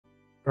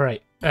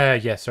Right.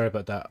 Yeah, sorry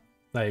about that.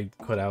 I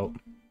cut out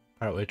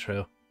partway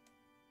through.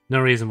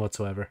 No reason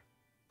whatsoever.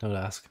 Don't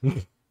ask.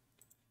 I'm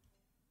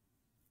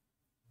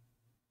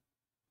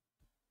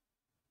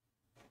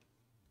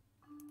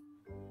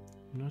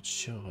not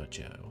sure,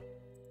 Joe.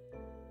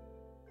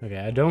 Okay,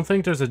 I don't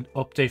think there's an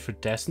update for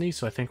Destiny,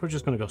 so I think we're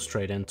just going to go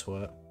straight into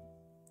it.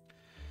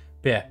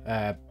 But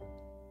yeah,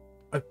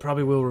 I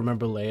probably will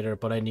remember later,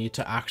 but I need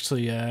to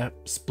actually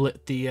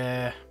split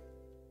the...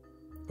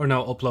 or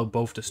no, upload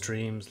both the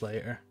streams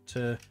later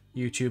to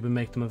YouTube and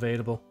make them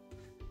available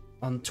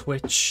on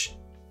Twitch.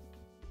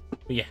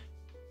 But yeah.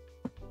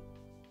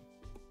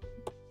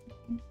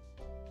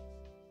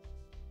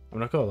 I'm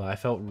not gonna lie, I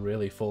felt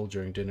really full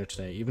during dinner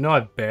today. Even though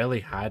I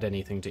barely had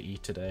anything to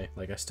eat today.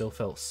 Like, I still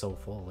felt so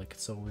full. Like,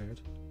 it's so weird.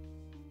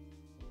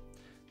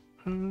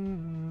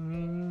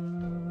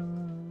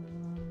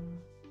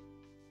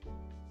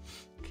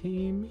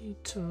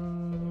 Kimito.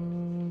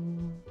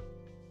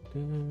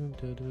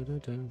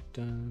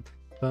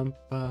 Bum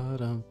ba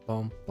dum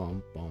bum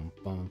bum bum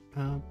bum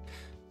bum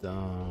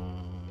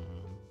dum.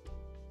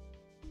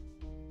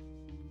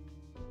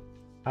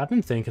 I've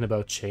been thinking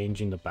about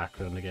changing the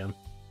background again.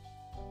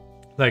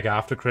 Like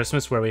after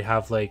Christmas where we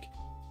have like...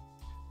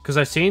 Because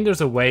I've seen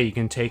there's a way you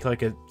can take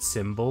like a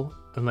symbol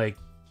and like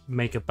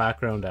make a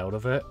background out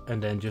of it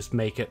and then just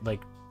make it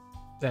like...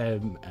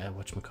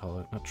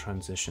 whatchamacallit? Not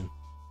transition.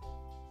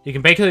 You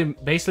can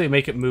basically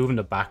make it move in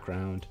the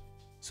background.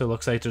 So it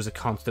looks like there's a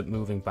constant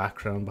moving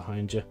background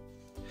behind you.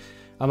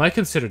 I might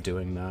consider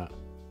doing that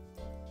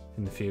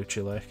in the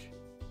future, like.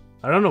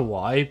 I don't know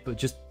why, but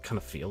just kind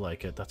of feel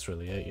like it. That's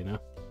really it, you know?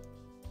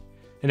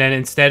 And then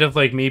instead of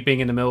like me being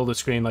in the middle of the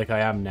screen like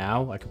I am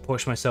now, I could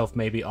push myself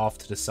maybe off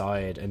to the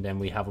side and then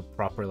we have a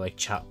proper like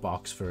chat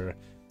box for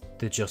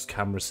the just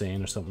camera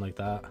scene or something like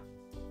that.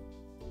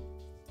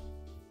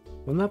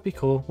 Wouldn't that be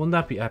cool? Wouldn't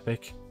that be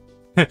epic?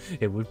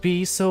 It would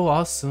be so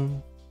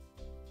awesome.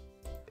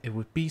 It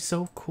would be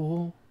so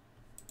cool.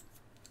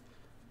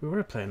 We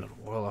were playing a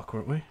Warlock,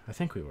 weren't we? I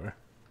think we were.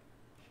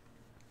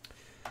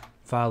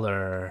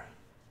 Valor.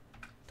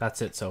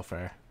 That's it so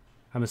far.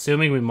 I'm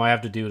assuming we might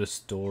have to do the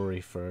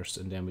story first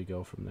and then we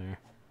go from there.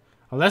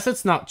 Unless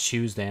it's not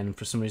Tuesday, and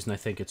for some reason I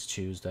think it's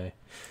Tuesday.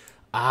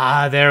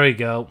 Ah, there we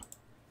go.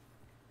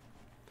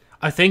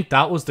 I think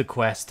that was the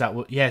quest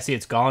that... Yeah, see,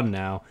 it's gone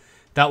now.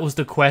 That was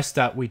the quest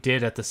that we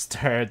did at the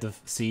start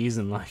of the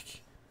season,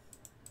 like...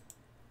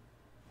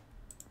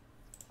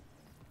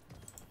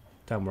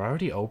 Damn, we're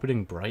already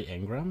opening bright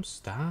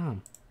engrams?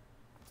 Damn.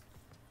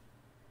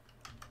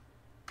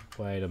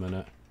 Wait a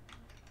minute.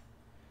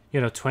 You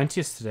know,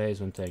 20th today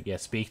is when they... Yeah,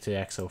 speak to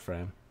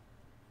Exoframe.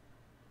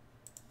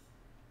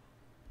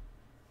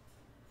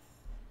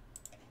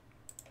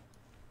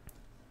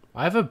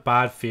 I have a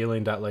bad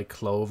feeling that, like,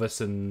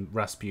 Clovis and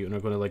Rasputin are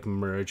going to, like,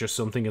 merge or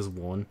something as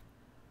one.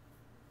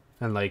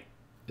 And, like,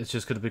 it's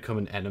just going to become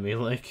an enemy,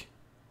 like.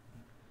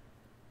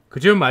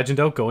 Could you imagine,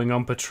 though, going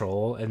on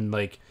patrol and,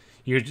 like,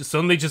 you're just,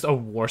 suddenly just a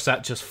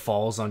warsat just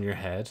falls on your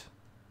head?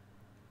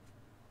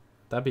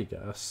 That'd be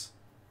gas.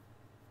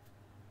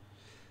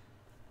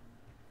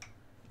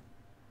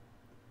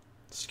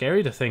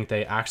 Scary to think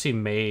they actually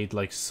made,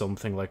 like,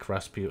 something like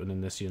Rasputin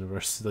in this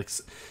universe. Like,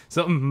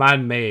 something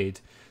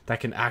man-made that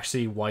can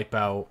actually wipe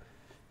out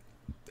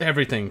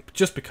everything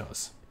just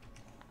because.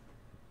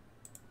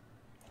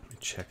 Let me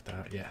check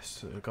that.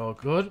 Yes, all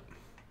good.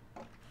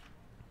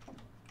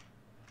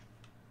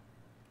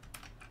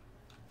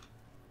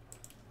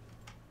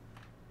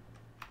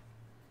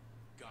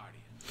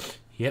 Guardian.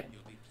 Yep.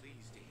 You'll be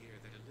pleased to hear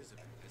that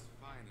Elizabeth has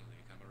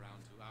finally come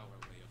around to our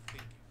way of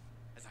thinking,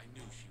 as I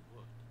knew she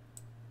would.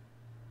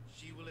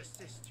 She will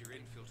assist your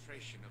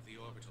infiltration of the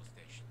orbital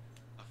station,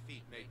 a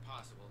feat made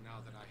possible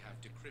now that I have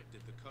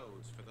decrypted the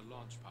codes for the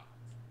launch pods.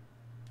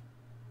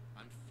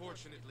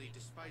 Unfortunately,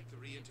 despite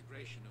the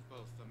reintegration of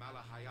both the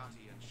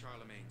Malahayati and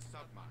Charlemagne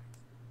submines,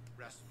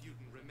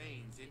 Rasputin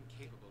remains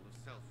incapable of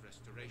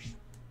self-restoration.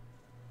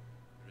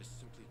 There is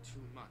simply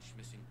too much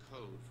missing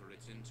code for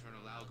its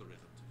internal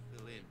algorithm to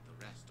fill in the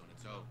rest on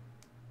its own.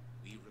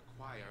 We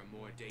require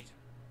more data.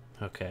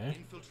 Okay.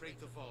 Infiltrate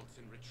the vaults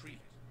and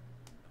retrieve it.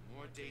 The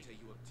more data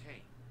you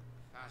obtain,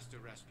 the faster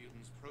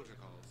Rasputin's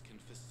protocols can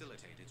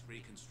facilitate its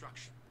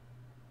reconstruction.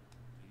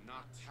 Do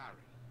not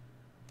tarry,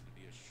 and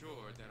be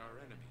assured that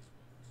our enemies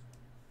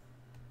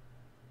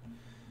won't.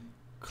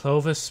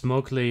 Clovis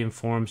smugly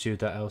informs you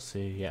that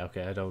Elsie... Yeah,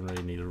 okay, I don't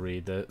really need to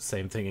read the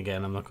same thing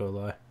again, I'm not gonna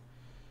lie.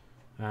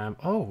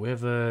 Oh, we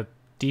have a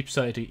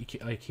deep-sighted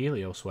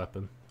Achelios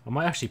weapon. I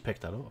might actually pick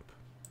that up.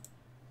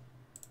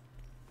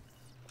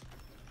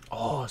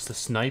 Oh, it's the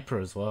sniper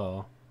as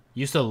well.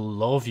 Used to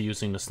love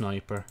using the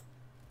sniper.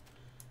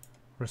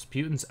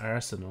 Rasputin's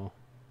arsenal.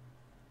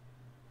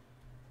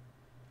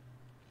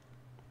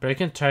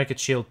 Breaking target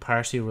shield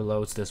partially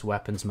reloads this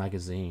weapon's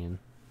magazine.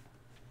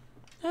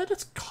 Yeah,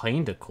 that's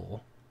kinda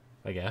cool,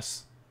 I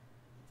guess.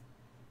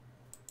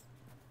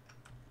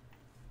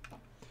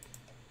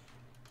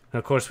 And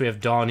of course we have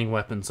dawning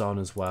weapons on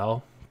as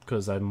well,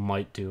 because I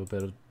might do a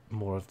bit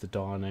more of the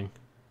dawning.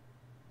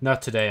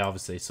 Not today,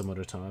 obviously, some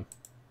other time.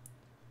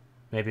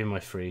 Maybe in my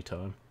free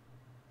time.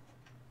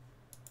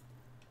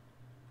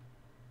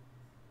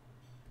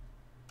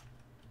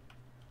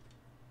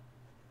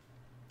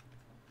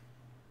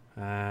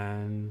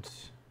 And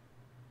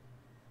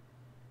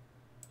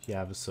you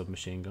have a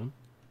submachine gun.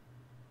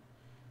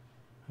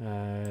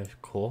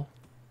 Cool.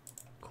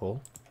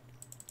 Cool.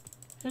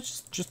 Yeah,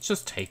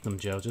 just take them,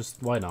 Joe.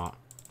 Just why not?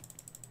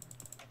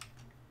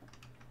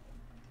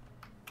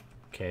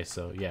 Okay,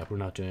 so yeah, we're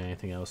not doing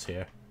anything else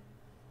here.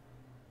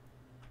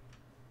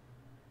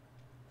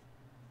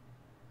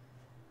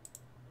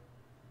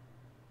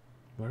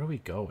 Where are we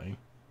going?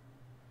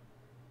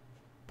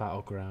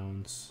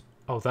 Battlegrounds.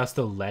 Oh, that's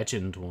the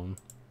legend one.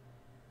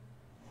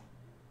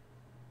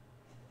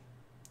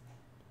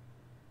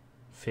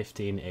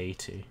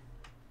 1580.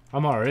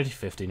 I'm already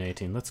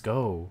 1518. Let's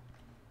go.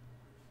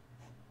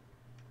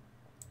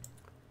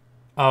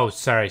 Oh,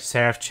 sorry.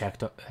 Seraph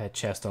checked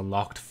chest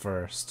unlocked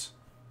first.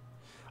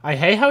 I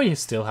hate how you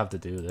still have to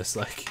do this,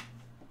 like.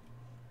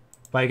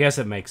 But I guess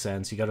it makes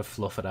sense. You gotta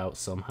fluff it out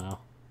somehow.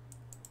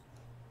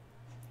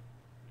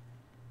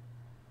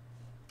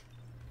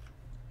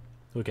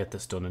 We'll get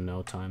this done in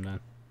no time then.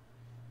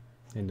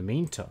 In the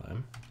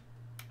meantime,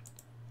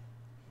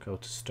 go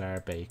to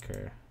Star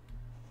Baker.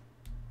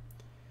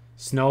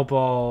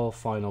 Snowball,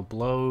 final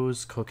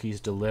blows, cookies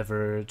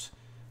delivered.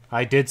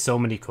 I did so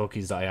many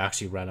cookies that I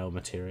actually ran out of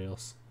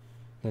materials.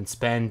 Then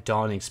spend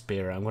Dawning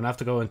Spear. I'm going to have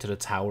to go into the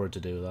tower to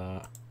do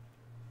that.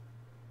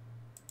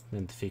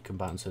 Then defeat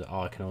combatants with...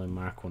 Oh, I can only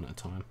mark one at a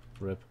time.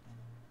 Rip.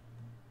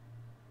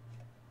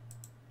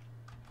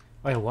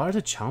 Oh yeah, what are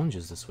the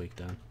challenges this week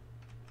then?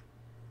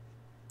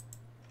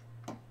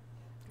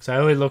 Because I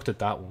only looked at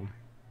that one.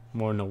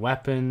 More than a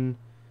weapon.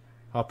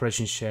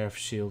 Operation Sheriff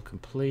Shield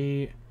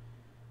complete.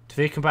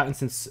 Defeat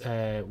combatants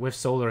with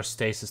solar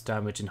stasis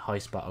damage in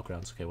heist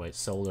battlegrounds. Okay, wait.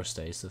 Solar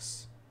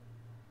stasis.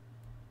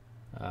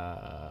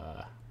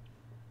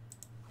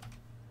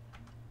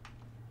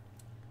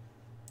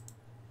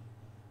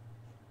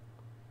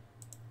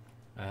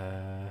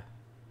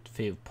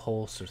 Defeat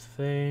pulse or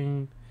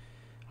thing.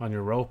 On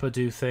Europa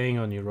do thing.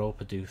 On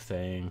Europa do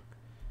thing.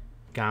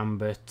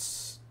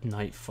 Gambit.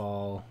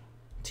 Nightfall.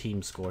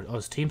 Team score. Oh,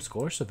 is Team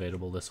Scores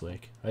available this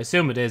week? I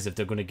assume it is if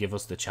they're going to give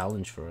us the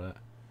challenge for it.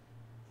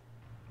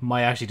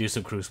 Might actually do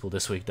some Crucible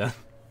this week then.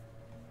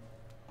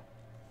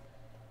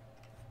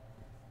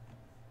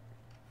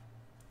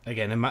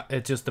 Again,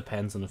 it just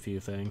depends on a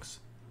few things.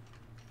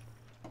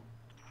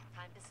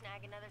 Time to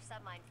snag another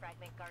submine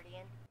fragment,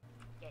 Guardian.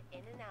 Get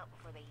in and out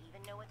before they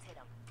even know what's hit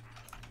them.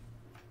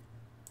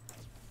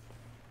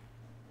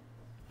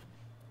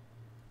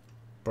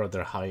 Bro,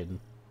 they're hiding.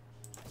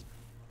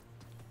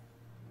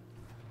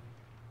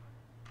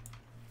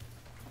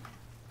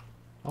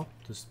 Oh,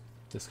 this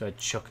guy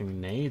chucking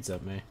nades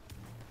at me.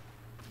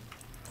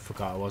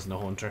 Forgot I wasn't a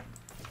hunter.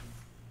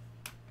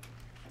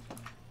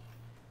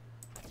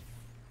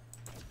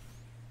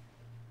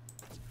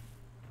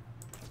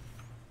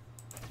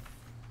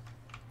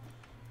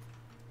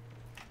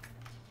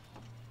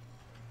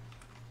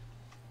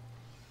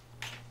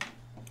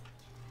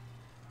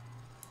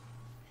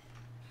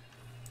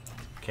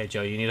 Okay,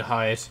 Joe, you need to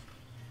hide.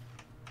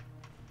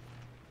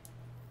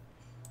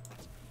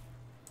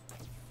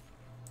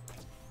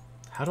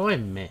 How do I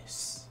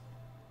miss?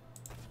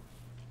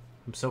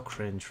 I'm so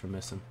cringe for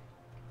missing.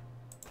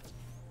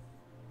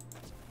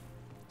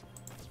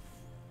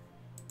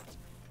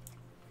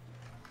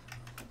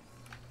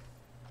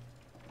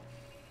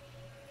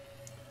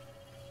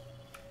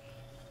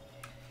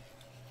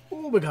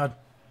 Oh my god.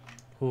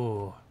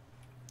 Oh.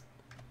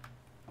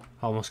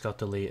 Almost got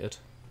deleted.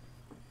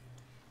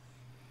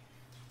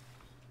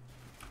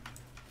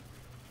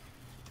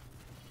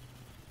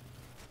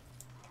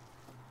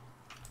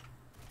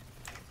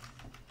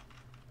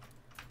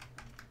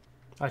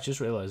 I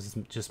just realized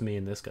it's just me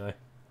and this guy.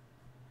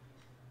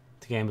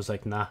 The game was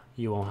like, nah,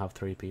 you won't have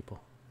 3 people.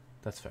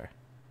 That's fair.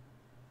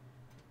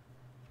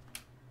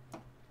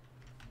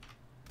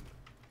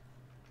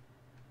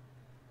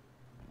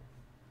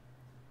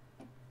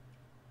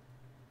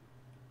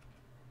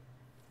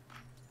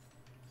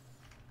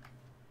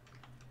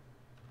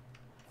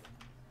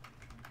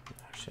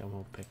 Actually, I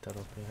won't pick that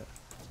up yet.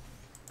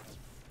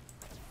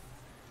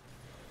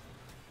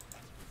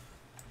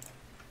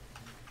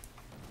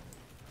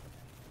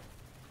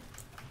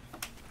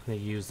 I'm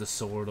gonna use the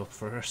sword up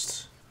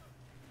first.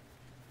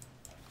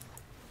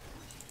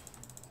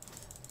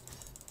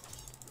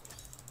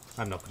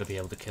 I'm not gonna be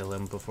able to kill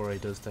him before he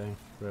does thing.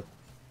 Rip.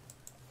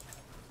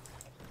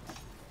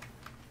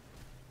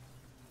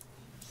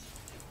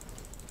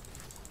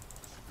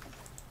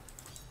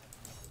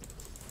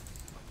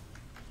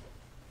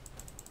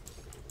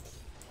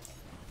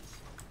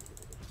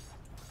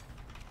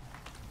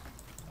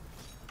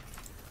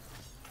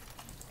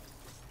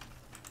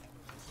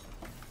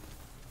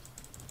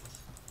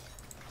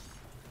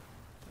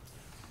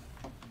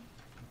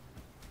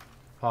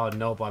 Oh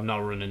no, but I'm not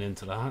running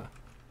into that.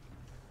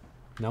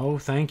 No,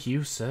 thank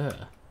you,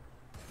 sir.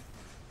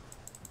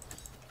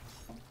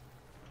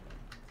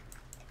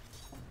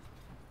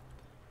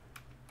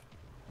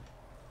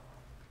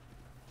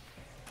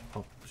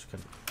 just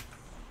gonna...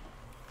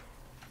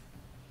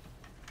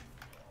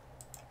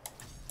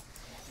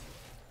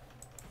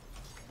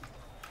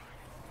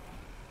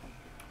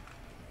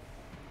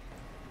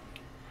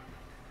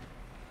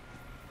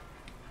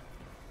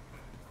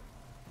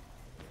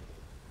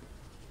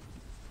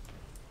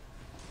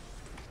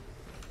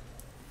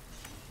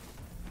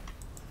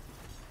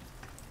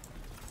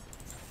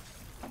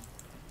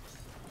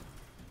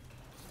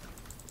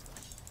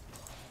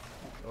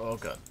 Oh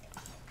god.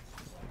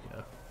 There we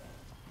go.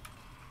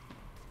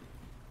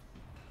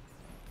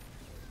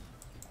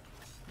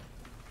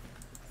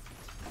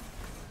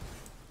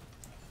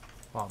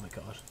 Oh my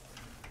god.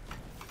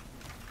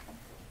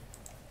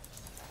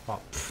 Oh,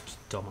 pfft,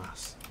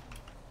 dumbass.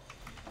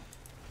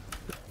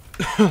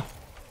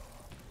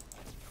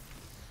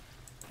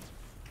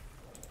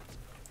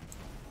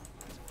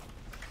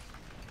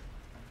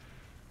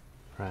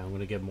 Right, I'm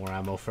gonna get more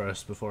ammo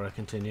first before I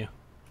continue.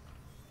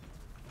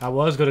 I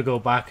was gonna go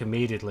back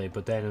immediately,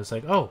 but then it was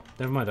like, oh,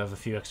 never mind, I have a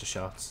few extra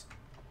shots.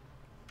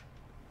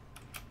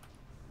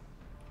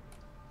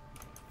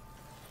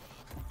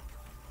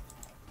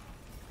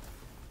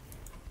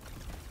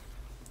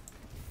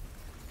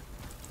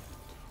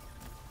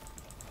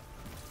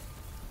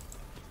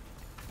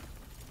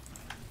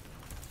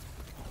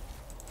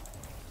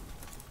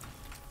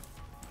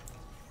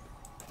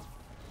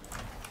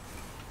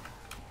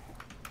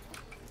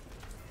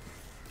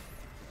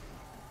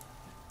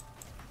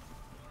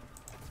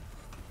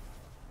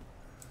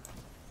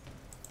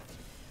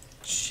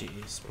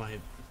 Jeez,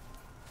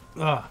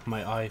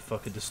 my eye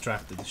fucking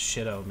distracted the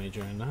shit out of me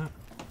during that.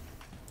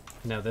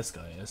 Now this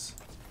guy is.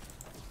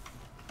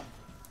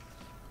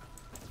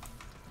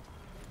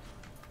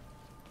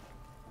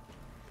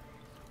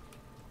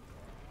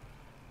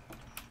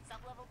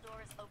 Sub-level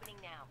doors opening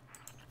now.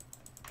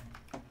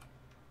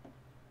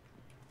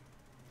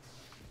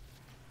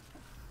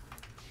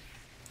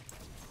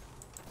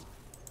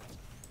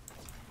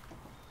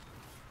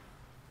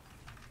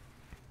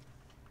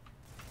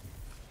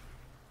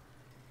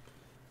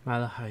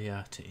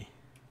 Malahayati.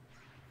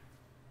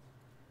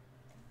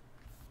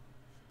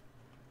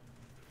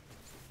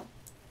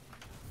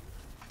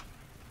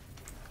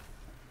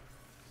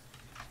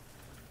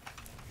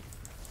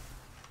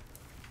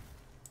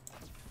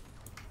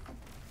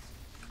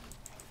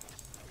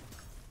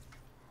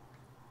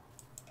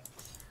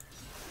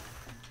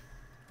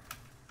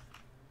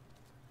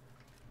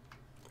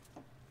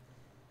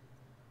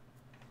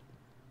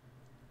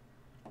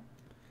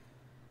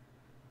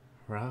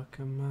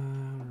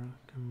 Rockama,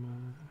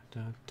 rockama,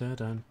 dun dun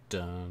dun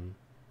dun.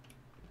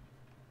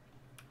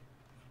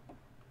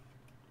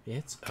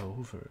 It's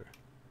over.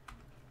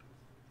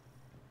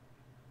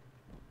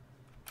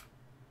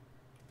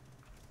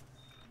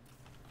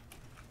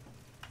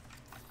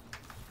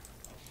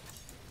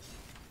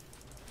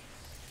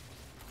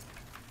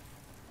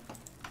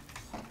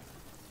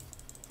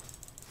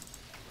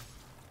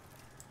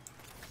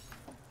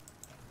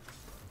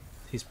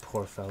 These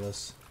poor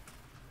fellas.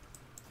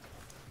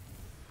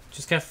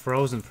 Just get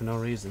frozen for no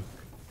reason.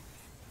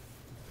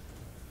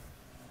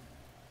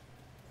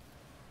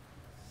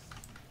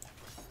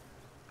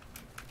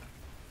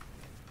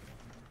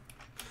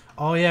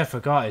 Oh yeah, I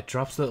forgot. It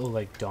drops little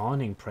like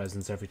dawning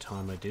presents every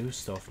time I do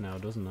stuff now,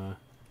 doesn't it?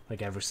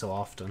 Like every so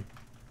often.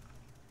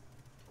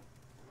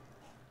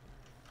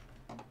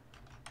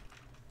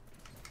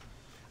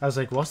 I was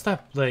like, what's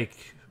that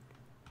like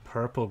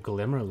purple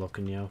glimmer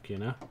looking yoke, you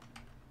know?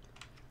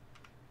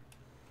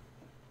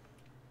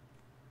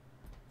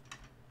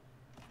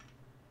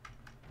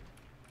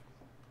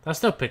 I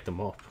still pick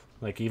them up,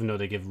 like even though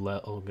they give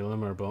little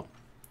glimmer, but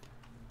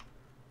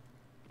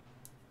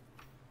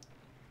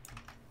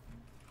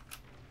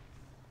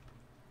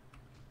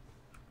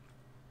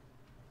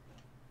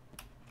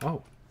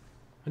oh,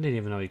 I didn't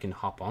even know you can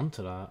hop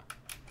onto that.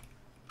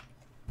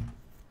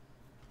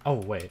 Oh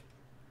wait,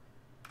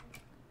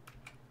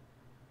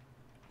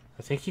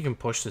 I think you can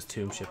push this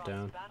tomb ship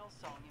down.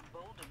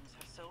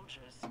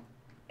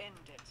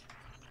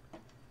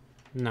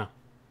 No.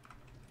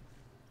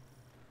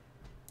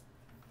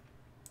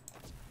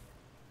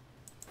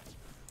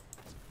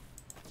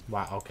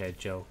 Wow, okay,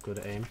 Joe,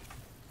 good aim.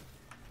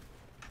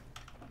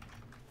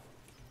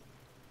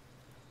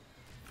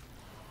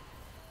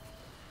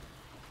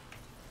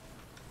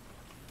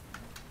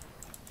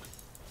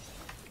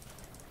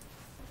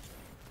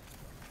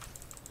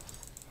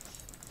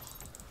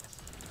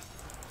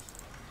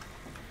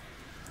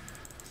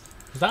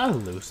 Is that a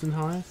loosened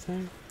hive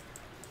thing?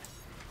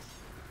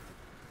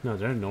 No,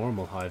 they're a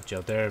normal hive,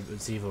 Joe. They're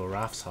Zevo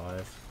Raph's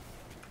hive.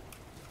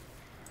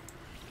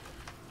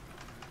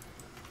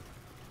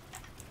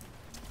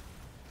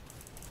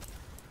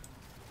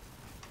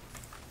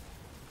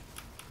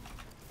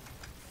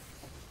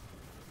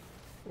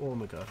 Oh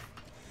my god.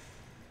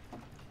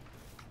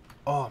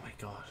 Oh my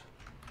god.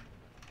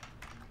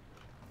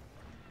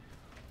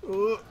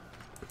 Ugh.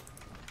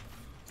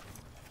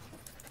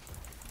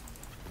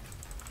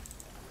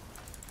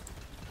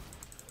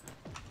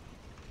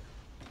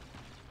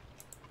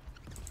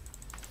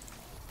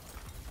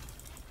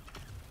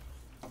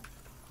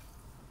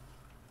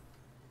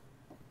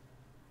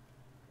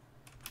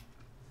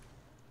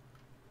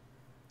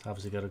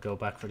 Obviously gotta go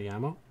back for the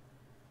ammo.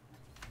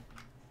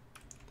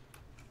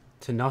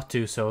 To not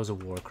do so is a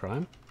war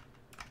crime.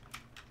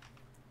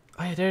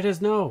 Oh yeah, there it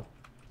is, no!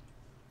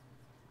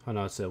 Oh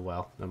no, it's a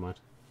well, never mind.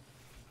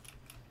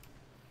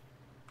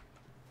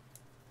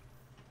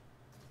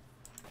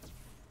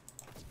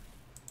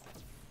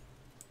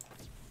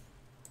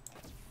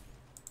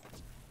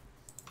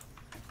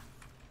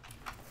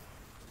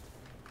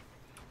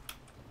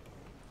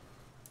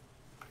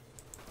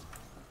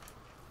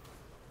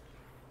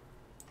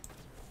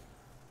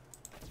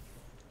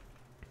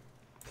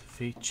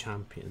 Defeat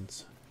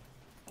champions.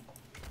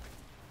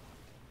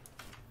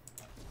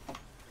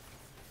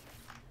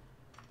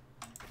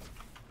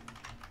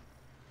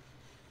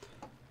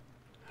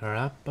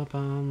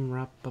 Rap-a-bum,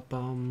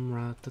 rap-a-bum,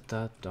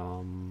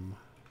 rat-a-da-dum.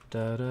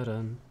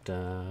 Da-da-dun,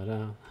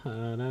 da-da,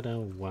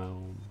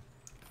 ha-da-da-wow.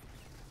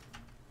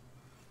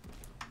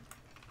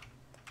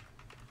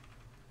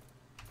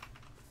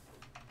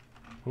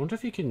 I wonder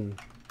if you can...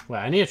 Wait,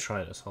 I need to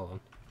try this, hold on.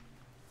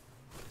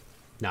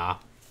 Nah.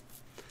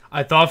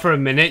 I thought for a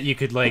minute you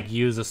could, like,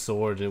 use a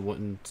sword, it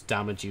wouldn't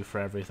damage you for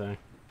everything.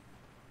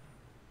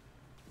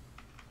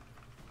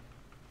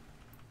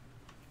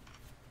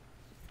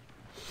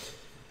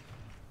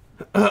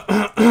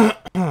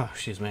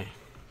 Excuse me.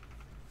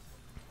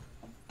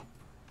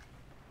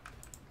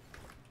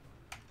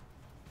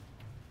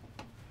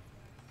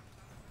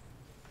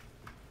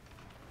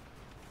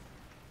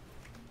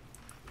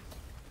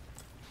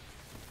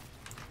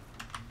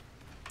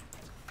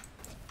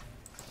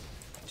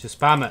 Just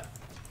spam it.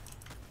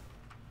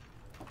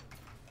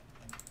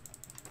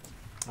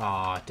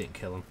 Aw, it didn't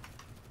kill him.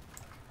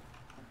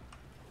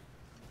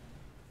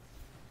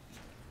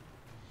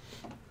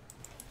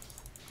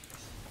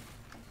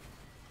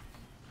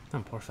 Oh,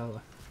 poor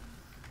fella.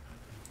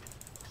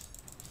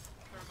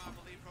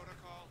 Thermopylae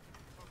protocol.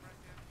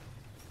 Progressive.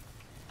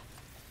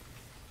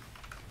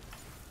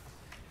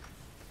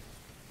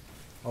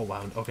 Oh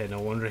wow, okay, no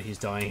wonder he's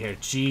dying here.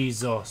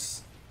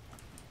 Jesus.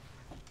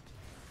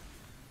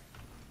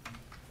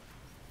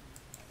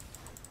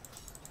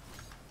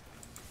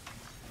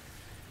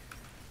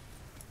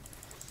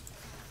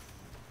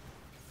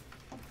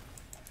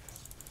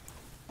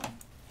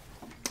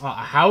 Oh,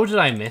 how did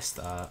I miss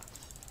that?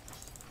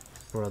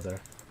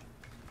 Brother.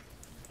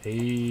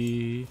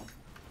 Hey.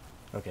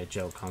 Okay,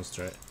 Joe,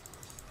 concentrate.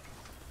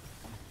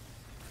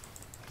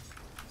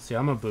 See,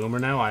 I'm a boomer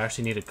now. I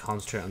actually need to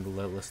concentrate on the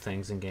littlest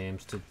things in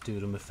games to do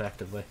them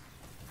effectively.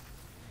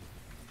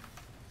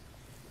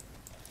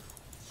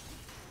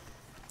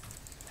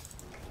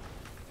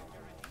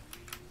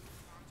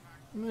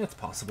 It's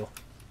possible.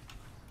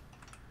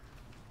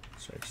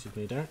 Sorry, excuse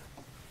me there.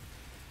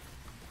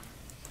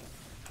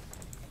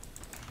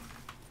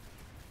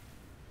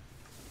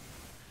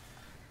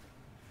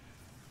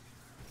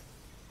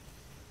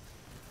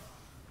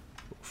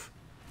 Oof.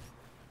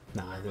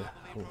 Nah,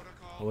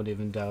 I wouldn't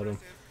even doubt him.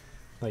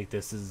 Like,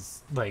 this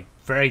is, like,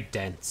 very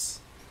dense.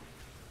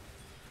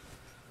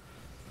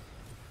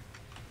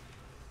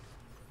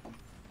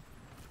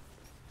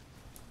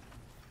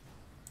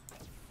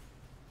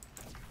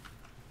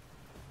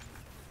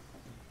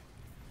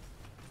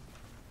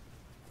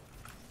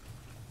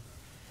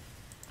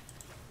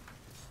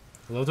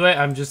 I love the way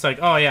I'm just like,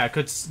 oh yeah, I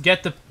could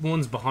get the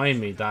ones behind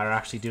me that are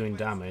actually doing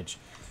damage.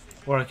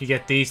 Or I could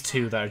get these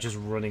two that are just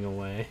running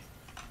away.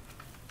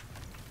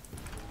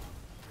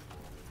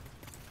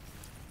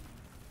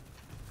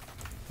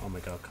 Oh my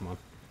god, come on.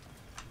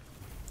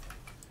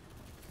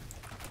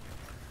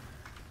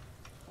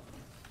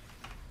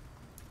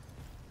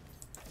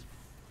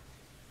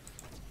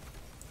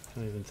 I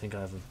don't even think I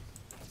have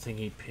a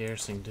thingy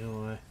piercing,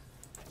 do I?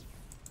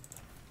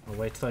 I'll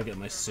wait till I get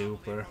my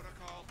super.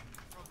 Protocol.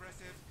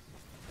 Progressive.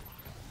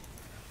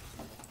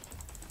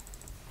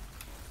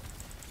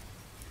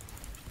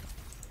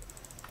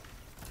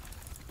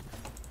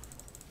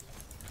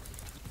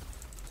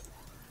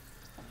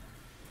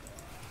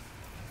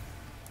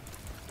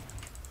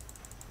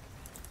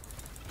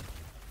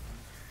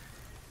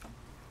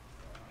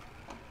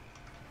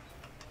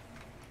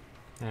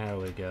 There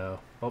we go.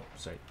 Oh,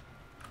 sorry.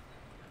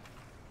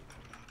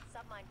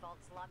 Submine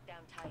vault's locked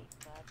down tight,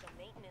 but the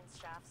maintenance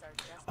shafts are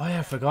just... Oh yeah,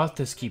 I forgot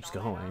this keeps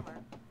going.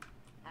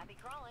 Happy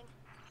crawling.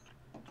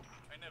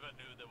 I never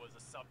knew there was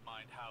a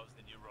submine housed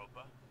in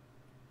Europa.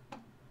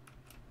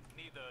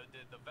 Neither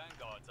did the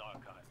Vanguard's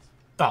archives.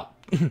 Oh.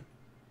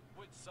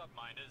 Which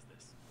submine is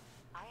this?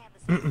 I had the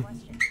same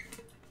question.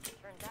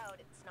 Turns out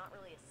it's not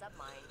really a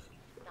submine,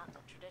 not in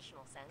the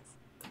traditional sense.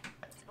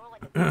 It's more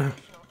like a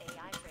traditional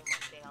AI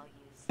framework they all use.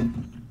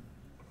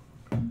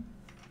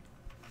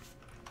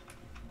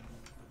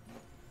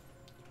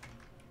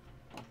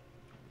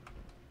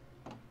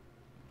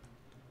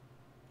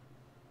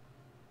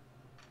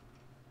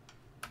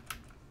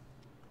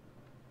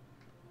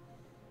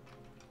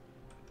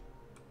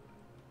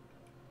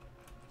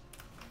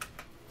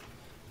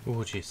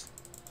 Oh, jeez.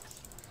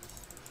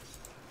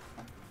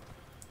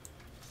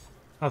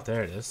 Oh,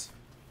 there it is.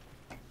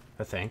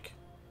 I think.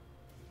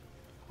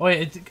 Oh,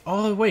 wait,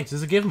 oh, wait,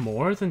 does it give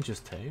more than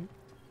just 2?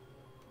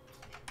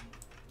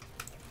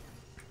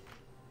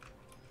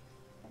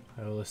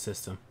 I will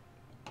assist him.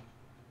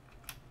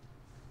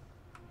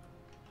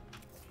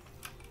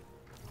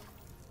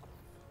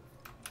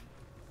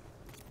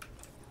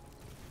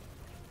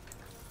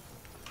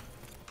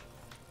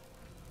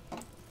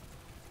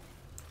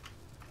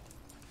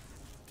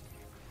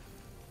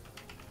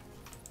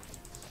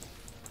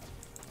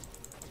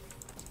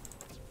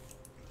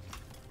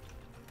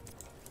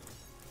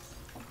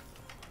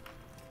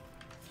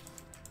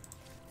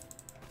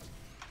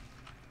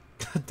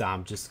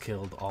 Damn, just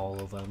killed all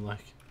of them,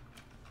 like.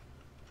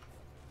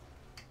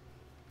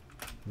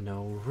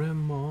 No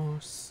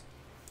remorse,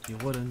 you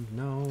wouldn't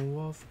know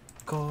of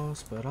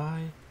course, but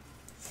I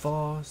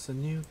force a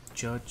new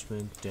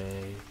judgment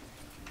day.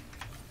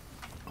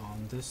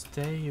 On this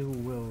day you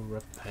will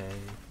repay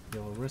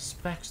your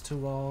respects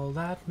to all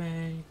that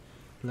may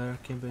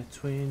lurk in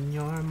between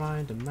your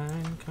mind and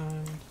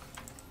mankind.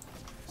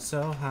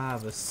 So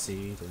have a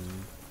seat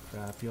and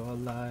grab your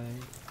light.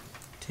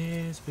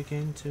 Tears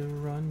begin to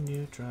run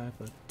you dry,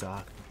 but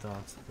dark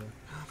thoughts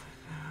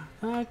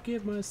I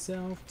give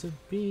myself to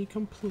be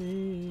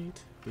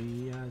complete,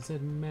 be as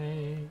it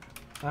may.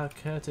 A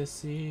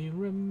courtesy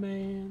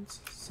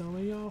remains, so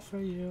we offer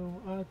you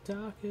a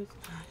darkest.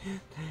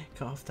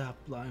 Take off that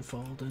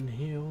blindfold and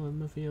heal and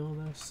reveal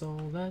the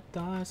soul that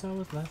dies I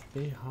was left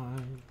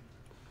behind.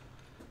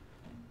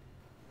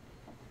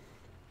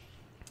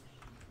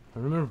 I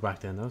remember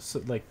back then, that was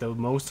like the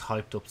most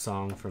hyped up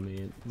song for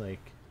me,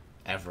 like,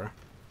 ever.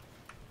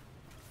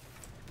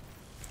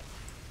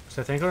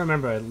 So I think I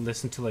remember I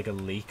listened to like a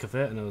leak of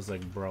it and I was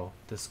like, bro,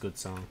 this is a good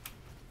song.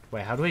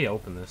 Wait, how do we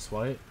open this?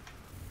 What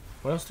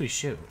else do we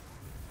shoot?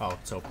 Oh,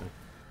 it's opening.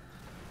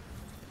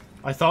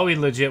 I thought we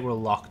legit were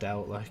locked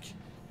out, like.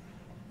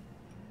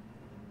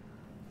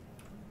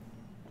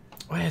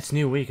 Oh yeah, it's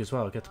new week as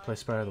well. I get to play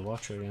Spire the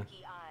Watcher again.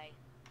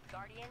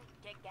 Guardian,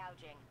 dig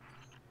gouging.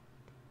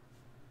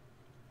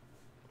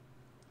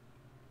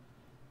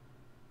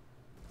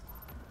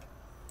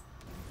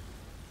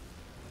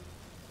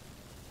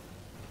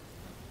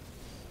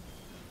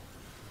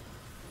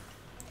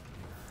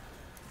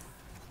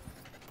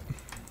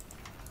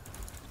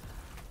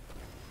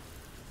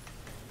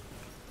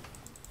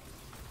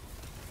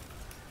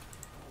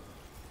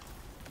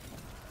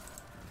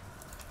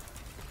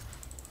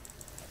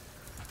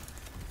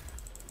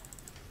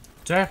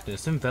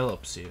 Darkness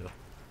envelops you.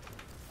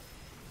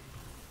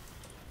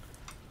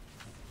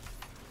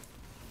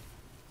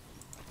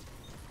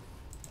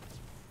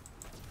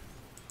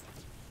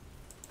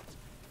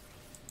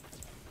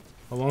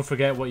 I won't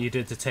forget what you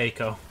did to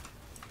Takeo.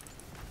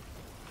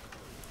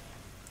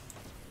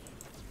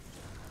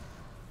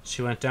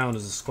 She went down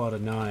as a squad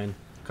of 9.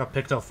 Got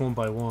picked off one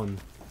by one.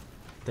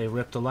 They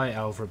ripped the light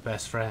out of her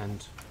best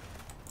friend.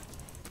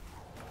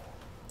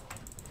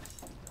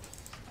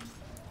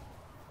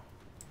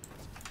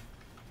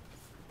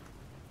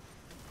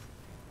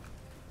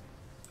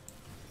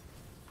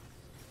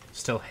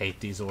 Still hate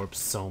these orbs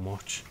so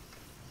much.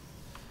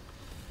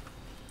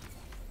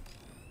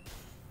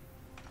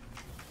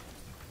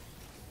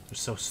 They're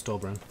so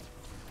stubborn.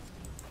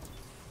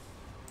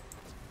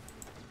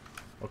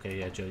 Okay,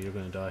 yeah, Joe, you're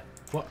gonna die.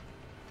 What?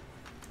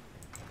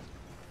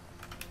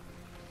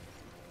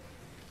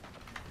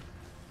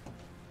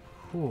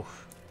 Whew.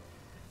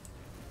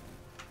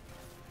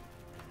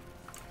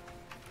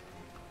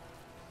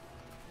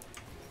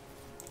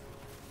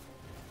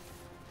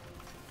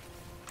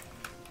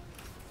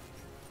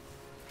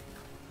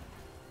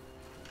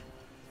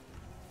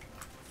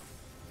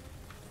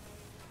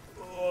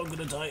 Oh, I'm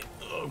gonna die.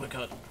 Oh my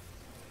god.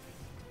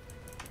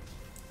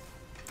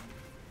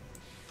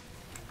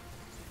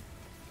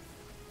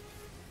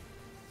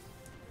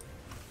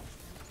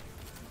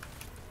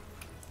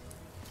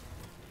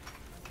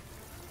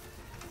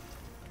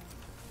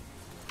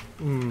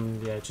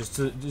 Yeah, just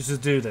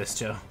do this,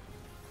 Joe.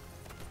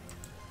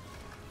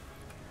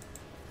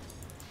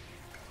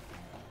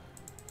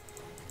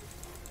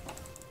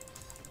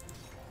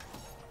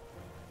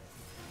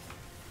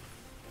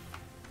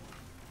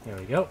 There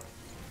we go.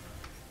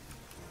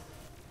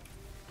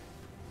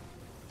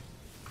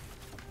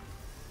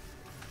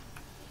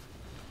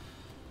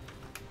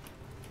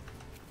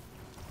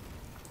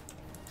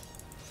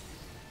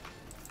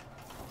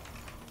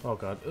 Oh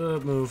god,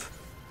 move.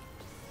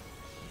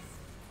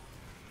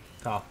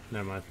 Oh,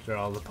 never mind. They're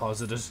all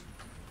deposited.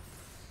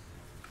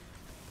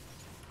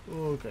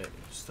 Okay,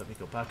 just let me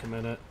go back a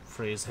minute.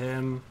 Freeze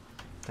him.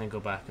 Then go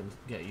back and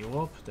get you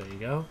up. There you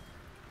go.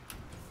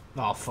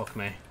 Oh, fuck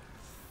me.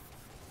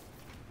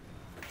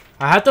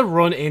 I had to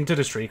run into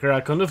the streaker.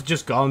 I couldn't have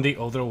just gone the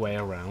other way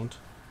around.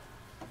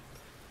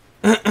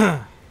 Wait,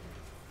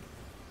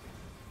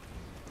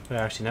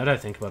 actually, now that I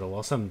think about it,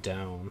 whilst I'm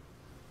down.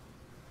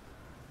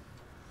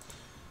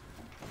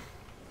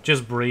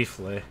 Just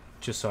briefly.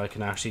 Just so I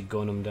can actually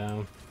gun him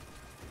down.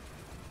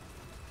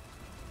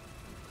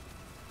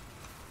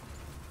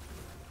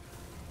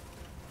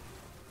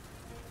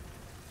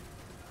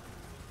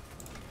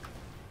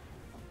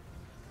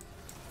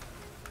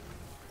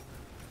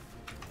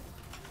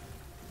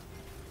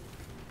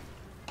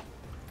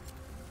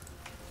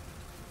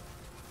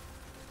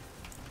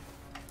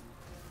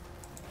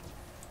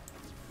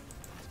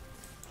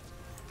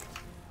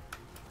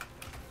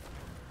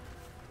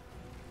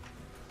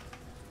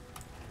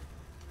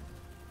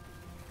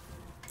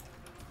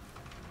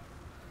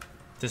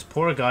 This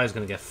poor guy's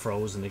gonna get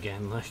frozen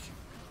again, like.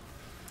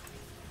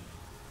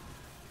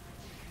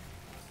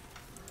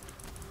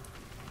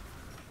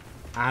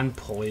 And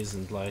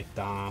poisoned, like,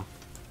 damn.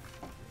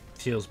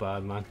 Feels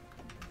bad, man.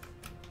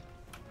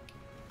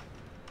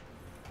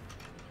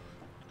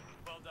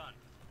 Well done.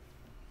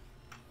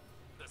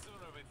 The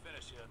sooner we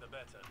finish here, the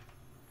better.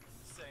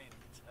 Saint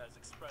has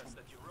expressed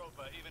that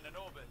Europa, even in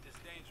orbit, is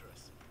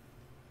dangerous.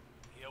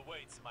 He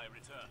awaits my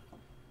return.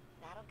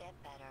 That'll get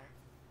better.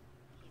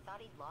 He thought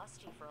he'd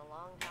lost you for a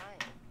long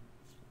time.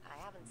 I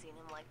haven't seen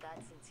him like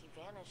that since he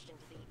vanished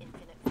into the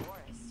infinite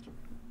forest.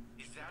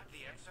 Is that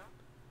the answer?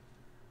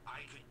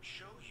 I could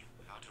show you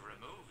how to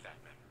remove that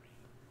memory.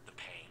 The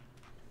pain.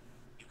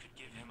 You could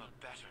give him a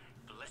better,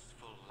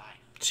 blissful life.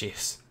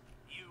 Jeez.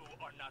 You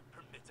are not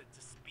permitted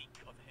to speak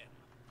of him.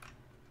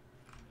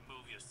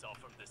 Move yourself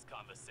from this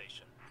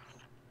conversation.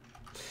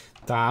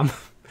 Damn.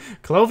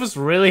 Clovis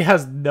really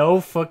has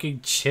no fucking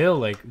chill,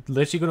 like,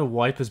 literally gonna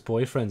wipe his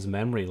boyfriend's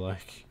memory,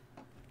 like.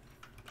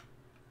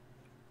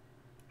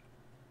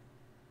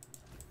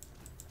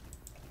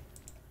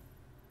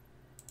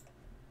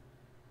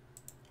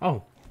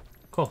 Oh.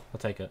 Cool, I'll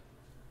take it.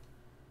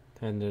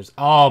 Then there's...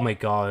 Oh my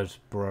god,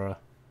 bruh.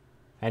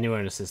 Anywhere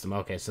in the system.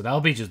 Okay, so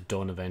that'll be just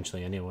done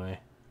eventually anyway.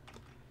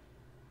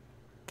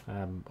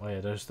 Oh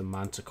yeah, there's the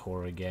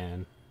Manticore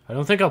again. I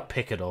don't think I'll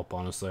pick it up,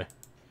 honestly.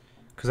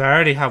 Because I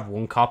already have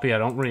one copy, I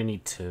don't really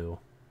need two.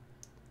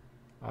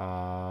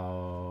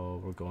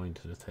 We're going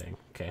to the thing.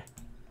 Okay.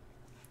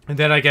 And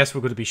then I guess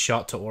we're going to be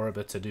shot to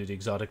orbit to do the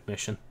exotic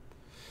mission.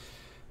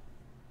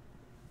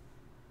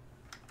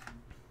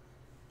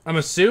 I'm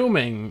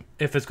assuming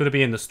if it's going to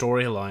be in the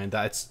storyline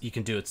that you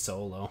can do it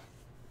solo.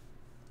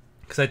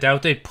 Because I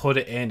doubt they'd put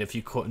it in if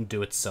you couldn't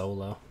do it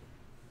solo.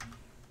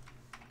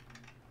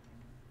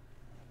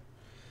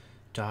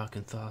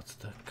 Darkened thoughts,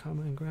 the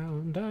common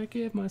ground I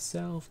give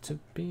myself to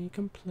be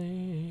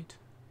complete.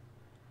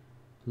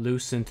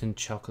 Lucent and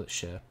chocolate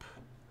ship.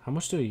 How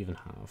much do I even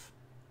have?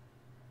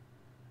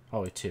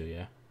 Oh, wait, 2,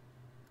 yeah.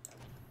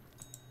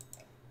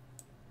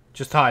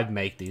 Just thought I'd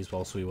make these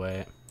whilst we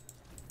wait.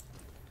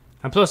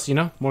 And plus, you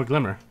know, more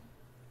glimmer.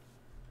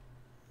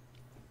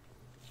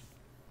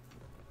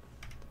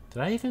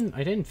 Did I even...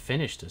 I didn't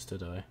finish this,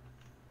 did I?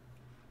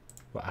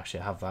 Well,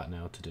 actually, I have that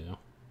now to do.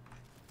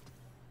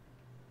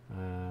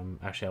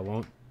 Actually, I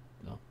won't...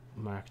 No,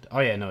 marked... Oh,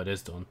 yeah, no, it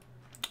is done.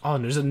 Oh,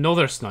 and there's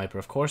another sniper.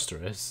 Of course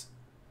there is.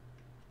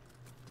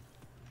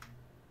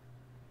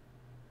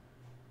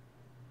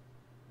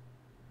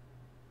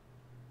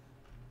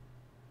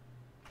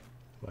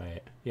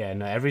 Wait. Yeah,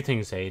 no,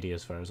 everything's 80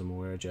 as far as I'm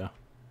aware, Joe.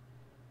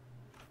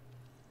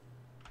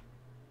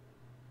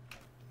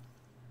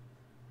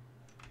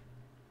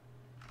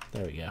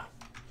 There we go.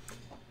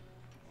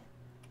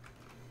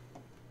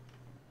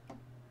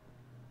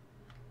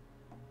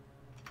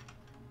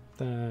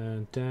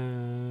 Dun,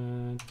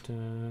 dun,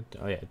 dun,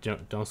 dun. Oh yeah,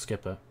 don't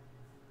skip it.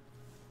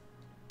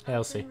 Hey,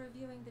 Elsie. I've been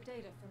reviewing the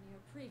data from your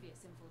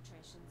previous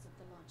infiltrations of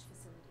the launch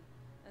facility,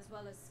 as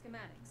well as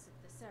schematics of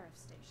the Seraph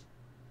station.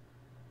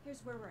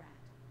 Here's where we're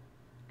at.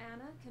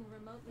 Anna can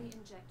remotely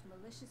inject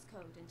malicious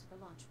code into the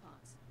launch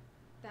pods.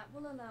 That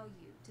will allow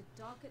you to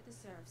dock at the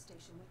Seraph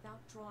station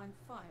without drawing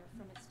fire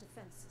from its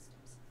defense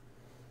systems.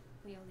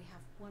 We only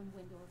have one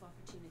window of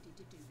opportunity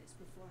to do this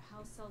before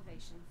House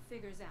Salvation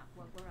figures out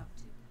what we're up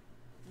to.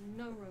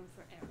 No room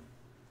for error.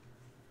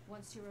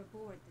 Once you're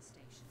aboard the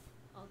station,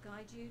 I'll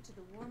guide you to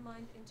the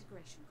Warmind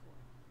Integration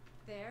Core.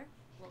 There,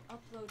 we'll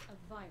upload a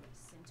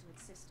virus into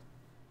its system.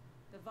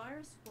 The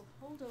virus will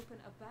hold open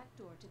a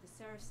backdoor to the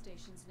Seraph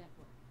station's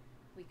network.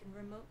 We can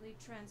remotely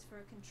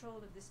transfer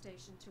control of the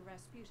station to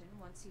Rasputin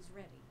once he's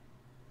ready.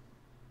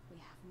 We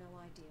have no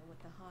idea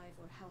what the Hive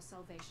or House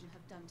Salvation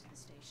have done to the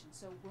station,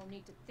 so we'll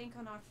need to think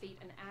on our feet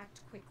and act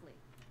quickly.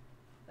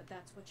 But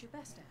that's what you're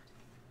best at.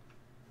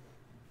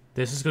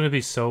 This is going to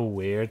be so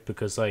weird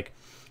because, like,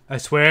 I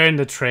swear in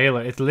the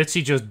trailer, it's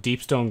literally just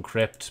Deepstone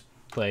Crypt,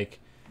 like,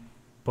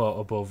 but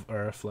above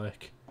Earth,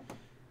 like.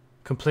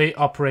 Complete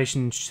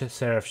Operation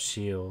Seraph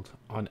Shield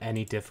on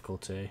any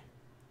difficulty.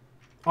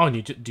 Oh,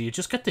 and do you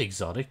just get the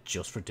exotic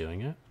just for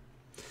doing it?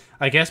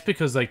 I guess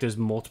because, like, there's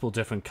multiple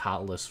different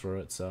catalysts for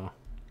it, so.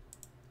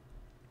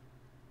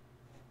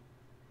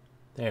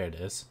 There it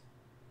is.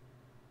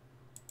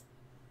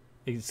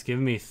 It's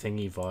giving me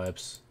thingy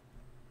vibes.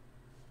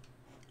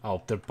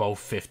 Oh, they're both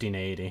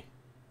 1580.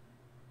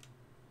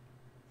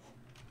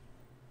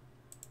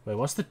 Wait,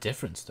 what's the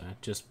difference then?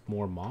 Just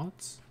more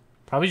mods?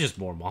 Probably just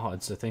more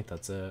mods. I think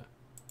that's it.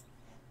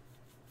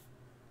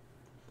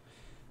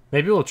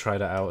 Maybe we'll try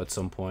that out at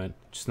some point.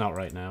 Just not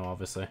right now,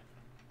 obviously.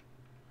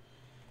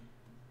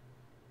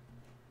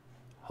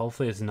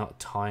 Hopefully it's not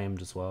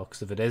timed as well,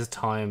 because if it is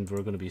timed,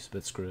 we're going to be a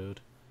bit screwed.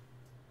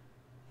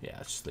 Yeah,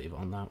 let's just leave it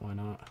on that. Why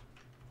not?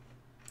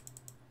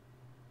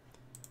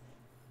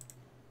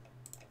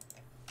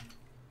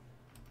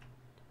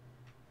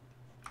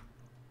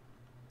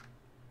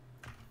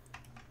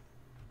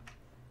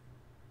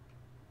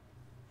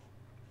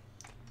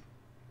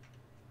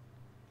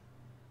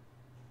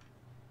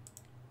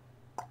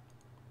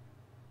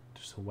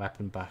 There's a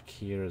weapon back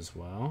here as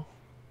well.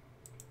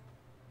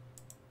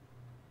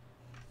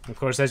 Of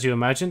course, as you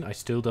imagine, I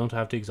still don't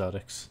have the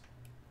exotics.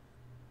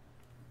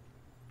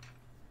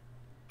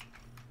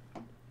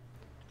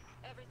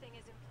 Everything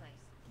is in place.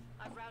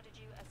 I've routed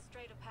you as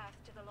straight a path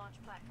to the launch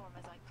platform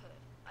as I could.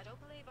 I don't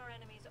believe our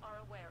enemies are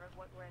aware of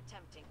what we're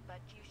attempting, but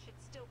you should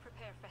still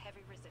prepare for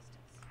heavy resistance.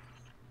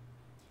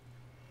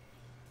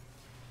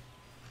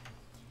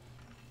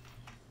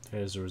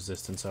 There's a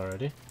resistance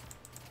already.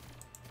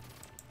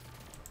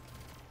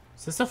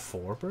 Is this a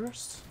 4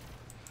 burst?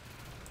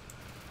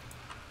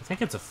 I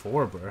think it's a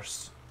 4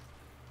 burst.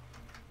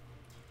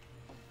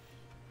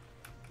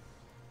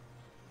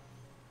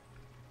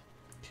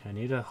 Okay, I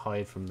need to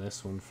hide from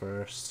this one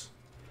first.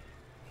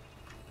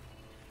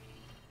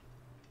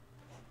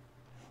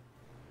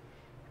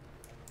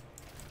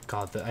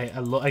 God, I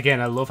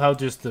love how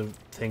just the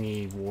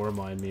thingy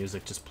Warmind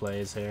music just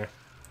plays here.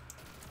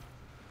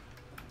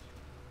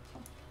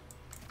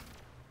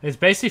 It's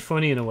basically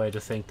funny in a way to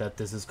think that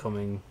this is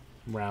coming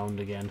round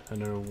again,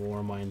 another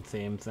Warmind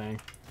theme thing.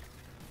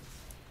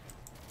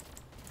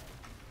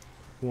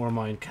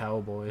 Warmind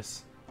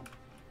Cowboys.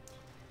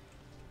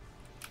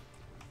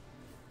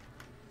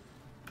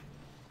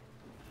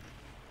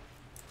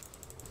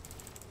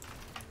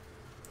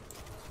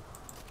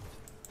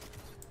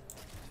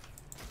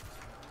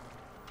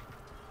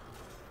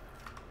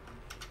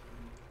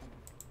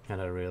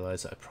 And I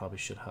realize I probably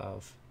should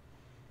have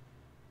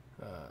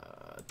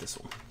this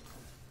one.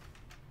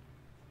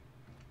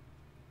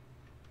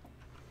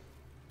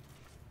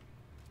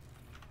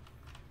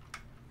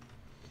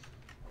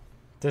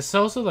 This is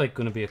also like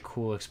going to be a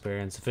cool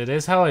experience. If it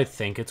is how I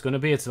think it's going to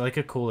be, it's like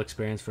a cool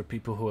experience for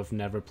people who have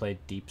never played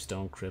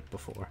Deepstone Crypt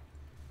before.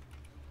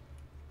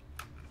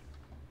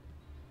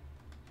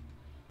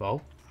 Well,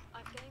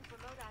 I've gained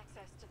remote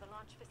access to the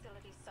launch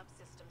facility's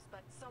subsystems,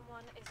 but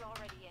someone is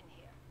already in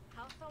here.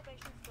 House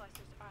Salvation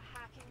splicers are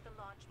hacking the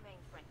launch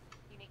mainframe.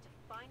 You need to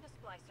find a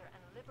splicer and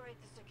liberate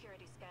the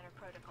security scanner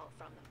protocol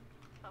from them.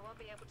 I won't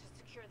be able to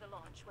secure the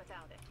launch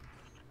without it.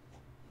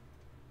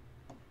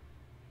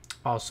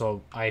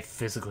 also, I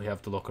physically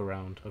have to look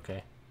around.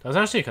 Okay. That was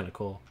actually kind of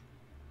cool.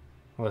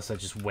 Unless I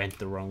just went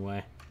the wrong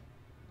way.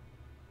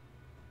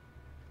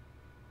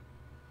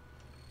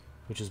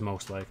 Which is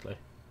most likely.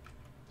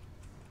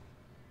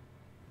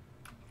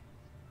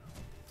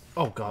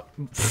 Oh god.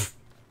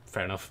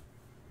 Fair enough.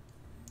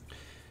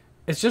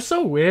 It's just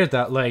so weird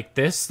that, like,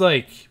 this,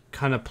 like,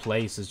 kind of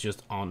place is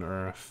just on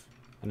Earth.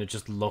 And it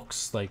just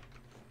looks, like,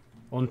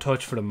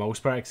 untouched for the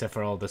most part, except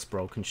for all this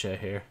broken shit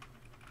here.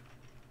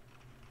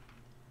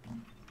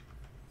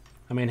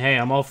 I mean, hey,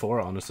 I'm all for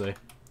it, honestly.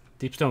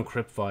 Deepstone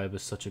Crypt vibe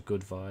is such a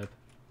good vibe.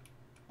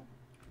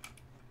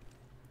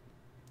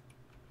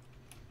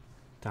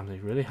 Damn, they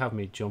really have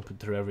me jumping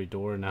through every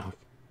door now.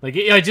 Like,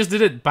 I just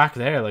did it back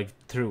there, like,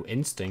 through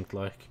instinct,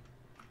 like.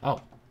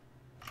 Oh.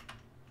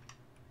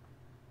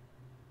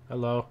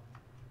 Hello.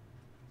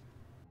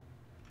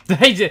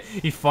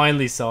 He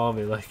finally saw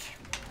me, like.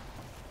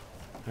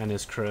 And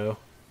his crew.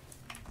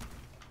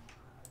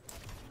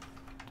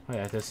 Oh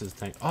yeah, this is the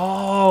thing.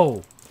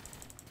 Oh!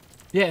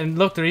 Yeah, and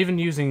look, they're even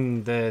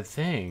using the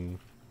thing.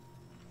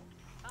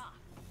 Ah,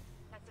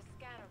 that's a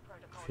scanner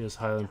protocol. Feels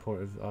highly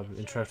important.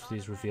 Interrupt,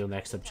 please reveal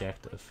next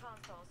objective.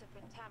 Consoles have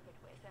been tampered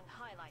with and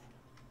highlight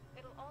them.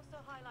 It'll also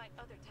highlight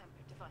other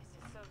tampered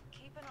devices, so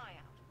keep an eye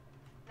out.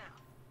 Now,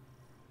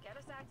 get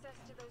us access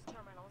to those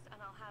terminals,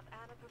 and I'll have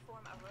Anna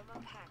perform a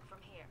remote hack from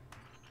here.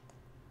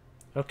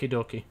 Okie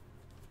dokie.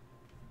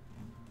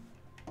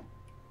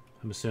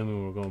 I'm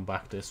assuming we're going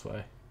back this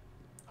way.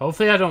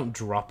 Hopefully I don't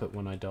drop it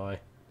when I die.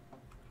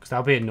 Because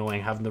that'll be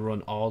annoying, having to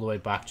run all the way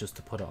back just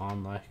to put it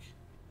on, like.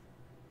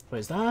 Wait,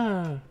 is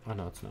that... Oh,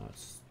 no, it's not.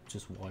 It's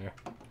just wire.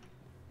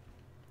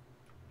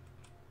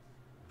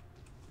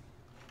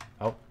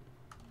 Oh.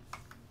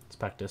 It's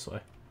back this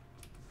way.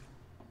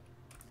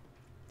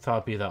 Thought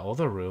it'd be that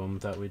other room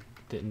that we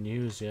didn't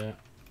use yet.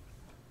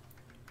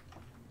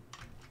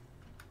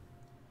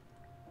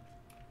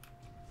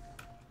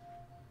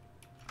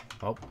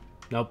 Oh.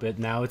 Nope,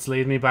 now it's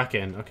leading me back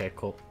in. Okay,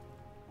 cool.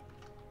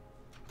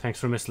 Thanks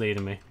for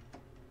misleading me.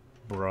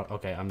 Bro,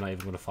 okay, I'm not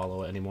even going to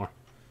follow it anymore.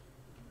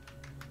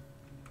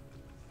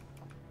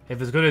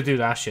 If it's going to do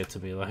that shit to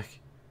me,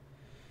 like...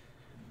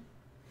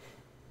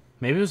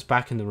 Maybe it was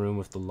back in the room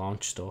with the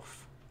launch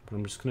stuff. But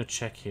I'm just going to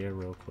check here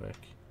real quick.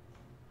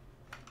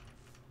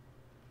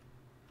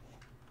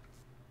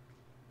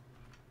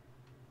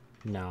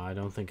 No, I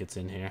don't think it's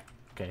in here.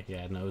 Okay,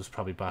 yeah, no, it was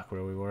probably back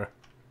where we were.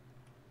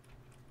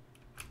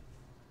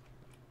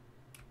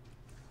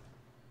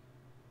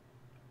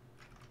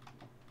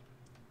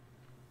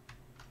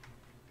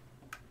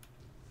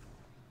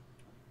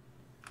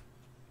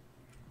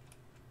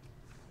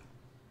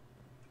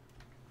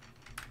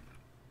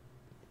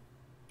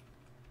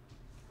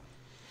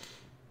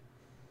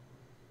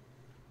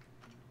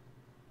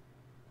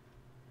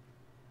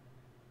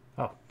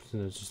 Oh, so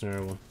there's just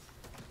another one.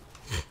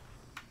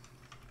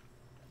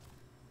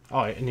 Oh,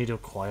 I need to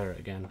acquire it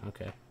again.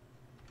 Okay.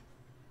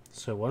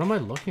 So what am I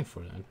looking for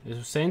then? It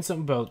was saying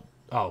something about...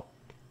 Oh.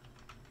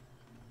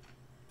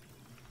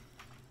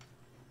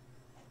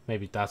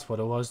 Maybe that's what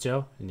it was,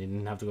 Joe, and you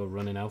didn't have to go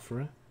running out for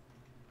it.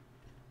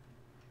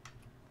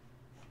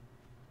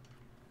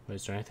 Wait,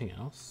 is there anything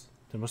else?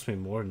 There must be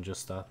more than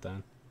just that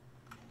then.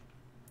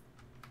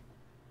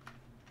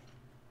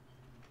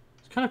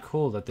 It's kind of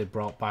cool that they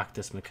brought back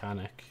this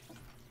mechanic.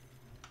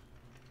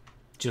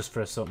 Just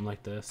for something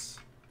like this.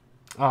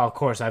 Oh, of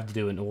course, I have to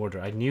do it in order.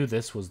 I knew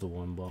this was the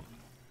one, but...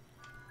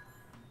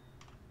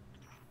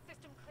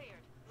 System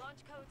cleared. Launch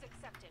codes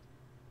accepted.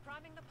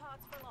 Priming the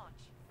pods for launch.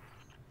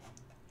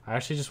 I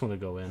actually just want to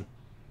go in.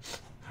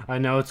 I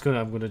know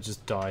I'm gonna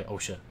just die. Oh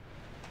shit.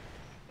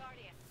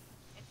 Guardian,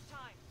 it's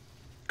time.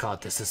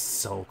 God, this is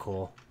so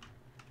cool.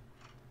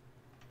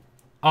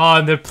 Oh,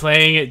 and they're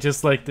playing it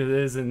just like it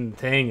is in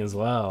Thing as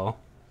well.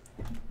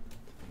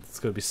 It's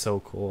gonna be so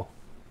cool.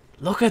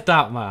 Look at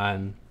that,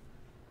 man.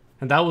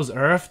 And that was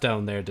Earth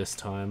down there this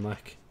time,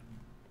 like.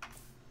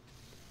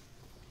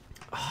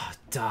 Oh,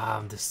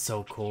 damn, this is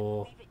so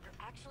cool. You're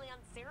actually on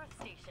Seraph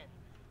station.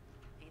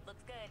 Feed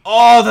looks good.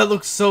 Oh, that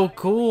looks so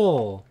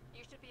cool.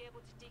 You should be able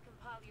to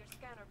decompile your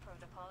scanner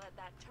protocol at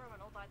that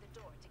terminal by the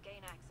door to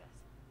gain access.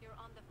 You're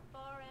on the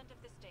far end of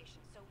the station,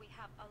 so we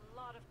have a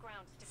lot of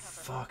ground to cover.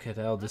 Fuck it,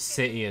 hell, the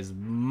city is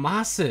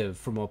massive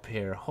from up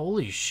here.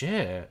 Holy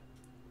shit.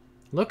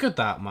 Look at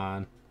that,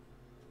 man.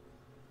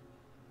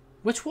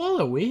 Which wall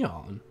are we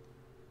on?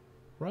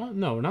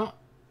 No, we're not.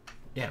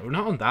 Yeah, we're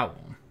not on that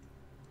one.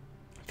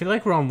 I feel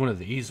like we're on one of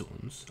these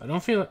ones. I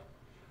don't feel like...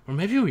 Or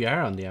maybe we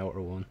are on the outer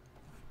one.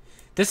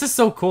 This is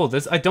so cool.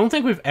 I don't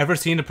think we've ever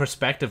seen a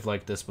perspective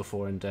like this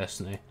before in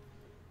Destiny.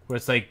 Where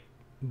it's like...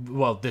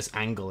 Well, this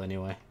angle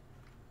anyway.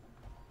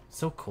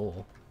 So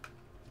cool.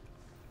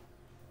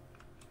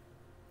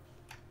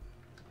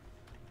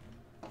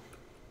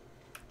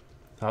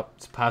 Oh,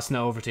 it's passing it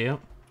over to you.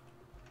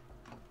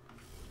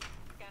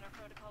 Scanner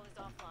protocol is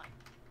offline.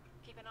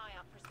 Keep an eye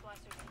out for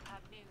splicers who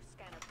have new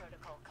scanner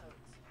protocol codes.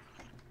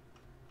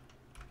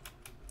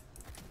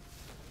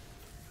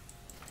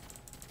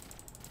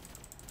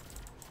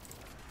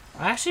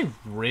 I actually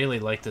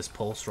really like this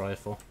pulse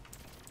rifle.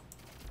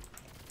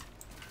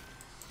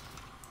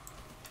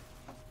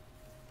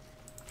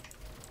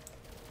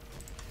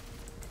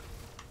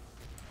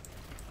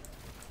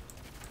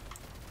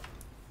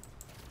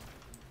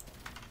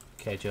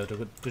 Okay, Joe,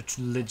 they're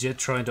legit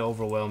trying to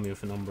overwhelm you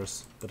for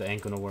numbers, but it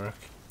ain't gonna work.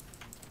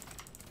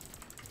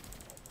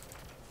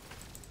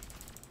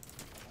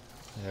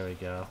 There we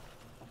go.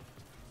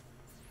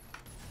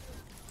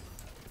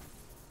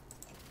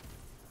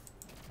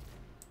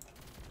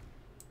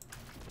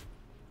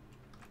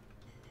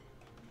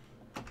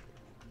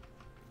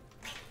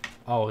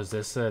 Oh, is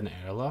this an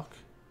airlock?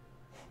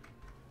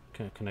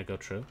 Can I go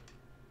through?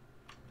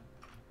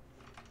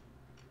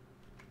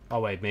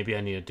 Oh wait, maybe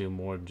I need to do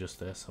more than just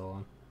this. Hold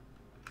on.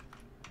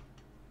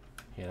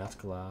 Yeah, that's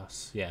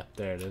glass. Yeah,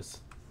 there it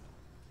is.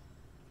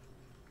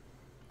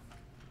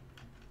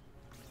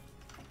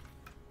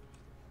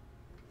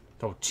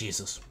 Oh,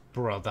 Jesus.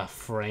 Bro, that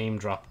frame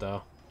dropped,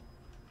 though.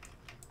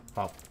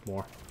 Oh,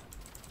 more.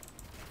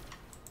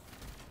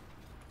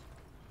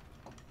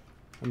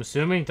 I'm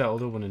assuming that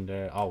other one in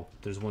there... Oh,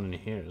 there's one in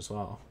here as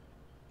well.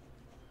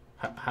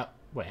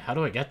 Wait, how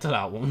do I get to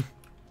that one?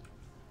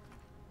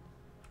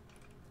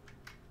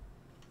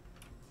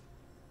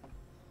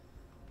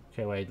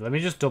 Okay, wait. Let me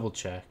just double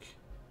check.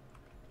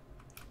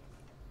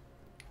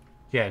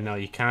 Yeah, no,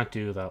 you can't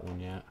do that one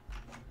yet.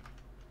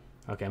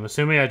 Okay, I'm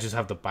assuming I just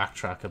have to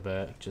backtrack a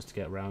bit just to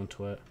get around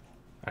to it.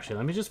 Actually,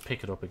 let me just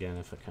pick it up again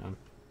if I can.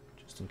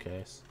 Just in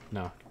case.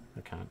 No,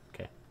 I can't.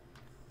 Okay.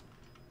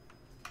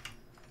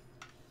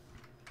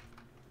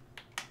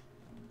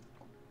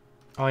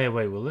 Oh, yeah,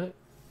 wait, will it?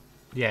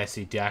 Yeah,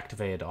 see,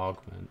 deactivated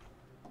augment.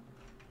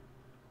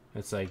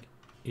 It's like,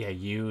 yeah,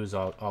 use...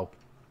 Oh,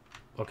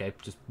 okay,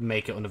 just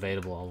make it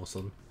unavailable all of a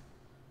sudden.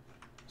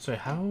 So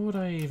how would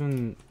I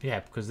even... Yeah,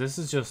 because this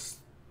is just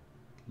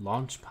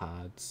launch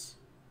pads.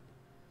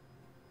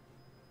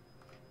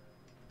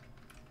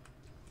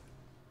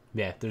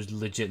 Yeah, there's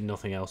legit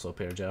nothing else up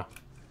here, Joe.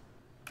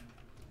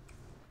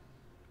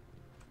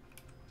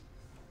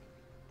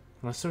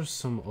 Unless there's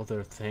some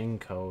other thing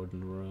code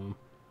in the room.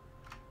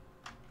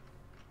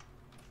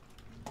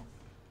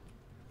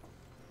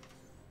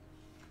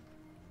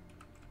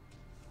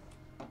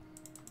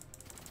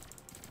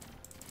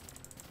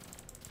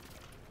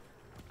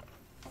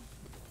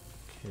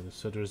 Okay,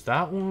 so there's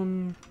that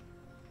one.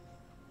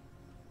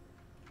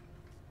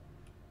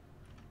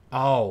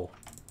 Oh.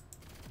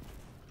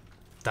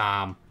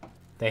 Damn.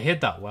 They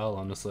hid that well,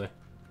 honestly.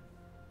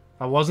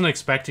 I wasn't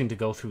expecting to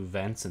go through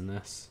vents in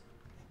this.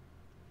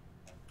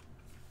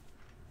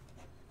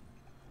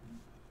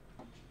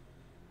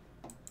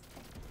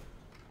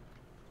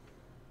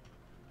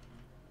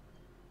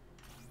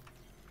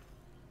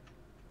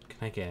 Can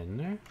I get in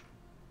there?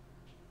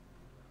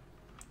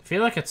 I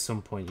feel like at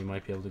some point you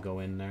might be able to go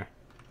in there.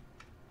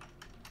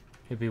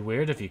 It'd be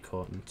weird if you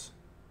couldn't.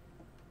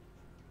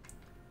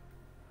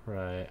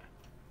 Right.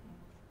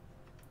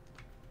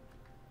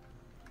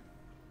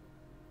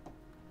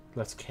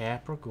 Let's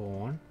cap her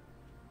going.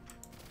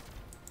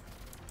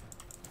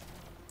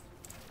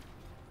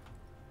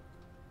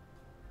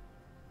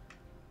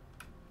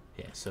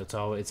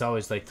 so it's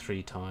always like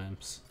 3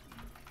 times.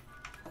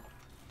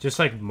 Just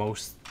like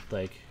most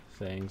like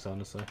things,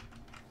 honestly.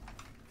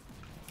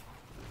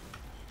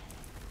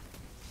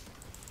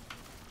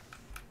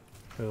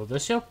 Wait, will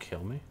this yelp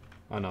kill me?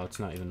 Oh no, it's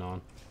not even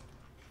on.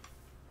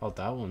 Oh,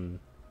 that one.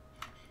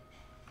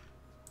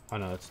 Oh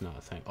no, it's not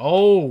a thing.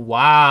 Oh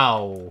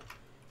wow,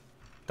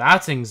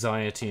 that's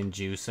anxiety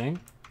inducing.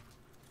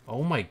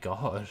 Oh my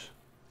god.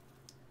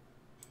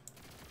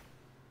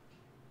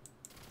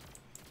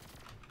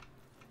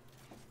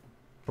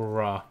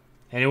 Bruh.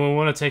 Anyone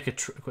want to take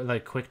a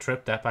quick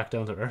trip back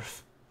down to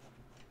Earth?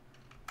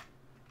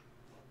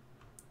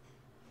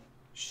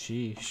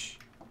 Sheesh.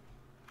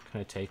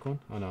 Can I take one?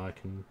 Oh no, I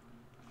can.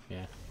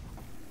 Yeah.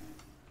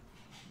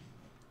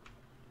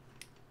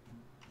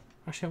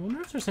 Actually, I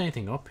wonder if there's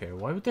anything up here.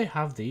 Why would they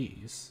have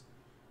these?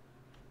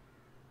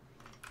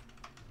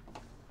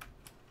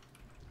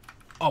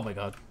 Oh my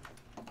god.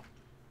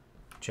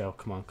 Joe,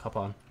 come on, cop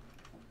on.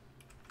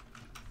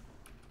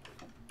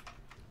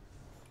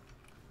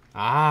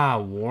 Ah,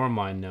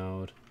 Warmind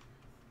node.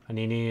 And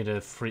you need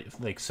a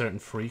certain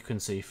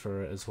frequency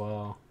for it as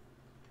well.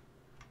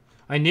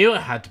 I knew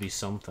it had to be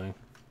something.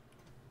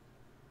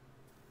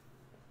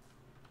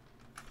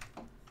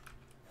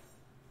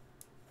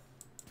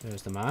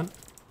 There's the man.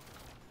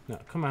 No,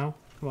 come out.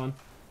 Come on.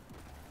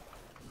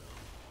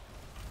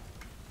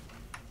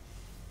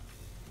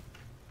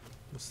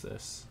 What's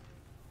this?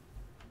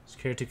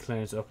 Security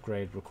clearance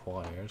upgrade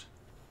required.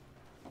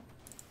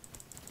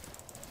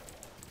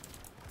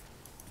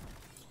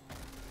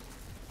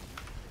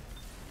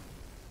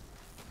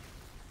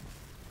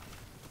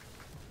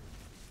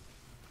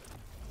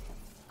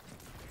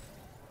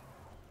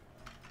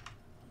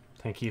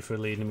 Thank you for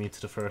leading me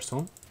to the first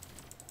one.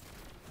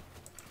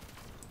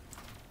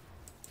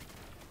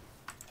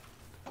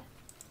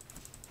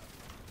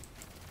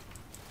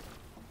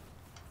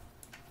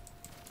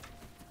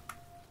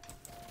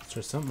 Is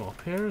there something up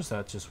here? Or is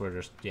that just where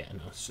there's... Yeah,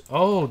 no.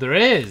 Oh, there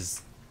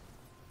is!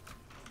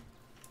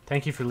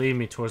 Thank you for leading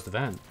me towards the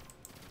vent.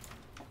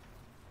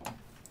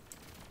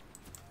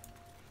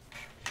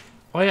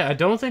 Oh yeah, I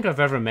don't think I've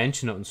ever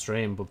mentioned it on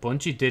stream, but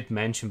Bungie did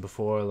mention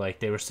before, like,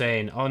 they were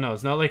saying, oh no,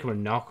 it's not like we're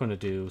not going to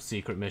do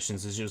secret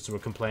missions, it's just we're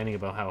complaining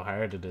about how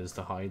hard it is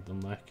to hide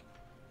them, like.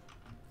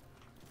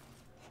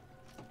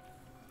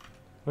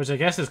 Which I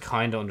guess is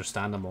kind of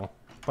understandable.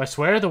 But I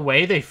swear the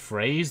way they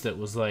phrased it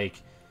was like,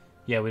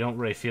 yeah, we don't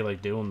really feel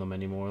like doing them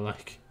anymore,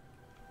 like.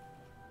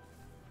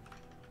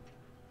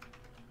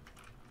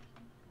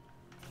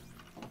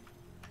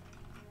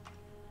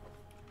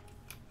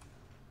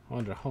 I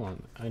wonder, hold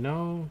on. I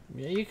know...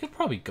 Yeah, you could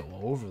probably go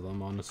over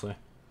them, honestly.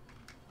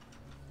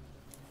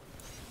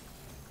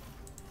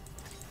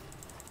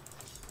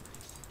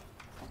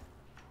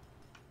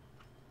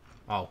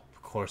 Oh,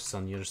 of course it's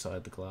on the other side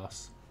of the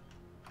glass.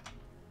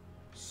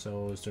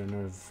 So, is there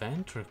another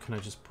vent, or can I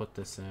just put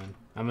this in?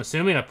 I'm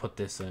assuming I put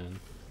this in.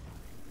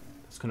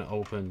 It's gonna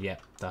open, yeah,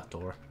 that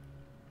door.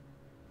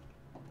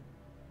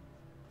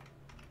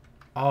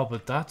 Oh,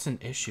 but that's an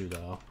issue,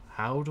 though.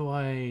 How do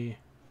I...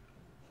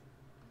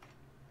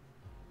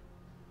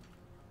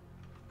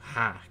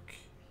 hack?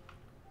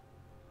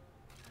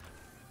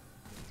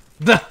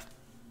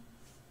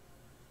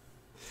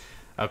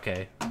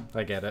 Okay,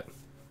 I get it.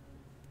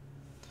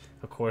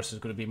 Of course,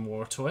 there's going to be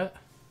more to it.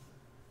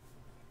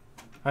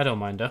 I don't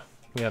mind, though.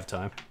 We have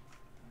time.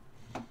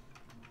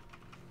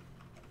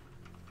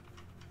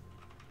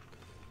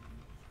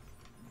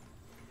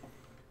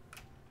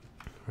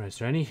 Right, is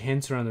there any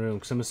hints around the room?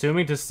 Because I'm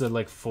assuming this is a,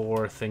 like,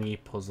 4 thingy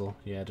puzzle.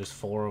 Yeah, there's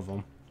 4 of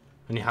them.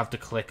 And you have to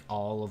click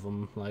all of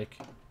them, like,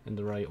 in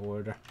the right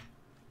order.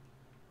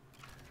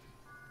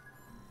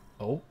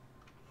 Oh.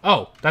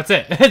 Oh, that's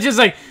it. It's just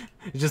like,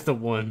 it's just the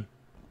one.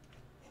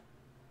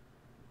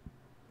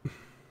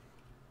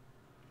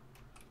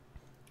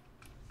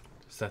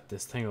 Is that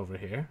this thing over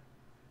here?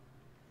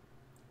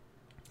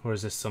 Or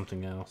is this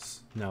something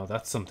else? No,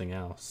 that's something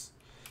else.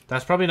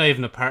 That's probably not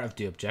even a part of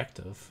the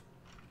objective.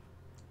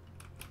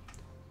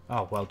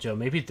 Oh, well, Joe,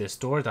 maybe this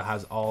door that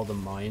has all the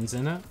mines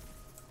in it?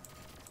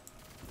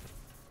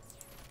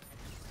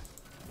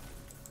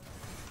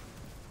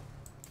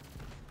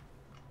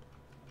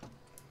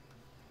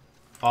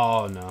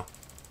 Oh, no.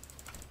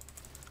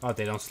 Oh,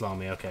 they don't slow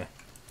me, okay.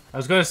 I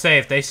was gonna say,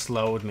 if they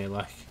slowed me,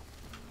 like...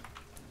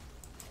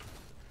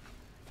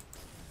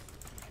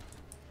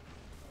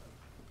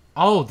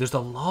 Oh, there's a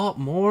lot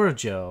more,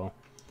 Joe.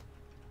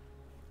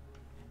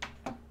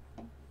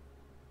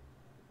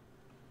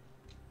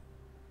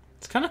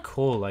 It's kind of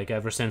cool, like,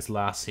 ever since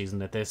last season,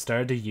 that they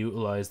started to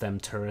utilize them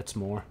turrets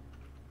more.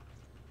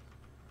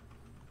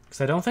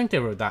 Because I don't think they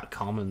were that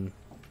common,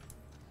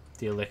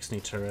 the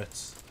Elixni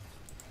turrets.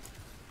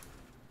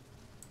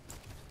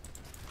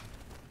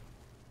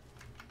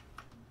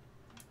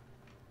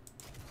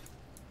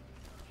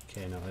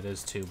 Okay, no, it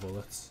is 2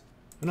 bullets.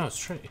 Oh, no,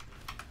 it's 3.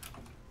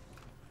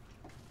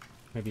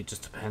 Maybe it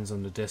just depends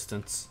on the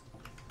distance.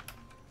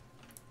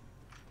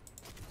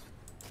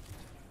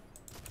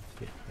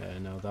 Yeah,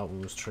 no, that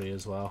one was 3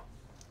 as well.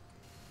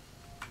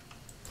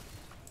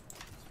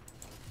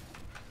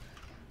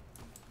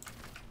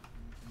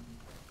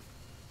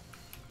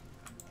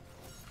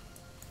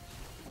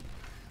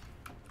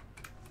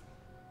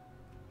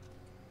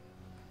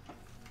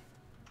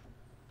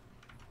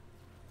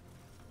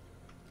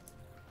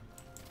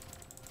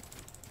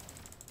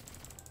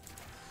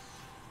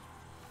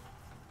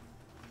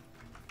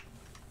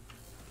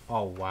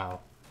 Oh,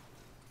 wow.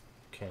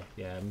 Okay,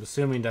 yeah, I'm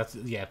assuming that's...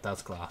 Yeah,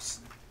 that's glass.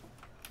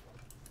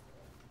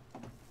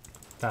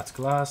 That's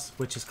glass,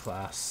 which is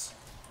class.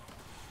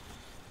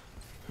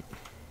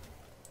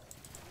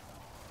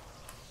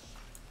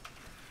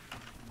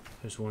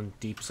 There's one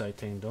deep sight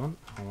thing done.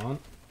 Hold on.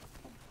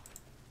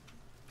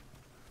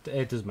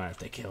 It doesn't matter if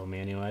they kill me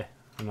anyway.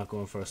 I'm not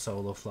going for a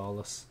solo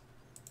flawless.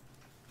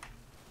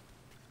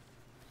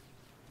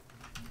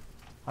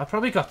 I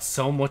probably got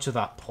so much of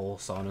that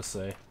pulse,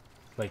 honestly.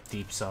 Like,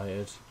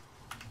 deep-sighted.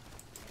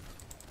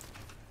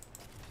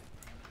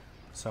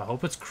 So I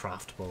hope it's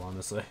craftable,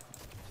 honestly.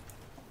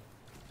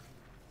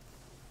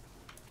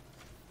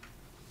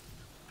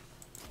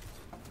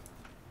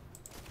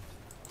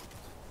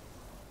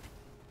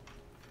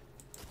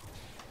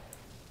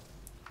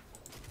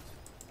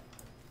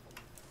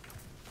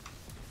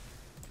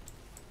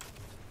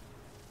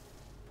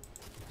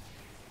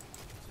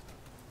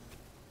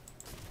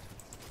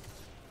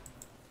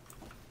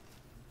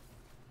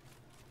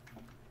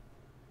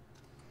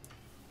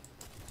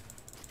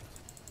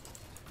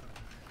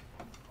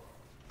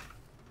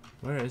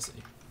 Where is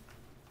he?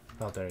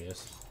 Oh, there he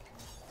is.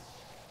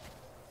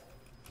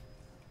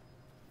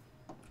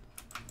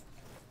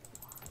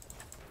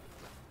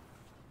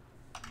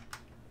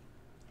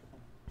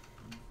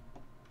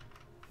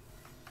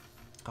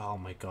 Oh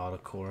my god,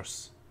 of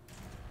course.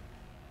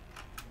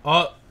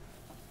 Oh!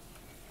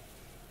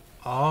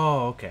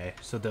 Oh, okay.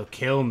 So they'll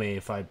kill me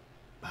if I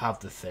have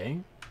the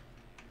thing?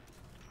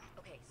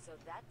 Okay, so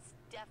that's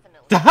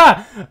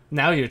definitely...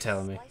 Now you're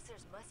telling me.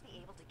 Splicers must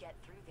be able to get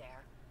through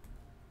there.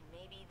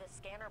 Maybe the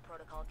scanner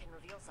protocol can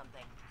reveal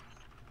something.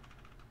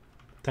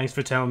 Thanks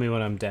for telling me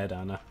when I'm dead,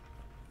 Anna.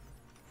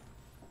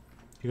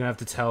 You're gonna have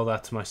to tell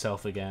that to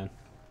myself again.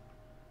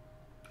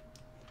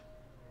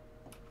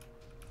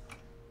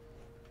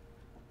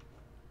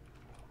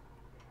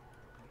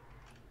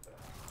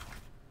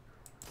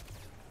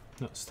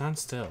 No, stand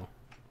still.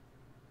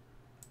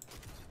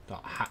 No,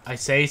 I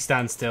say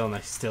stand still and I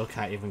still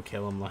can't even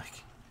kill him,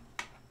 like.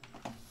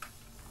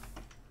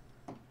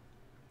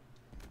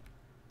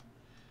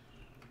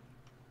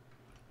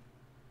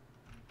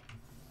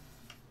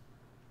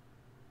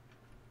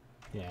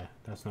 Yeah,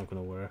 that's not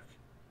gonna work.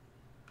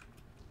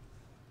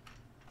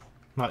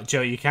 No,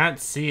 Joe, you can't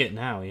see it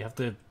now. You have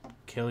to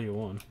kill your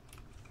one.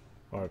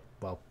 Or,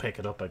 well, pick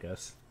it up, I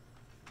guess.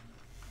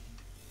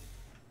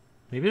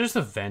 Maybe there's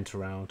a vent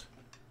around.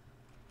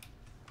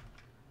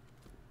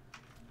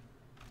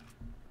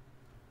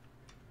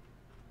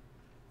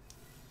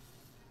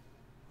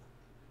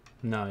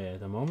 No, yeah,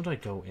 the moment I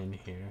go in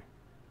here...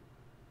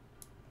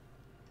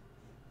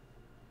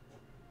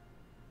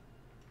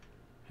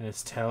 And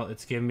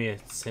it's giving me a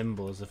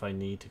symbol as if I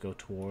need to go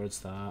towards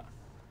that.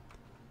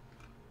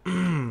 I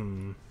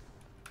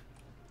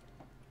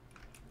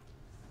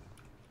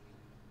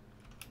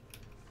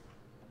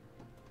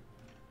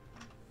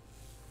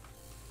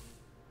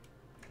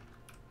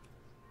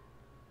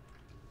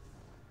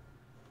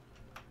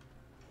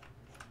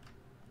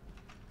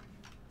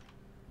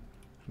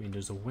mean,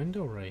 there's a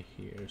window right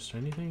here. Is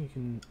there anything you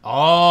can...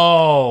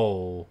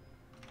 Oh!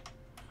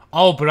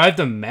 Oh, but I have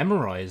to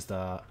memorize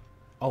that.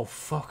 Oh,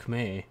 fuck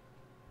me.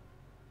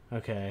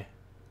 Okay.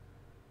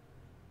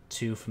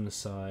 2 from the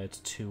side,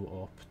 2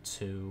 up,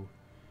 2,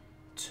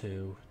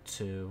 2,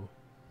 2.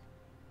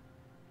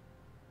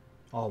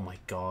 Oh my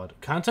god.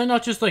 Can't I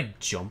not just, like,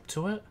 jump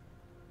to it?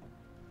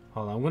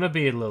 Hold on, I'm gonna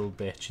be a little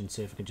bitch and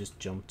see if I can just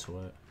jump to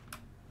it.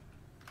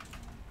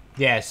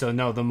 Yeah, so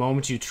no, the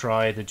moment you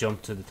try to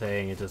jump to the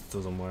thing, it just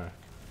doesn't work.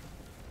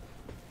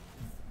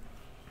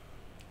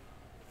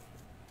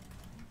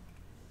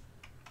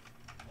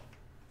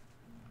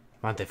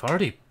 Man, they've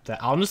already...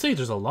 Honestly,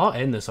 there's a lot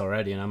in this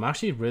already, and I'm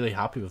actually really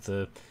happy with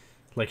the,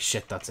 like,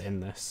 shit that's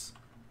in this.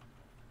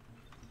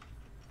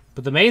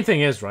 But the main thing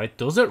is, right,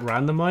 does it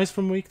randomize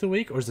from week to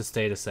week, or does it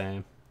stay the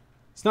same?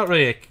 It's not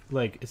really,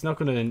 like, it's not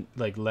gonna,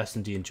 like,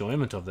 lessen the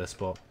enjoyment of this,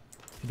 but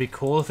it'd be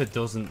cool if it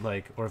doesn't,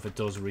 like, or if it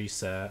does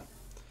reset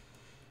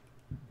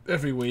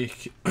every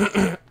week.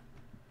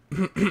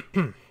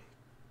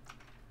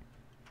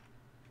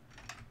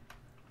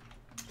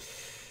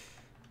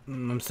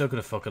 I'm still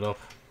gonna fuck it up.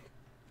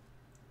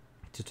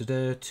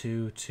 2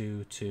 2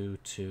 2 2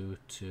 2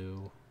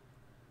 2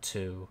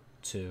 2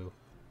 2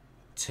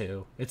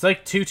 2. It's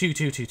like 2 2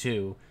 2 2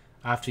 2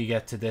 after you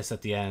get to this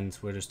at the end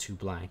where there's 2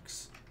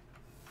 blanks.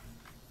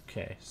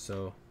 Okay,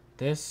 so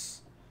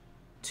this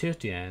 2 at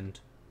the end.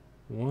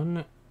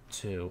 1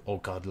 2. Oh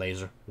god,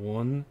 laser.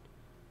 1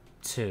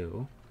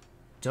 2.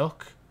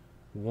 Duck.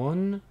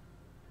 1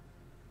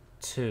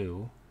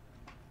 2.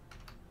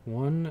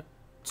 1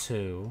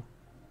 2.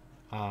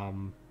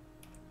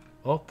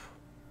 Up.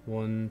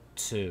 1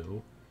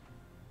 2.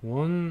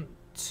 1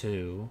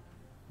 2.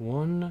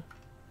 1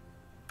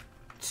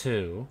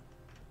 2.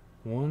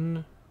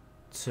 1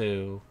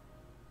 2.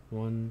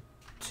 1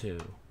 2.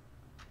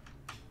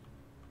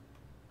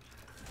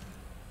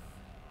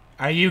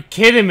 Are you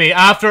kidding me?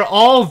 After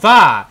all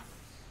that?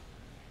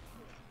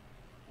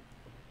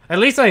 At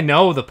least I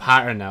know the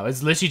pattern now.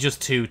 It's literally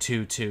just 2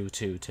 2 2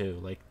 2 2.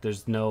 Like,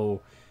 there's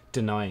no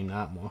denying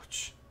that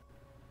much.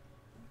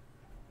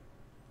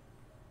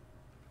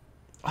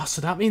 Oh,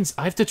 so that means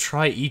I have to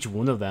try each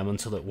one of them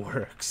until it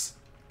works.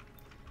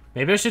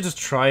 Maybe I should just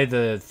try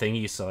the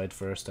thingy side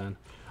first then.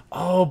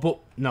 Oh, but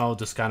no,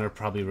 the scanner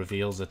probably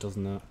reveals it,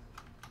 doesn't it?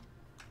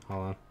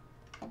 Hold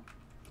on.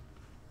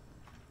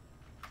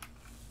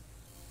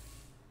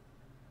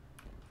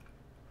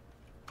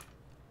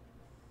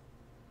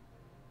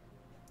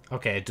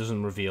 Okay, it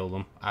doesn't reveal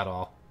them at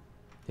all.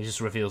 It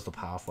just reveals the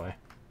pathway.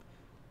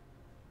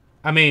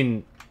 I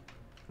mean...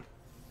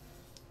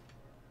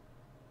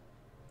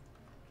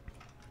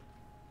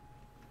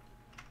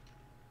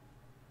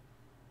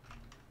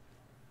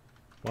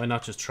 why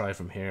not just try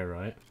from here,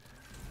 right?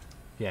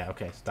 Yeah,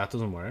 okay, so that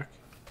doesn't work.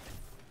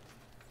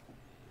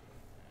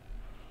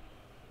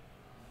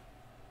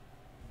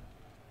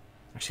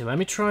 Actually, let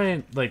me try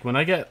and, like, when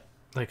I get,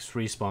 like,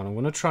 respawn, I'm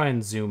gonna try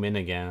and zoom in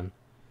again.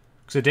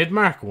 Because I did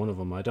mark one of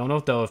them. I don't know,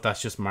 though, if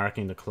that's just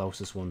marking the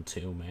closest one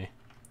to me.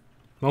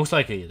 Most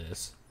likely it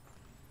is.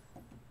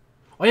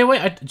 Oh, yeah,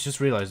 wait, I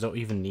just realized I don't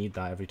even need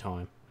that every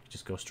time.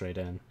 Just go straight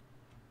in.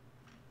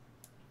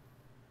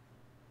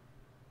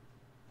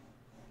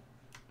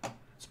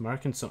 It's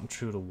marking something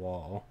through the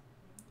wall.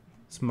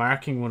 It's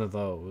marking one of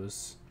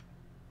those.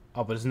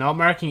 Oh, but it's not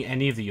marking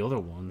any of the other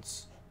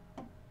ones.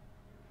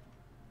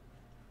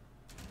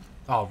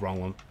 Oh,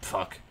 wrong one.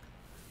 Fuck.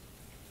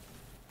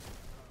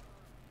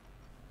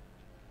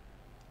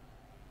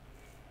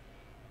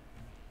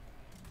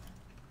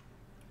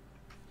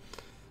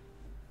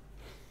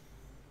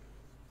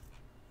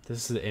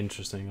 This is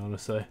interesting,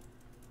 honestly.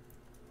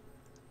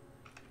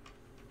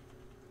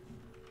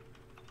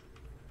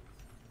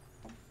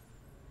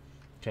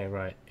 Okay,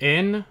 right.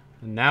 In.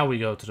 And now we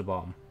go to the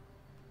bottom.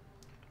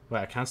 Wait,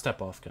 I can't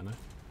step off, can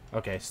I?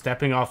 Okay,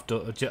 stepping off.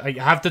 I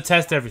have to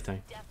test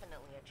everything.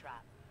 Definitely a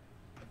trap.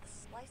 But the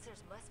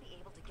splicers must be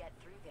able to get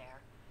through there.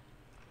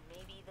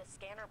 Maybe the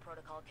scanner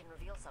protocol can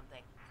reveal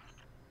something.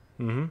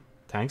 Mm-hmm.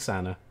 Thanks,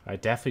 Anna. I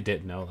definitely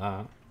didn't know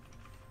that.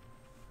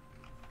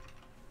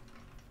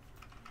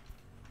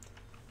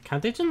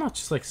 Can't they just not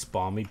just, like,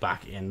 spawn me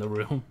back in the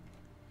room?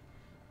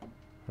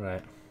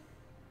 Right.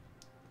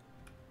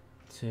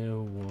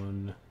 2,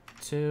 1,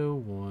 2,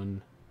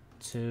 1,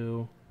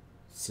 2,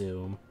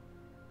 zoom.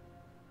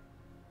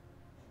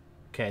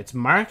 Okay, it's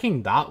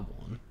marking that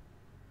one.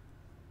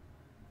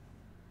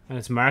 And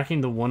it's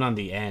marking the one on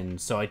the end,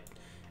 so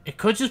it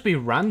could just be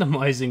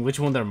randomizing which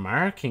one they're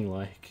marking,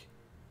 like.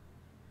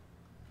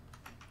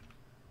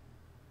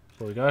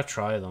 But we gotta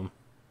try them.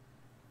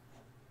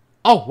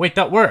 Oh, wait,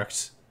 that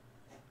worked!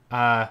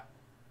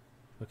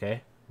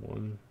 Okay.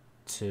 1,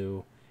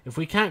 2. If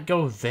we can't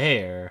go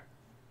there...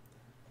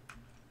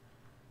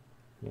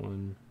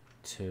 1,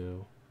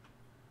 2...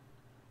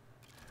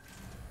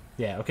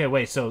 Yeah, okay,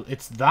 wait, so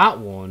it's that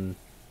one.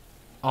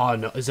 Oh,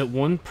 no, is it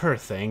one per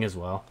thing as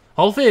well?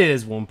 Hopefully it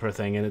is one per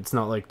thing and it's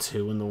not like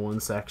 2 in the one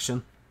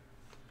section.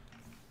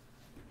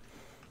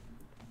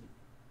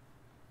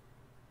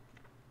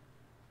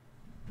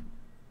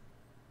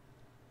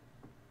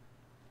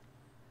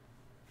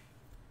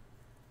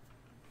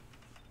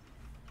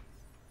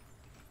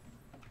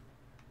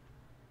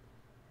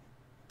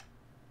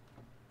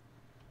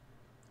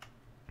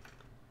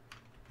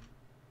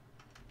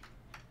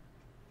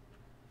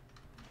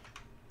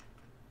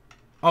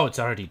 Oh, it's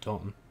already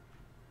done.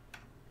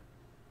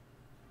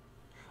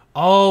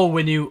 Oh,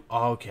 when you...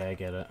 Oh, okay, I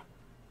get it.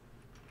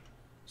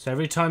 So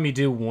every time you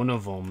do one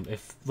of them,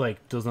 if,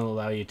 like, doesn't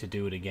allow you to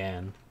do it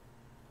again.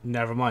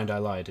 Never mind, I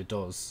lied, it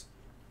does.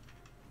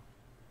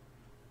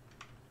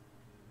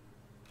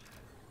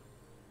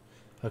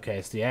 Okay,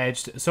 it's the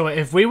edge. So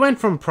if we went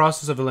from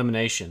process of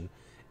elimination,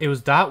 it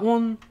was that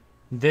one,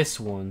 this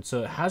one.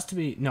 So it has to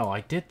be... No,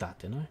 I did that,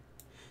 didn't I?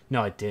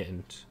 No, I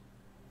didn't.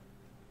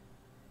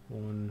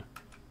 1,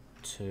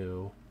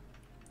 2...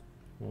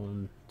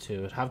 1, 2.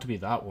 It'd have to be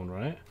that one,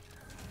 right?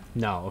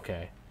 No,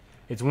 okay.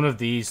 It's one of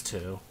these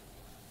two.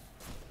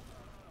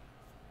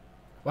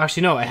 Well,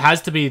 actually, no. It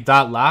has to be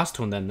that last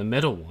one then, the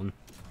middle one.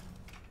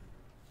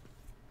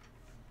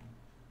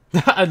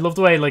 I love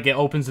the way, like, it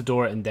opens the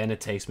door and then it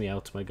takes me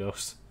out to my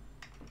ghost.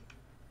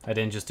 I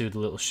didn't just do the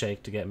little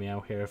shake to get me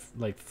out here,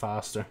 like,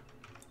 faster.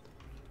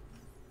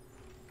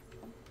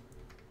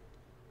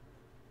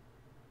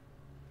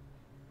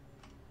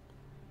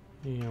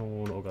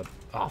 Oh, God.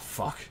 Oh,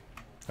 fuck.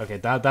 Okay,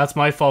 that's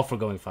my fault for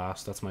going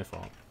fast. That's my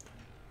fault.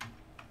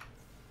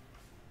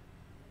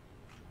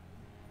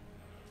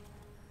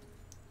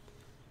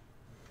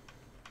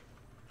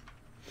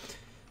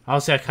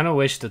 Honestly, I kind of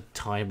wish the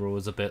timer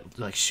was a bit,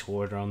 like,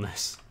 shorter on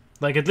this.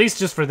 Like, at least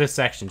just for this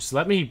section. Just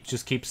let me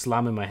just keep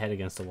slamming my head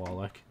against the wall,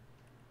 like.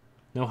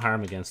 No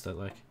harm against it,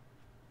 like.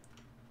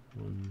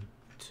 1,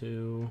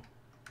 2...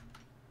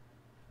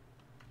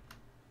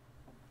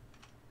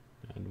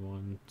 And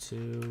 1,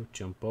 2,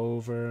 jump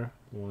over.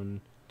 1,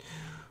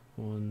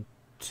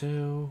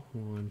 2,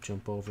 1,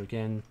 jump over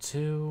again.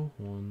 2,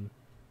 1,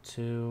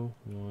 2,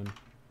 1.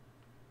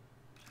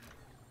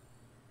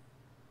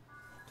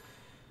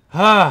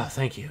 Ah,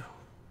 thank you.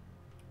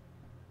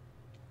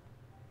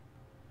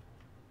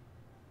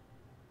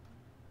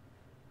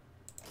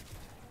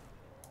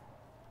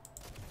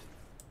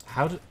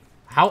 How,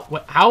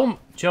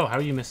 Joe, how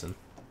are you missing?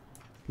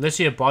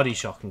 Literally a body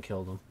shot can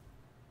kill them.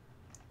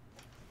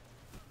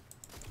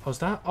 Oh, is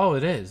that? Oh,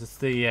 it is. It's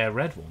the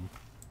red one.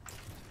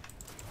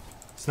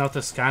 It's not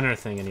the scanner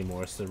thing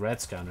anymore. It's the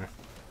red scanner.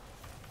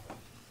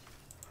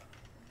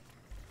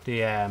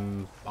 The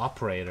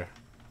operator.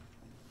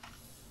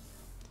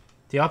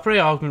 The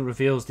operator augment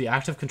reveals the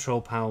active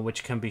control panel,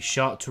 which can be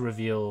shot to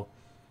reveal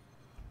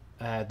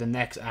the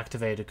next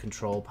activated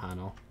control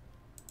panel.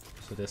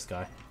 So this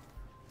guy.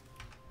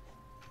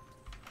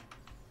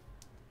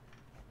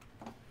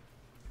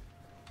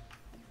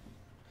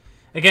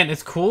 Again,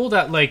 it's cool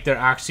that, like, they're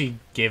actually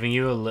giving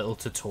you a little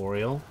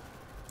tutorial.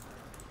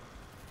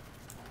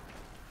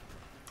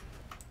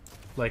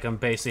 Like, on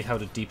basically how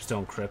the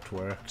Deepstone Crypt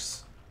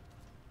works.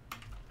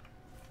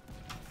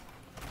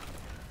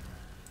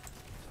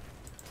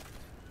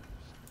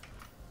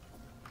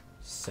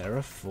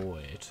 Seraph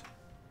Void.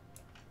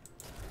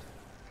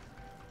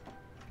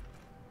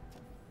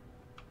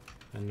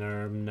 A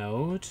nerve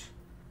node.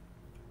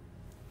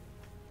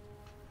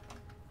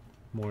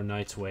 More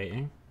knights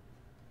waiting.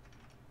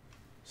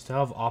 Still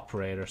have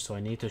operator, so I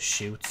need to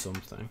shoot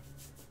something.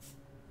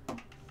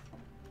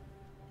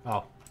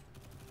 Oh.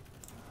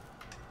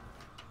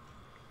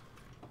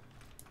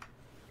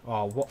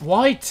 Oh,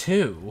 why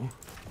two?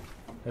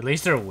 At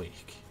least they're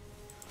weak.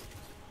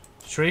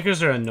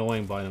 Shriekers are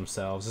annoying by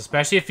themselves,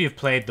 especially if you've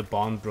played the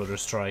Bond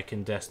Brothers strike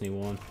in Destiny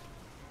 1.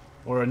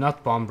 Or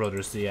not Bond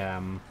Brothers, the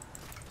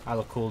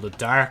the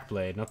Dark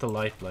Blade, not the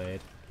Light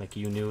Blade. Like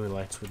you new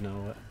lights would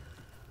know it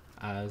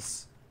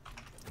as.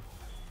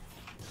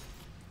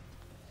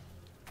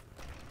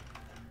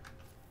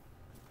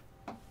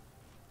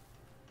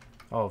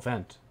 Oh,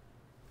 vent.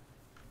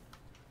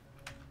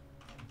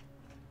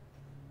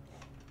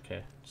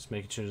 Okay, just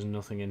making sure there's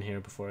nothing in here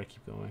before I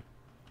keep going.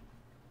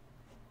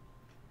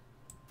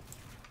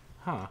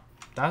 Huh.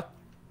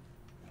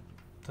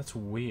 That's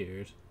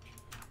weird.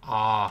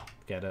 Ah,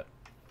 get it.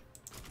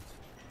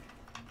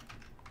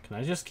 Can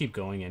I just keep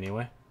going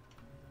anyway?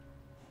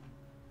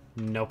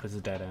 Nope, it's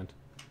a dead end.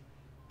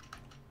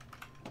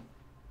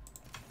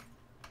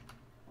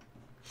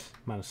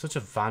 Man, I'm such a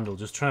vandal,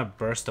 just trying to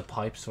burst the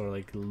pipes for,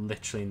 like,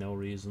 literally no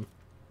reason.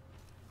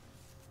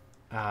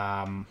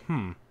 Okay,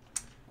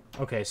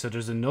 so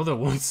there's another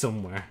one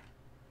somewhere.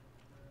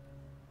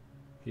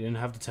 You didn't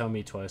have to tell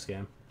me twice,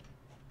 game.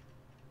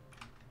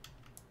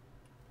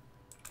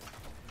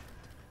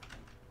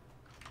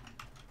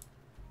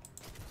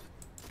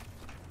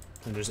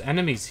 And there's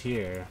enemies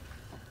here.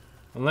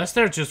 Unless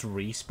they're just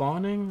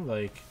respawning,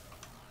 like...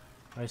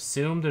 I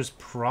assume there's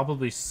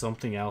probably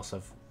something else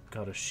I've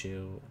got to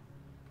shoot.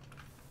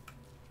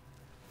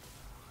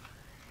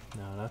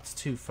 No, that's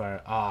too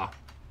far. Ah,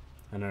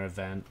 another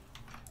event.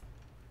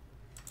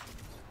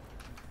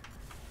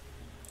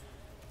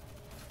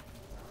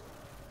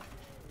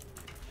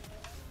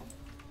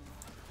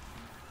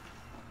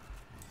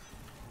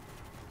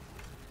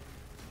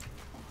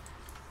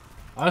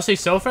 Honestly,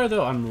 so far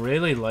though, I'm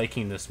really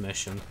liking this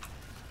mission.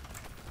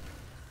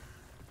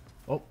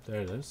 Oh,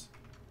 there it is.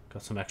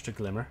 Got some extra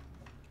glimmer.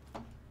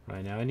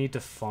 Right, now I need to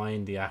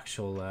find the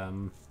actual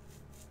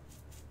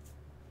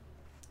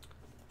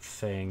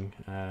thing.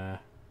 Where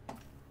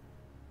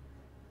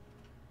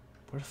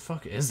the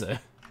fuck is it?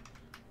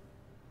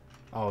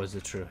 Oh, is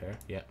it through here?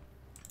 Yep.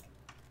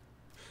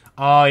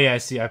 Oh yeah,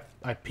 see,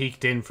 I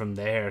peeked in from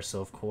there,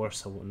 so of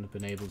course I wouldn't have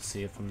been able to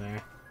see it from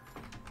there.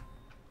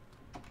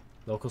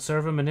 Local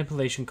server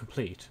manipulation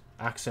complete.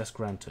 Access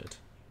granted.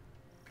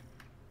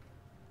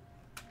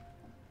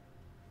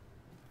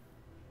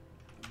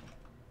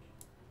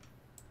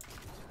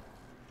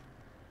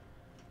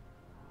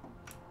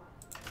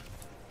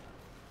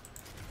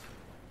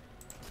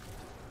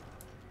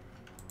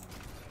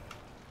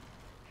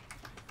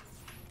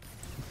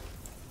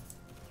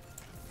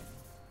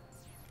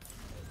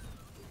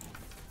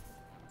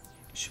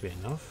 Should be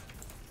enough.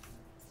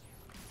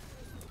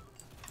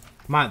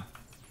 Man.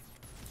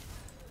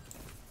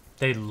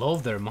 They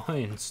love their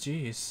mines,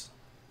 jeez.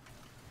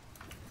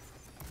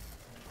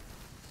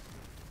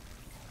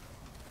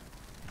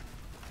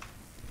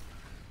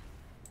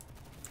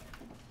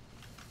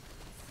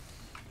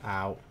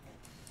 Ow.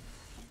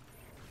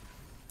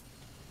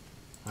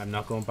 I'm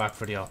not going back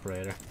for the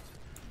operator.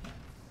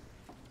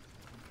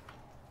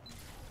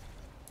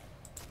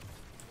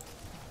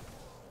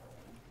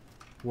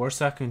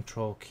 Warsack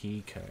control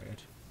key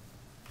card.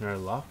 They're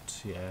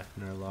locked? Yeah,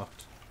 they're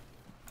locked.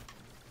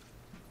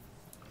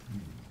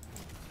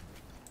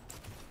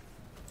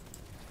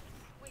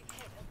 We've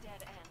hit a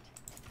dead end.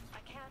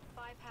 I can't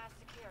bypass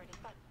security,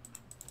 but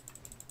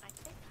I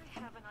think I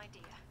have an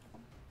idea.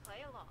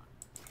 Play along.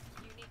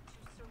 You need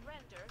to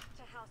surrender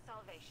to House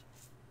Salvation.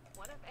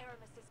 One of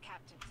Aramis's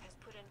captains has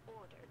put an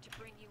order to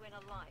bring you in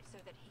alive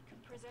so that he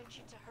can present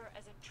you to her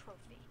as a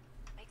trophy.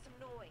 Make some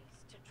noise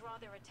to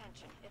draw their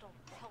attention. It'll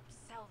help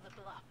sell the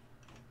bluff.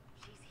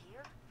 She's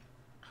here?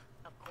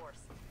 Of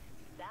course.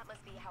 That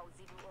must be how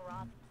Zivu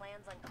Urath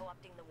plans on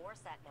co-opting the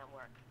Warsat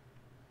network.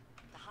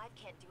 The Hive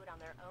can't do it on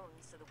their own,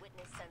 so the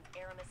Witness sends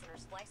Aramis and her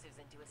splicers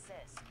in to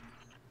assist.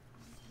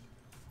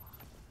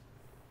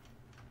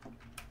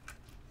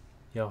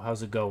 Yo,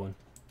 how's it going?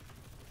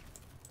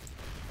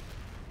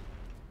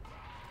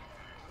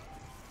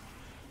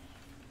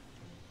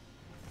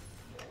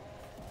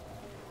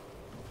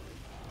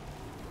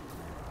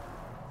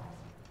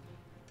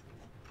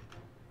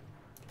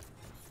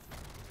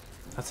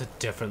 That's a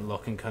different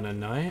looking kind of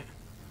knight.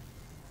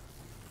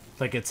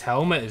 Like, its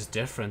helmet is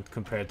different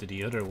compared to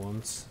the other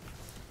ones.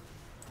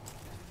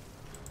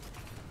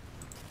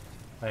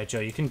 Alright, Joe,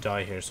 you can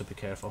die here, so be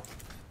careful.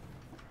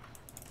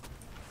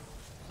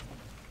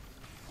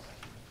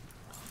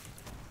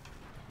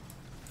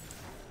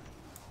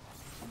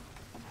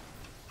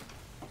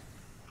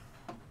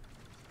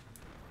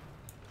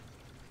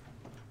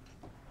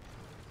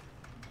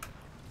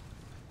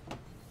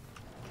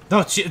 No,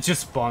 it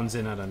just spawns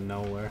in out of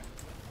nowhere.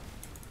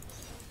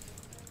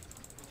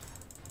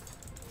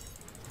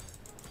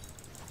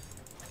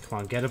 Come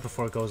on, get it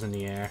before it goes in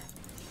the air.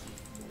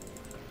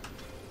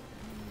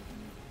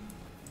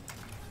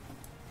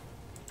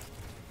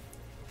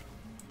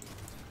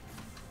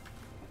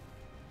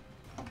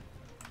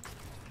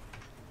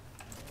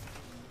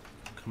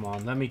 Come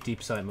on, let me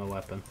deep sight my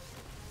weapon.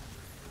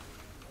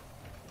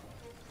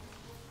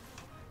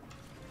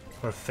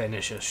 Or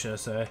finish it, should I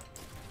say.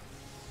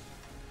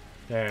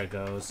 There it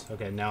goes.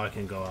 Okay, now I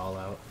can go all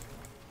out.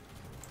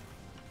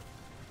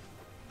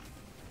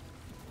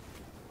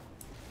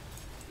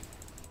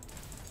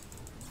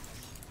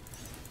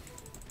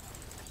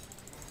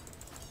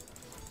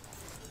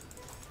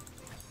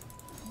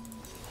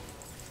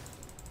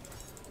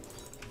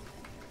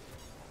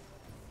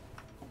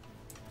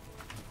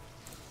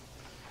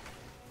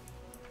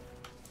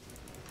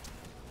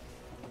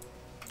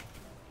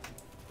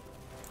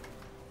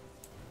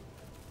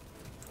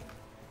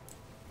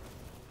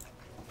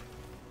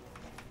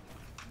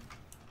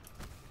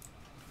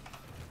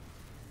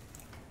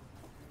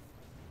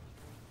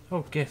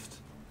 Oh, gift.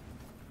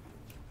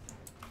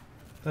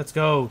 Let's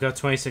go. Got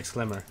 26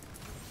 glimmer.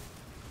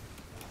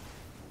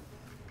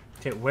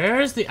 Okay,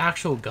 where is the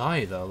actual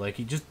guy, though? Like,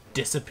 he just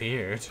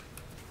disappeared.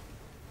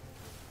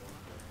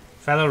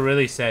 Fellow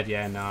really said,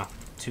 yeah, nah,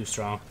 too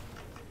strong.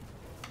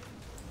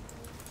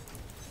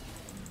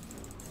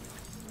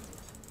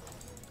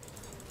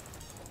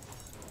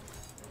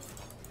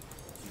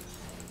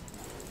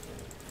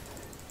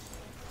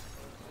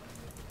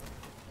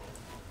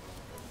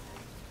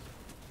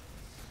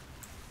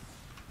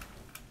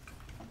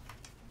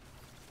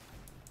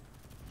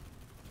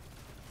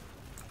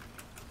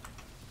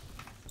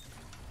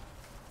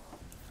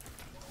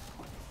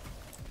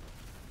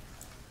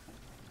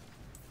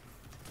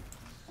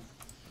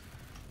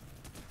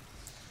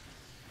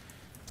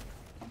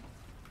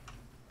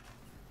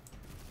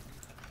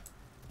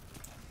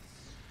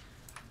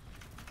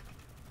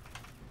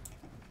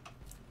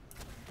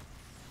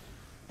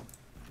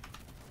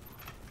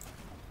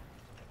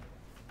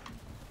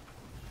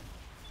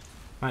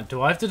 Man,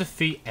 do I have to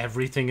defeat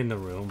everything in the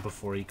room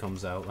before he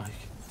comes out, like?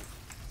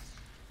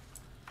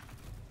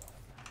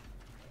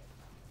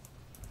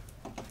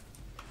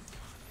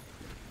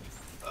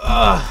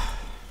 Ugh!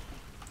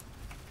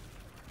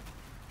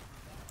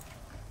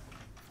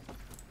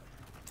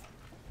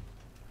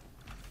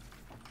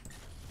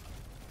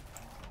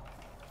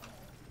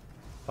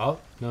 Oh,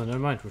 no, never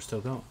mind, we're still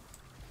going.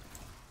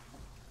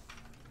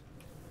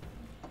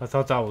 I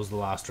thought that was the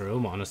last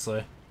room,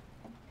 honestly.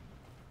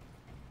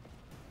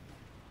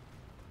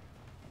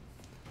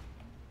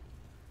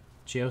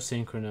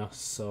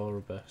 Geosynchronous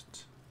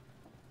orbit.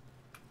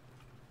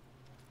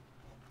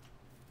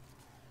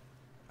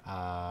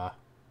 Oh.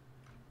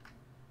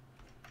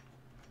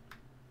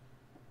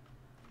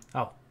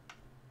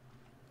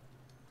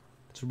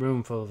 It's a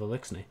room full of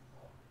Elixni.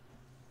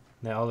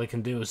 Now all they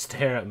can do is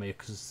stare at me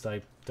because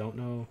I don't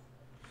know.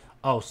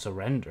 Oh,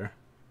 surrender.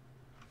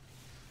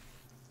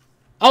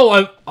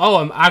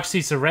 I'm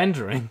actually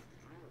surrendering.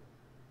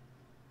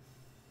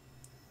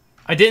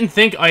 I didn't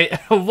think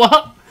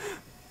what?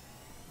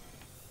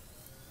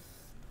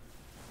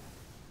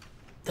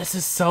 This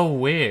is so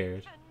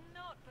weird.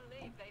 Cannot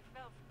believe they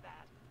fell for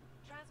that.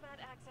 Transmat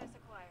access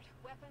acquired.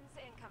 Weapons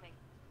incoming.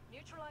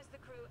 Neutralize the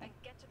crew and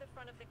get to the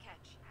front of the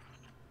catch.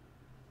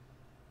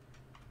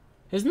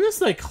 Isn't this,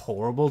 like,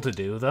 horrible to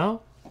do,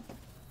 though?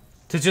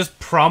 To just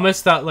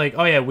promise that, like,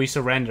 oh yeah, we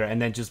surrender,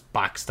 and then just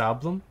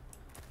backstab them?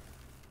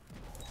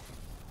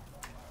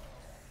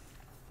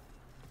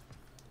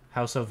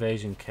 House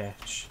Evasion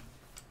catch.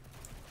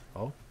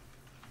 Oh.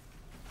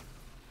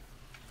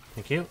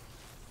 Thank you.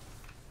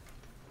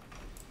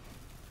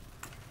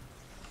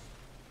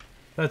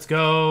 Let's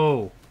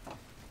go!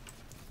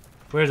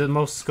 We're the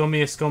most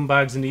scummiest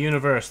scumbags in the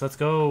universe. Let's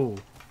go!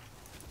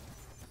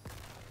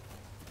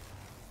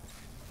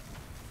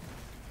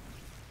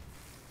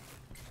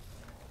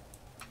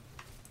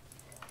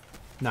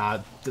 Nah,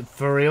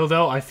 for real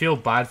though, I feel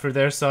bad for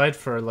their side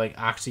for, like,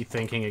 actually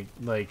thinking,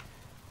 like,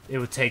 it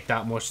would take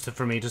that much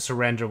for me to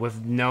surrender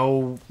with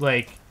no,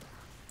 like,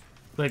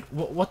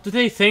 what do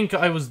they think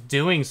I was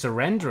doing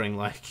surrendering,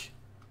 like?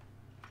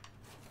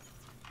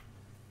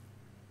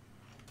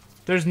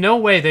 There's no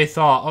way they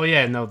thought, oh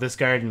yeah, no, this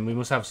garden, we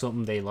must have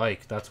something they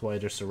like. That's why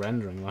they're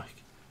surrendering,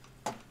 like.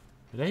 Are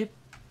they?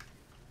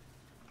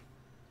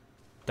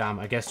 Damn,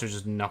 I guess they're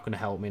just not going to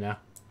help me now.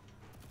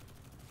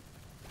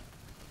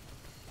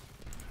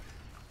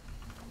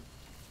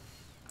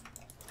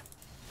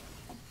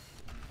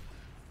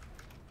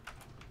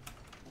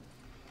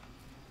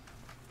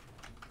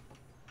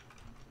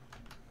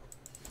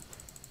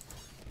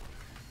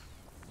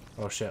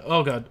 Oh shit.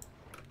 Oh god.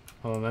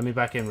 Hold on, let me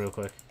back in real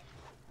quick.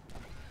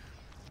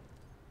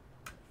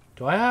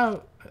 Do I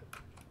have...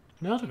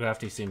 No, the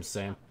crafty seems the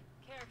same.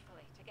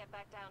 Carefully to get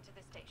back down to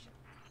the station.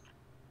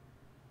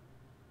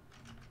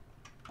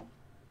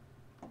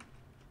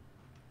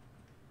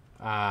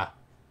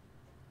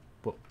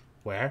 But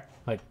where?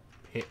 Like,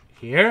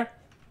 here?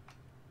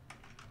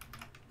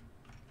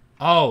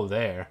 Oh,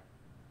 there.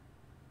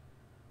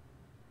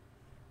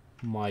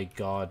 My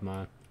god,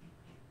 man.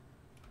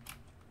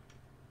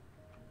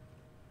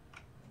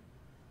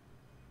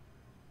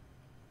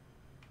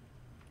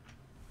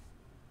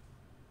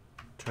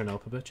 Turn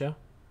up a bit, Joe.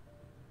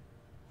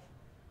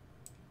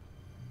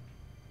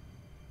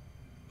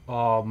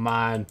 Oh,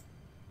 man.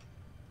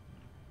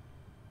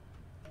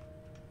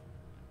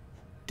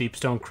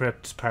 Deepstone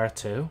Crypt Part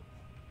 2?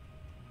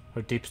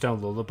 Or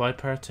Deepstone Lullaby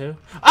Part 2?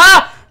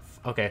 Ah!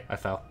 Okay, I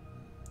fell.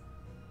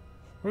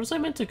 Where was I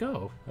meant to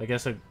go? I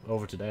guess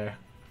over to there.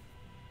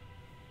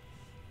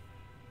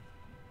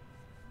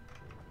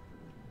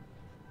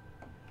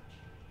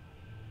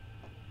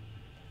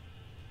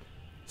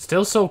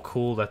 Still so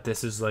cool that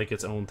this is like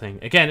its own thing.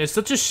 Again, it's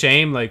such a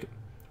shame like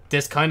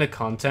this kind of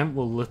content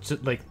will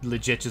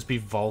legit just be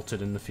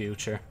vaulted in the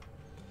future.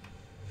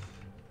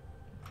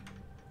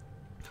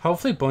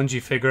 Hopefully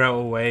Bungie figure out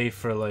a way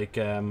for like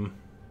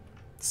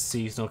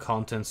seasonal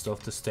content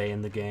stuff to stay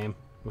in the game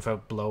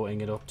without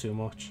bloating it up too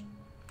much.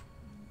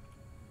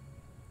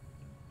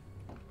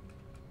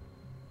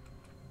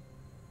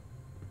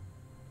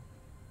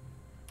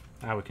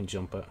 Ah, we can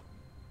jump it.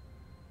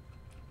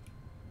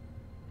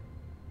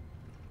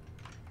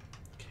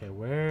 Okay,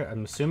 where?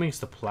 I'm assuming it's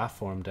the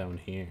platform down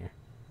here.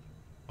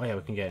 Oh yeah,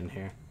 we can get in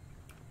here.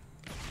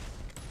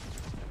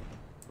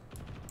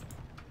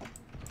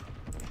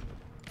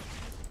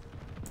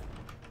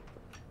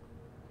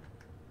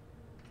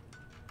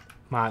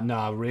 Man,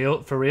 nah,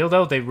 for real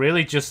though, they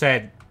really just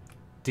said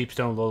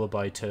Deepstone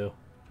Lullaby 2.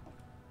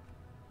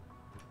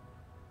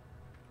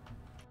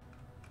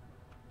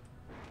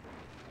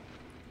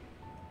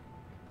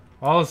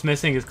 All it's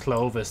missing is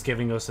Clovis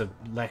giving us a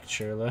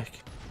lecture,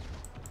 like.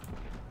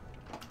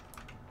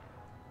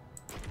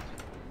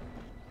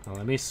 Oh,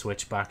 let me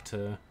switch back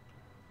to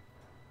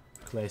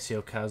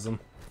Glacio Chasm.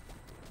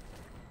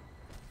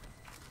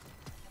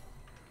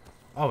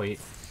 Oh wait,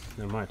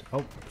 never mind.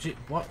 Oh, gee,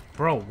 what,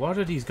 bro? What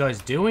are these guys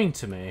doing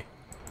to me?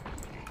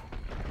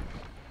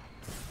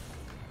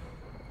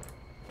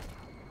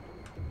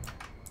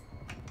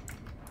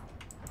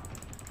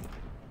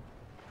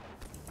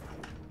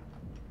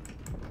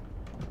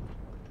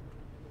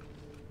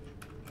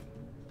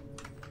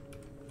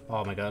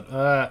 Oh my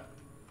god.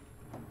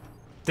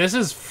 This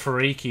is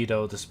freaky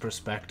though, this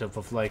perspective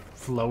of like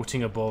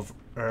floating above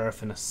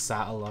Earth in a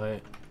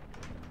satellite.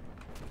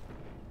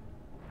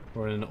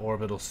 Or in an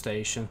orbital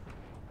station.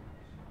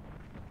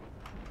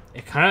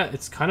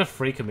 It's kind of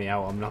freaking me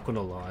out, I'm not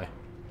gonna lie.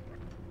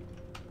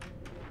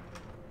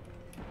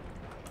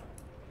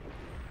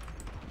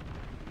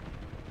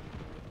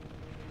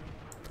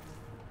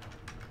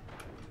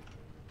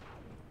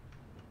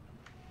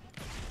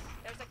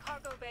 There's a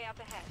cargo bay up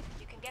ahead.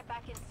 You can get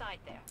back inside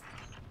there.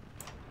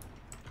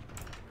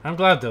 I'm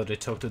glad though they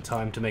took the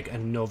time to make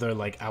another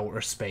like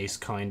outer space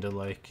kind of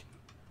like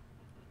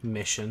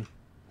mission.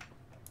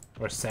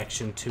 Or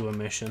section to a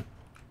mission.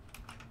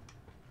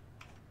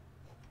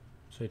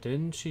 So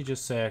didn't she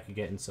just say I could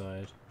get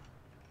inside?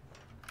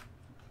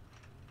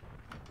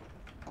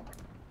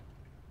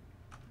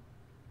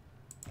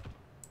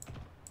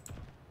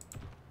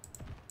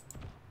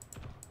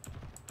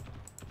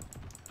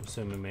 I'm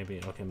assuming maybe,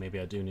 okay, maybe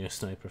I do need a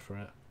sniper for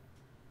it.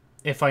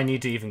 If I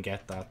need to even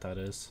get that, that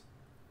is.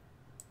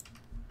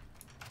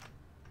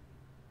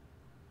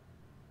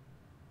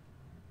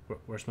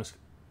 Where's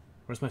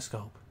my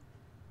scope?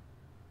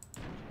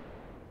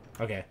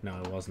 Okay, no,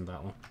 it wasn't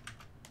that one.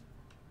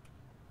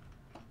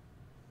 I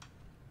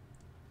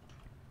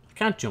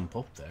can't jump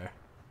up there.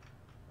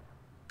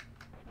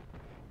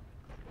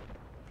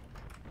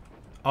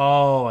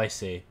 Oh, I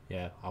see.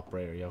 Yeah,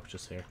 operator yoke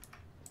just here.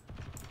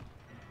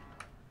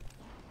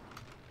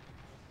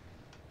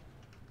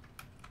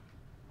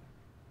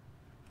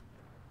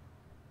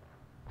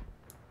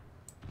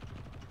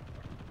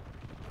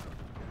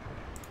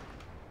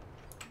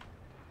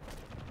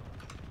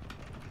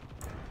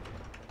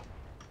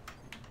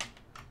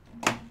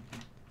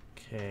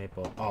 Okay,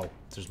 but oh,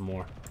 there's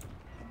more.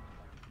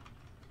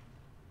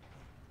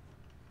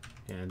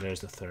 Yeah, and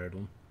there's the third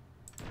one.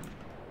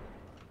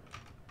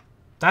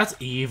 That's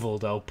evil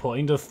though,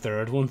 putting the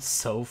third one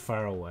so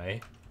far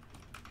away.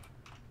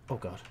 Oh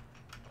god.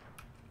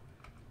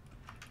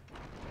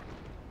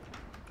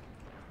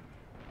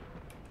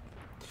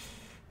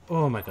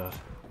 Oh my god.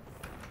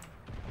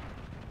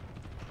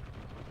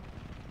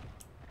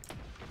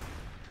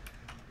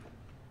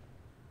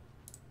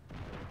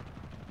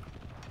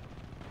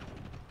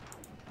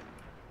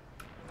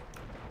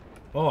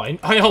 Oh,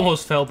 I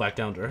almost fell back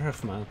down to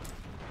earth, man.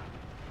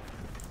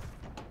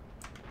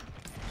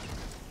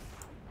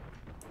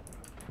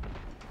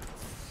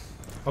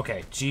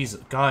 Okay,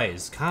 Jesus,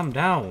 guys, calm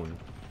down.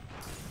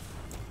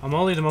 I'm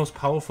only the most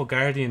powerful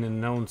guardian in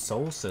the known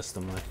soul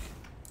system, like.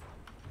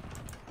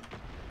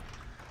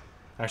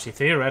 Actually,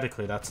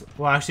 theoretically, that's...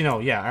 Well, actually, no,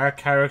 yeah, our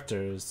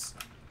characters...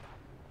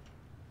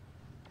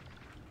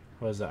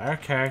 What is it? Our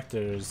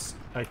characters,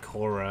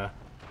 Ikora,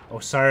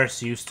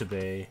 Osiris used to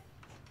be,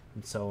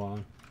 and so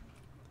on.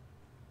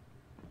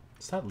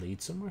 Does that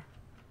lead somewhere?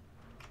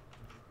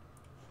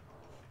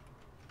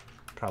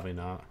 Probably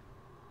not.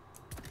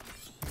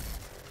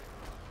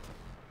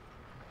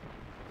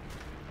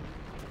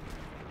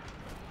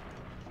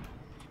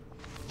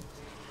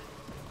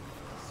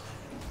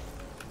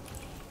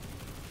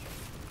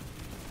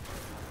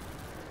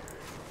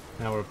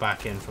 Now we're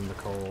back in from the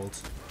cold.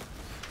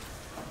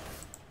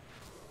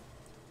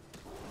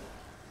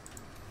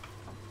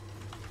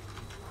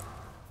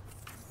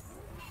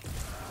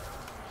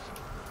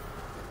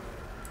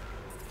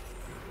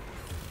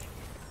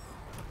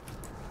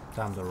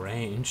 Damn the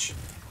range.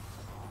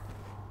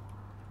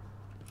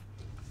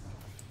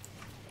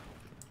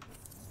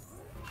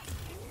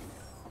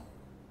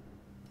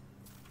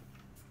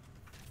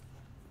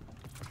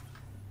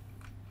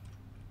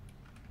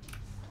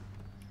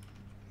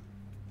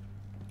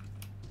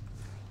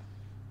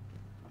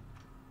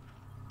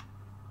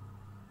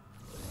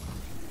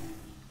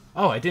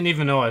 Oh, I didn't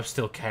even know I was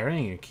still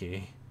carrying a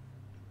key.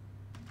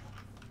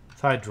 I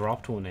thought I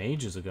dropped one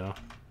ages ago.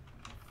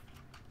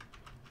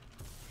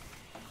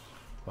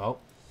 Well.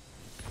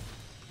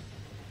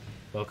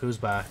 Look who's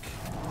back.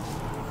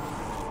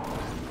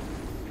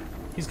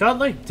 He's got,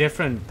 like,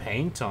 different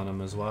paint on him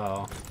as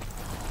well.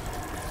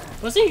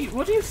 What do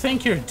you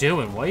think you're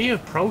doing? What are you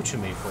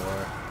approaching me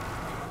for?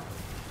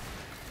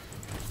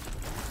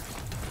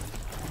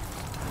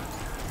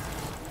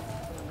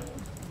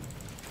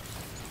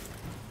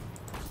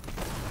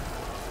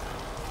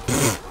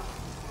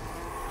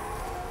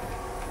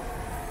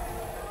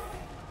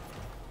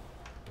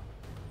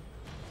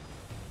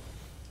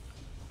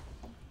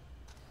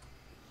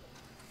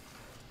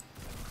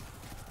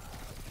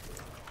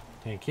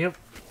 Thank you.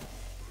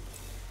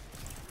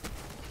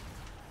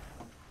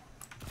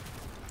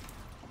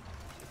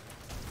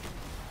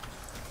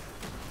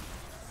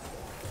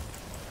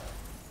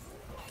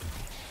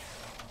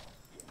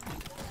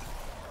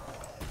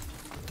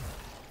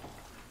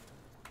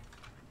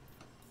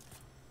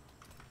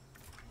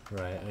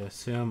 Right, I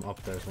assume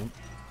up there's one.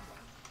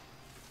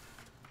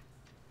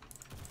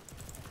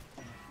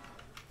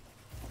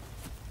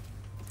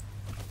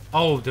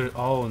 Oh,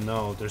 oh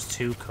no, there's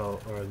two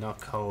or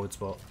not codes,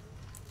 but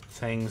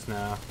things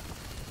now.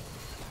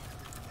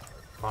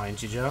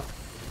 Behind you, Joe.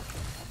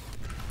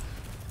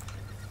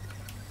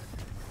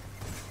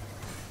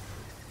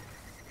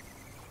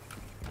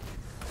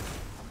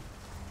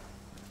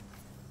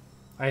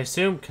 I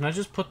assume, can I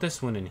just put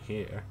this one in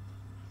here?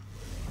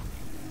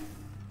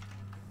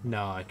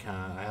 No, I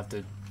can't. I have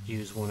to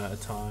use one at a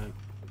time.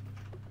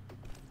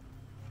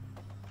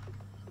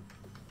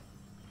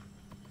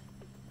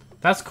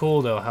 That's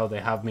cool though, how they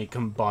have me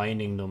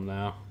combining them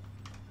now.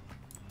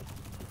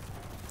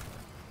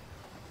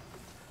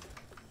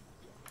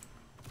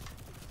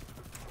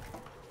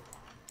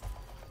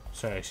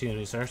 Sorry, excuse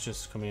me, sir,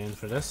 just coming in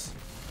for this.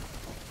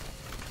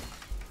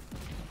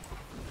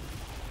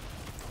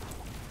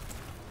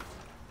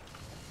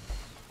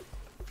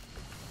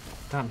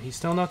 Damn, he's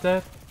still not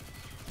dead?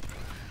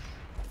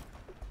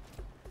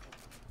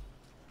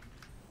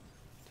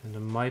 And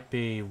there might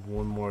be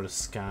one more to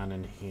scan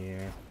in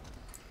here.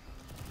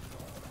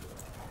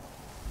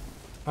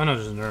 Oh no,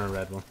 there's another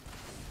red one.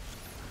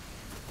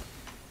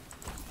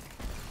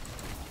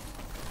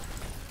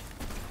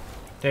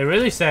 They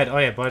really said, oh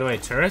yeah, by the way,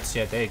 turrets?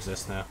 Yeah, they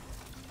exist now.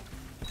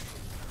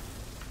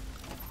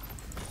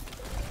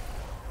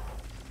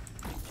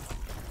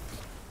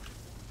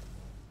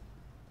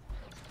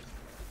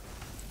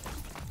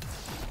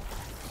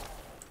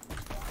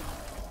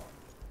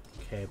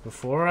 Okay,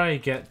 before I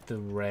get the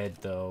red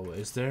though,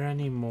 is there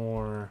any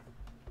more?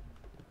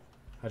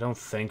 I don't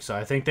think so.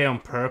 I think they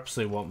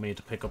purposely want me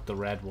to pick up the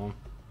red one.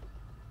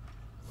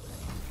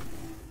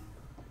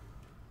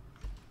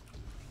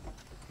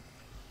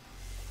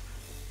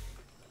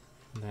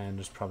 And then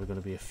there's probably going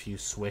to be a few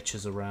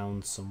switches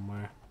around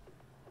somewhere.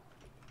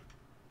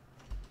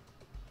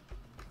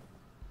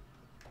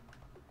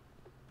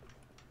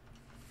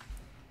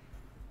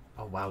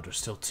 Oh wow, there's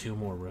still 2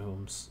 more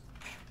rooms.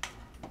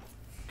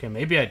 Okay,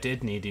 maybe I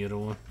did need the other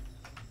one.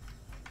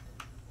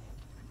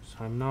 So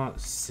I'm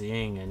not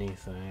seeing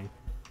anything.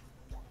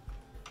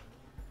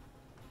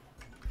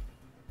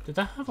 Did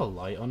that have a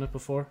light on it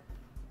before?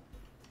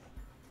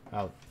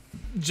 Oh,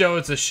 Joe,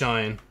 it's a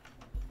shine.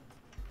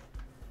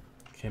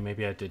 Okay,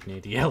 maybe I did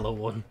need the yellow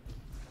one.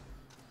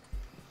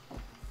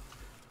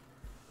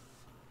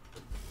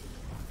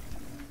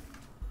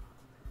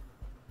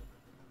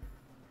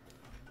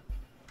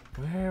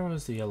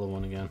 Where's the yellow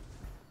one again?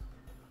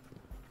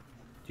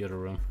 The other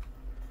room.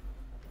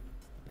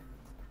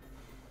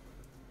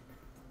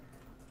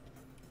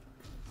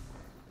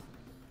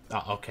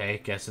 Oh,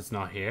 okay, guess it's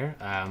not here.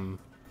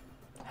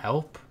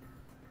 Help?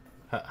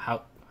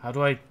 How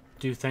do I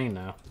do thing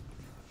now?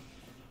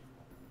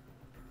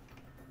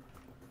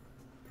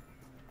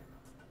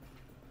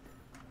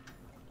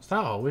 Is that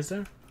always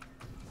there?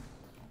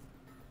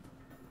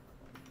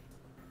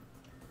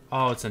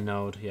 Oh, it's a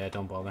node. Yeah,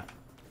 don't bother.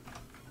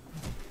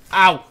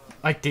 Ow!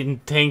 I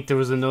didn't think there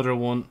was another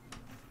one.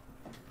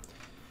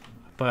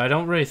 But I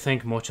don't really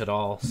think much at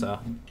all, so...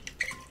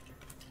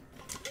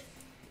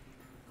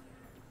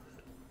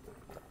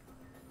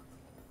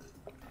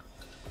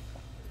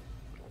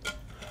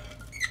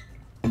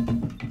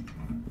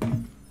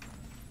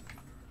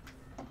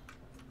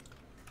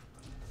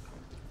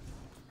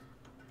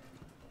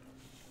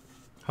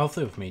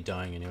 Hopefully with me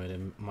dying anyway, they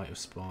might have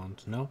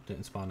spawned. No,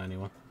 didn't spawn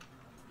anyone.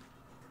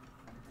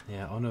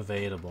 Yeah,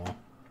 unavailable.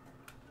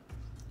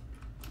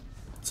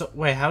 So,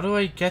 wait, how do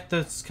I get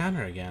the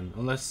scanner again?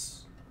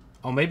 Unless...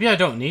 Oh, maybe I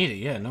don't need it.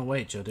 Yeah, no,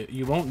 wait, Joe.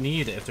 You won't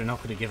need it if they're not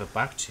going to give it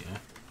back to you.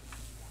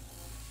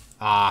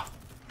 Ah.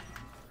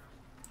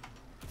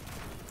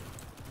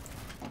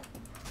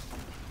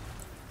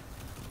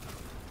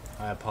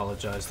 I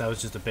apologize. That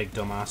was just a big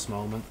dumbass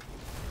moment.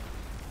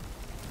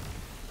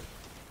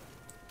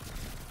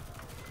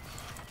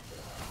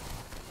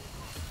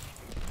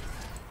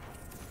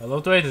 I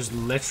love the way there's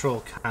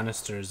literal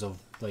canisters of,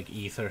 like,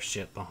 ether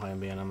shit behind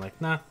me, and I'm like,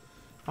 nah,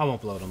 I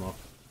won't blow them up.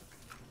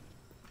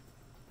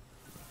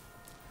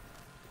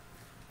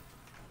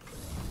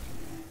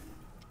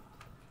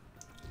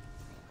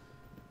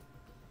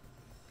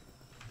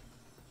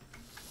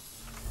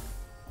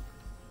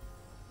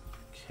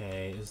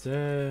 Okay, is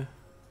there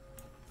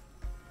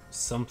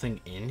something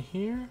in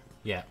here?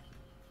 Yeah.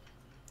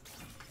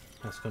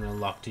 That's gonna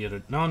unlock the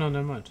other... No,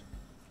 never mind.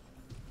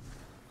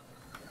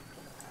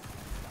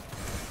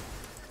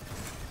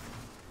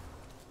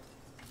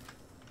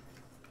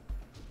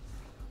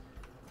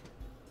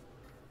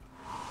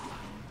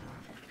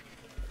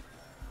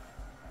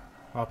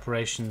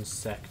 Operations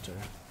sector.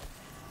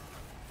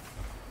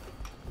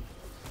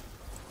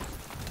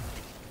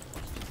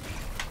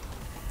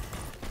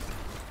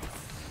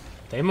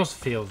 They must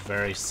feel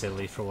very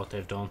silly for what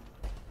they've done.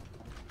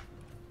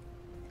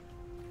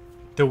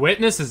 The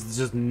witness is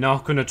just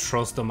not gonna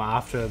trust them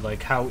after,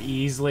 like, how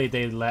easily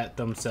they let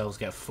themselves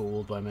get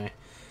fooled by me.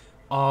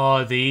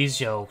 Oh, these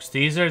jokes.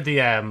 These are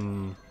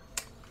the,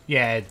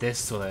 yeah,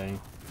 this thing.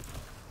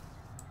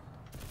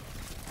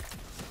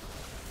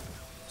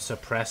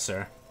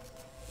 Suppressor.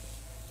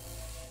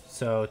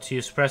 So, to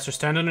use suppressor,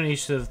 stand underneath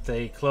each of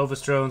the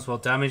Clovis drones while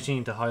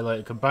damaging the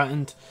highlighted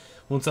combatant.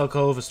 Once all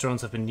Clovis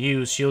drones have been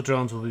used, shield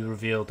drones will be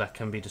revealed that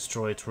can be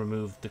destroyed to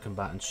remove the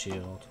combatant's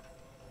shield.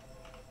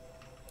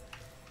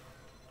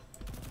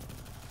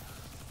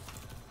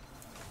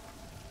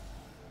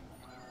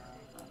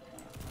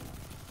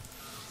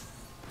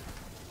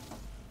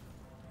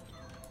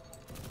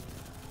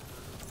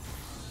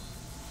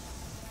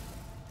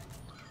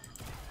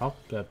 Oh,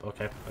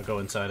 okay. I'll go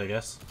inside, I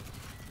guess.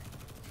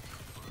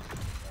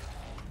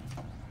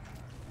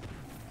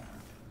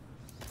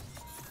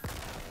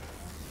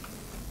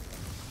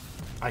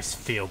 I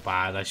feel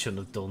bad. I shouldn't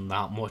have done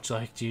that much,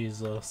 like,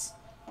 Jesus.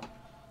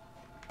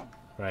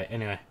 Right,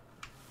 anyway.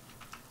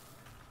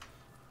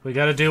 We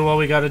gotta do what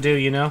we gotta do,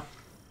 you know?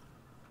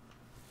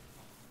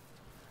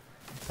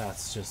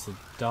 That's just a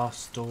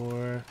DOS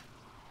door.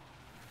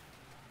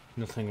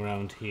 Nothing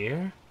around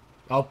here.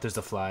 Oh, there's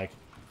the flag.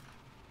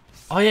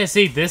 Oh yeah,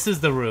 see, this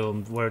is the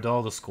room where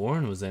all the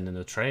scorn was in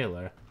the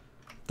trailer.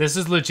 This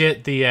is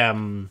legit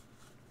the,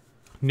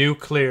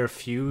 nuclear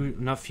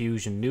not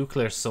fusion,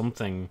 nuclear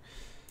something,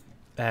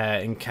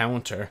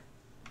 encounter.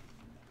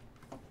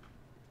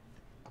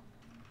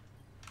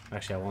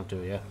 Actually, I won't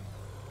do it yet.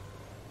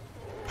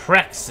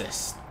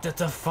 Praxis, the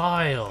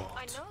Defiled.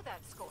 I know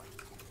that score.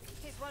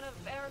 He's one of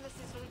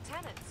Aramis's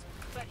lieutenants,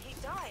 but he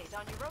died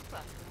on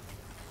Europa.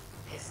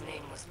 His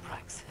name was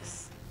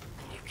Praxis,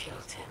 and you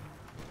killed him.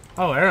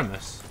 Oh,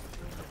 Aramis.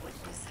 The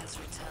witness has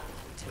returned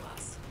him to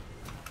us.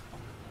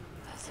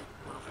 As it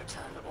will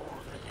return all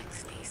the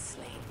Lexni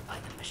slain by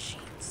the machine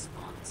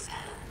spawn's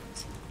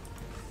hand.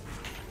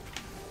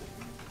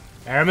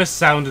 Aramis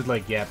sounded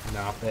like, yep,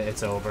 no,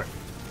 it's over.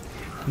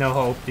 No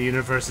hope, the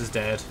universe is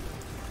dead.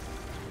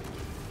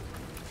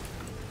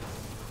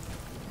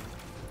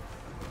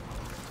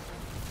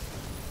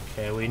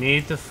 Okay, we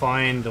need to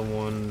find the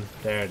one.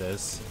 There it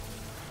is.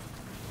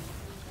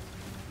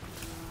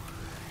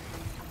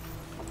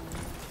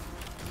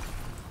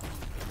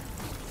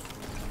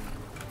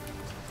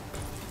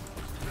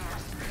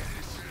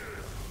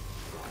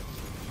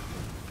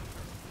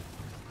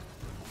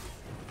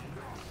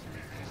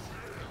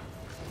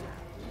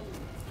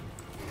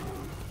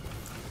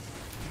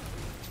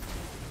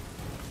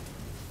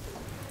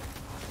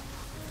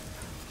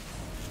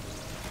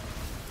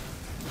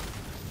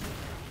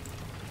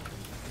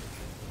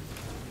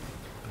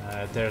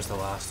 There's the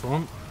last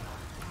one.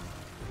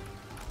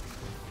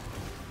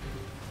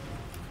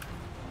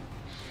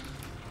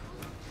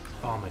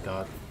 Oh my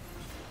god.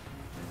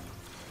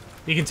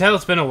 You can tell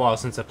it's been a while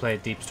since I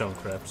played Deep Stone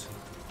Crypt.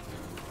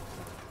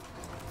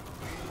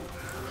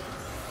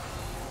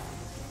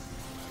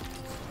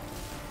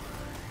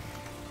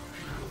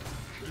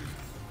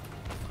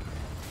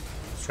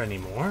 Let's try any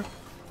more.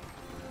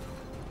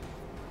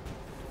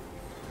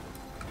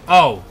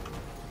 Oh!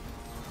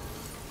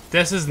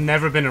 This has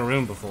never been a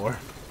room before.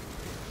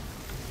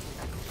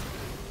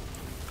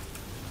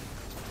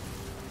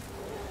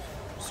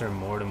 Is there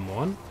more than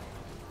one?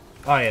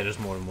 Oh yeah, there's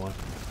more than one.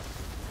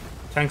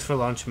 Thanks for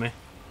launching me.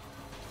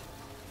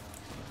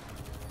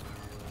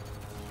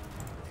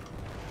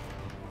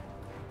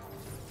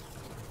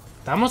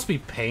 That must be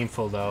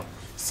painful though.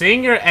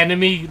 Seeing your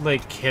enemy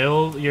like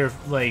kill your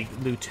like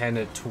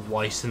lieutenant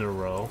twice in a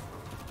row.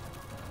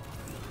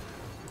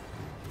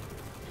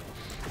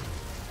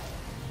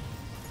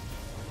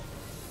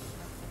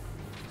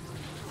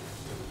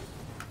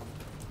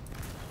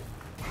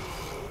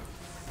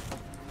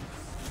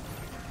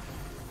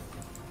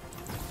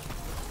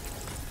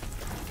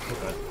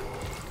 Okay.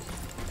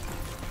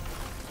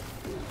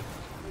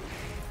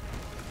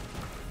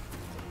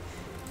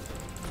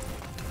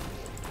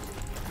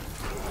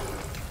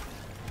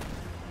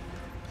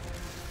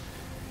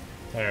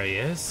 There he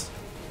is.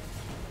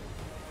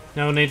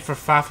 No need for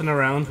faffing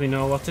around, we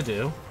know what to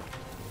do.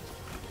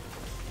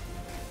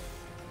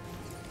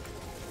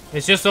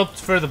 It's just up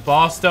for the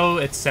boss though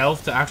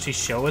itself to actually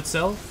show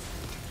itself.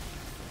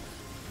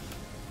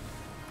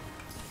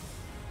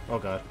 Oh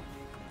god.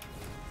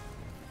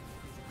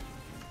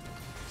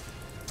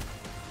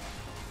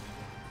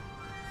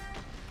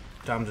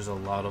 Damn, there's a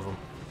lot of them.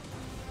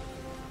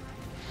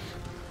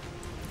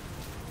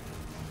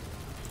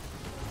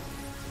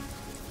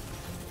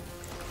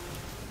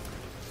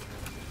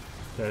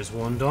 There's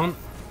one done.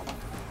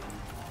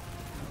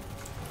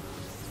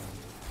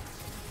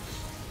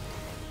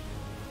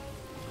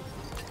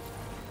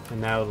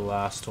 And now the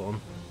last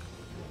one.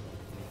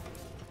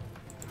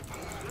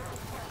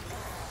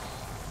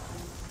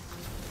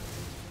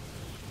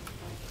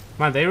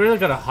 Man, they really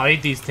gotta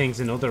hide these things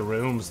in other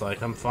rooms.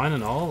 Like, I'm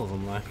finding all of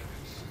them, like.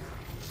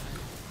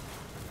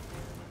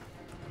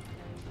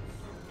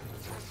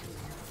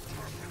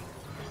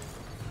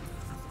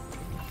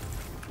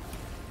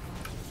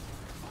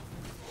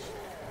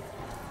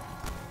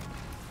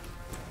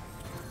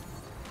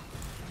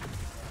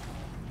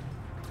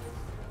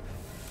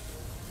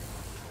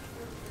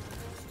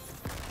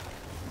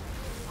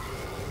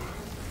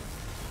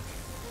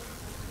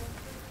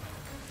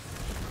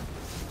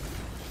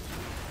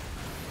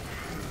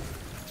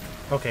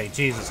 Okay,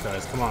 Jesus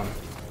guys, come on.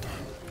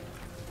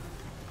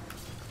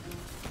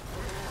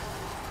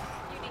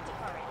 You need to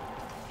hurry.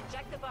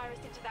 Inject the virus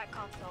into that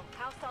console.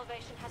 House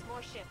Salvation has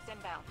more ships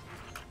inbound.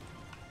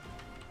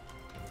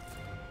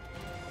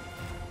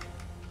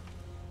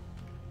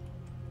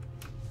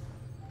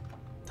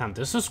 Damn,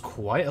 this was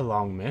quite a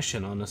long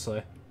mission,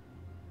 honestly.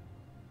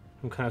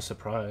 I'm kind of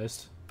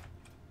surprised.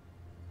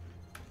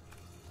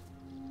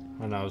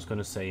 I know I was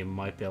gonna say you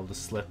might be able to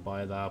slip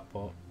by that,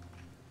 but...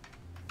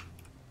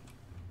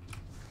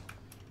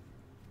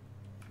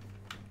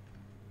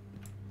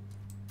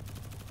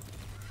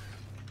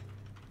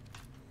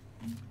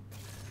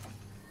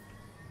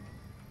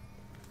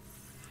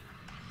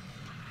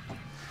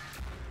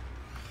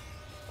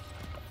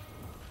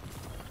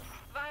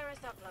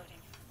 Uploading.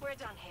 We're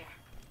done here.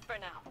 For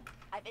now.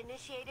 I've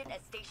initiated a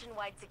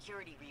station-wide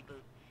security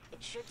reboot.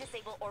 It should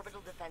disable orbital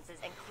defenses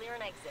and clear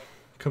an exit.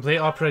 Complete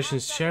Operation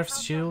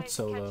Sheriff's Shield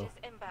solo.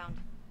 Inbound.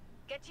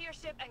 Get to your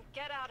ship and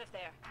get out of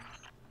there.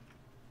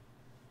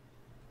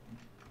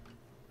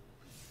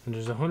 And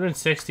there's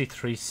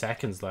 163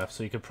 seconds left,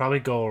 so you could probably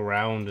go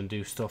around and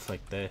do stuff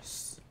like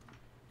this.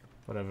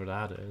 Whatever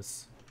that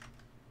is.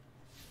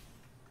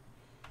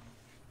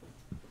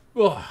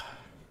 Ugh.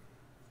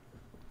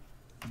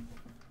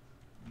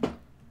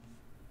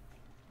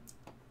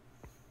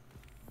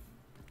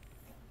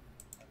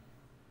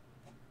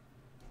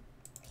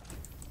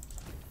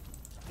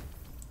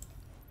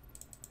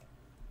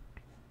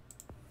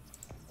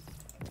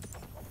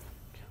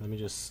 Let me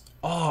just...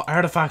 Oh,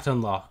 artifact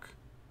unlock.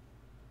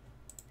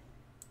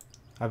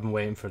 I've been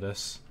waiting for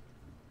this.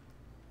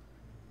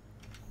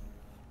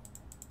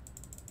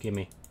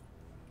 Gimme.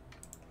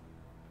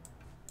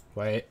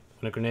 Wait.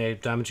 When a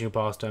grenade damaging a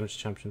boss, damage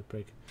champion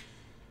break.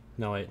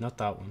 No, wait, not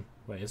that one.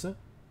 Wait, is it?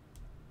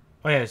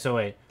 Oh yeah, so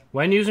wait.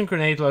 When using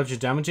grenade launcher,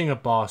 damaging a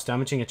boss,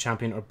 damaging a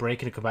champion, or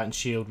breaking a combatant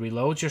shield,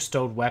 reloads your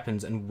stowed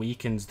weapons and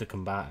weakens the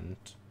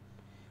combatant.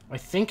 I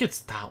think it's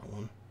that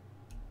one.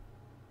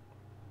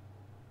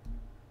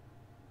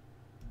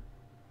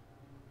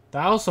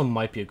 That also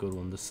might be a good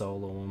one, the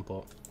solo one,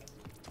 but...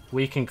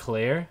 Weaken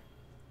clear?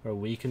 Or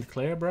weakened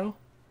clear, bro?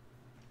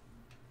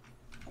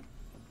 I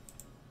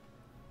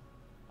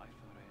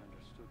thought I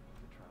understood what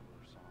the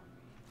traveler saw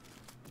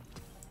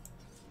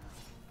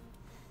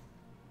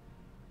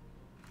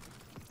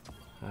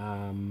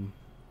in me.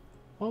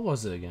 What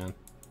was it again?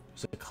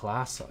 Was it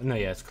class? No,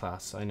 yeah, it's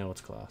class. I know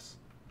it's class.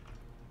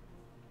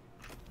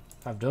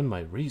 I've done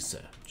my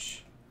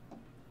research.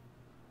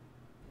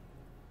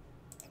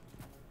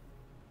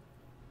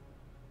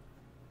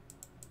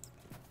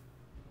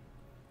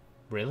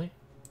 Really?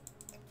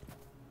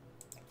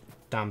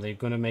 Damn, they're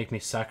gonna make me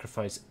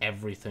sacrifice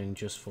everything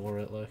just for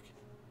it, like.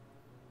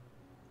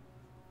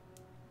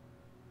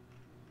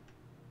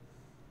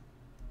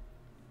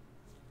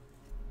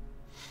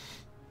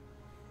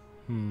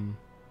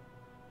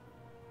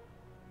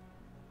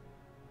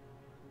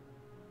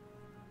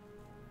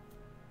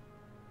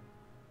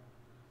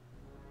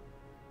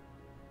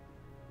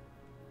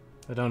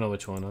 I don't know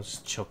which one. I'll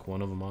just chuck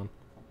one of them on.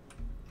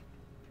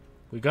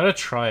 We gotta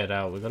try it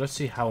out. We gotta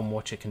see how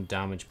much it can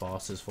damage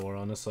bosses for,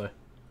 honestly.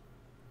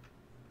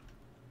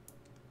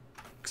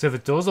 Because if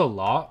it does a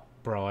lot,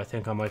 bro, I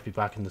think I might be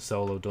back in the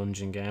solo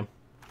dungeon game.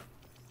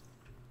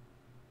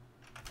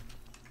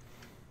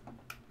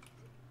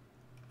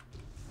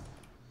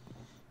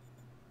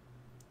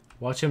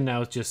 Watch him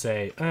now just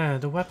say,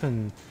 the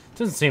weapon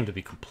doesn't seem to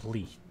be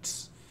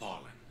complete.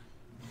 Fallen.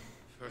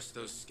 First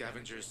those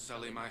scavengers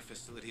sully my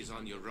facilities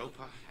on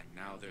Europa, and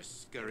now they're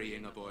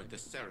scurrying aboard the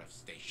Seraph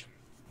station.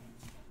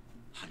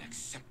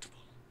 Unacceptable.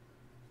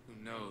 Who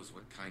knows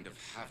what kind of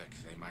havoc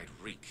they might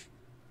wreak.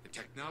 The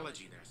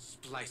technology their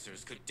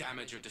splicers could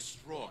damage or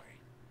destroy.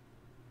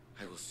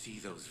 I will see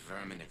those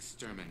vermin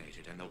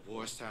exterminated and the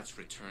Warsats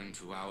returned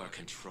to our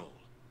control.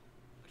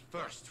 But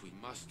first, we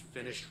must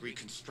finish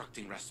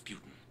reconstructing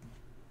Rasputin.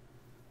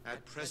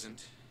 At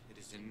present, it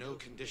is in no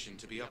condition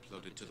to be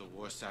uploaded to the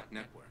Warsat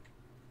network.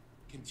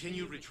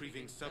 Continue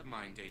retrieving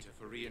submine data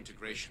for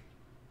reintegration.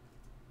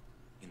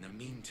 In the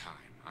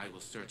meantime, I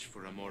will search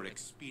for a more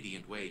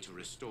expedient way to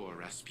restore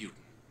Rasputin.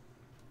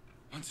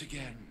 Once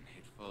again,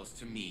 it falls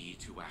to me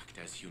to act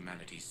as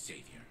humanity's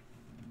savior.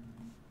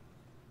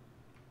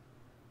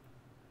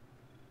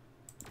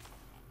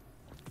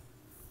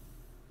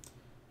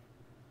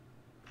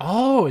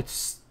 Oh,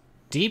 it's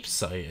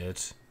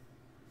deep-sighted.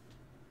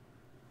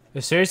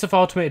 A series of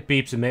automated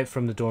beeps emit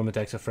from the dormant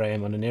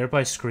exaframe. On a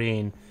nearby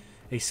screen,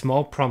 a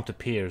small prompt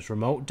appears.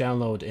 Remote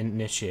download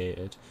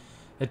initiated.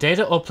 A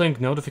data uplink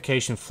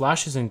notification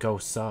flashes in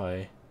Ghost's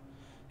eye.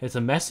 It's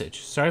a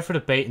message. Sorry for the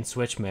bait and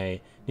switch,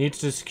 mate. Need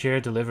to secure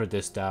deliver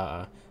this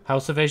data.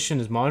 House Salvation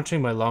is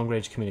monitoring my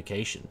long-range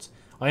communications.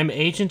 I am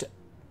Agent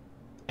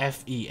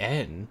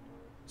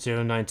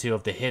FEN092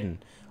 of the Hidden.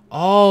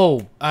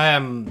 Oh,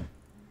 I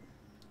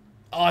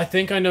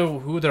think I know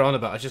who they're on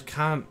about. I just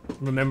can't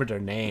remember their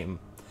name.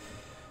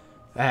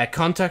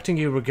 Contacting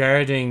you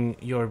regarding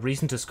your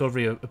recent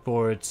discovery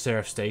aboard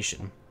Seraph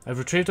Station. I've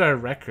retrieved our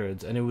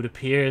records, and it would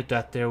appear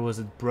that there was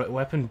a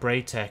weapon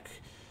Braytech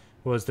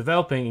was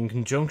developing in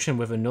conjunction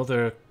with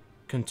another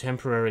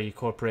contemporary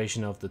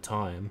corporation of the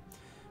time.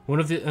 One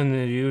of the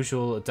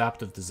unusual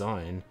adaptive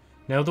design.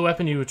 Now the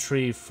weapon you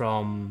retrieved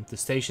from the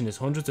station is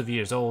hundreds of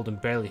years old and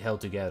barely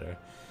held together.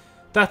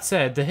 That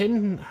said, the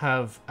Hidden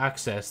have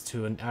access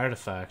to an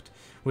artifact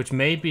which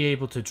may be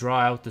able to draw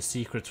out the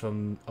secrets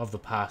of the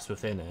past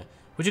within it.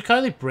 Would you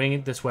kindly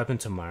bring this weapon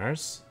to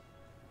Mars?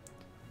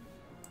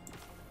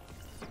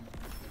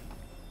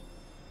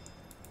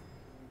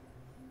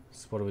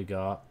 So what do we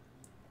got?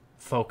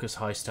 Focus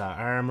high stat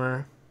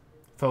armor.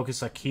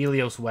 Focus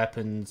Achilleos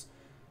weapons.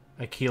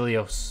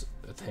 Achilleos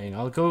thing.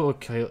 I'll go with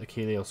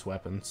Achilleos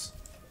weapons.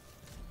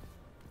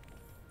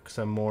 Because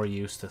I'm more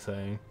used to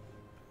thing.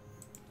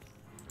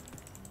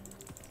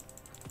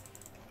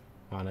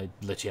 Man, I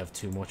literally have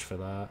too much for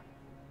that.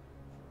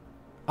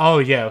 Oh,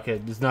 yeah,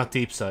 okay. It's not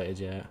deep-sighted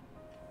yet.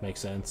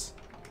 Makes sense.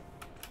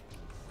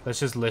 Let's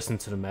just listen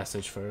to the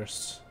message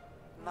first.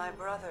 My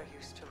brother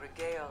used to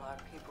regale our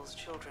people's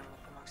children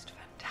with the most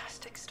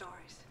fantastic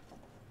stories.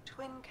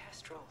 Twin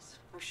kestrels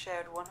who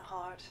shared one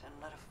heart and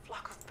led a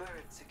flock of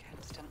birds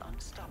against an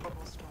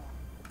unstoppable storm.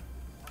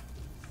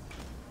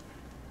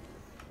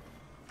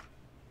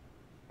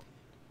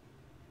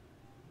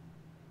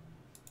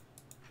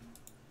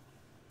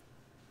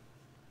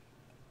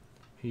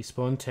 He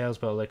spun tales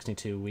about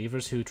Lexington 2,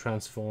 weavers who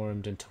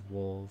transformed into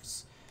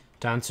wolves,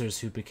 dancers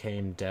who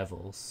became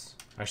devils.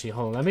 Actually,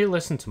 hold on, let me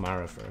listen to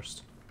Mara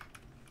first.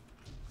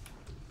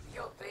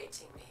 You're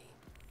baiting me.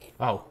 It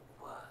Oh, won't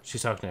work.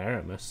 she's talking to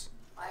Aramis.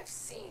 I've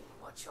seen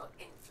what your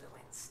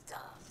influence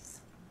does.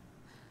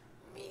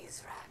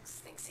 Mizrax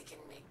thinks he can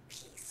make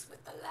peace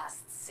with the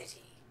last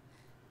city.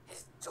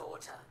 His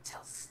daughter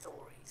tells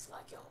stories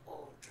like your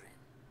Aldrin.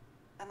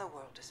 And the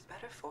world is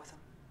better for them.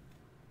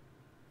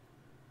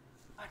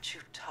 Aren't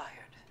you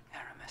tired,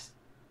 Aramis?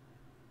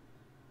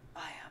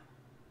 I am.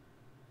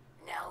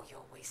 Now you're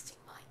wasting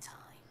my time.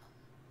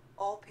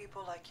 All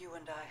people like you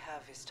and I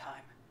have is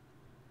time.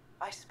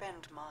 I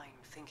spend mine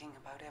thinking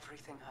about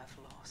everything I've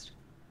lost.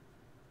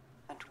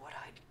 And what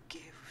I'd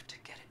give to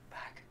get it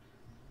back.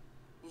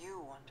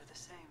 You wonder the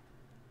same.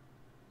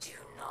 Do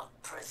not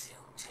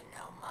presume to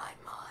know my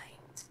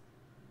mind.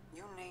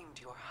 You named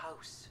your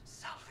house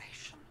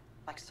Salvation,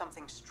 like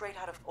something straight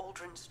out of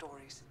Aldrin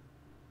stories.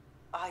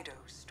 Ido's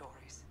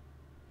stories.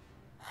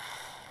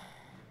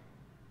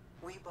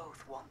 We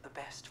both want the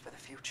best for the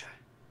future.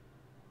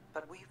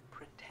 But we've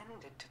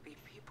pretended to be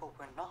people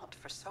we're not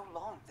for so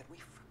long that we've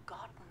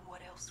forgotten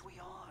what else we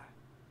are.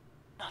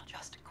 Not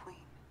just a queen.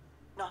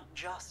 Not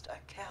just a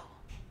Kel.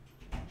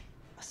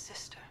 A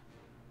sister.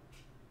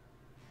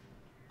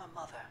 A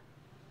mother.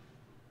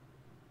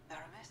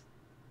 Aramis?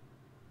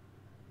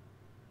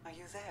 Are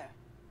you there?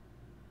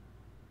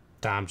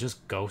 Damn,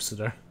 just ghosted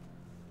her.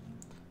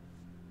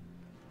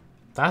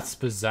 That's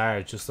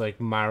bizarre, just like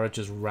Mara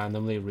just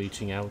randomly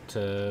reaching out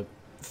to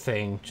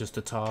Thing just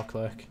to talk,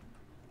 like.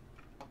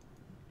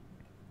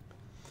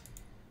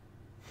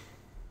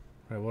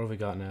 Right, what have we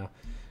got now?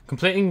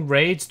 Completing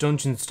raids,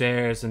 dungeon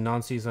stairs, and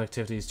non-seasonal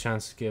activities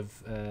chance to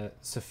give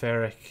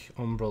Sephiric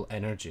Umbral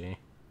energy.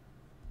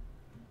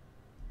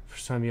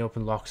 First time you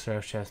open lock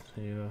Seraph chest,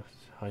 you know,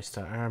 high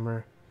stat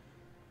armor.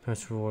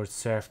 Bonus rewards,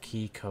 Seraph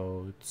key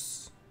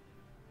codes.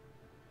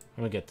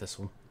 I'm gonna get this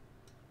one.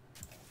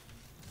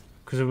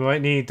 Because we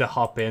might need to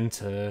hop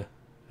into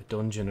a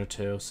dungeon or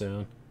two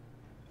soon.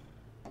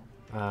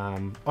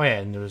 Oh yeah,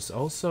 and there's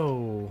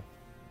also...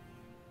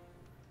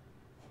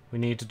 We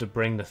needed to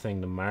bring the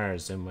thing to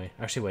Mars, didn't we?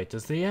 Actually, wait,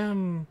 does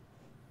the,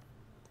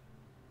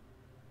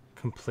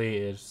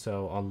 completed,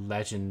 so on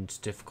Legend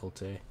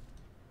difficulty.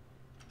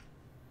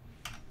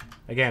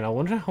 Again, I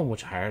wonder how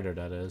much harder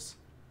that is.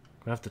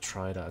 I'm gonna have to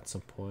try that at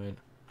some point.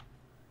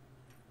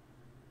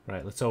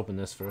 Right, let's open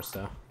this first,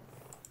 though.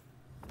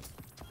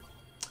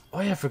 Oh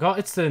yeah, I forgot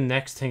it's the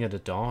next thing of the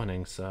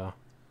dawning, so...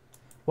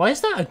 Why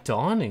is that a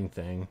dawning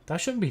thing?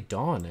 That shouldn't be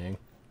dawning.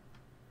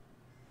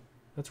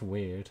 That's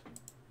weird.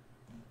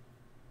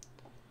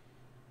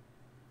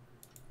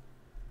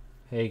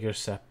 Hager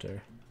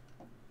Scepter.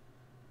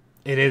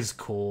 It is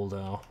cool,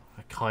 though.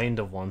 I kind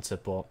of want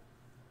it, but...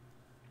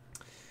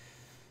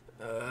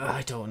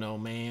 I don't know,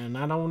 man.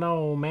 I don't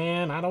know,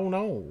 man. I don't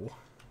know.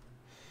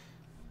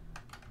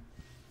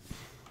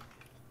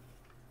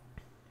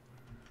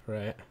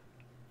 Right.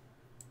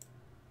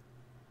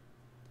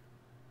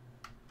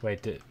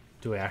 Wait,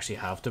 do we actually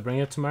have to bring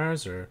it to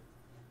Mars, or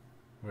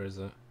where is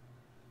it?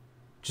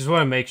 Just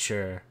want to make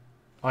sure.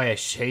 Oh yeah,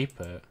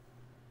 shape it.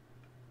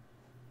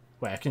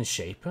 Wait, I can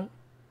shape it?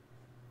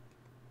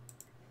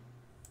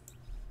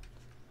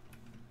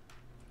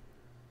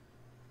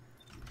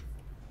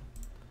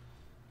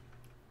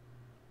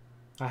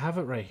 I have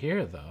it right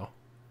here, though.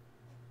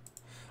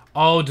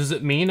 Oh, does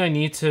it mean I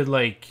need to,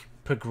 like,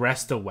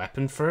 progress the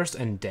weapon first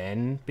and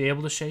then be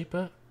able to shape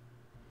it?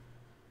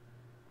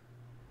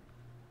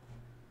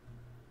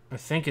 I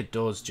think it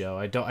does, Joe.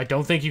 I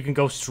don't think you can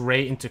go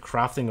straight into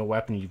crafting a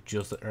weapon you've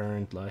just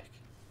earned, like.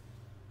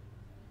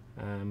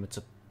 It's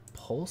a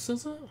pulse,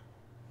 is it?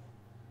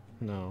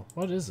 No.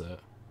 What is it?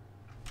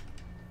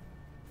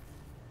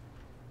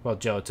 Well,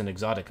 Joe, it's an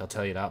exotic, I'll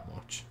tell you that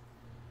much.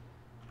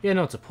 Yeah,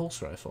 no, it's a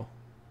pulse rifle.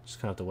 Just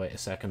gonna have to wait a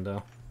second,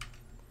 though.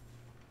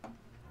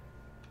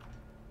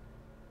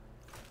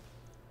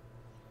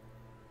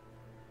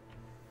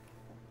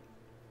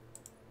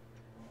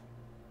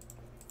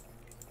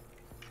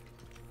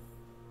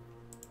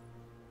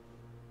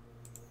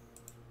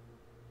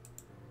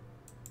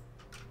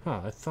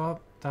 Huh, I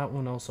thought that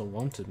one also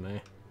wanted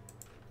me.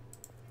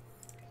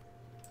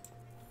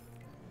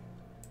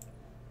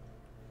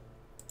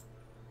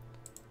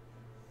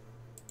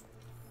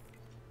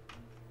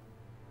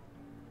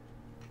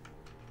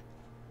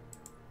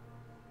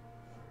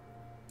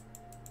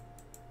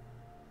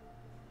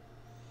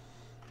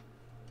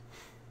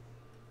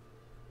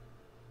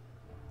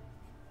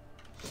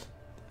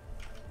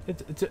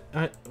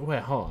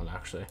 Wait, hold on,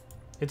 actually.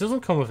 It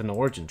doesn't come with an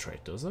origin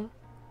trait, does it?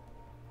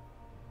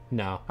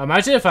 No.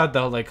 Imagine if I had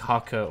the, like,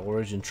 Haka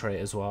origin trait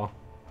as well.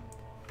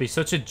 Be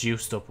such a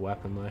juiced up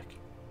weapon, like.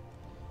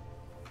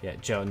 Yeah,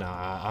 Joe, no,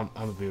 I'm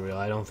gonna be real.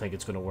 I don't think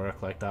it's gonna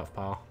work like that,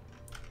 pal.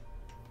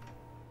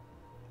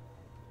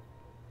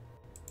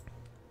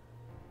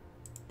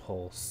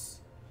 Pulse.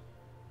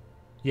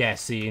 Yeah,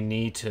 so you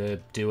need to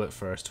do it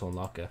first to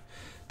unlock it.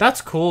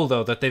 That's cool,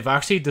 though, that they've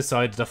actually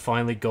decided to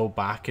finally go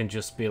back and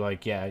just be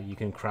like, yeah, you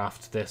can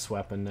craft this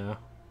weapon now.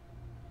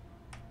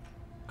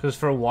 Because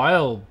for a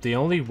while, the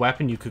only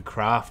weapon you could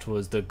craft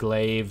was the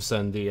glaives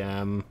and the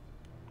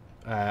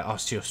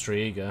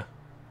Osteostriga.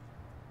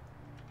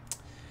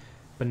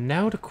 But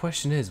now the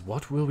question is,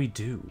 what will we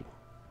do?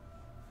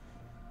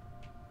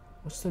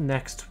 What's the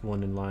next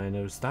one in line?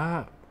 There's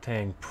that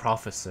thing,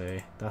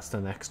 Prophecy. That's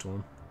the next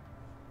one.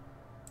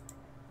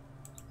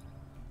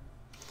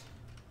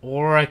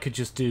 Or I could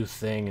just do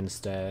Thing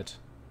instead.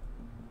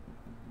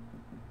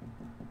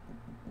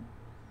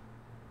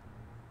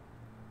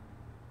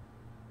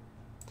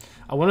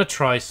 I want to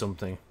try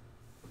something.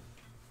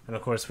 And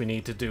of course we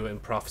need to do it in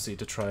Prophecy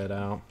to try it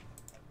out.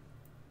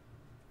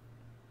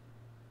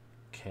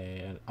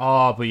 Okay, and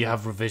oh, but you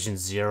have Revision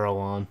 0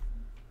 on.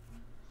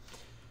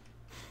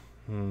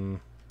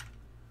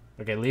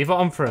 Okay, leave it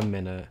on for a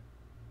minute.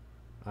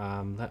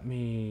 Let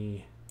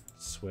me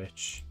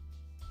switch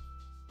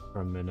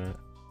for a minute.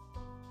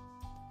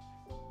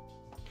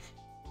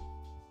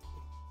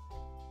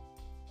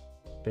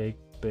 Big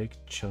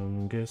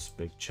chungus,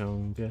 big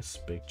chungus,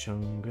 big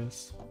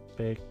chungus,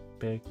 big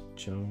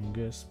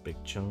chungus, big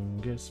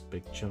chungus,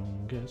 big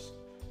chungus.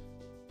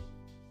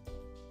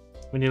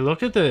 When you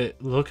look at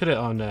it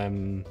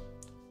on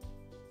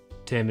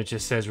Tim, it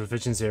just says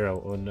Revision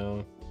 0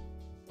 unknown.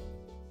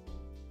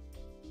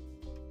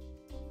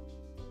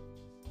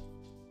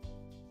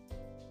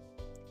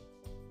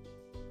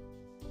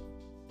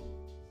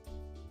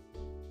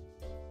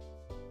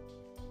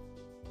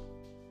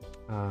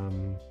 Ah,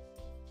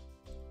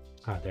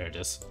 there it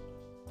is.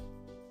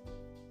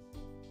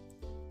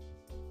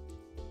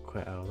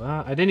 Quit out of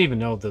that. I didn't even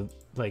know the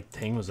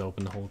thing was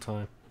open the whole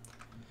time.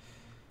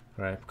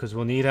 Alright, because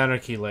we'll need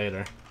anarchy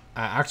later.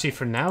 Actually,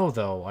 for now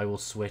though, I will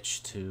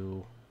switch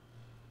to.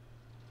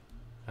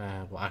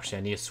 Well, actually,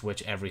 I need to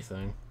switch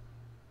everything.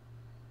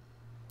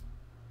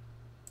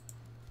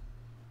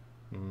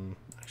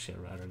 Actually,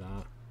 I'd rather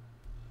not.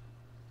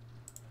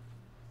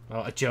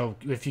 Oh, Joe,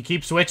 if you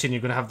keep switching,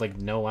 you're gonna have like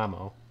no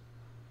ammo.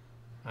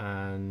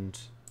 And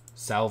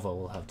salvo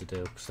will have to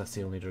do, because that's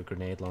the only other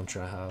grenade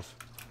launcher I have.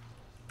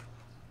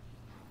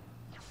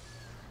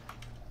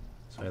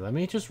 Sorry, let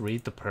me just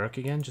read the perk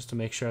again, just to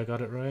make sure I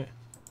got it right.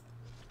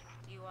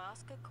 You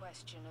ask a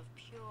question of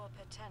pure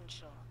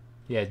potential.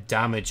 Yeah,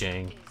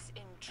 damaging. Is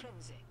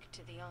intrinsic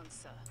to the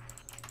answer.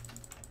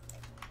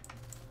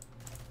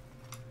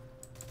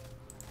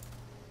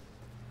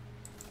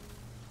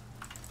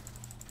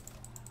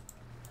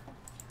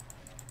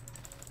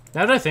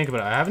 Now that I think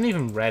about it, I haven't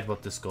even read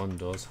what this gun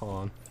does. Hold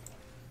on.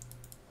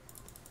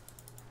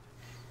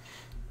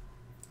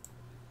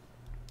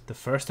 The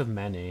first of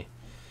many.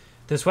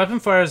 This weapon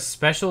fires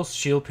special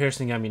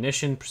shield-piercing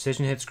ammunition.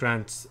 Precision hits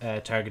grant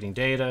targeting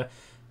data.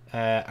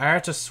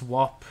 R to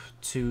swap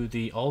to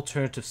the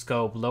alternative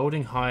scope.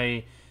 Loading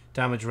high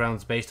damage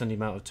rounds based on the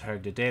amount of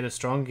targeted data.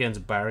 Strong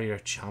against barrier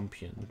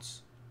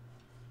champions.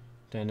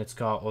 Then it's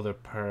got other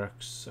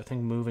perks. I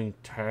think moving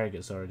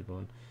target's already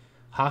been.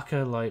 Haka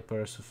light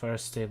burst with fire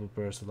stable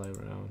burst of light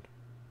round.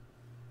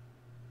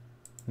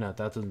 No,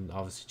 that doesn't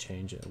obviously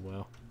change it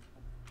well.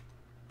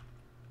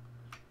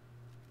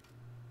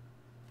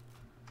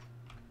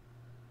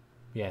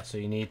 Yeah, so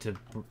you need to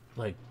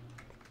like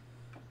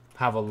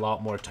have a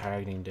lot more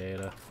targeting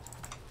data.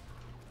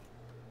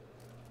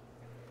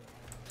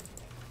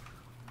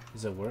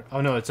 Is it work?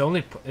 Oh no, it's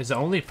only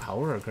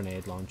power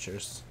grenade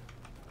launchers.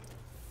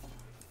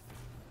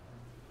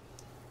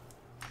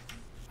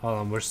 Hold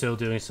on, we're still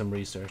doing some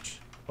research.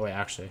 Oh wait,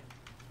 actually.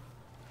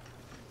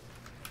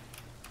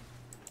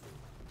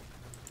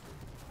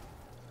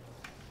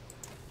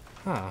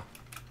 Huh.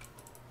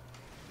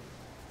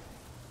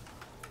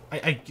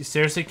 I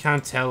seriously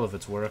can't tell if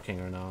it's working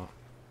or not.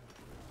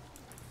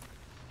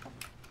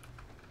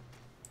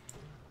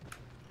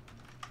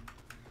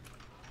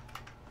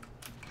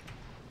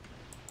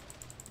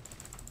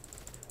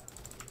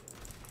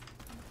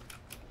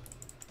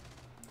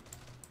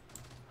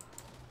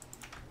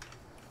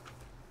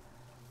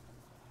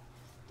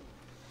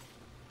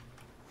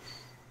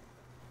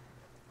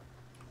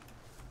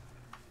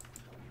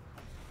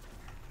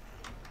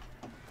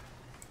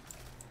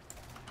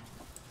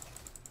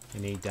 I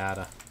need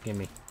data.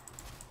 Gimme.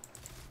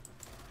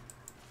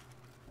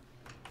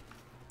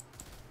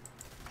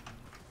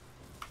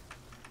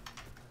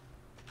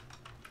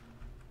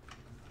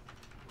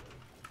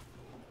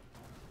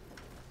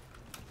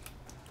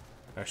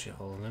 Actually,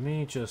 hold on. Let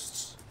me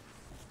just...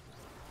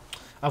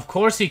 Of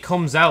course he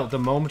comes out the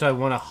moment I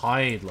want to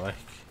hide, like.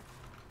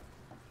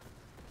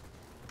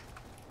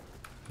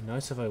 It'd be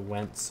nice if I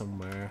went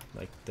somewhere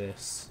like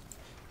this.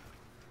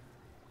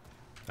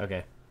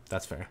 Okay,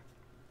 that's fair.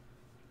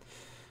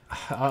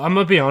 I'm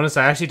gonna be honest,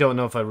 I actually don't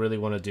know if I really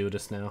want to do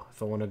this now.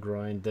 If I want to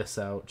grind this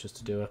out just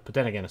to do it. But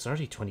then again, it's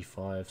already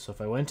 25, so if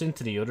I went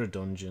into the other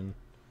dungeon,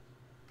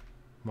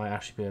 it might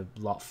actually be a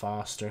lot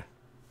faster.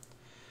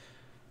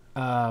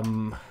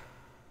 So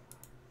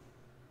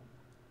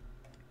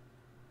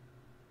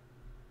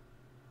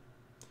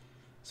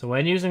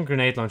when using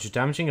grenade launcher,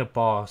 damaging a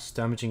boss,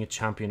 damaging a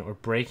champion, or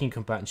breaking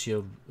combatant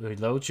shield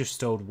reloads your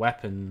stowed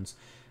weapons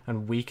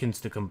and weakens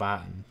the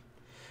combatant.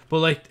 But,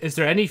 like, is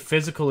there any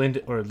physical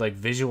or, like,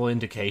 visual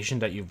indication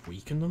that you've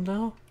weakened them,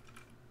 though?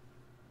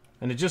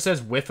 And it just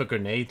says with a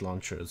grenade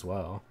launcher as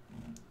well.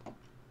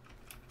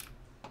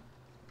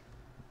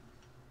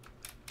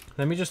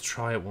 Let me just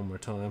try it one more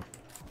time.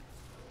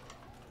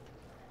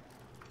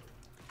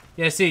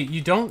 Yeah, see,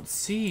 you don't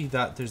see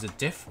that there's a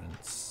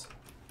difference.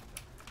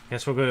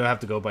 Guess we're going to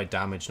have to go by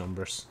damage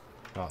numbers.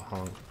 Oh,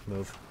 hold on,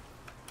 move.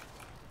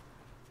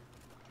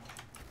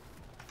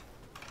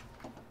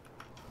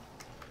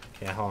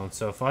 Okay, hold on.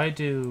 So if I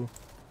do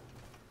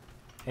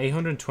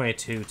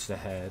 822 to the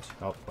head.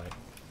 Oh, wait.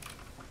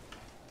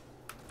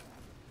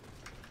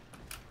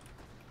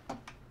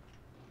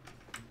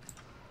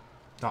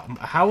 Oh,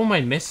 how am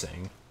I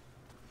missing?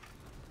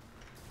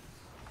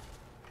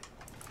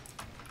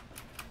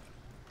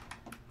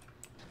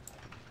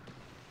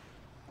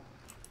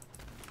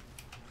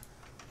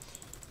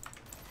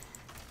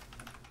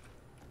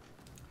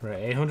 Right,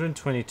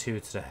 822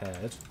 to the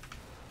head.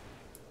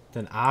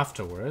 Then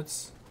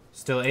afterwards...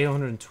 Still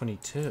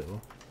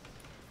 822.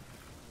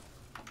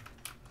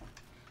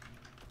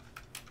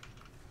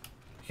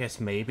 I guess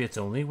maybe it's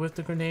only with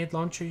the grenade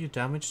launcher you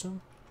damaged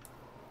them.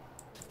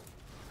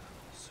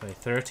 So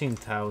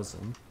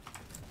 13,000.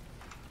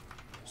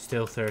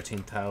 Still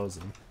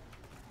 13,000.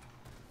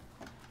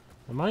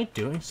 Am I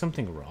doing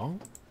something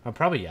wrong? I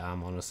probably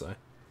am, honestly.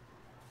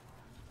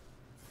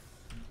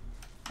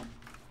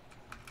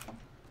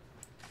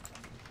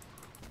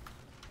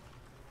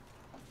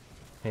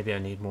 Maybe I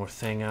need more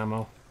thing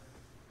ammo.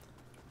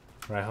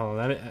 Right, hold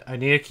on. I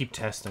need to keep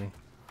testing.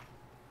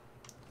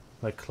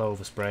 Like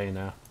clover spray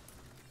now.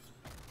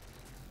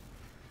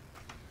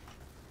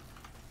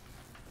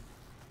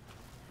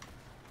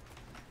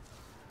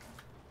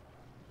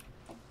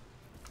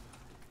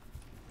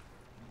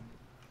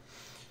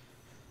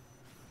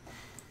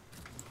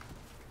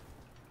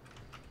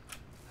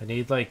 I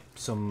need like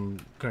some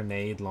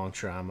grenade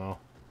launcher ammo.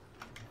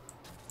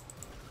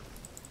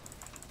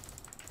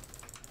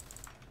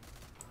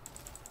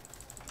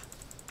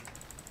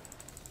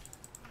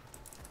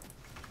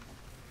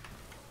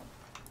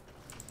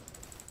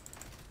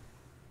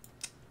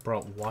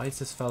 Bro, why does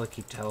this fella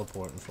keep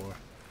teleporting for?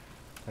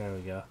 There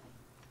we go.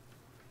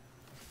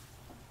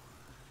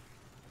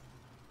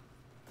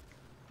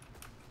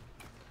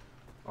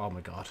 Oh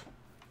my god.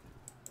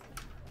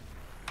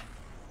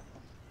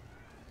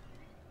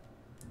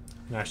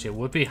 Actually, it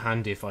would be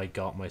handy if I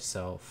got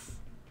myself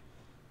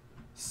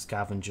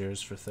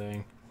scavengers for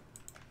thing.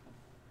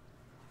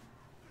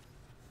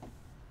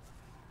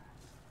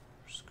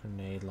 Just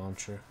grenade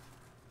launcher.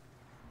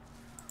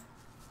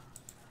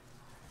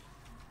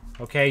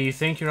 Okay, you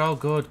think you're all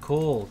good,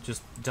 cool.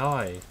 Just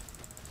die.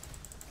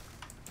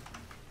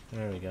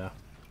 There we go.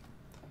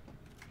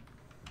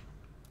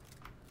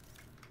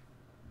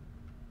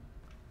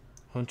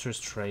 Hunter's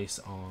trace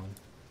on.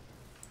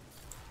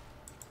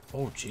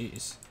 Oh,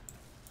 jeez.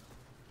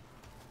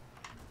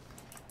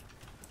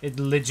 It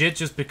legit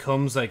just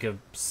becomes like a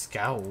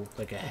scowl,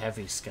 like a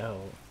heavy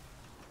scowl.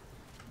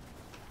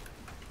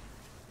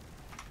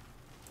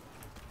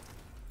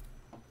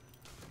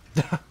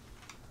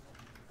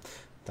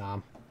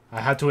 Damn. I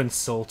had to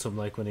insult him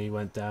like when he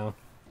went down.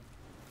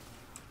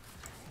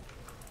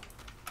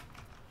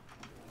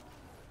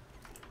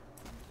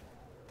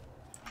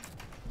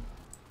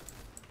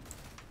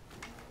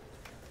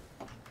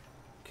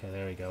 Okay,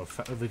 there we go.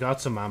 We got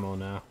some ammo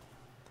now.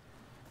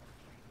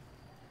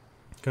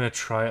 Gonna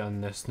try it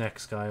on this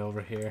next guy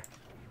over here.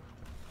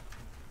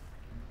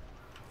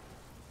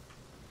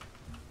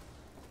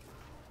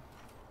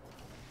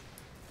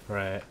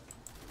 Right.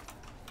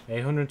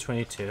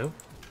 822.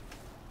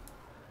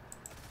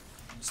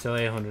 Still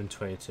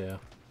 822.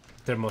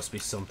 There must be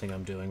something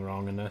I'm doing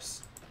wrong in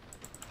this.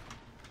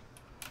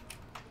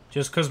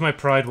 Just because my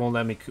pride won't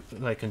let me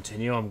like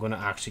continue, I'm gonna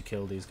actually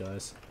kill these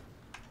guys.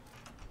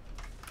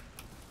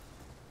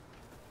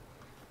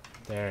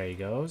 There he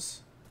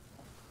goes.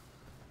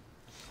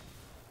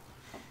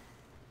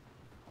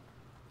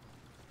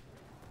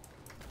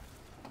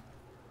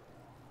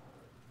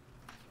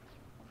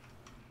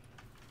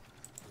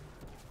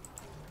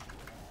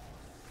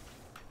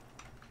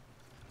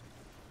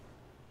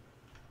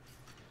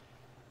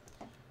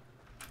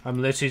 I'm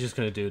literally just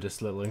gonna do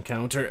this little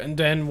encounter and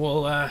then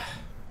we'll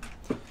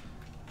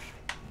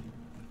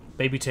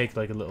maybe take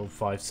like a little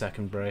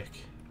 5-second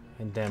break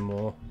and then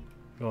we'll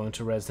go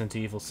into Resident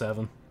Evil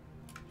 7.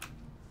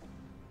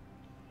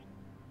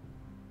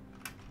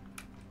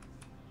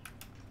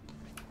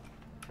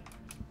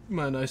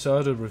 Man, I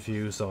saw the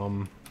reviews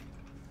on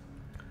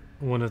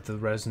one of the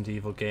Resident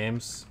Evil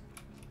games.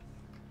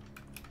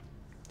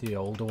 The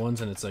older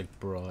ones, and it's like,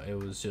 bro, it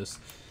was just...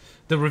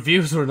 The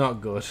reviews were not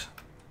good.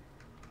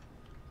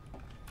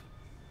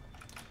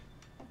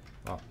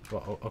 Oh,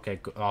 well, okay,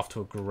 off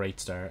to a great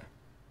start.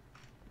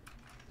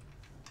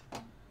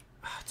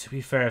 To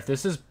be fair, if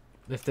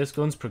this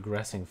gun's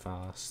progressing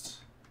fast...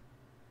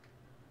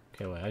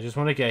 Okay, wait, I just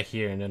want to get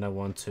here, and then I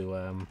want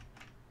to,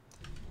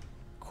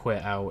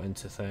 quit out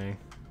into thing.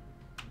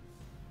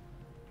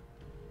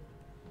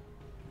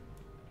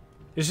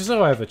 It's just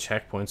how I have a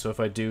checkpoint, so if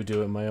I do it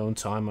in my own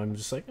time, I'm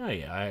just like, oh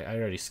yeah, I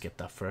already skipped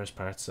that first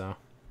part, so...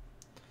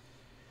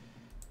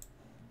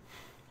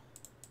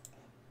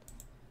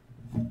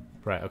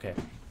 Right, okay.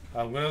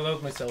 I'm gonna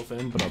load myself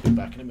in, but I'll be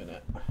back in a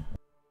minute.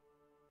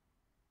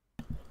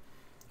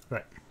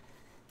 Right.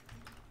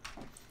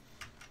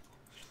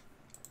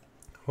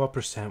 What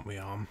percent we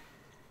on?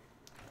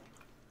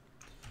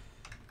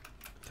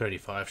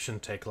 35,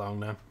 shouldn't take long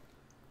now.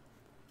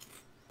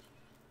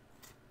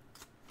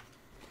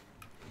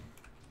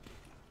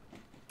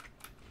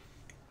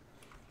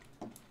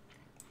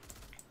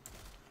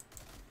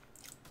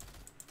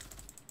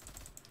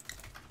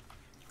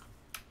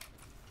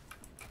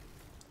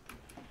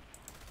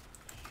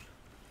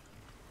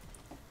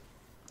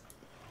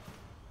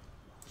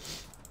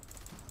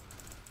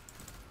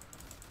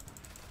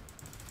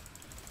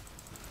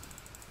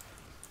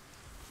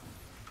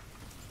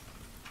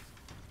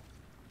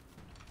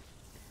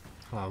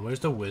 Oh, where's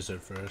the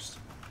wizard first?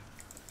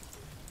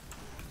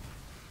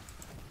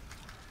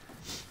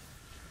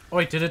 Oh,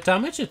 wait, did it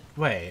damage it?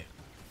 Wait.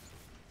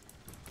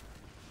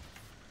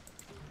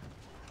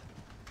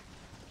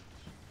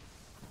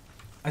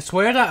 I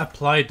swear that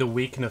applied the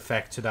weaken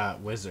effect to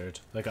that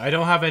wizard. Like, I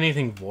don't have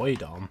anything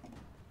void on.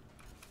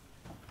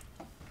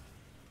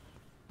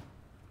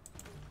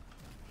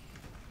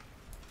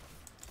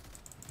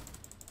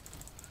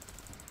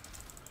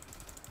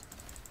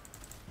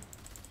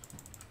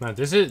 Man,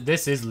 this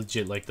is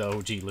legit like the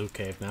OG loot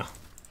cave now.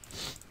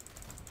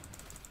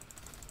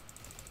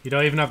 You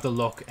don't even have to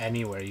look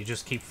anywhere. You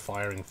just keep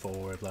firing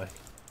forward, like.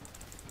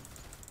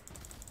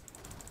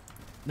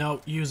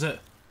 No, use it.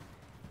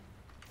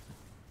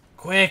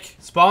 Quick,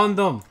 spawn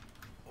them.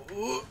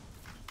 Ooh.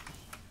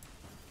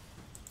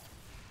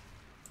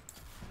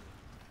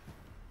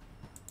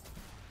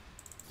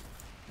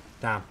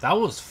 Damn, that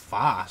was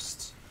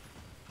fast.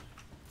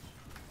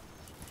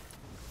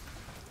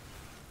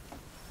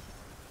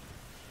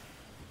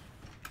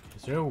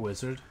 Is there a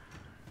wizard?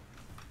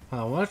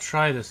 I want to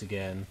try this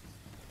again.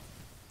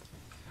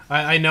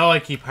 I know I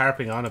keep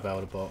harping on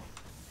about it, but...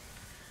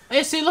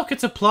 Hey, see, look,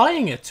 it's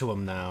applying it to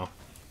him now.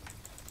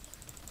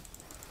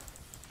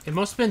 It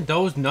must have been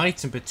those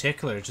knights in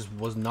particular it just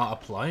was not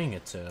applying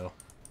it to.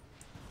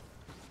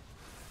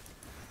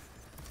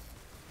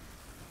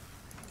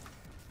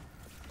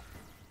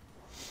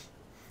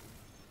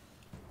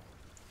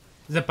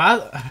 Is it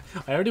bad?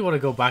 I already want to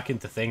go back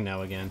into Thing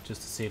now again,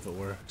 just to see if it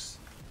works.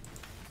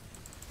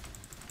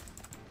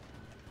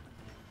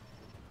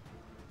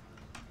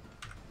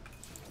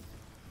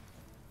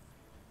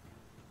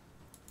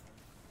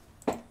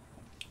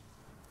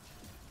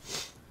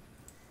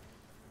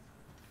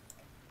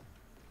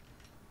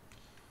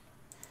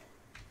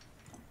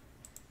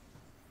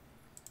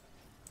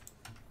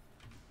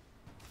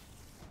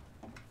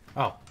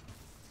 Oh.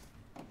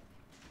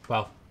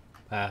 Well,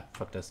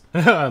 fuck this.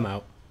 I'm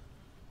out.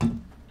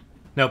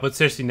 No, but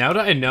seriously, now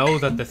that I know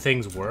that the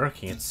thing's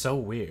working, it's so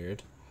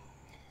weird.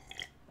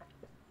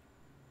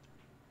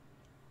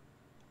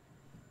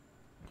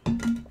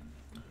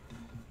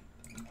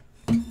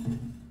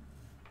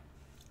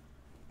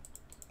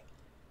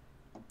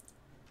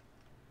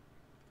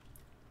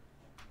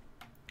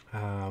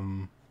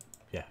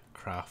 Yeah,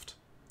 craft.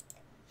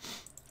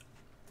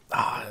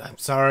 Ah, I'm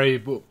sorry,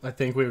 but I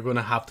think we're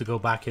gonna have to go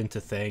back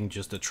into Thing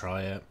just to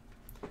try it.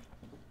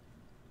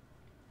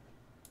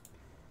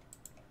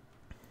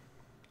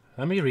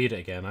 Let me read it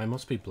again. I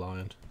must be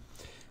blind.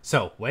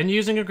 So, when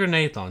using a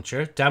grenade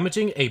launcher,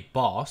 damaging a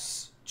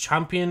boss,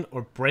 champion,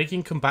 or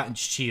breaking combatant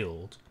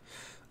shield.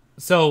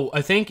 So,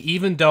 I think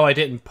even though I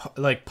didn't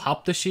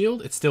pop the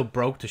shield, it still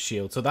broke the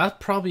shield. So that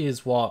probably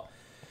is what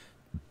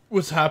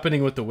was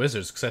happening with the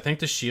wizards, because I think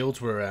the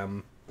shields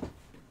were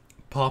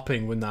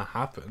popping when that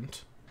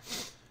happened.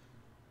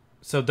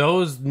 So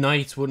those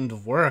knights wouldn't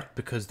have worked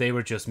because they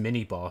were just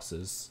mini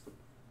bosses.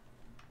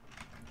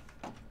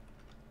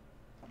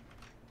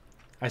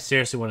 I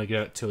seriously want to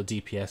get to a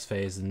DPS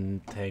phase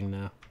and Thing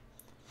now.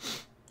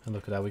 And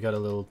look at that, we got a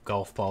little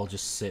golf ball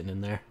just sitting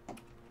in there.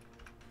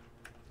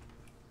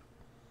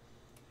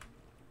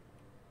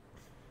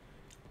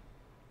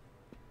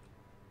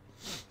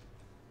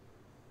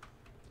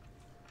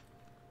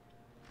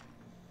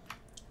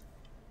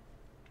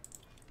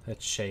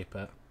 Let's shape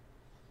it.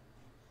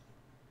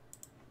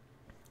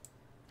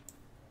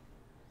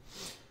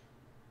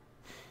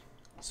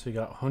 So we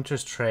got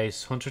Hunter's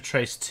Trace, Hunter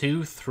Trace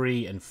 2,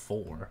 3, and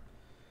 4.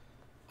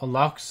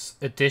 Unlocks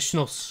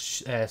additional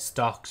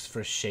stocks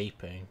for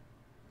shaping.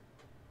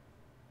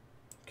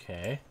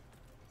 Okay.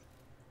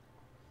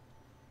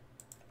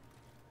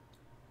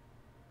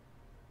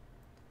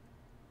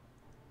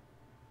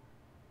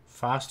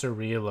 Faster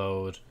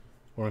reload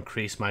or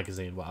increase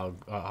magazine. Well,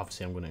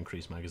 obviously I'm going to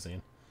increase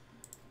magazine.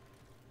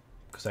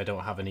 Because I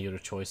don't have any other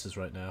choices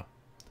right now.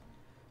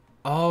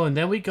 Oh, and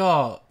then we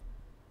got...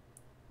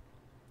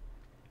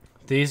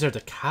 These are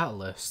the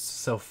catalysts.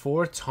 So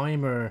 4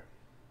 timer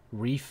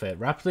refit.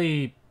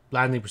 Rapidly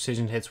landing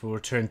precision hits will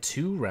return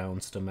 2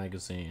 rounds to the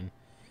magazine.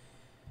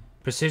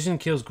 Precision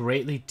kills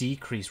greatly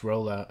decrease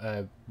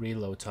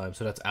reload time.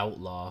 So that's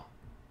outlaw.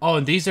 Oh,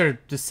 and these are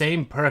the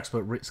same perks,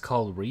 but it's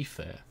called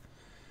refit.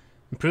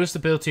 Improves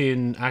stability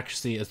and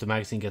accuracy as the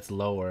magazine gets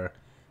lower.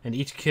 And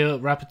each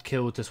rapid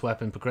kill with this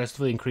weapon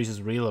progressively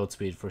increases reload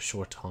speed for a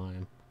short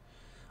time.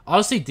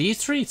 Honestly,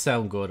 these 3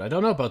 sound good. I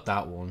don't know about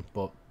that one,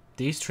 but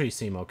these 3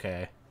 seem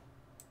okay.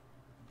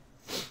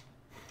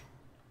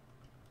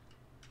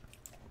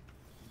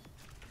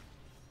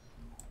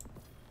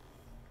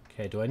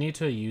 Okay, do I need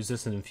to use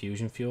this in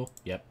infusion fuel?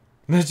 Yep.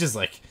 It's just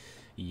like,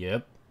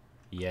 yep.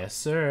 Yes,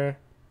 sir.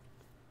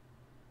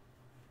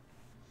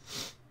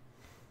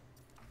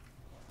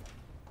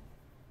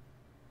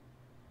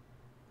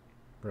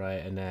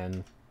 Right, and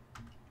then...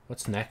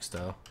 What's next,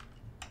 though?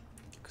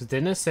 Because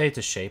didn't it say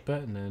to shape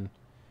it, and then...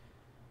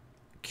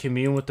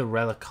 Commune with the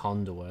relic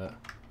conduit.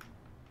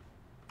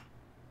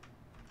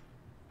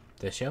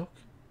 This yoke?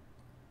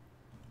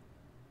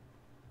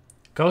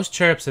 Ghost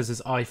chirps as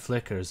his eye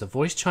flickers. A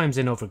voice chimes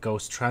in over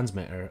Ghost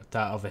transmitter,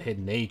 that of a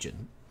hidden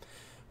agent.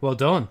 Well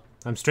done.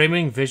 I'm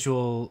streaming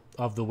visual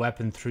of the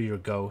weapon through your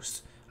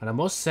ghost, and I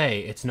must say,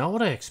 it's not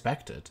what I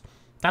expected.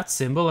 That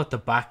symbol at the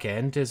back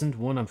end isn't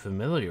one I'm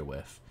familiar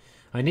with.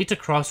 I need to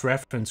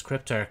cross-reference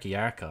Cryptarchy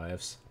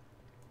archives.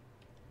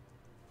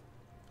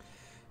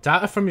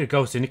 Data from your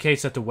ghost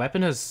indicates that the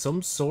weapon has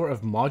some sort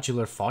of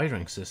modular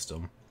firing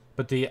system,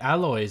 but the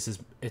alloys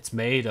it's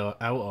made out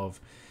of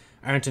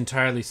aren't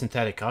entirely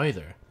synthetic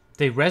either.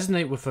 They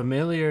resonate with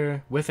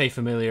a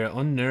familiar,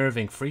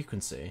 unnerving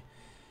frequency,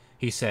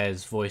 he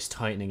says, voice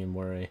tightening in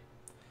worry.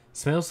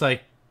 Smells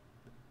like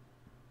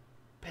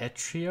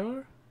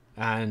Petrior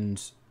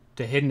and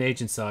the hidden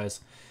agent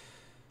size.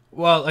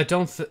 Well, I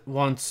don't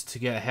want to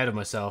get ahead of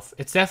myself.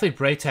 It's definitely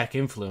Braytech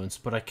influence,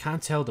 but I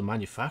can't tell the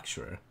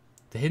manufacturer.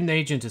 The hidden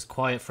agent is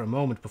quiet for a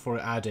moment before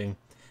adding,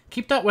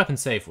 "Keep that weapon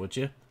safe, would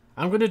you?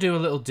 I'm going to do a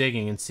little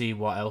digging and see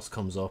what else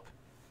comes up.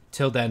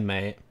 Till then,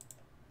 mate."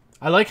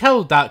 I like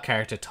how that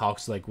character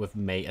talks like with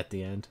mate at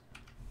the end.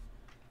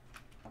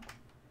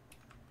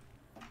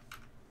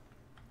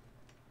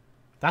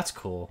 That's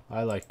cool.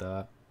 I like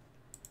that.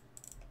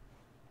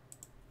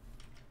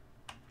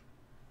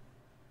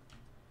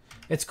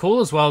 It's cool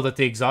as well that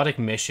the exotic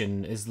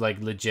mission is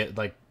like legit,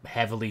 like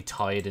heavily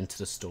tied into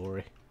the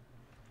story.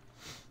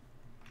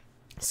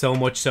 So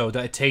much so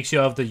that it takes you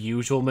out of the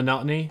usual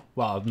monotony.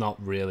 Well,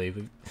 not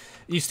really.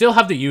 You still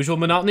have the usual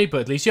monotony,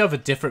 but at least you have a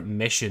different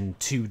mission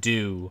to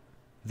do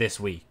this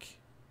week.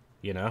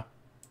 You know?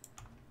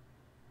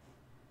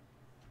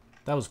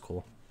 That was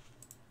cool.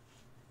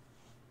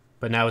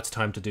 But now it's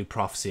time to do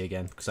prophecy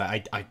again, because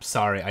I'm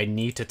sorry, I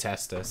need to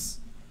test this.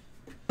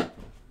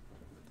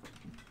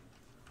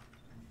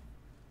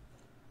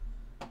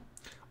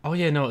 Oh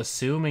yeah, no,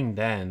 assuming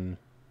then...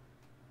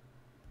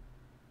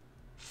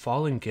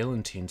 Fallen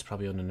Guillotine's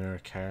probably on another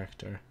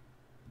character.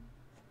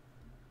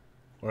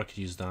 Or I could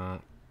use that.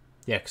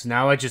 Yeah, because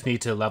now I just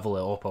need to level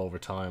it up over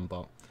time,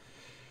 but...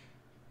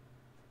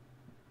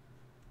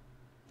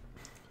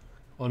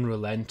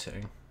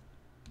 Unrelenting.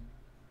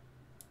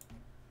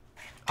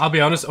 I'll be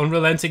honest,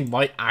 Unrelenting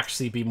might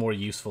actually be more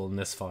useful in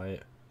this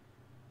fight.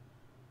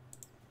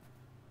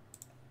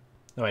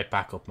 Oh wait,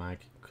 back up mag,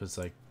 because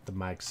like the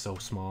mag's so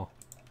small.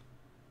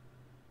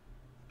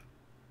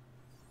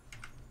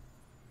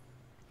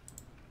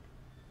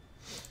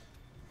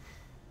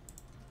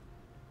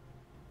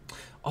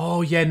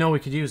 Oh yeah, no, we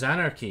could use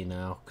Anarchy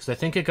now, because I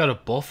think it got a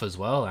buff as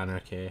well,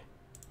 Anarchy.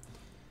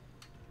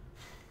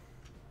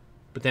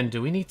 But then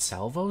do we need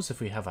salvos if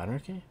we have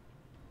Anarchy?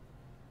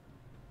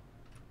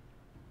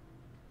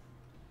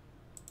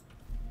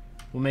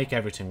 We'll make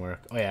everything work.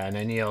 Oh yeah, and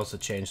I need also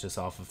change this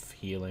off of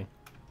healing.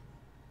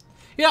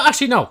 Yeah,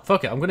 actually no,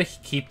 fuck it. I'm gonna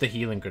keep the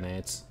healing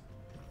grenades.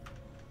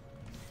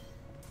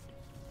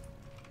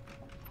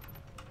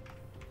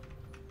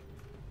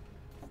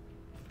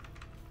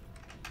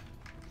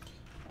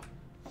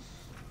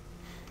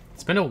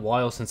 It's been a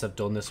while since I've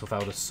done this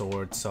without a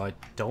sword, so I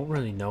don't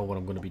really know what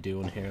I'm gonna be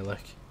doing here,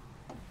 like.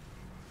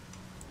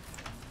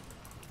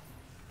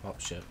 Oh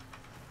shit.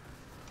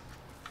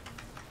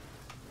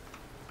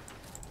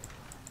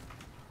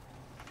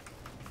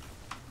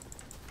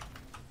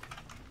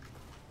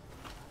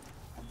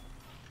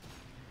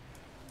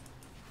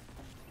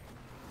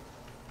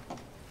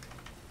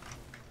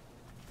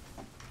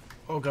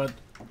 Oh god.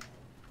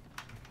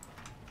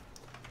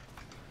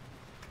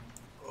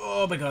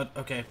 Oh my god,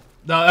 okay.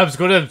 No, I was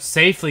gonna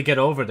safely get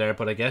over there,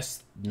 but I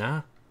guess,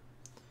 nah.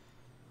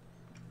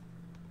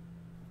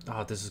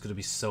 Oh, this is gonna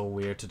be so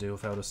weird to do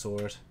without a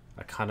sword.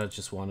 I kinda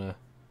just wanna...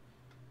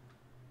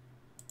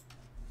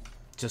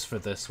 Just for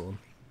this one.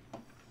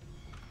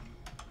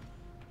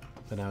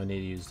 But now I need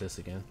to use this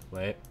again.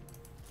 Wait.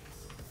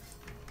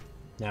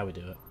 Now we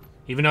do it.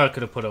 Even though I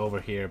could have put it over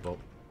here, but...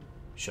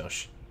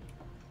 Shush.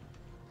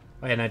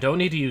 Oh, yeah, and I don't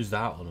need to use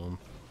that on him.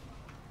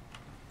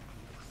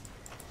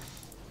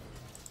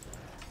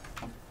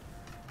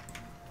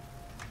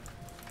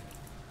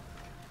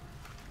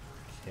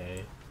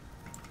 Okay.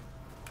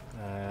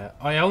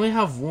 I only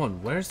have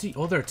one. Where's the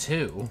other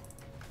two?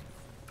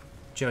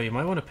 Joe, you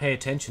might want to pay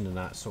attention to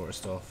that sort of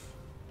stuff.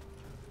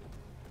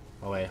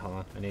 Oh wait, hold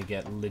on. I need to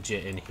get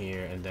legit in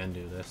here and then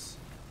do this.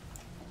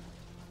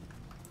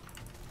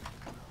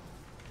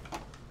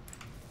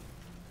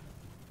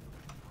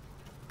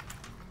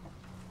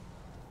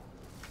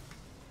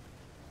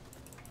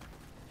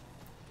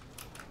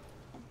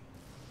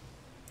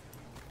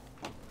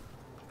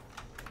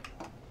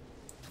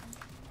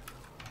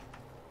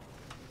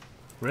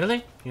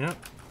 Really? You know?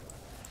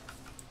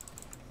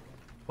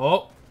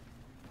 Oh!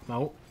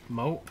 No.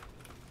 Mo.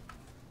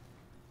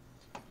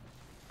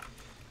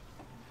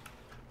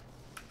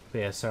 But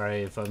yeah,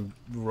 sorry if I'm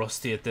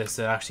rusty at this.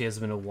 It actually has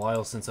been a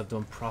while since I've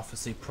done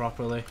prophecy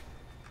properly.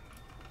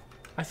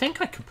 I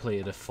think I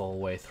completed it full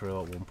way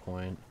through at one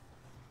point.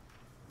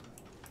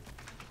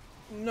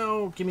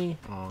 No, gimme.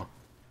 Oh.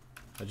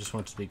 I just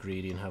wanted to be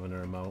greedy and having a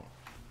remote.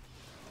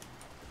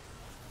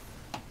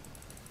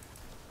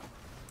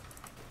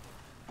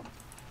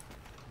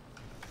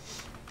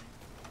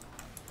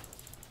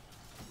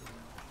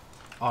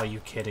 Oh, are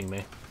you kidding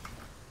me?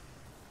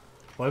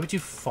 Why would you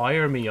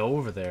fire me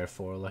over there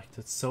for? Like,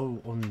 that's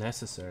so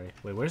unnecessary.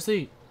 Wait, where's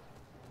the...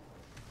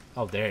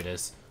 Oh, there it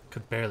is.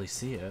 Could barely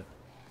see it.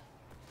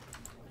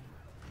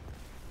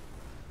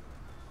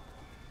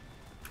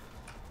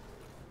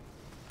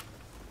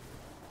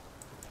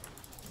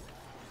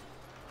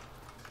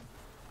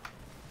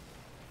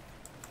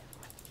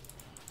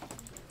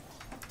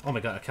 Oh my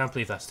god, I can't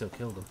believe that still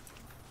killed him.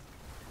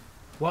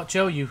 What,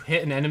 Joe? You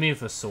hit an enemy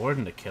with a sword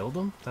and it killed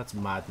him? That's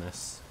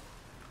madness.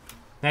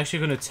 Next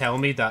you're gonna tell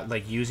me that,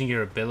 like, using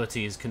your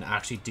abilities can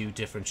actually do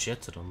different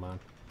shit to them, man.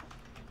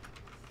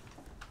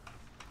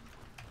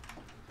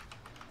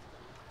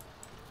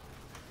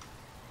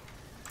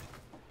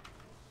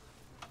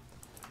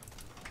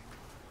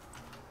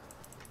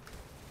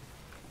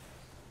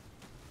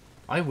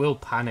 I will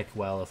panic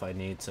well if I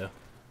need to.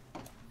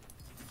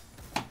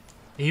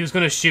 He was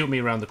gonna shoot me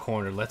around the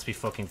corner, let's be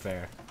fucking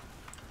fair.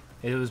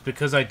 It was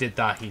because I did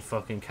that he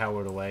fucking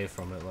cowered away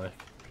from it, like.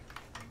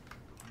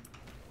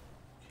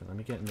 Okay, let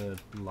me get in the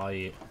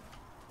light.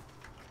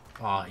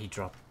 Ah, he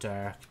dropped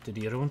dark. Did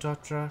the other one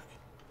drop dark?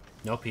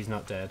 Nope, he's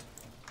not dead.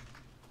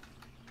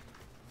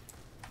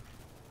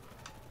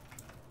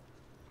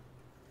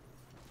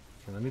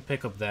 Okay, let me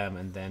pick up them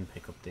and then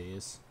pick up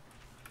these.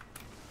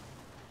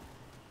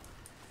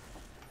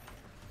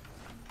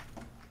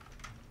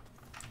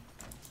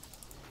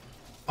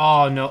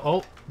 Oh, no.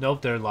 Oh,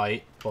 nope, they're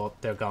light, but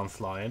they're gone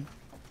flying.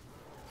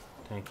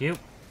 Thank you.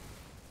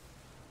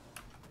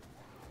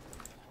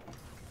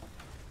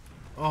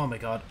 Oh my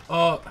god.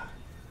 Oh.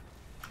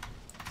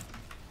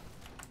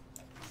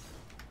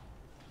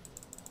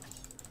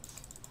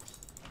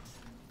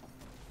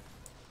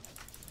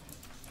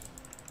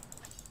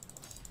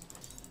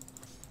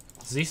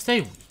 Does he stay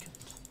weakened?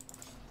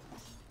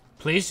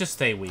 Please just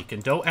stay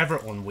weakened. Don't ever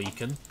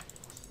unweaken.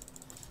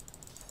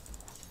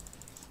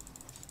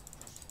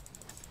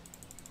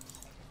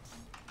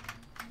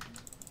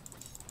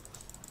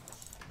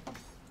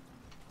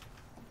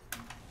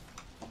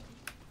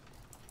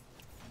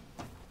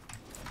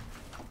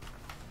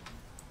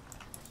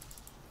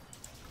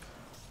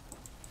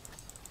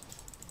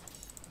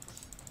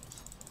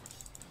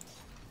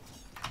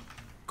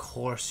 Of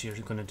course you're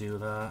gonna do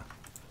that.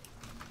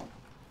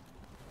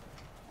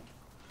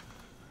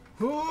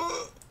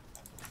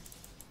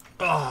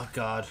 Oh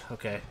god,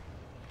 okay.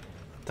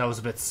 That was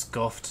a bit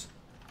scuffed.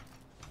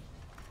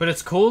 But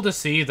it's cool to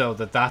see though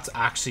that that's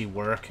actually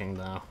working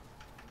now.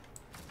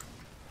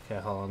 Okay,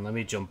 hold on, let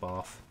me jump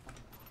off.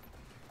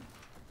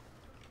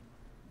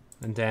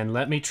 And then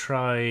let me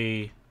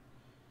try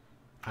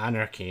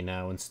Anarchy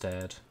now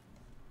instead.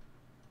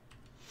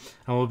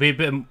 And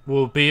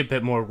we'll be a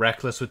bit more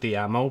reckless with the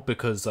ammo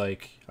because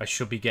like I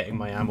should be getting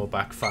my ammo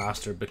back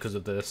faster because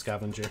of the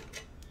scavenger.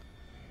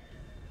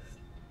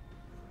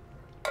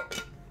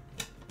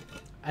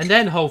 And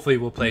then hopefully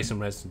we'll play some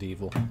Resident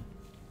Evil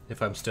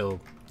if I'm still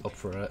up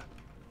for it.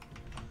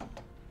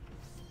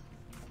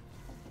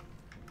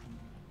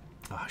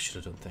 Oh, I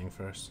should have done thing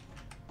first.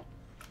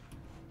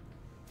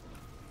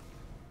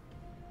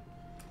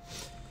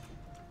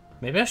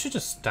 Maybe I should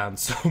just stand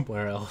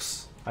somewhere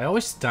else. I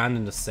always stand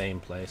in the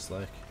same place,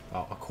 like.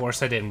 Oh, of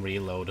course I didn't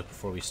reload it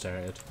before we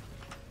started.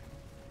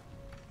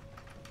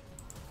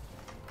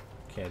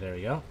 Okay, there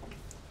we go.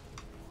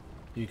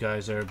 You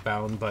guys are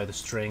bound by the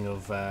string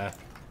of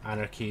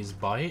Anarchy's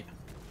bite.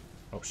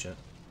 Oh shit.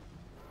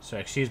 Sir,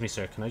 excuse me,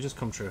 sir. Can I just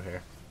come through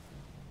here?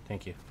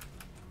 Thank you.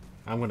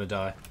 I'm gonna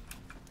die.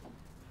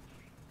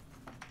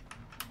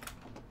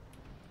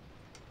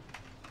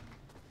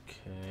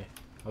 Okay.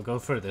 I'll go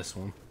for this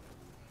one.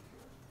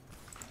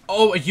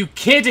 Oh, are you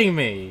kidding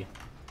me?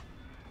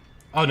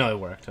 Oh no, it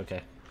worked.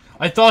 Okay.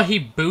 I thought he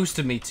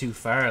boosted me too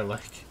far,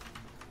 like.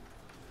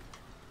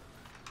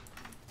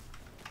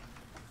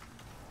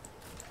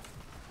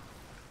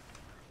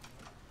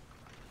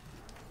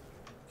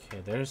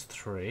 Okay, there's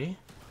 3.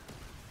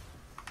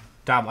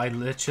 Damn, I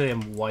literally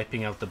am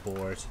wiping out the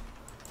board.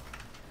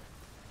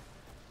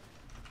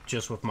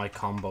 Just with my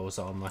combos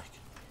on, like.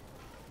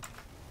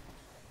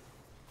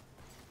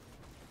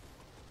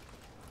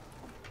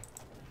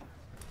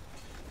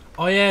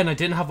 Oh yeah, and I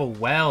didn't have a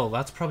well.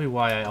 That's probably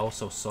why I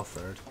also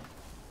suffered.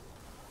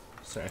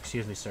 Sir,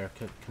 excuse me, sir.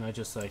 Can I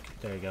just, like...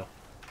 There you go.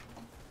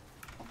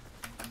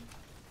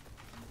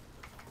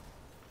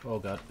 Oh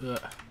god.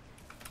 Ugh.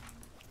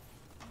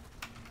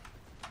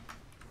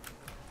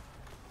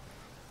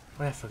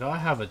 Wait, I forgot I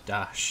have a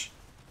dash.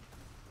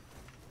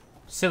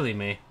 Silly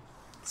me.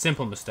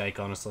 Simple mistake,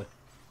 honestly.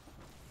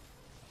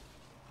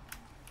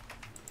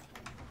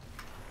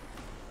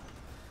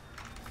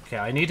 Okay,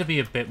 I need to be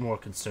a bit more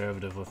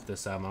conservative with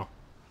this ammo.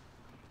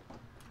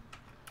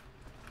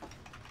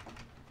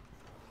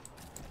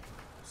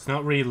 It's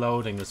not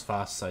reloading as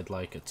fast as I'd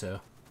like it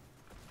to.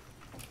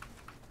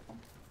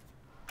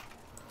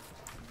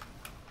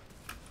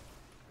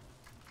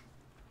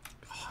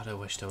 God, I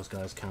wish those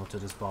guys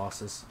counted as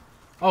bosses.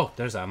 Oh,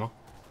 there's ammo.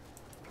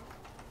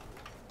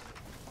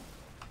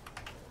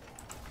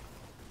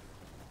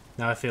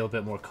 Now I feel a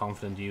bit more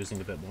confident using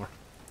a bit more.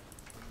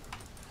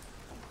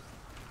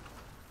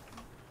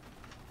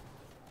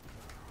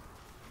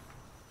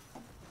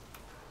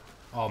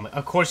 Oh my,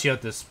 of course you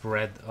had to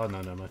spread. Oh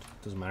no, no, no,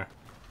 doesn't matter.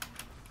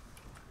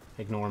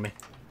 Ignore me.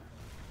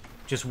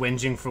 Just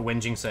whinging for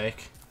whinging's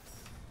sake.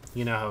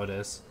 You know how it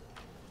is.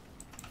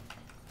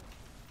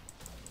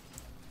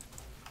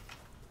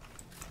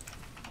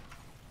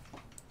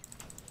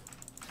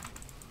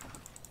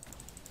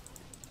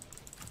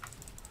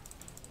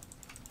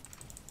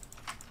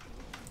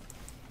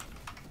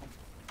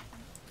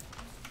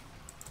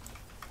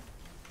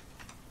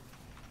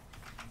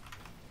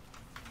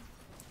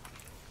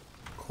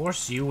 Of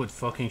course you would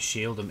fucking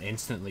shield him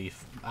instantly,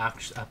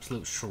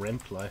 absolute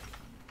shrimp, like.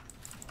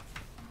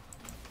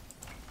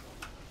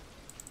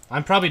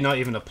 I'm probably not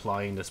even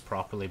applying this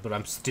properly, but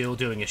I'm still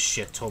doing a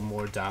shit ton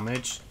more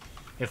damage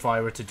if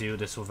I were to do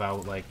this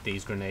without, like,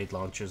 these grenade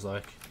launchers,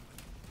 like.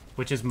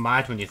 Which is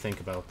mad when you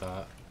think about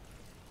that.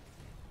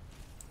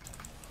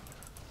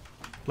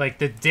 Like,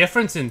 the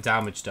difference in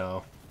damage,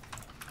 though.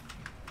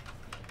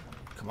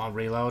 Come on,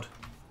 reload.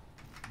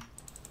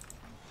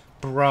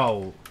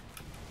 Bro.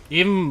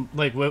 Even,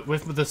 like,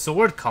 with the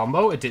sword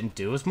combo, it didn't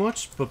do as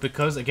much. But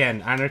because,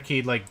 again,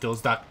 Anarchy, like,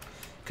 does that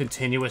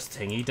continuous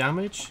thingy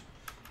damage.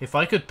 If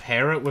I could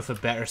pair it with a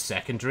better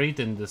secondary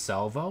than the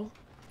salvo.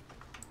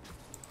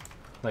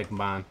 Like,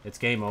 man, it's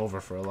game over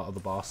for a lot of the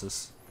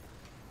bosses.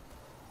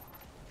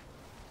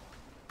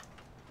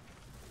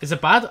 Is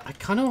it bad? I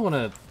kind of want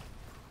to...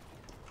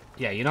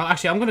 Yeah, you know,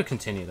 actually, I'm going to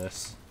continue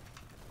this.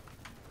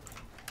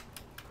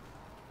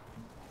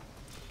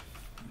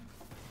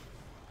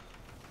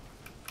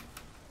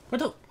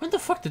 When the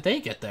fuck did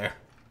they get there?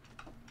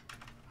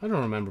 I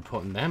don't remember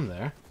putting them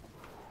there.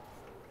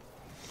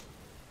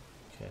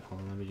 Okay,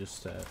 hold on, let me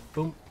just,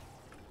 boom.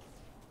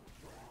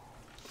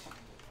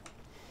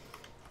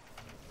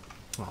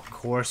 Oh, of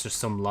course, there's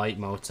some light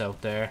motes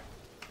out there.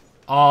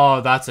 Oh,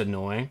 that's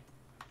annoying.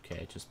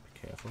 Okay, just be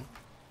careful.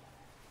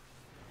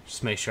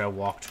 Just make sure I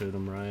walk through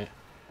them right.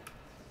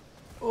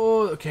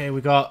 Oh, okay,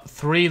 we got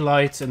 3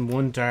 lights and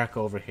 1 dark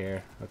over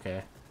here.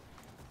 Okay.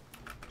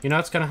 You know,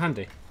 it's kind of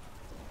handy.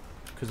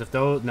 Because if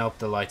those... Nope,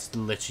 the lights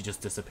literally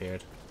just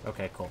disappeared.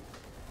 Okay, cool.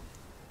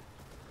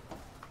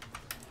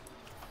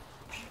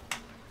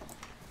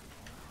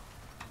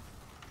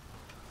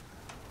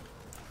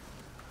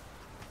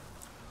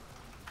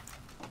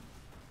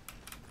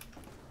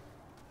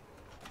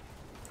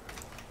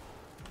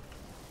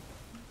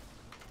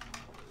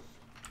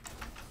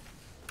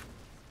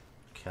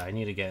 Okay, I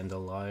need to get in the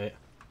light.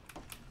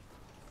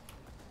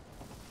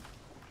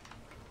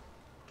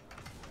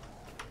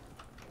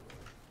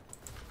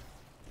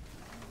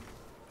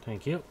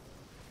 Thank you.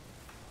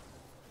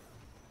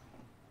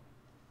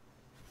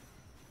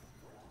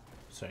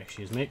 Sorry,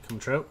 excuse me, come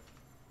true.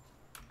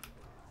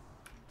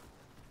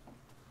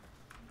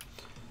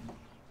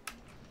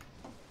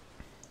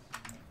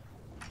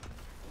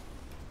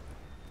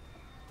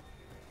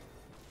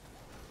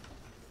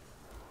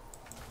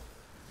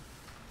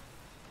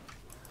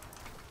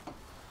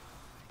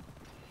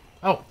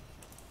 Oh!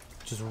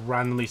 Just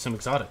randomly some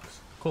exotics.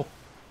 Cool.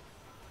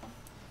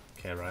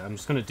 Okay, right, I'm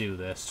just gonna do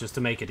this, just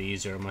to make it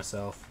easier on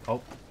myself.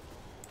 Oh.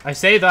 I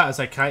say that as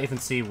I can't even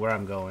see where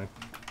I'm going.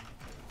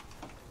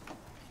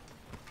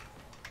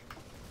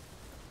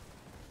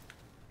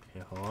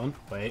 Okay, hold on,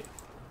 wait.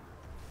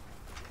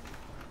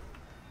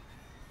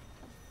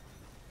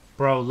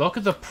 Bro, look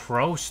at the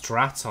pro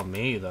strats on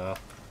me, though.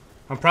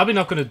 I'm probably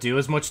not gonna do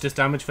as much this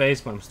damage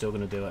phase, but I'm still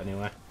gonna do it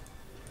anyway.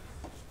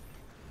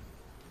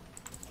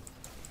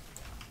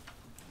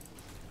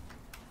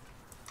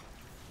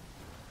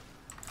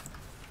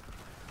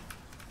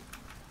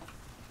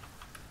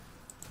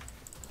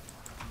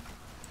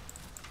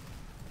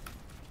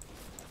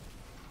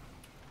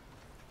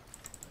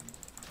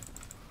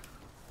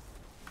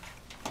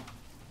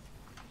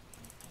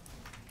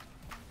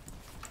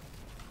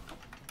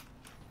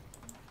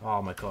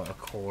 Oh my god, of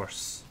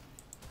course.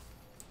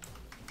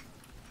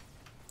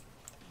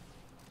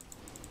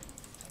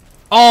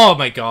 Oh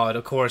my god,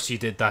 of course you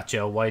did that,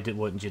 Joe.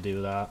 Wouldn't you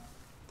do that?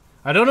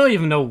 I don't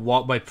even know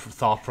what my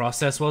thought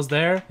process was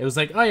there. It was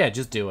like, oh yeah,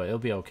 just do it. It'll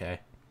be okay.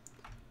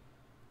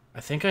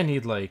 I think I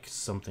need, like,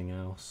 something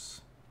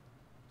else.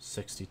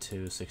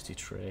 62,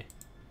 63.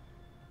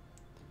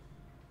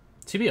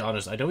 To be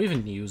honest, I don't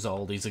even use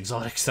all these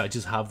exotics I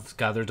just have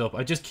gathered up.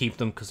 I just keep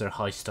them because they're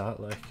high stat,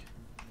 like.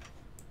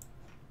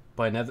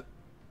 But I never...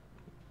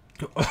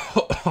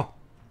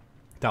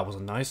 That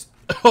wasn't nice.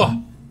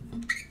 Oh.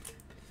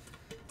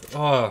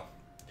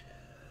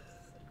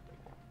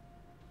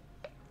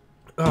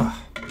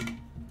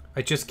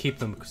 I just keep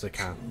them because I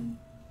can.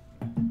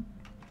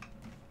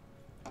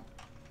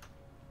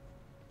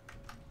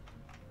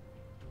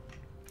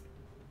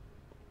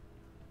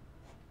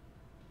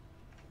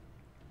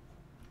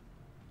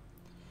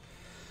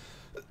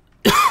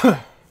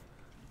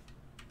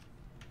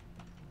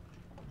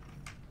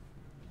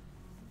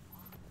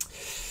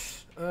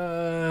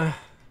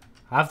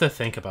 I have to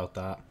think about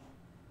that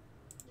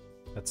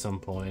at some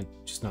point,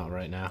 just not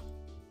right now.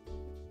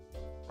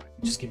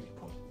 Just give me a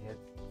point. Yeah,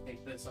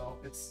 take this off.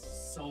 It's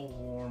so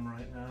warm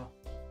right now.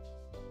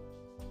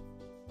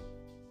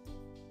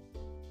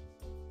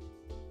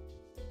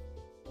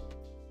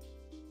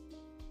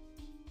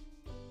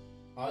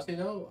 Honestly,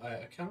 though,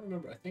 I can't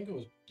remember. I think it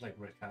was like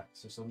Rick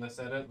Hacks or something that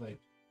said it. Like,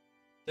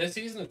 this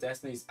season of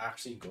Destiny is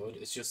actually good.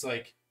 It's just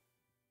like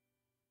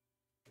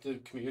the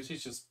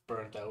community's just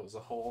burnt out as a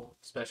whole,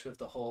 especially with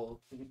the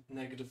whole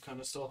negative kind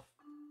of stuff.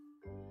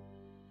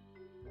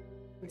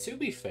 And to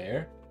be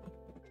fair,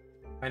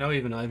 I know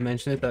even I've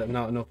mentioned it that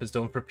not enough is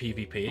done for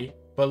PvP,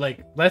 but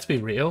like, let's be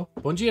real,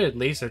 Bungie at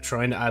least are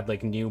trying to add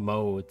like new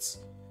modes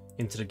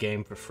into the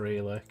game for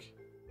free, like.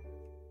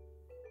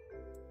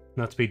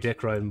 Not to be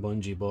dick riding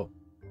Bungie, but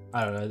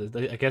I don't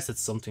know, I guess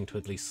it's something to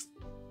at least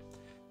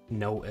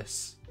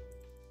notice.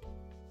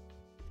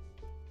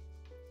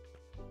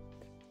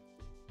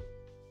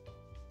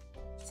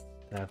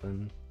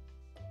 7.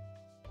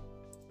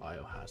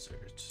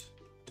 Biohazard.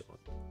 Done.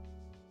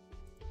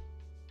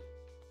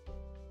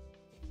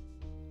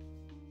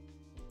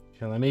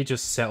 Okay, let me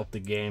just set up the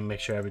game, make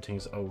sure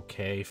everything's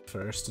okay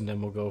first, and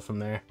then we'll go from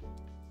there.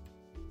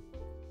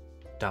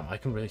 Damn, I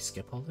can really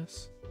skip all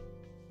this?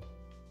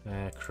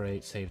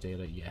 Create save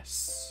data,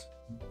 yes.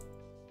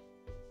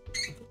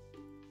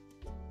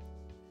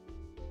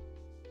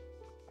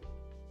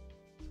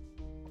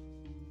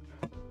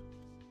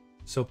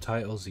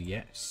 Subtitles,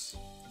 yes.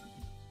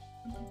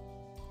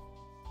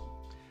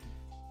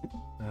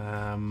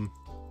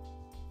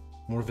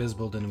 More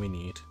visible than we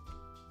need.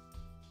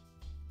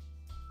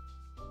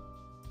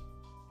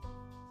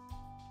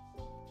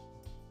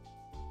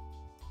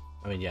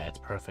 I mean, yeah, it's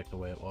perfect the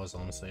way it was,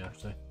 honestly,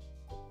 actually.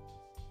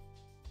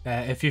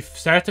 If you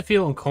start to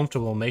feel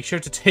uncomfortable, make sure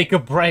to take a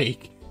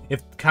break.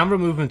 If camera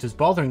movement is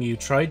bothering you,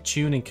 try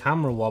tuning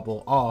camera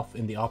wobble off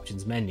in the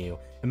options menu.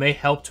 It may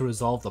help to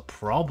resolve the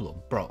problem.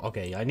 Bro,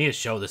 okay, I need to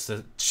show this.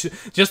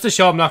 Just to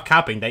show I'm not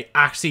capping, they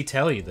actually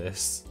tell you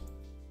this.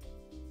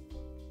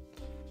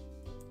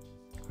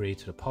 Agree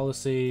to the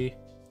policy.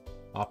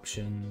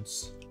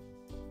 Options.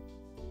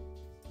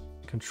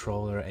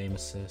 Controller, aim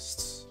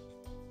assists.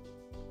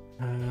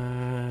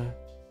 I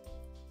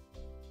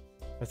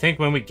think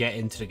when we get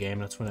into the game,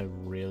 that's when I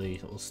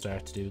really will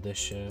start to do this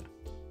shit.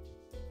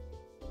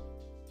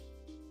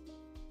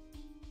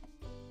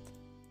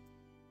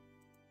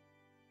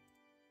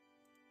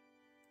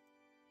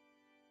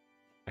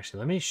 Actually,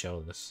 let me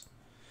show this.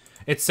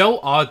 It's so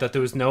odd that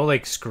there was no,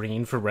 like,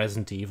 screen for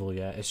Resident Evil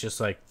yet. It's just,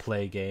 like,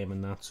 play game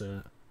and that's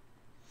it.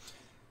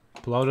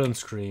 Blood on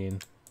screen.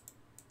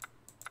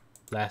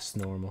 Less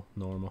normal.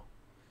 Normal.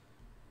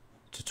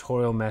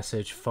 Tutorial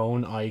message.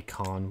 Phone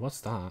icon.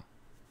 What's that?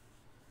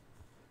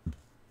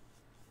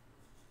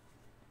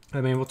 I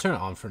mean, we'll turn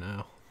it on for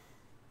now.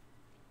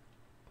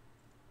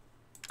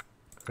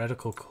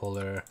 Reticle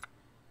color.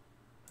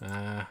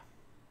 Let's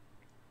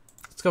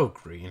go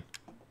green.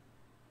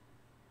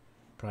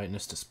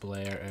 Brightness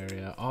display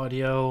area.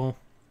 Audio.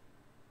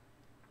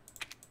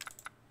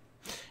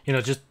 You know,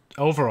 just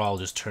overall,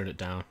 just turn it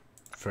down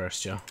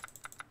first, yeah.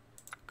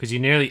 Because you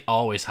nearly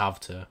always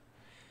have to.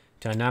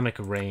 Dynamic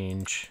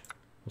range.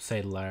 We'll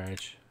say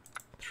large.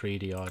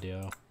 3D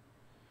audio.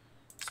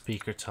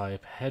 Speaker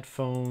type.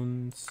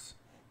 Headphones.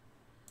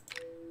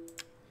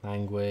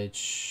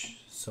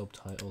 Language.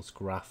 Subtitles.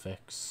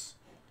 Graphics.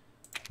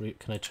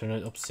 Can I turn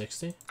it up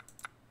 60?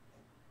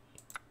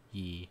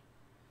 Yeah.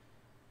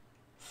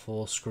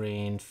 Full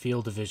screen.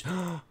 Field of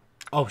vision.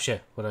 Oh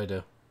shit, what did I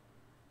do?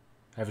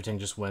 Everything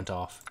just went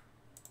off.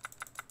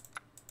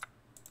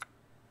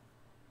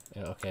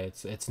 Yeah, okay,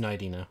 it's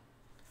 90 now.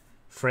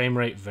 Frame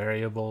rate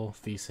variable.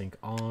 VSync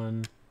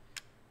on.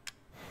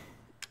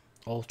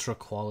 Ultra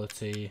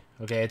quality.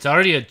 Okay, it's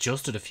already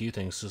adjusted a few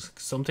things. So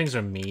some things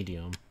are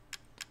medium.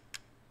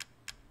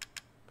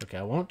 Okay,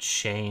 I won't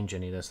change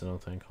any of this, I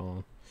don't think.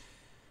 Hold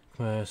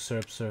on.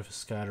 Seraph surface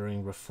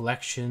scattering.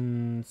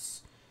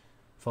 Reflections.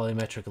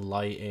 Volumetric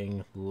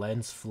lighting.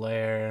 Lens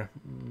flare.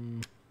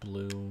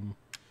 Bloom.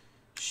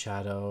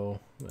 Shadow.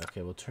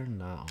 Okay, we'll turn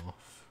that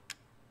off.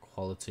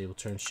 Quality. We'll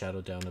turn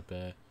shadow down a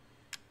bit.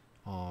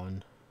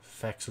 On.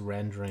 Effects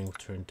rendering will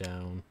turn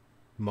down.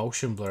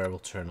 Motion blur will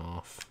turn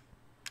off.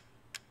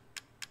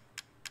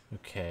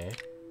 Okay.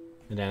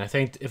 And then I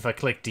think if I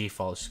click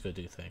default, it's just going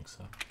to do things.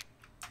 So.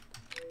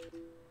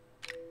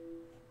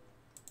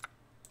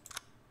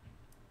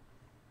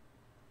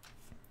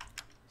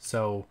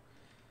 So,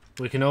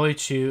 we can only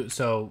choose,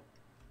 so,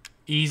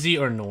 easy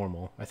or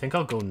normal. I think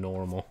I'll go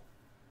normal.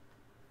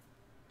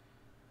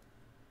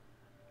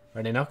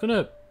 Are they not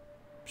gonna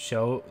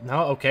show,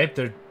 no, okay,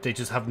 they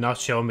just have not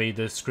shown me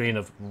the screen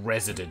of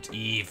Resident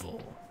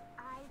Evil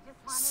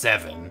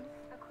 7.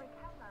 A quick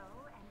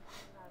hello and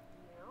I love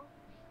you.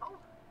 Oh,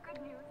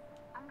 good news.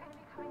 I'm gonna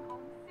be coming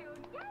home soon.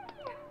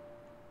 Yay!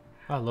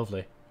 Oh,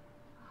 lovely.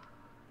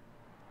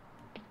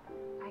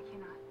 I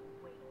cannot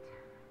wait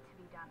to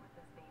be done with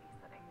this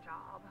babysitting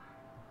job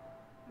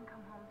and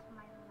come home to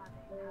my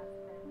loving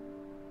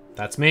husband.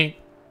 That's me.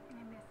 I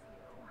miss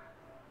you.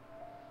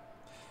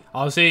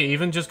 Honestly,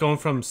 even just going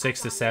from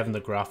 6 to 7,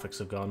 the graphics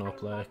have gone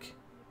up, like.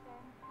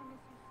 I miss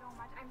you so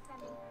much. I'm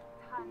sending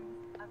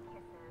tons of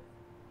kisses.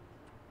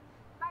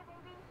 Bye,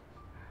 baby.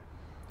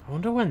 I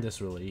wonder when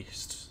this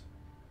released.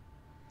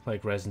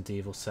 Like Resident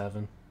Evil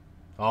 7.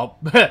 Oh,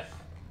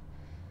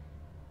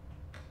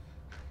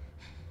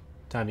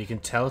 damn, you can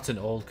tell it's an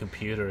old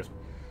computer.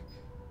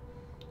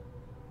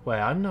 Wait,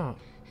 I'm not.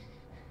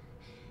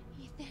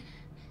 Ethan,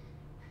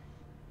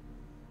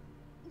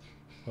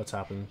 What's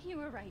happened? you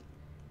were right.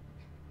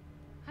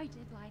 I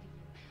did lie to you.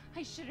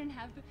 I shouldn't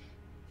have.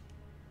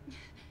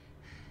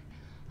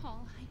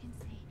 All I can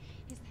say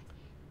is that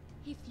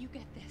if you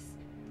get this,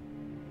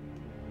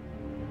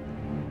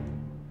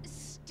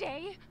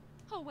 stay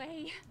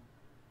away.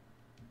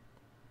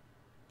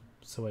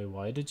 So wait,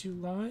 why did you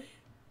lie?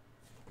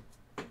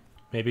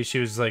 Maybe she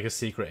was like a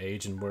secret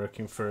agent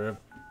working for,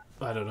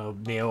 I don't know,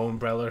 Neo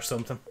Umbrella or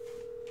something.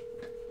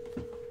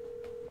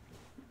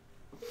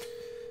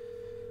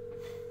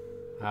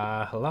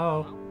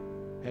 Hello?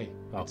 Hey,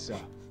 Oh.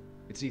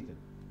 it's Ethan.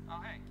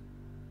 Oh, hey.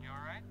 You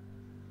alright?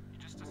 You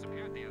just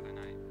disappeared the other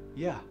night.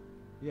 Yeah,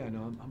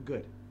 no, I'm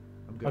good.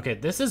 I'm good. Okay,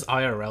 this is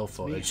IRL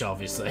footage,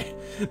 obviously.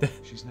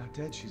 She's not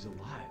dead, she's alive.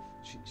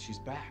 She's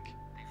back.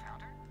 They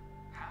found her?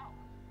 How?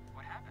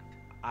 What happened?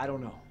 I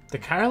don't know. The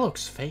car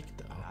looks fake,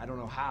 though. I don't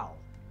know how,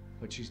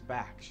 but she's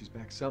back. She's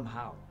back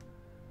somehow.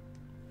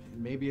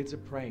 Maybe it's a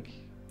prank.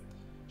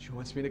 She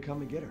wants me to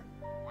come and get her.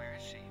 Where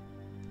is she?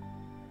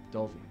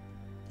 Dulvey.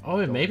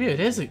 Oh, maybe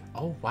it is.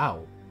 Oh,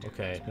 wow.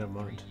 Okay, never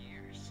mind.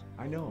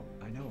 I know,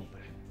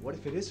 but what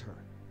if it is her?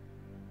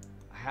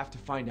 I have to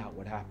find out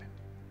what happened.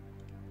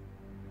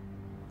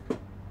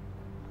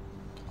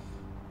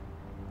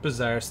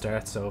 Bizarre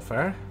start so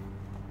far.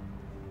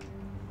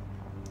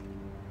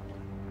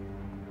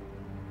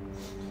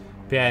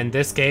 But yeah, and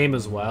this game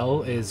as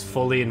well is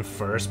fully in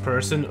first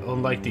person,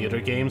 unlike the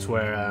other games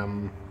where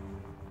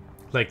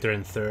like they're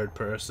in third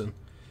person.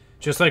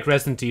 Just like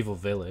Resident Evil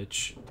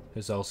Village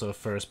is also a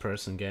first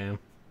person game.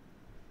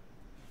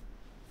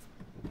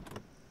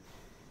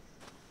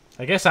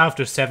 I guess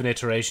after 7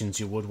 iterations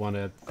you would want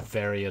to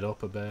vary it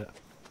up a bit.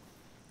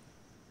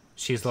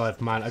 She's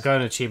alive, man. I got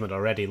an achievement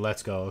already.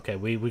 Let's go. Okay,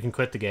 we can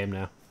quit the game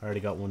now. I already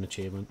got one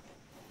achievement.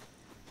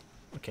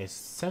 Okay,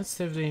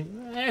 sensitivity.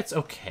 It's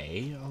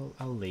okay.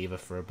 I'll leave it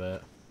for a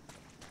bit.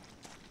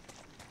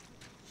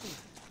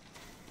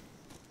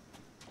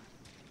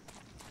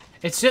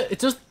 It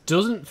just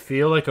doesn't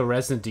feel like a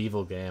Resident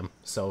Evil game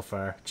so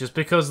far, just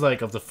because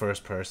like of the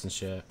first person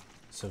shit.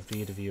 So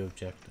V to view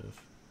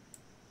objective.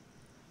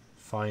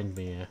 Find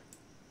me.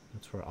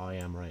 That's where I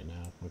am right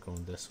now. We're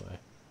going this way.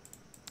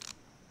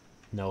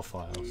 No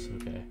files.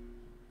 Okay.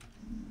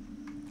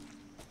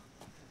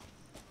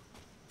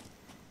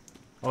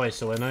 Oh wait,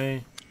 so when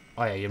I...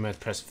 Oh yeah, you're meant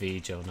to press V,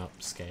 Joe, not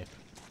escape.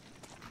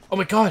 Oh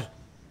my god!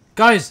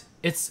 Guys!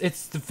 It's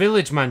the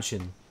village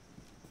mansion!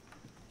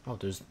 Oh,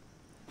 there's...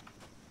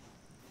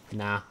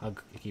 Nah, I'll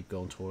keep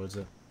going towards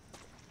it.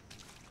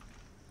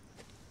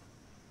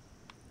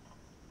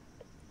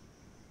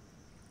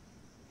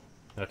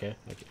 Okay,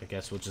 I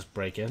guess we'll just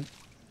break in.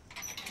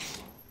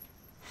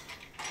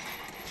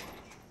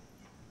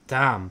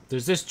 Damn,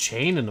 there's this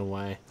chain in the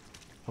way.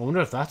 I wonder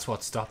if that's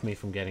what stopped me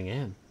from getting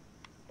in.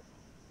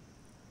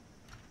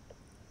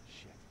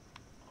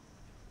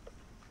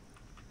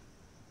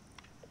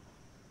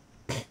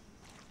 Okay,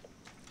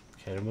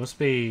 there must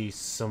be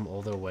some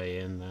other way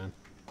in then.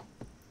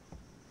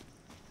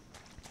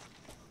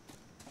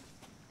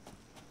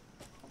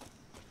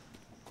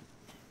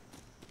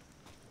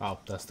 Oh,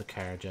 that's the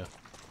car, Joe.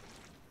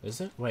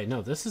 Is it? Wait,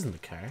 no, this isn't the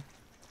car.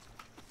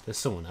 This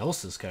is someone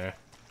else's car.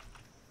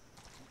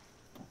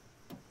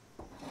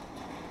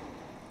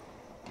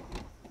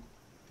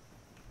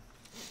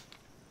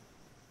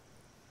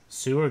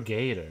 Sewer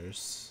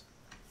Gators.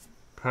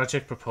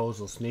 Project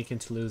proposal. Sneak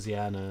into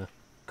Louisiana.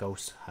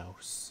 Ghost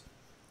house.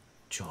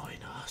 Join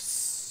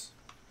us.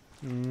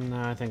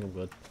 Nah, I think I'm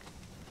good.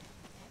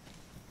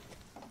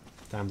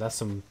 Damn, that's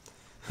some...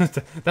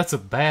 that's a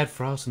bad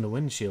frost in the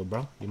windshield,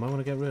 bro. You might want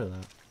to get rid of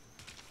that.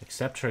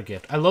 Accept her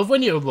gift. I love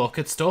when you look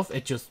at stuff,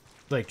 it just,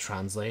 like,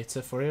 translates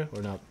it for you.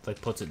 Or not,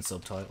 like, puts it in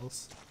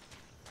subtitles.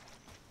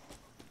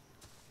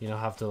 You don't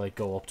have to, like,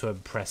 go up to it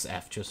and press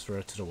F just for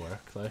it to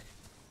work, like.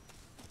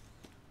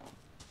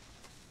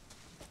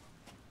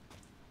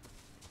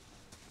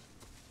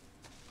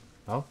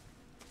 Oh?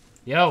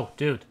 Yo,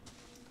 dude.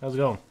 How's it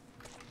going?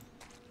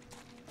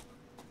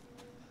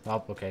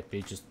 Oh, okay.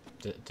 He just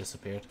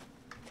disappeared.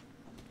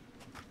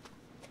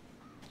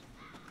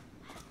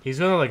 He's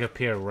gonna, like,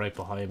 appear right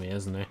behind me,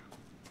 isn't he?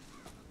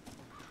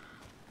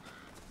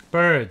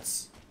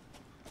 Birds!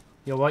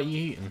 Yo, what you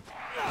eating?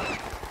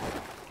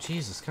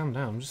 Jesus, calm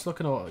down. I'm just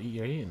looking at what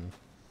you're eating.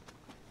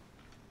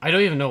 I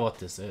don't even know what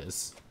this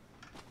is.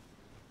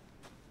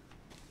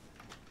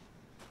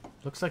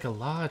 Looks like a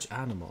large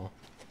animal.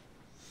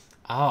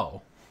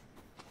 Oh.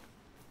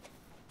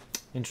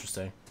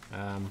 Interesting.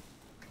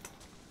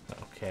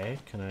 Okay,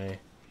 can I...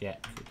 Yeah,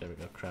 there we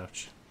go,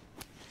 crouch.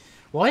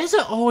 Why is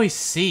it always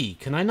C?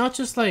 Can I not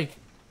just, like...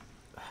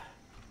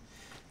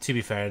 To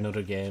be fair,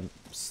 another games,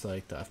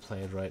 like, that I've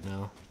played right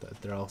now,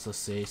 they're also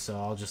C, so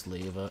I'll just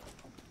leave it.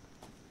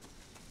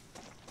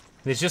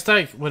 It's just,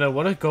 like, when I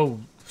want to go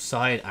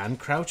side and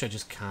crouch, I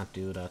just can't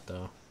do that,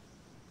 though.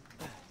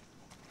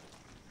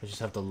 I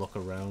just have to look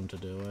around to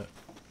do it.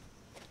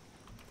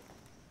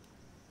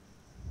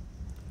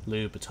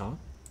 Louboutin?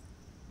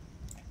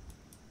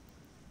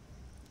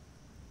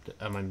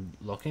 Am I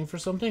looking for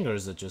something, or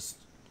is it just...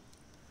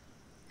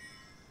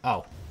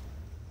 Oh.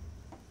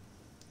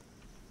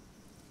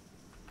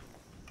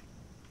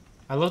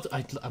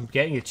 I'm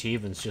getting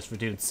achievements just for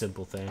doing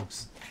simple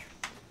things.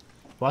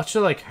 Watch the,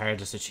 like,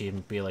 hardest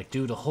achievement be like,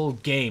 do the whole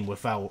game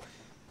without,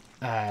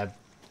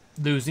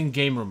 losing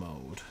gamer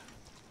mode.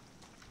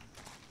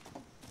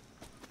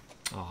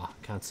 Aw,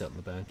 can't sit on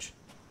the bench.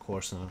 Of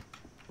course not.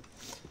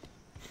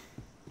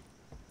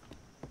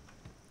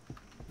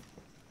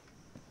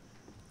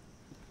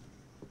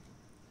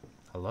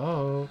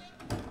 Hello?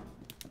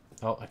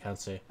 Oh, I can't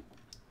see.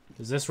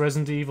 Is this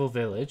Resident Evil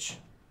Village?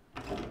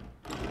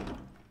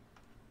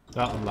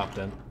 Oh, I'm locked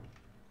in.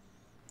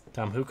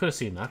 Damn, who could have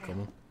seen that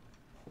coming?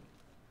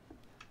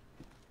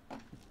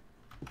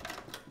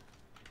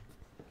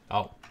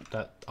 Oh,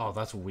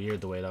 that's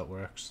weird the way that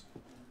works.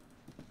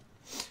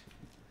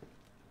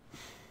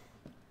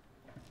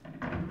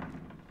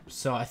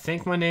 So I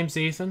think my name's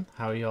Ethan.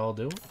 How are you all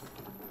doing?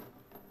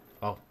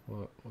 Oh,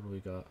 what do we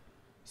got?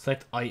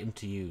 Select item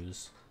to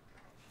use.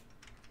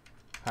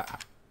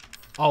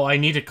 Oh, I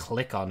need to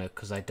click on it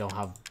because I don't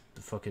have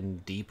the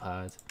fucking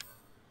D-pad.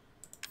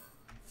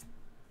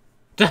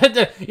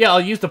 Yeah,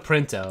 I'll use the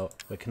printout.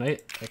 Wait, can I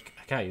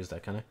can't use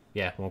that, can I?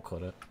 Yeah, won't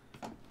cut it.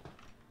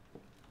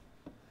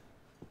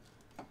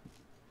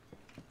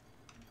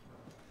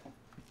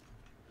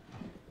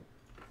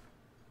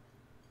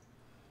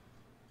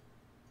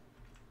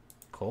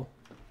 Cool.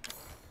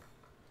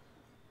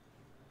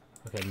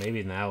 Okay,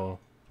 maybe now.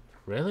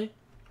 Really?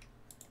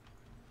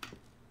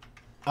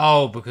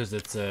 Oh, because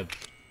it's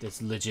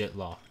legit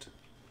locked.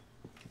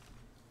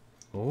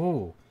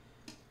 Ooh.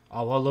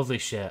 Oh, what lovely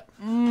shit.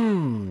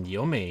 Mmm,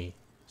 yummy.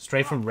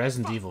 Straight from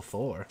Resident Evil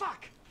 4.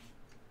 Fuck!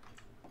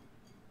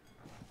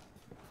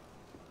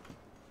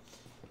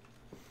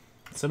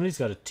 Somebody's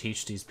got to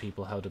teach these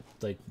people how to,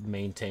 like,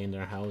 maintain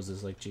their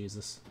houses like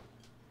Jesus.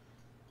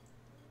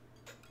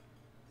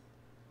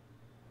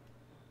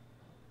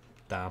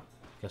 Damn.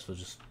 Guess we'll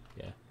just,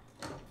 yeah.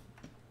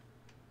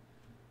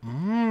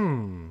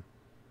 Mmm.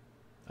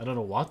 I don't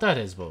know what that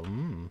is, but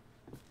mmm.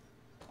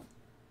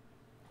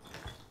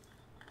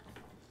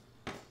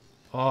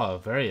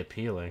 Oh, very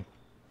appealing.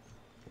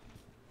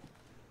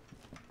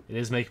 It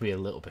is making me a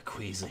little bit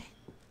queasy.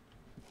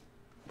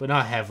 But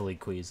not heavily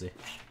queasy.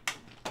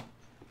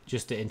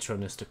 Just the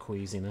introness to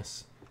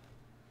queasiness.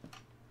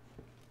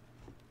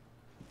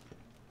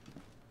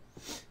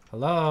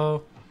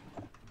 Hello?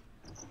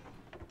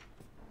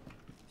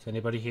 Is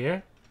anybody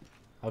here?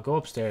 I'll go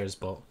upstairs,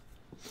 but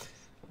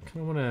I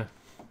kinda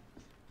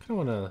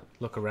wanna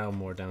look around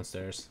more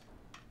downstairs.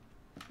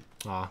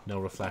 Ah, no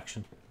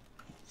reflection.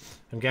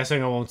 I'm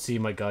guessing I won't see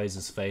my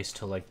guys' face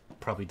till like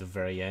probably the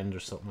very end or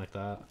something like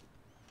that.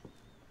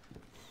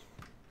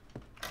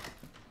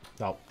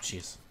 Oh,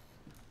 jeez.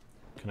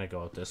 Can I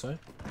go out this way?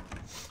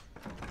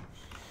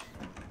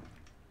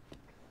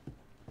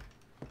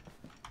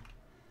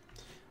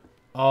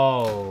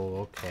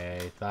 Oh,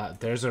 okay.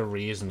 There's a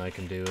reason I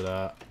can do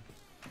that.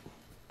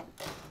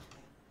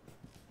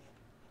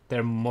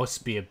 There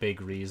must be a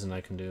big reason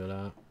I can do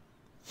that.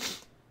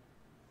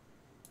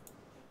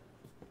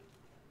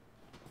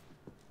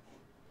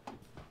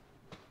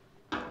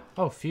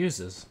 Oh,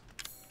 fuses.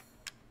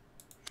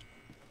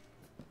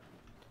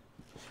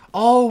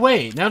 Oh,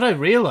 wait. Now that I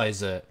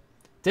realize it.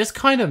 This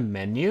kind of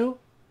menu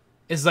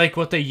is like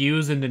what they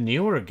use in the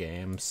newer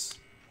games.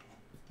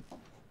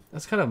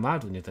 That's kind of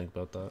mad when you think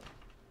about that.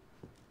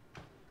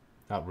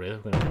 Not really.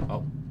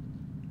 Oh.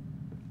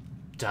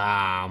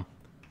 Damn.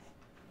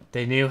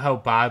 They knew how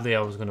badly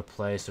I was going to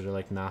play, so they're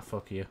like, nah,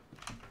 fuck you.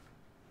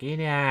 Get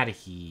out of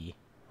here.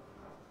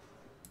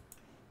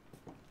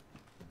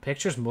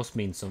 Pictures must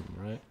mean something,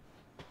 right?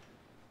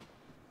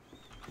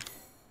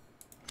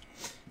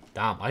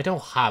 Damn, I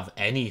don't have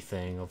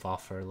anything of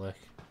offer, like.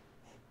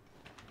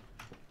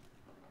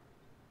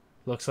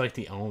 Looks like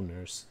the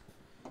owners.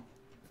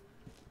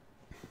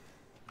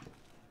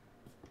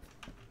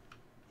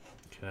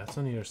 Okay, that's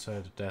on the other side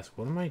of the desk.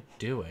 What am I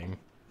doing?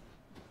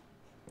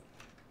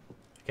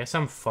 I guess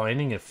I'm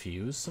finding a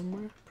fuse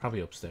somewhere?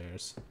 Probably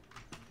upstairs.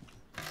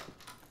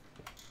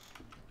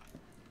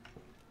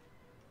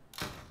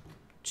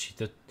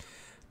 Gee,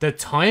 the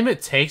time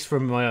it takes for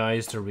my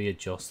eyes to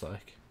readjust,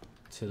 like,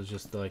 to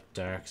just, like,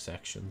 dark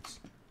sections.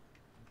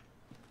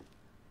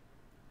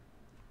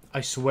 I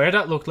swear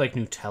that looked like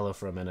Nutella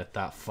for a minute,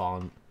 that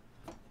font.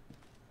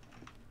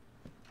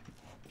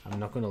 I'm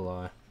not gonna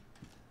lie.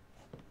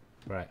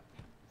 Right.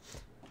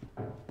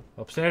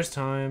 Upstairs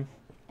time.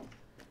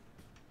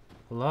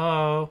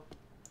 Hello?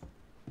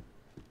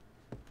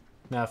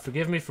 Now,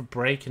 forgive me for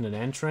breaking and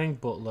entering,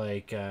 but,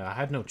 like, I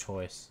had no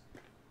choice.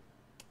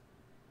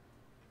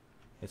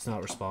 It's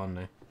not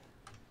responding.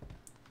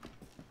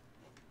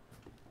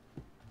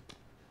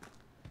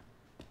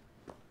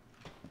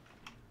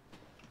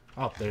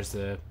 Oh, there's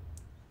the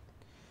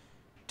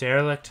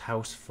derelict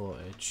house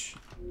footage.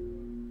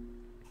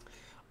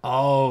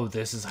 Oh,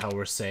 this is how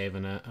we're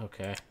saving it.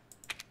 Okay.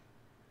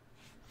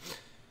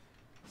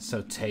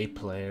 So tape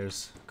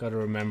players. Gotta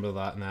remember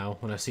that now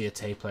when I see a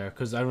tape player.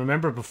 Because I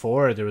remember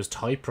before there was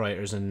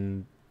typewriters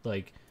in,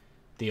 like,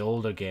 the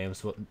older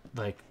games. But,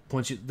 like,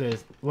 once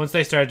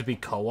they started to be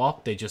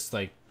co-op, they just,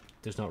 like,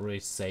 there's not really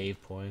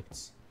save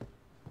points.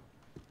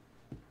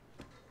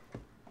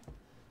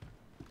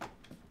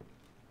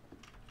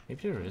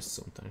 Maybe there is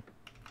something.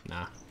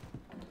 Nah.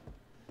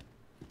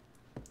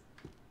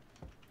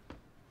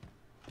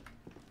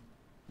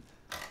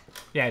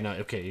 Yeah, no,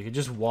 okay, you can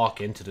just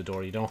walk into the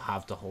door. You don't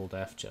have to hold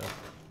F, Joe.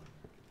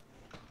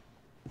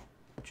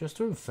 Just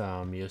to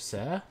inform you,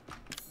 sir.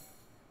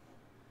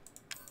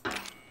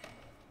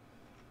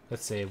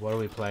 Let's see, what are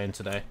we playing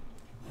today?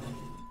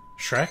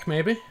 Trek,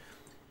 maybe?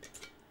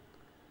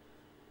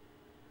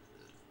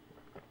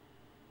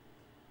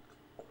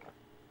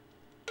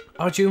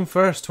 Oh, June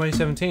 1st,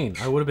 2017.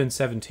 I would have been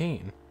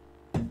 17.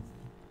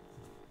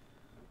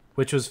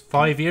 Which was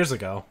 5 years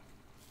ago.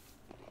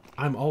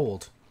 I'm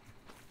old.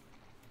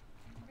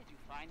 Where did you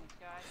find this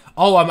guy?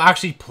 Oh, I'm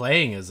actually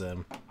playing as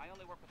him. I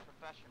only work with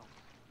professionals.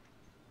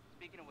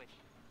 Speaking of which,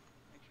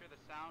 make sure the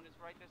sound is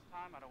right this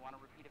time. I don't want a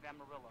repeat of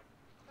Amarillo.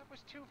 That was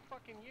 2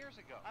 fucking years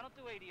ago. I don't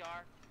do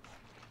ADR.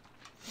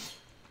 This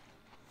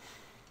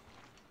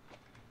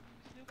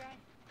new guy?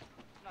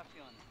 I'm not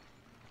feeling it.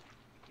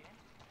 Again?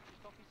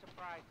 Just don't be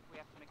surprised if we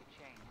have to make a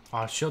change.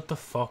 Oh, shut the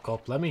fuck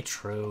up. Let me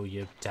through,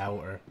 you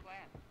doubter.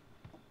 Plan.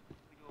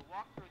 We do a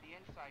walk through the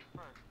inside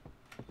first.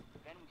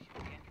 Then we shoot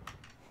the intro.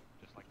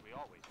 Just like we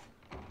always do.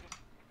 Just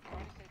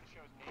try to say the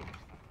show's name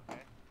this time,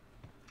 okay?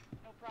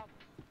 No problem.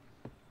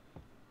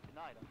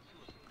 Tonight on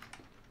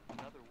Suicide,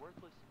 another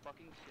worthless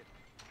fucking shit.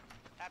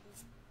 Happy?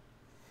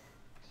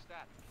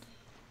 Ecstatic.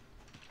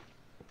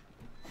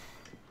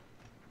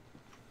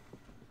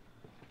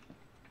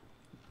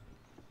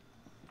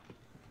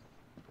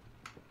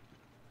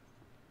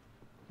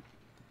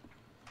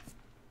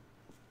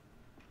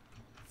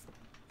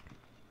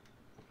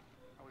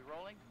 Are we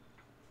rolling?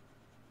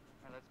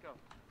 Alright, let's go.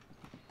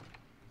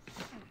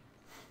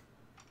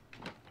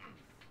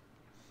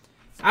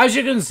 As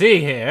you can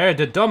see here,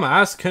 the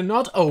dumbass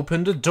cannot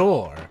open the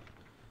door.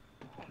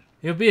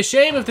 It would be a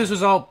shame if this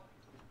was all...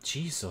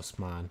 Jesus,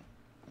 man.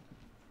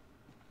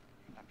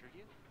 After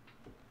you.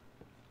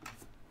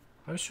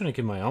 I was trying to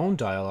give my own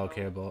dialogue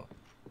here, but...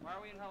 Why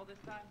are we in hell this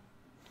time?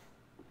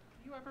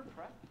 Do you ever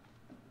prep?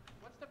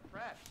 What's the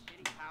prep?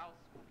 Shitty house,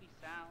 spooky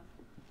sound.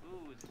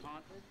 Ooh, is it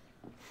haunted?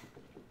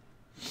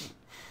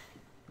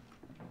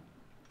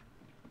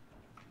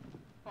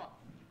 Fuck.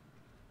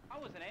 I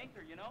was an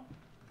anchor, you know?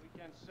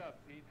 Weekend sub,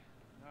 Pete.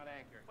 Not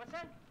anchor. What's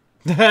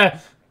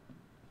that?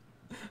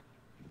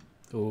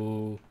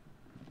 Ooh.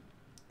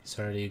 He's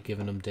already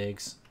giving him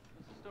digs.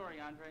 What's the story,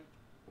 Andre?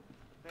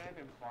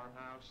 Abandoned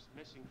farmhouse,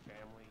 missing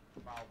family,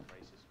 foul play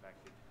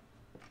suspected.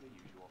 The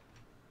usual.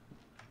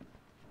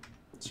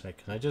 Sorry,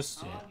 can I just...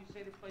 How Yeah. long do you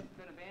say this place has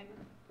been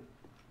abandoned?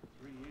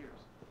 3 years.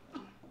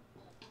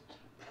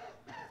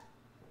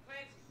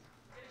 Clancy,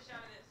 get a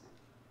shot of this.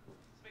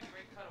 Let's make a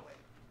great cutaway.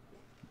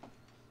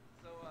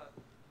 So,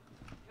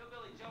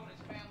 Hillbilly Joe and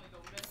his family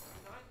go missing.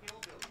 Not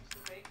hillbillies,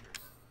 the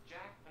Bakers.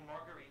 Jack and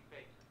Marguerite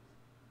Baker.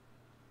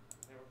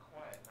 They were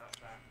quiet, not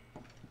bad. A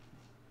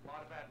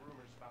lot of bad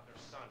rumors about their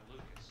son,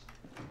 Lucas.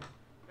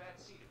 Bad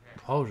seed,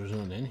 apparently. Oh, there's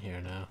nothing in here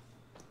now.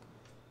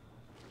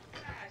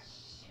 Ah,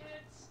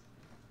 shit.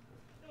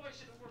 No, I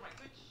should have worn my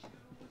good shoes.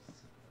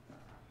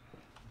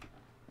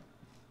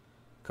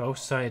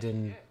 Ghost side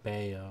in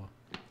Bayo.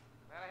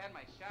 Glad I had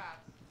my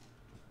shots.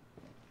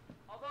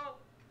 Although,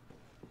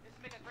 this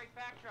would make a great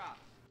backdrop.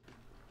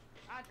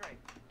 Andre,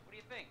 what do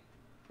you think?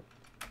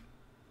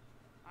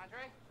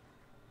 Andre?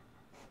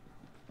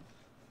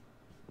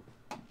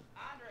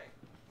 Andre?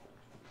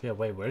 Yeah,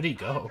 wait, where'd he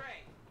go?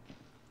 Andre!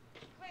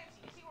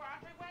 Clancy, you see where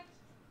Andre went?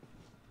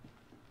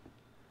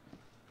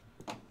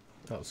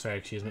 Oh, sorry,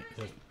 excuse me.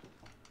 Unfucking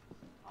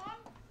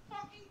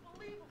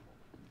believable.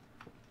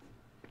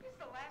 This is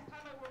the last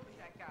time I work with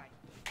that guy.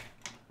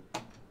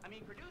 I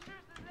mean,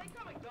 producers, they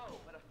come and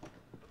go, but a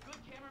good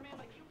cameraman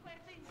like you,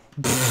 Clancy,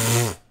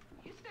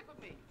 you stick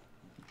with me.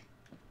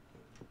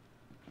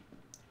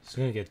 He's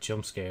gonna get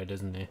jump scared,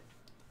 isn't he?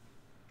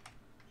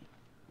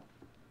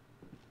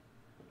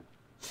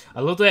 I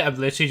love that I'm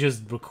literally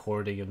just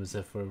recording him as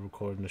if we're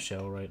recording a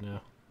show right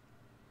now.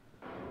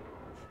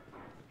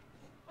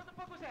 What the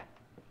fuck was that?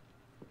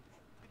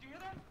 Did you hear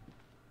that?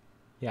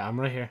 Yeah, I'm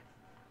right here.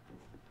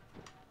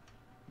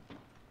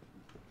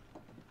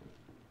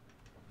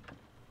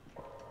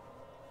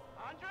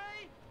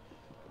 Andre?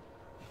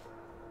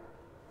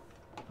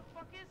 Where the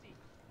fuck is he?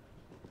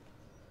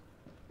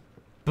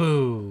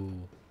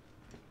 Boo.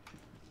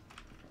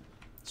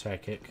 Sorry,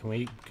 Kit,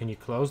 can you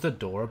close the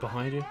door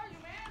behind you? Where are you,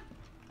 man?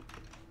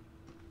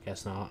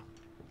 Guess not.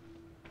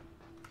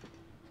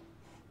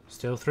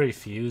 Still 3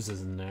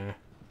 fuses in there.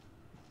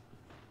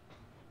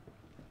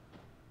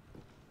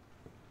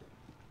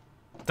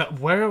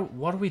 What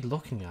are we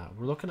looking at?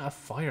 We're looking at a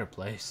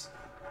fireplace.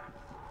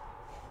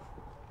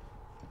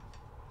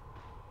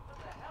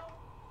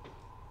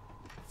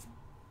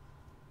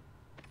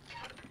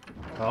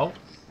 Oh.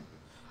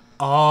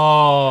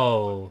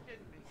 Oh.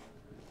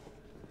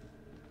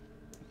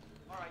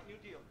 Alright, new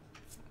deal.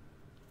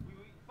 We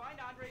find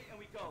Andre and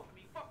we go. I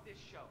mean, fuck this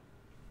show.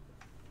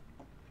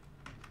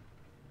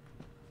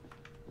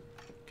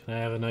 Can I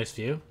have a nice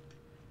view?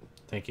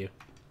 Thank you.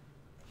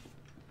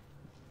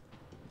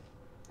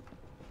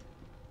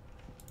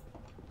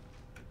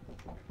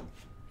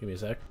 Give me a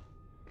sec.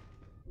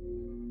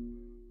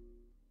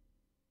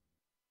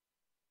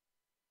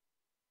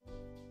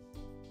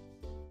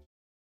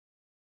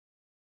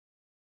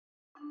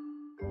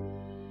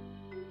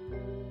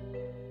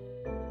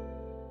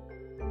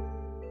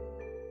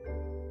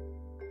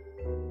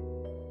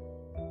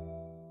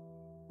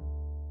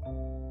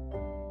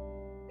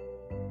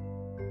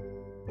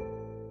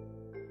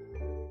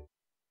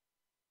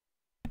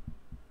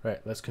 Right,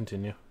 let's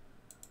continue.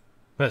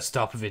 Let's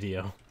stop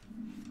video.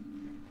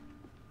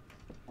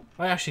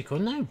 I actually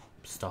couldn't I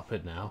stop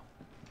it now?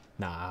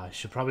 Nah, I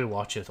should probably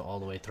watch it all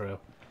the way through.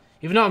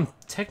 Even though I'm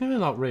technically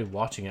not really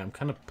watching it, I'm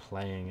kind of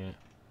playing it.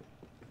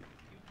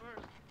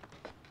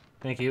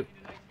 Thank you.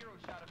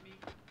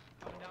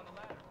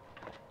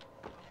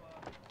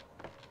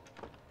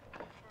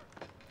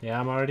 Yeah,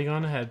 I'm already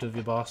going ahead of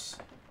you, boss.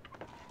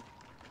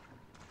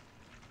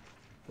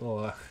 Ugh.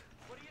 What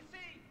do you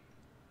see?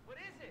 What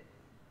is it?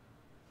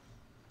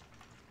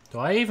 Do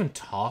I even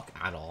talk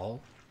at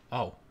all?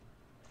 Oh.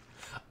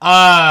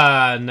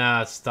 Ah,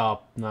 nah,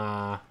 stop.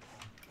 Nah.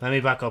 Let me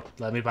back up.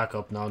 Let me back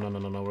up. No, no, no,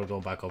 no, no. We're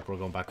going back up. We're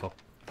going back up.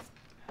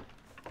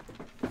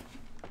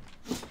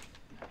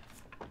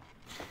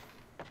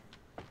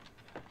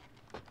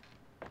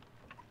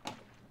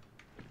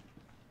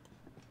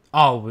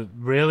 Oh,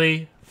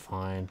 really?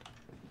 Fine.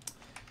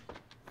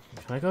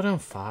 Can I go down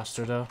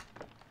faster, though?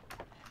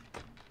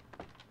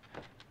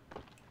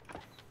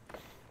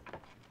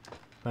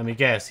 Let me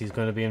guess, he's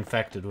going to be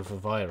infected with a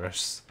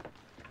virus.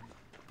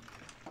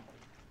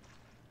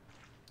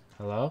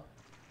 Hello?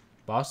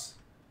 Boss?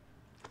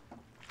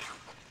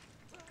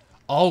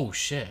 Oh,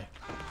 shit.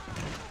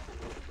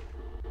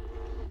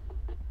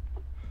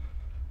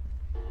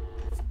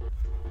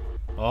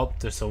 Oh,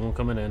 there's someone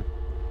coming in.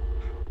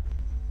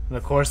 And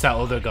of course that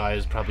other guy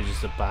is probably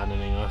just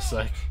abandoning us,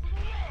 like...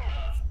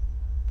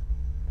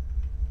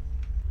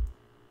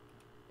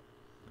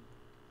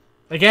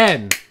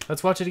 Again!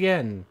 Let's watch it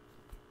again!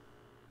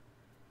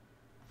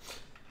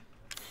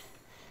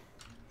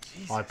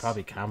 Oh, I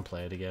probably can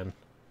play it again.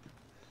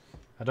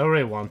 I don't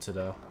really want to,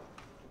 though.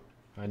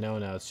 I know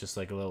now it's just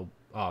like a little...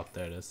 Oh,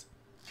 there it is.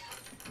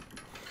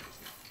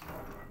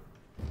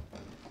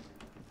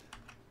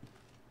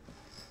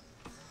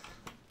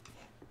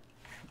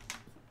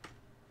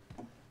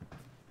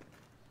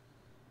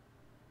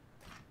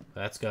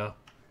 Let's go.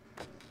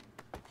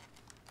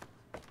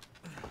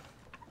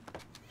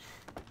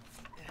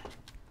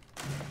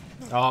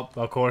 Oh,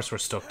 of course we're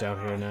stuck down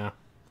here now.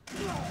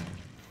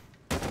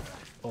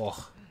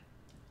 Ugh.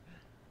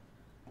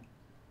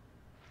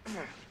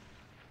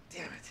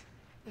 Damn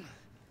it.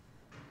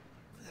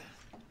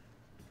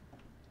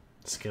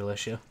 Skill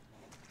issue.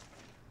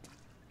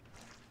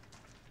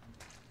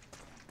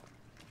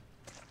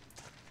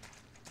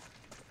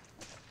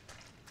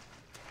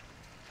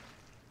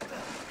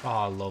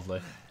 Oh,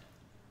 lovely.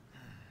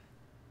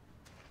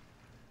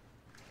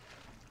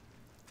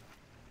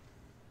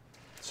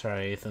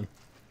 Sorry, Ethan.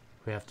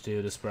 We have to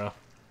do this, bro.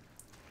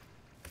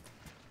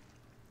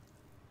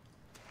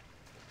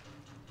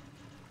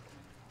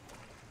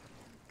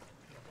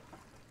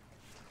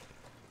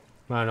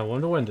 Man, I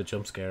wonder when the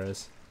jump scare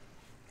is.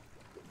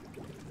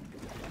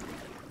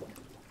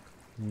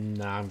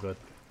 Nah, I'm good.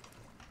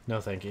 No,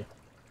 thank you.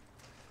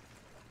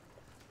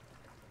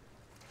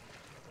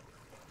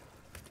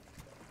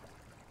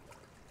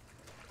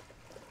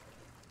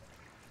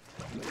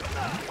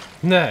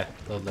 Nah,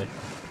 lovely.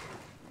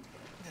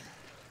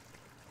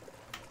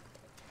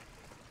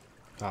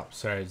 Oh,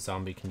 sorry,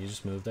 zombie. Can you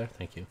just move there?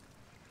 Thank you.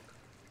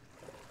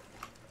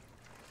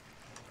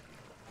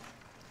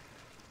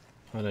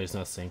 Oh no, he's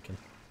not sinking.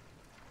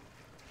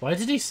 Why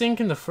did he sink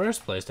in the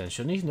first place then?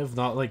 Shouldn't he have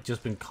not, like,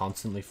 just been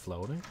constantly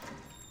floating?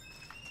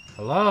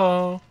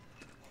 Hello?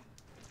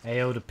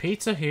 Ayo, the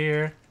pizza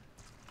here.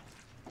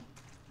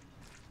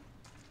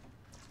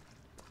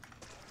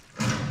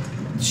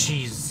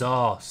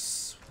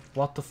 Jesus.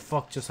 What the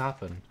fuck just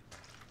happened?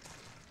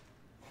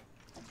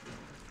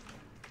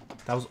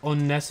 That was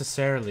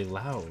unnecessarily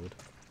loud.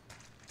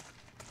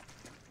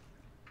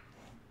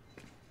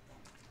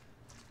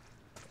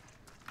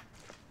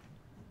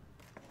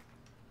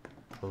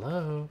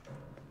 Hello?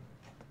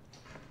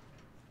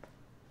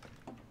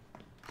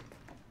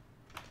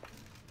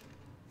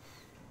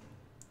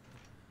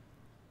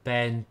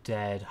 Ben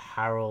dead.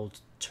 Harold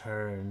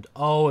turned.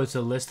 Oh, it's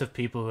a list of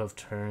people who have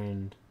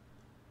turned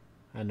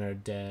and are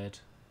dead.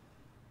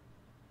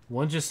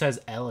 One just says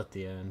L at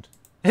the end.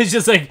 It's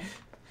just like,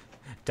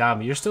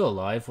 damn, you're still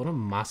alive? What a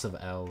massive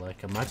L.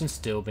 Like, imagine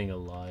still being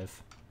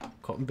alive.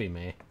 Couldn't be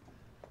me.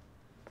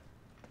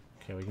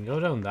 Okay, we can go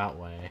down that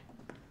way.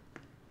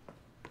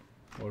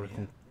 Or we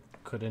can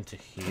cut into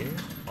here.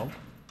 Oh.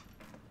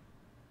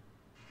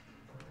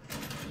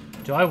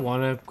 Do I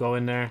want to go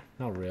in there?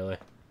 Not really.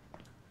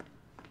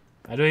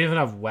 I don't even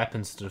have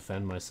weapons to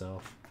defend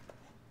myself.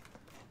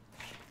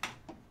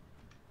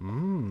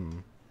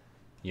 Mmm.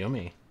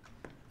 Yummy.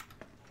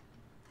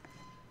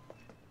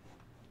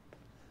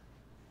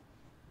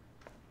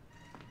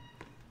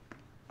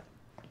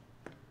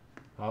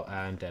 Oh,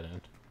 and dead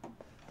end.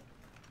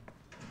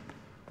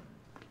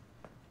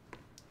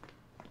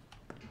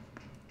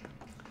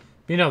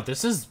 You know,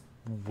 this is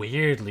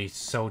weirdly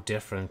so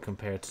different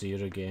compared to the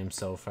other games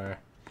so far.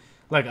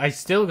 Like, I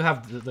still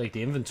have, like,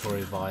 the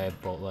inventory vibe,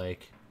 but,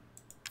 like...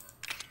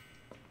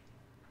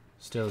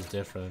 Still is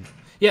different.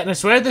 Yeah, and I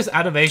swear this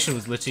animation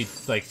was literally,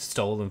 like,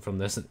 stolen from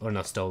this... Or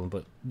not stolen,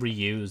 but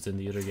reused in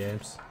the other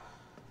games.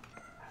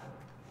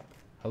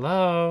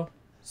 Hello?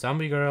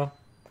 Zombie girl.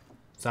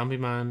 Zombie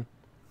man.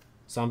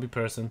 Zombie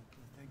person.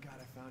 Thank God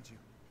I found you.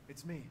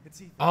 It's me.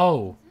 It's Ethan.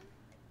 Oh!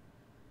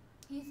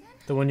 Ethan?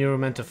 The one you were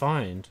meant to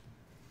find.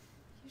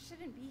 You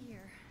shouldn't be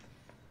here.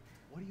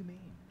 What do you mean?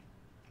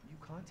 You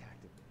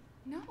contacted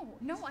me.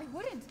 No, I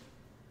wouldn't.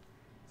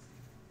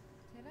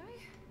 Did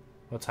I?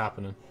 What's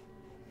happening?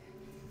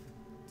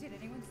 Did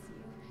anyone see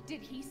you?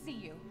 Did he see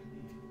you?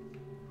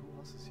 Who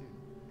else is here?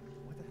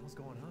 What the hell's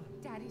going on?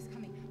 Daddy's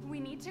coming. We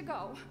need to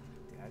go.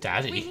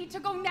 Daddy? We need to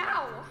go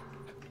now!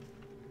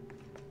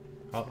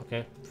 Oh,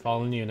 okay.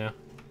 Following you now.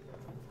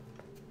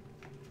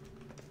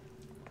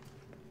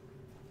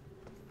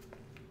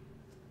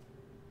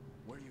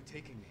 Where are you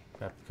taking me?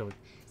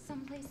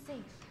 Someplace safe.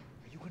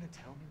 Are you gonna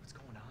tell me what's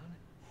going on?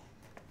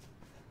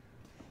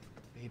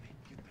 Baby,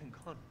 you've been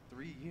gone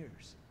 3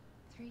 years.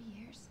 3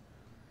 years?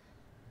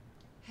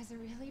 Has it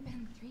really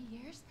been 3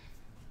 years?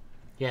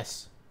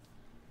 Yes.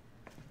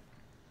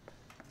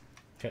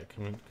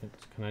 Can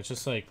I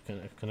just like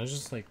can I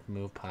just like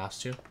move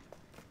past you?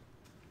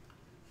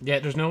 Yeah,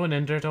 there's no one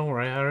in there. Don't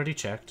worry, I already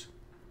checked.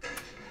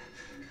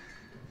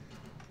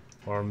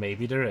 Or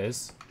maybe there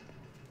is.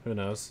 Who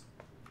knows?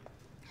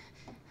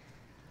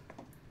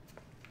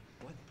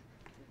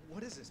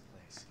 What is this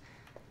place?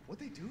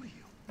 What'd they do to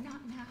you?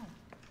 Not now.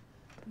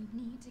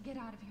 We need to get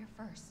out of here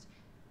first.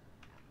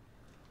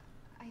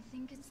 I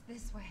think it's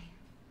this way.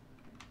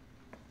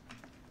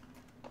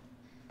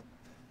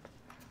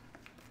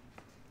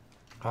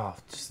 Oh,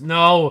 just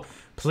no,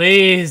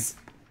 please.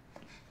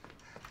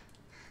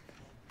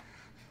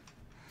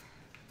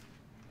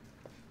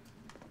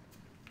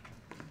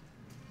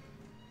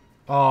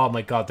 Oh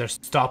my god, they're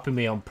stopping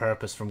me on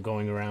purpose from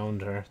going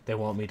around her. They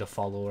want me to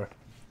follow her.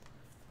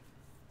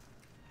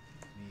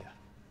 Mia,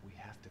 we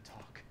have to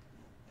talk.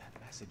 That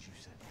message you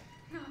sent.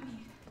 Not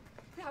me.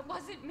 That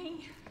wasn't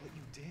me. But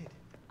you did.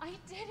 I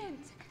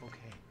didn't.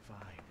 Okay,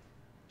 fine.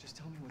 Just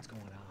tell me what's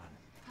going on.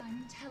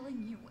 I'm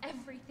telling you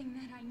everything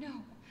that I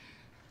know.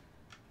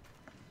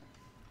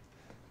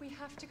 We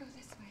have to go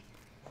this way.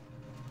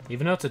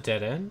 Even though it's a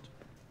dead end?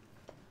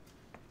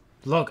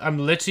 Look, I'm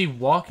literally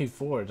walking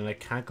forward and I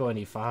can't go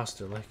any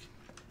faster, like.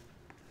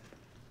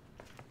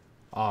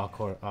 Oh, of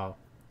course. Oh. Are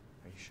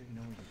you sure you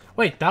know where you're going?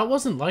 Wait, that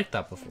wasn't like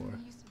that before.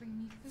 Family used to bring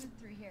me food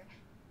through here.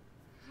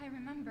 I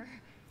remember.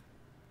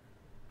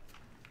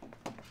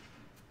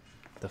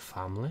 The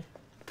family?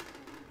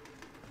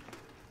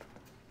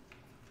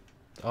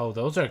 Oh,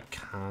 those are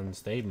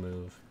cans. They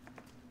move.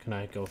 Can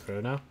I go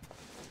through now?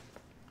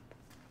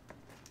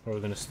 Or are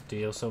we going to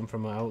steal some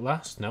from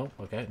Outlast? No?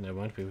 Okay, never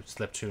mind. We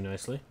slipped through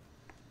nicely.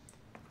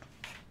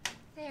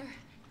 There.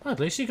 Oh,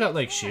 at least you got,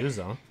 like, shoes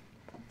on.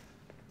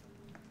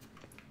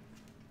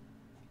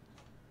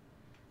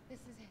 This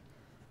is it.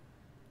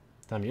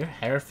 Damn, your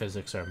hair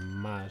physics are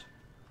mad.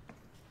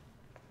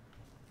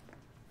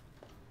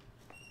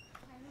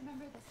 I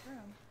remember this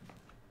room.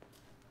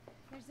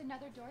 There's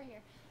another door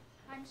here.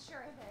 I'm sure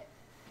of it.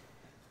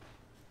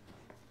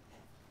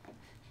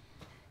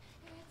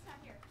 It's not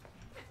here.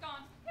 It's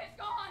gone. It's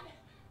gone!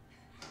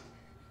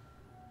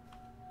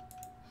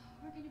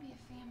 We're gonna be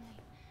a family.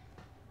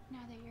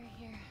 Now that you're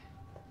here.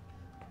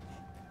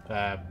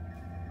 There's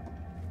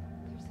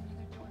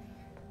another door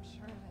here. I'm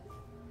sure of it.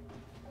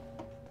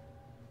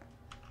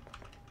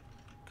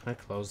 Can I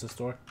close this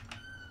door?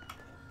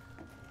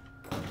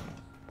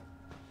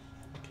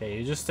 Okay,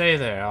 you just stay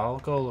there. I'll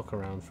go look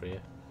around for you.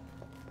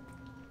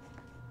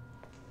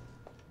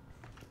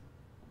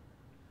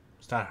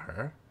 Is that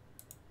her?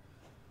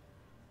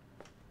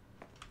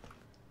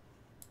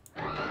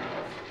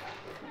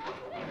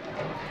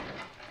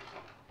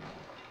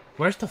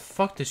 Where the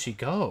fuck did she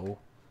go?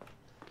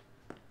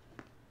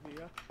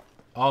 Mia?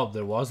 Oh,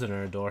 there was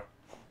another door.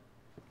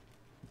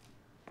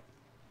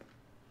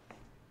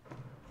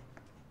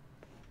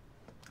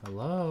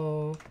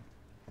 Hello?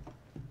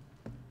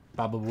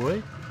 Baba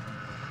boy?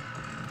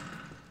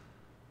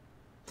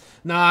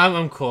 Nah,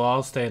 I'm cool.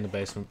 I'll stay in the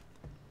basement.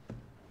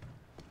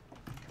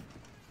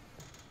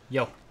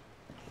 Yo.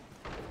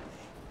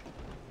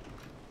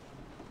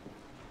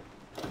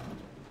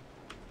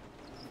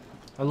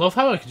 I love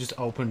how I can just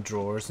open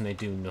drawers and they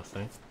do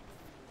nothing.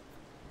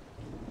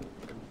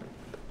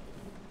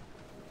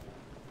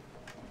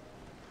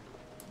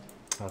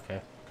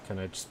 Okay. Can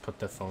I just put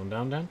the phone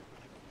down then?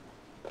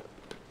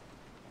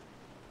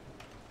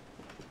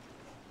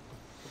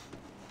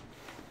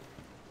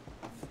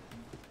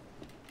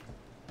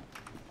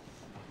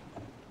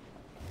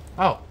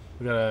 Oh,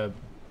 we got a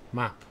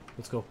map.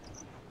 Let's go.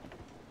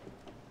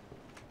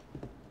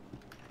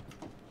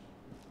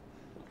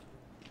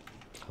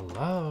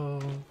 Hello?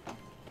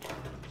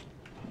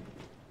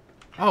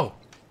 Oh.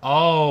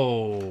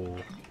 Oh.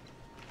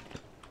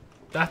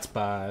 That's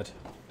bad.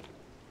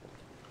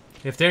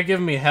 If they're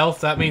giving me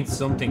health, that means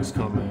something's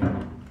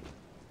coming.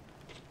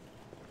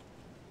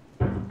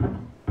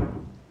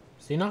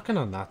 Is he knocking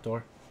on that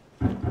door?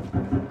 Can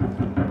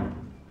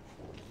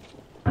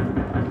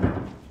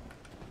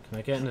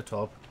I get in the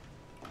tub?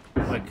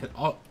 I can.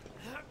 Oh,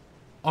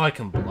 I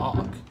can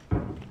block.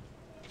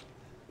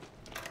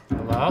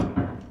 Hello?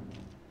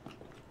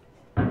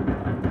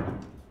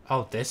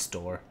 Oh, this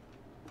door.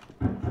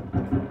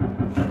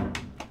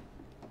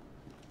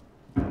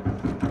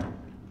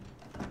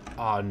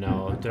 Oh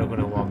no, they're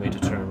gonna want me to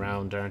turn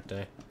around, aren't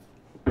they?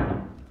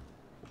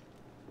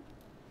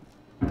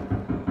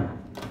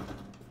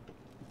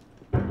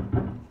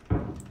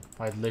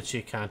 I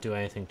literally can't do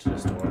anything to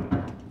this door.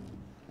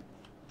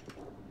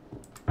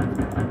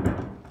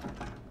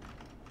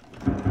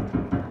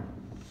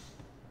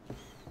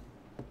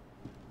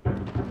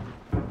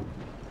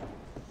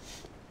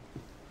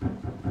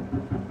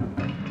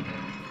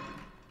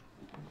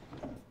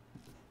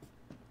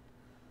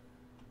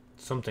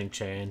 Something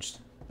changed.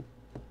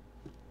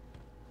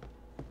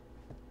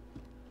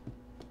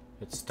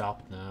 It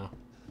stopped now.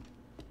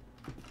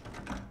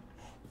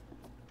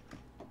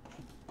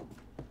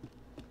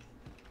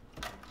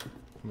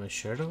 Am I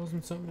sure there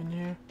wasn't something in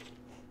here?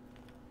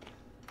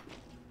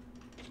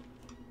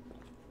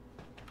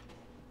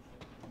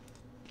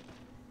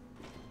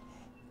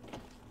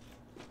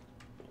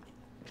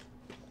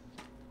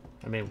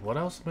 I mean, what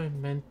else am I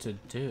meant to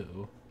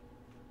do?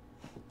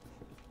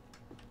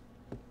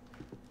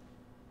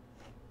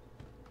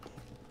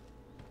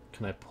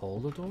 Can I pull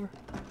the door?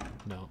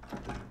 No.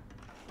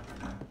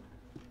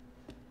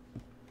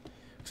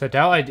 So I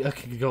doubt I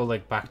could go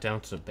like back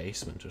down to the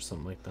basement or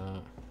something like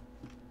that.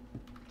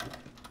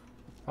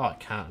 Oh, I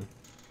can.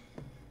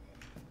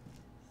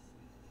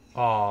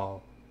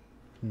 Oh,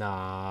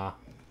 nah.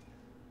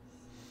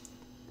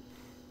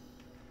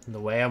 The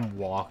way I'm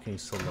walking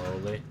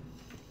slowly.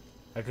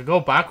 I could go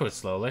backwards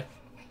slowly.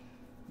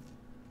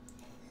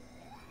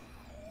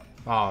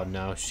 Oh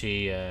no,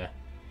 she's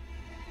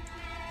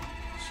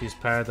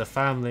part of the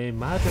family.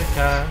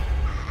 Madrika.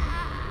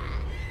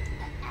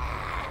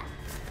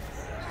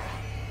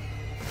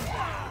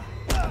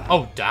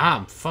 Oh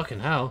damn, fucking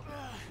hell.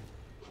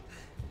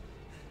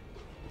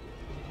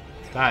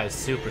 That is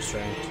super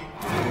strange.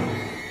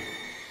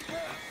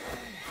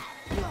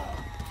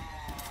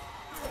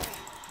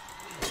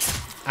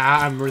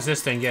 Ah, I'm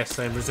resisting. Yes,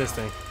 I'm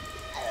resisting.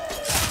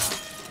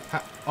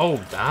 Oh,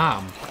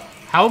 damn.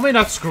 How am I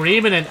not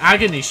screaming in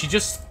agony? She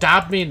just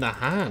stabbed me in the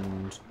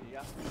hand.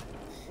 Yeah.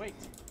 Wait.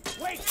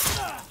 Wait!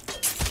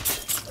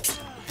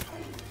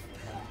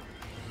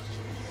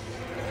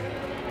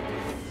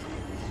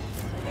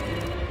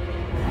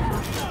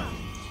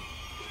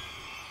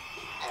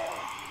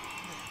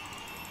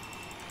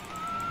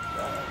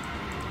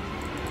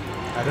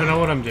 I don't know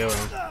what I'm doing.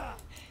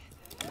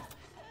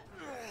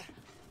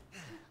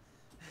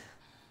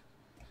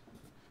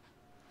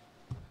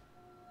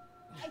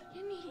 I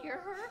can hear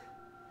her.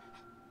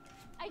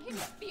 I can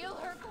feel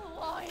her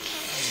clawing.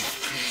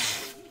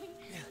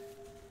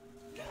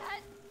 Get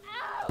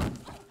out!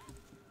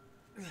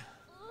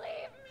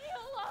 Leave me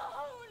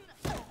alone!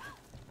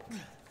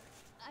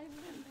 I've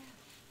been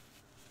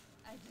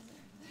bad. I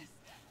deserve this.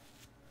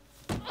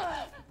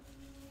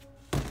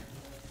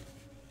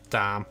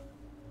 Damn.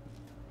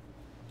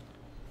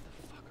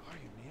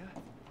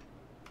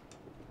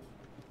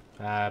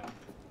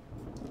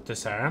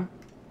 Disarm.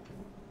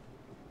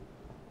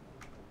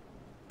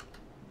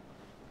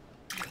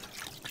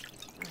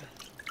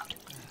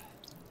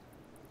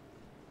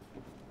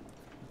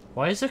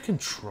 Why is it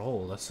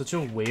control? That's such a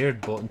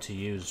weird button to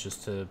use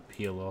just to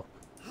heal up.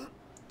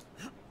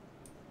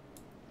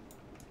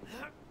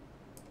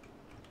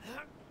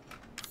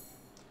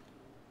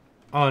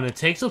 Oh, and it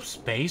takes up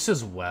space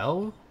as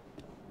well?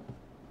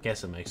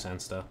 Guess it makes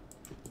sense though.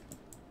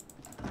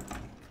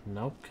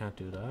 Nope, can't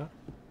do that.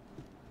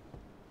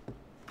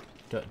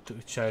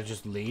 Should I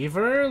just leave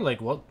her?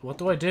 Like, what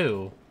do I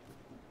do?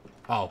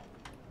 Oh.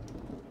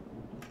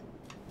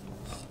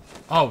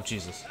 Oh,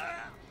 Jesus.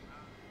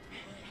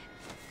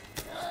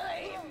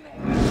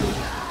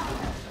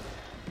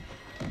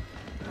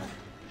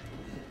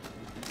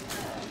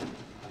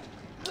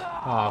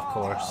 Oh, of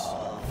course.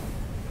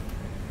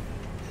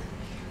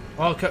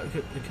 Oh, can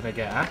I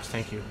get axe?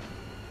 Thank you.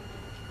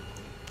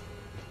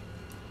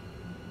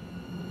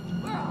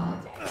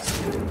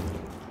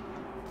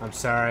 I'm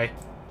sorry.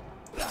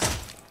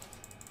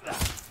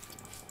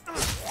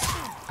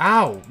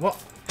 Ow! What?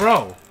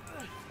 Bro!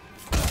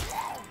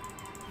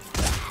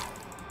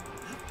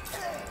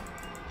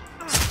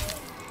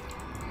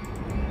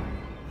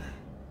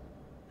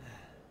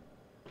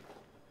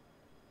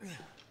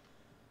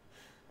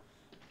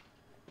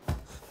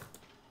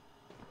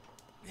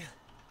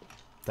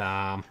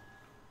 Damn.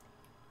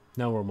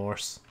 No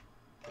remorse.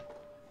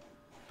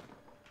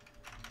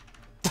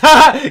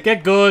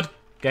 Get good!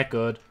 Get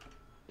good.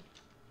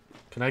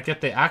 Can I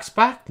get the axe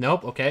back?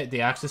 Nope. Okay, the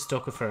axe is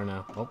stuck with her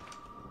now. Oh.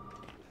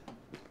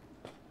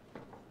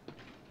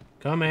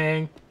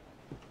 Coming.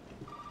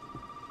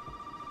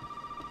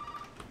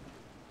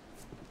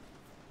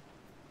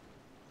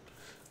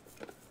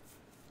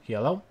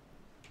 Yellow?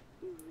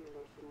 You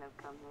really shouldn't have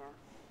come here.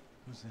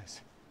 Who's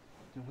this?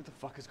 Dude, what the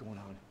fuck is going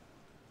on?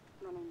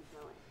 My name's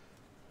Zoe.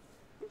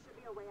 There should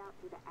be a way out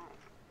through the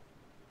attic.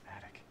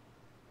 Attic.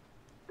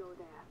 Go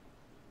there.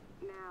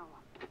 Now.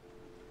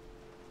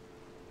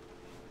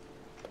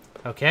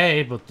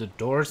 Okay, but the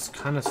door's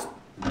kind of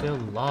still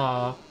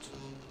locked.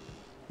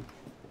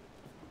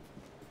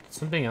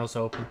 something else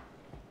open.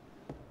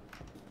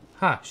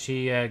 Ha,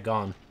 she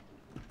gone.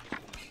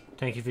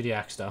 Thank you for the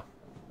axe though.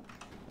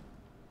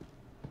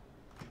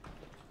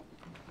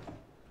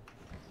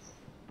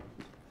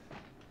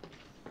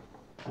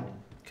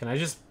 Can I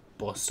just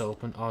bust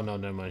open? Oh no,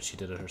 never mind, she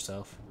did it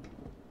herself.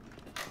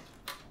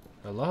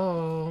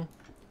 Hello?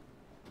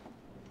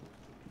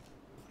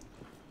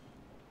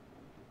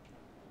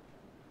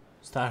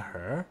 Is that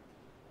her?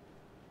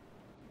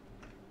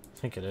 I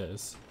think it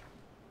is.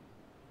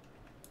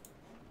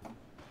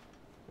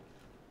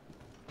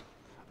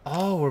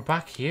 Oh, we're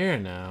back here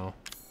now.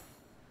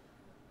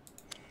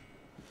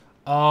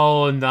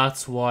 Oh, and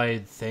that's why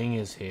the thing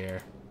is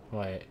here.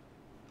 Wait.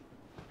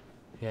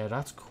 Yeah,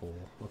 that's cool.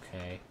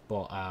 Okay.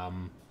 But,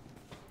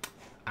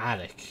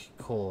 attic.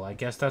 Cool. I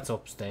guess that's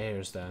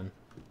upstairs then.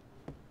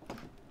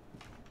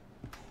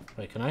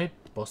 Wait, can I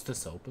bust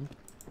this open?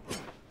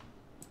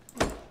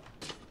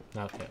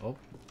 Okay, oh.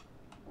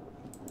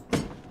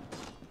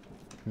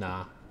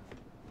 Nah.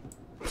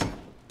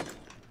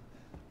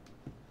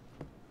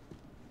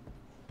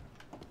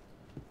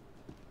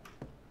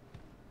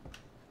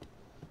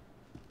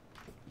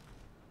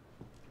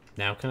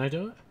 Now can I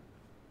do it?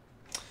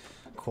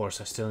 Of course,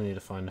 I still need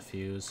to find a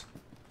fuse.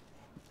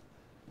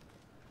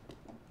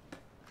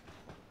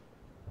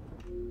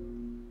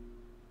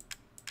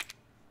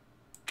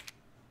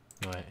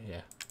 Alright,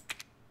 yeah.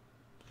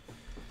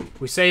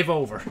 We save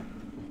over.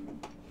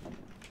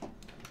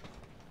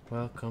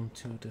 Welcome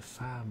to the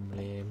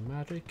family,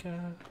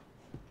 Madriga.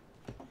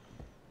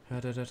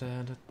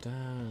 Madriga.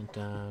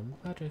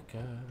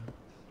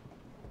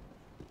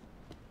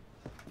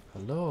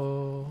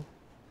 Hello.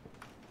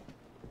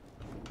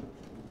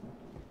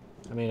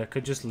 I mean, I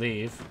could just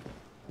leave.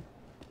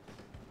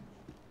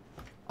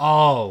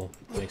 Oh,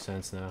 makes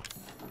sense now.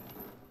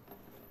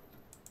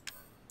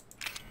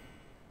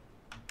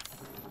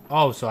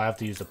 Oh, so I have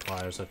to use the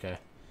pliers, okay.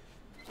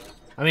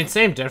 I mean,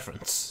 same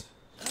difference.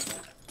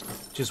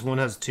 Just one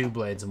has 2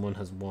 blades and one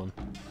has 1.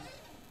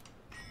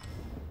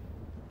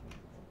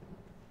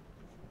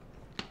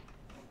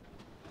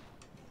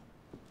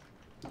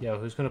 Yo,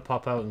 who's gonna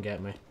pop out and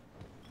get me?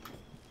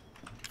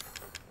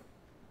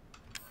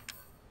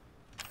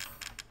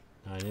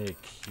 I need a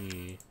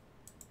key.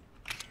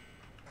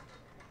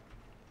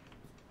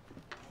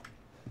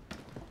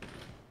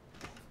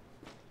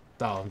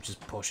 Oh, I'm just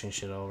pushing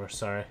shit over,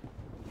 sorry.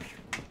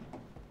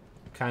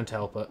 Can't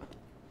help it.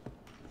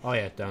 Oh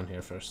yeah, down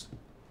here first.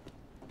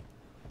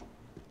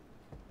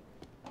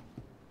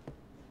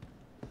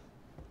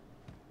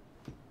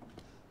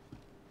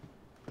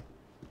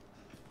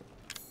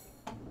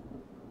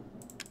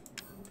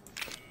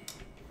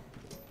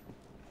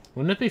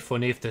 Wouldn't it be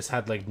funny if this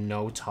had, like,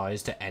 no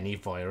ties to any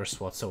virus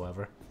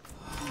whatsoever?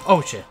 Oh,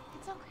 shit.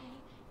 It's okay.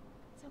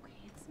 It's okay.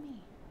 It's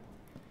me.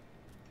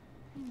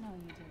 I know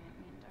you didn't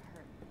mean to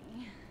hurt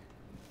me.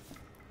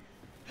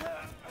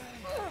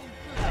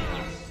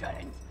 You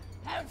shouldn't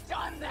have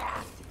done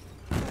that.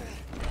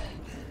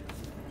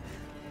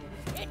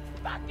 It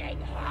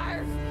fucking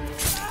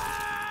hurts.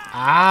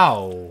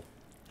 Ow.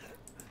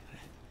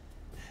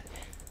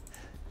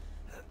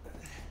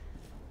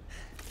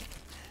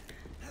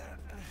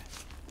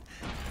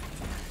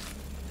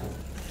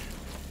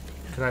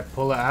 Can I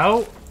pull it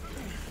out?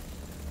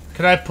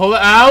 Can I pull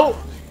it out?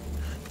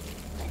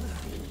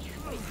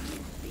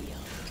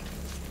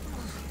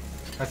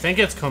 I think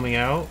it's coming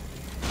out.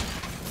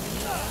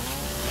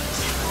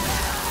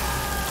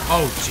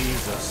 Oh,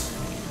 Jesus.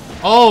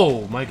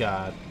 Oh, my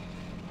God.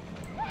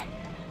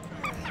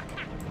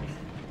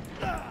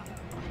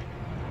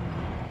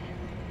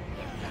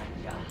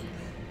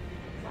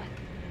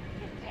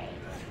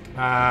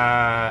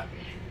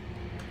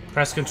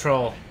 Press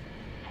control.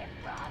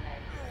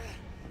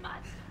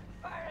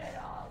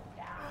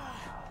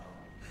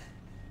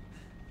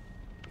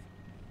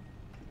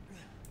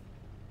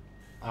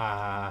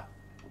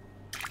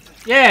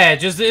 Yeah,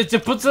 just to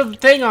put some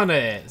thing on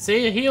it.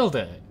 See, it healed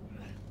it.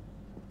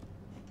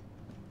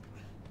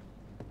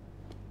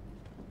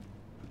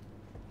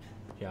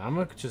 Yeah, I'm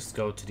gonna just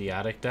go to the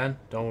attic then.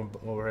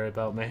 Don't worry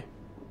about me.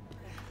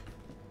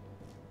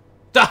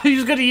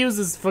 He's gonna use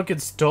his fucking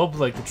stub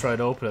like to try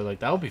to open it. Like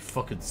that would be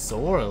fucking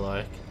sore.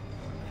 Like.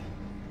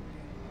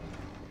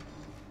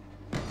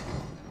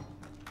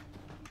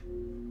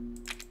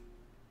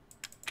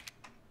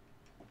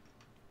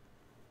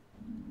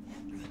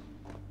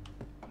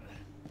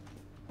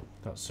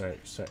 Oh, sorry,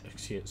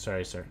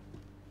 sorry, sir.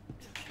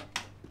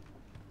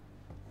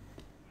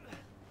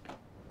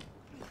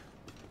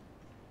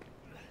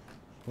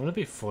 Wouldn't it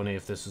be funny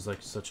if this was like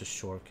such a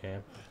short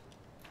game?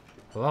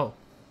 Hello?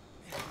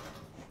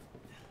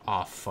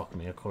 Oh, fuck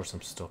me. Of course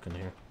I'm stuck in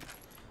here.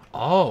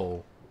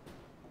 Oh.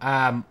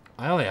 I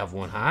only have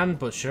one hand,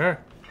 but sure.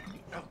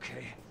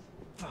 Okay,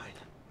 fine.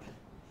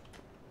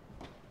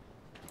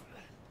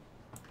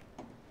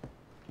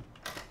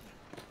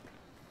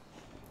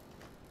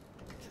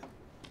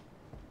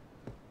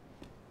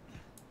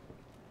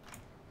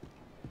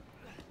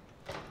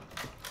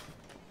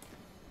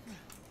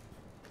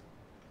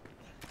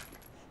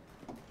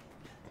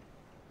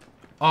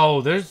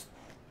 Oh, there's...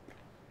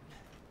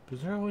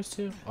 Was there always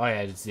two? Oh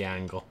yeah, it's the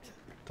angle.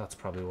 That's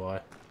probably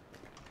why.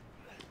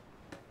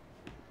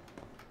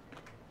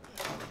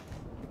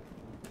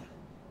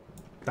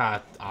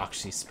 That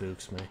actually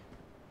spooks me.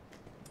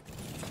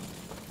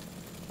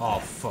 Oh,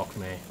 fuck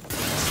me.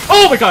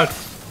 Oh my god!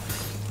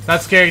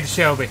 That scared the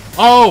shit out of me.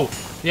 Oh!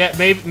 Yeah,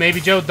 maybe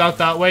Joe, not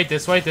that way.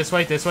 This way, this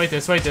way, this way,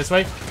 this way, this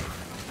way.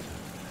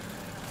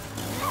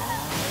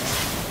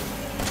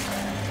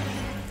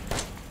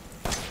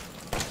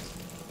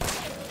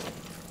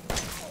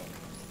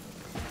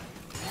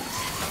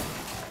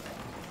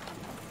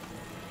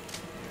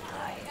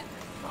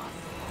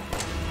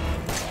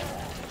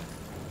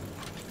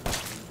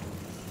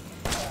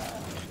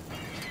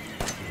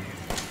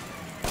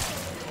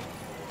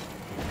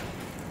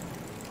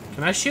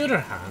 Can I shoot her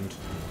hand?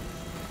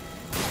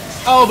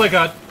 Oh my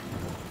god!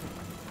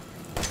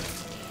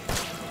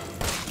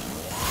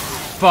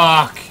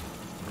 Fuck!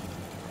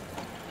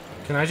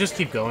 Can I just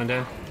keep going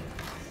then?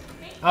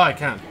 Oh, I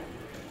can.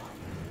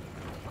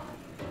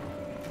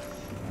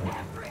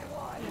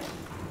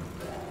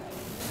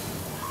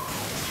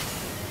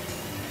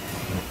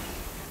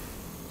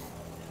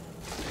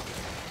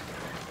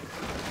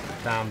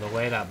 Damn, the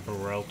way that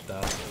broke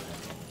though.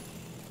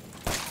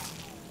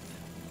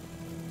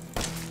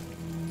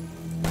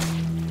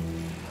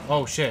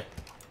 Oh shit.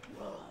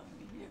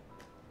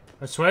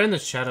 I swear in the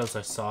shadows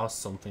I saw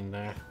something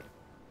there.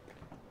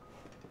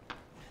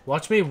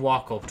 Watch me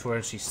walk up to her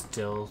and she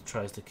still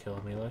tries to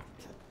kill me, like.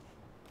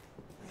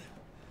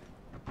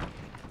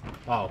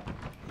 Oh.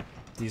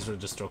 These were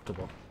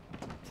destructible.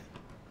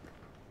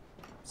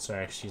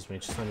 Sorry, excuse me.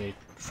 Just let me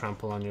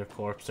trample on your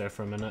corpse there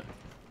for a minute.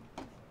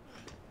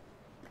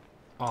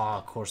 Oh,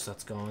 of course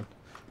that's gone.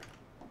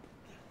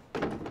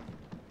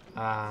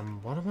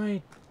 What am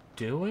I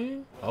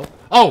doing? Oh.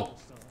 Oh!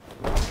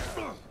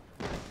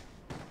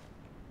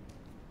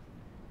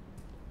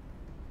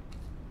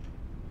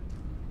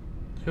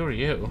 Who are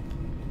you?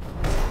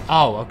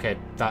 Oh, okay.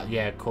 That,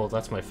 yeah, cool.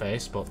 That's my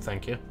face, but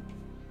thank you.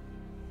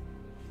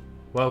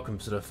 Welcome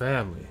to the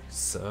family,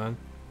 son.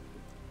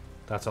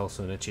 That's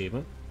also an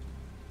achievement.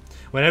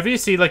 Whenever you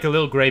see like a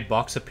little grey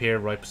box appear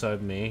right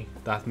beside me,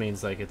 that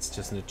means like it's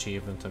just an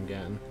achievement I'm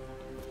getting.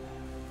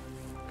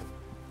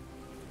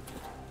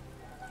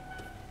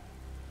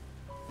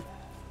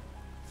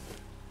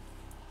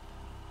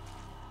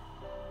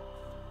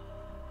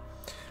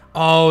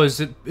 Oh, is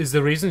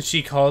the reason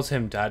she calls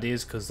him daddy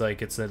is because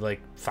like it's a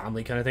like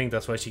family kind of thing?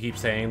 That's why she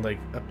keeps saying like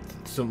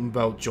something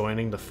about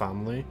joining the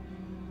family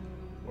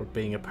or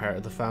being a part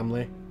of the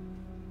family.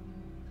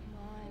 Come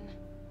on,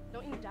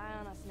 don't you die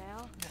on us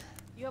now.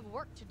 You have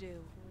work to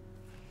do.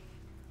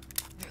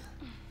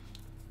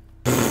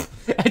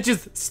 It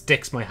just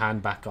sticks my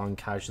hand back on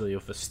casually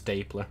with a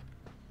stapler,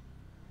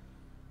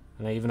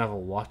 and I even have a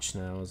watch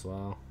now as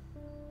well.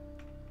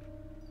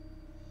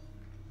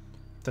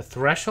 The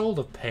threshold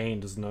of pain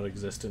does not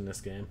exist in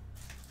this game.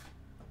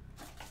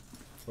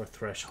 Or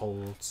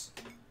thresholds.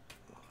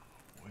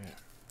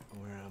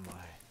 Where am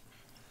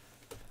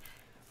I?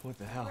 What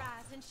the hell?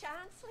 Rise and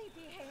shine,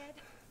 sleepyhead.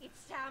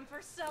 It's time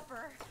for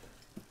supper.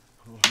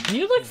 Can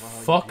you like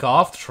fuck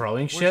off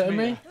throwing shit at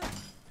me?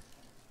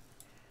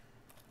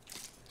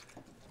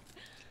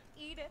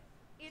 Eat it.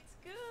 It's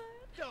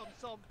good. Dumb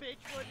some bitch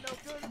wasn't no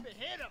good if it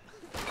hit him.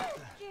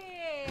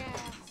 Yes.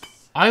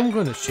 I'm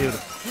gonna shoot a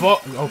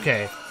fuck.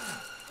 Okay.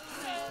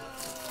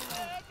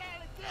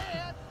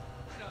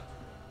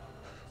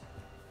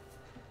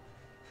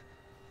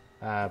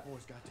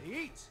 Boy's got to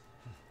eat.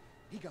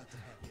 He got to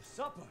have his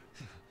supper.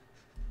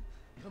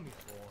 Come here,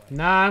 boy.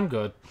 Nah, I'm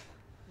good.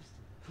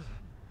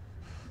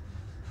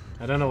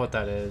 I don't know what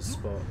that is,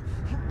 but.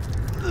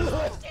 He's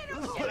not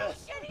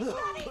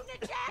eating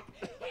it, Jack.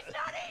 He's not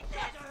eating it.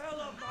 Get the hell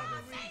up,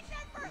 Marguerite. Save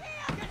that for him.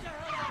 Get the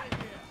hell out of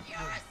here.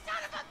 You're a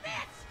son of a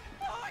bitch.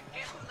 Oh, I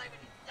can't believe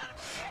it. You son of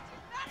a bitch.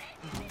 He's not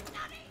eating it. He's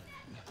not eating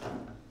it.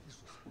 This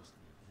was supposed to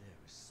be a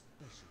very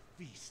special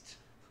feast.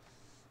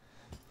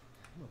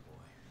 Come on,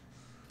 boy.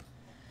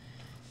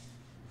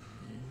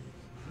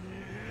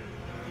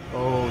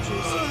 Oh,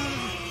 jeez.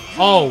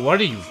 Oh, what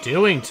are you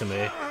doing to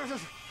me?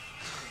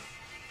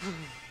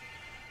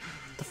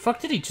 The fuck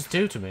did he just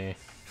do to me?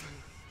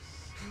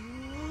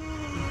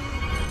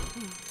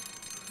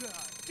 God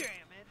damn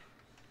it.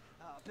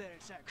 I bet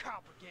it's that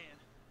cop again.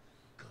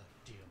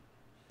 Goddamn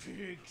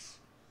pigs.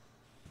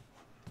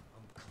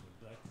 I'm coming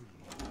back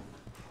for you.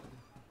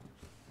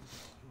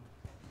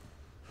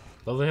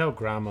 Lovely how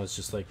Grandma's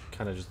just like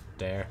kind of just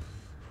there.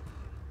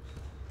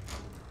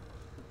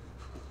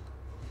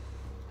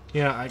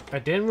 Yeah, I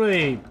didn't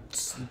really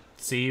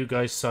see you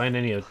guys sign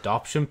any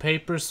adoption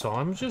papers, so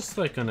I'm just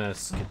like gonna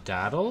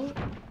skedaddle.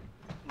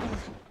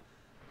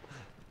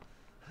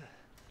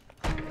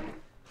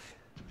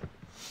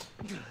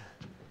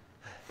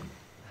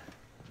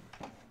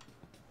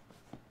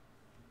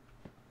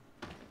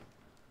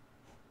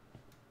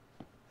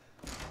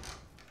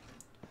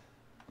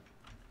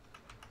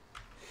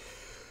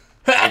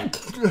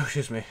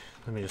 Excuse me.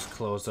 Let me just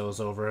close those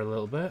over a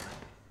little bit.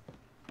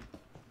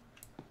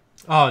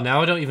 Oh,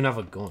 now I don't even have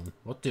a gun.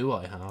 What do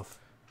I have?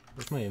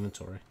 Where's my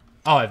inventory?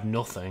 Oh, I have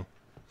nothing.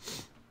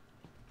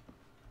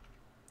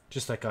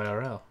 Just like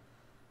IRL.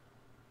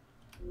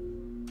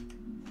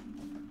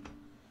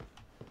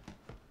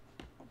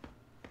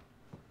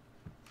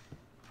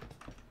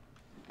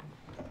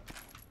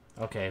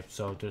 Okay,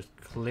 so there's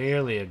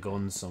clearly a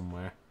gun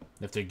somewhere.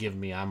 If they're giving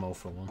me ammo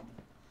for one.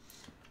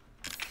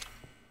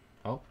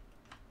 Oh.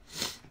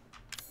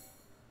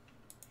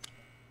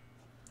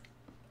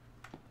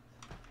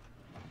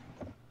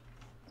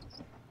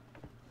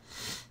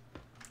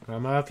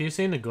 Grandma, have you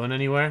seen a gun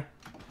anywhere?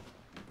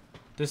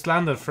 This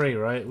landed free,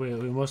 right? We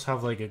must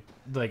have like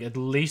at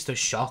least a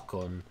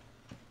shotgun,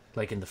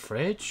 like in the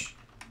fridge.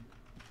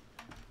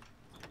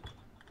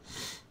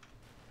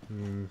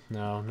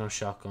 No, no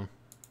shotgun.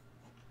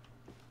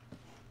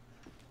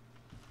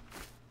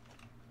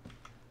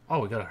 Oh,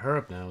 we got a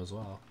herb now as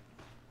well.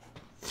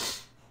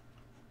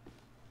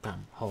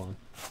 Damn, hold on.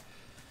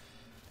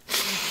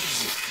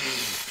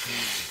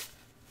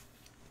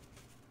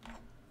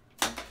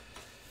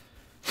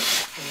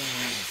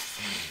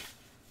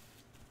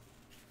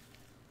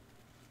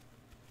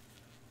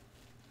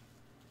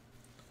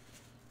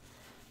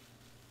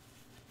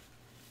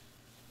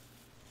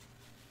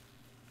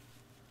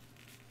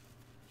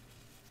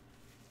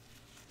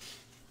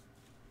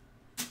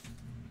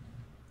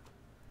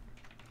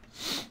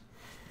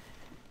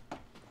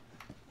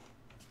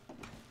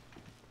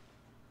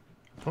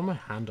 Put my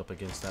hand up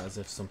against that as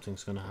if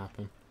something's gonna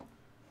happen.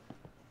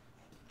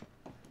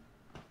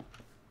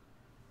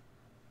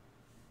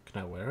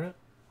 Can I wear it?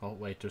 Oh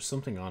wait, there's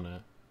something on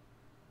it.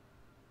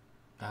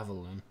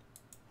 Avalon.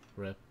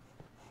 Rip.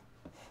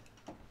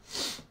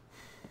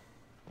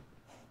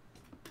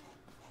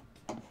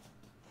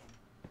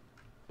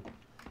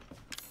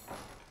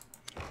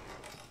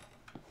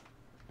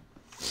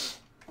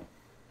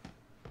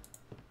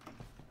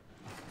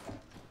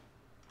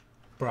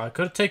 Bro, I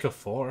could take a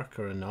fork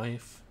or a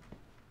knife.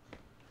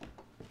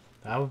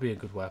 That would be a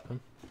good weapon.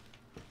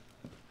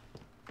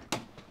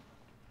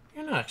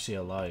 You're not actually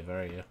alive,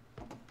 are you?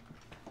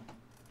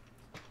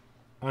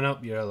 Oh no,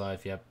 you're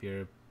alive. Yep,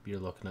 you're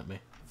looking at me.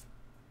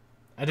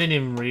 I didn't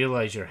even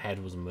realize your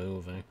head was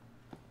moving.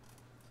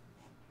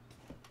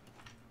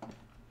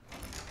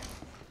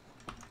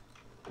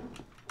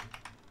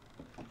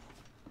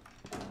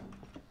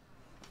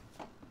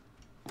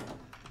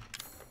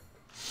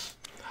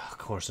 Of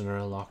course,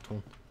 another locked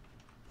one.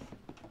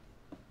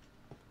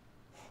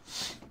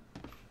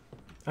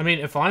 I mean,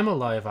 if I'm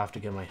alive after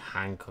getting my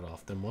hand cut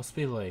off, there must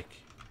be like...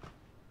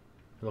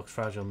 It looks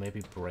fragile,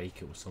 maybe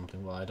break it with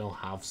something. Well, I don't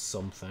have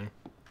something.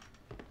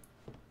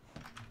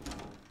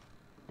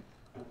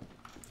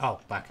 Oh,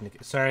 back in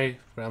the... Sorry,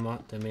 Grandma.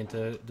 Didn't mean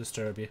to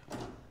disturb you.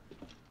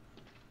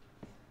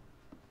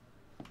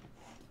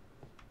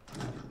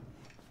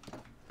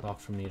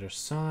 Locked from either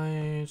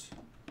side.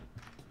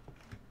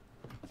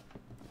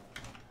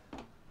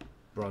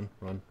 Run,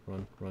 run,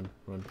 run, run,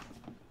 run.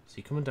 Is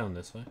he coming down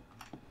this way?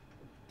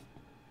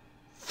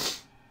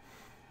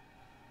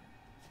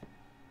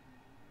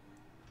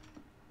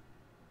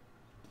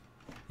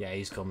 Yeah,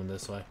 he's coming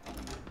this way.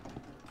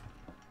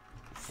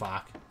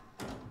 Fuck.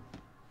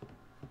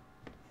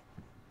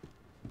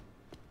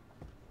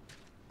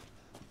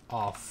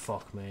 Oh,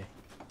 fuck me.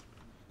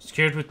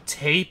 Secured with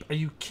tape? Are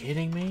you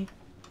kidding me?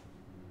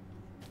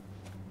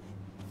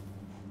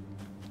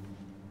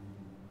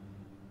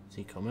 Is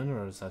he coming,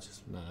 or is that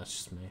just... No, that's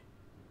just me.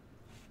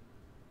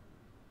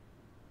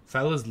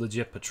 Fella's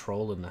legit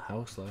patrolling the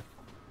house, like.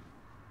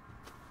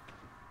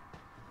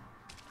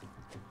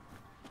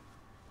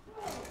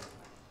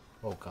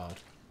 Oh god.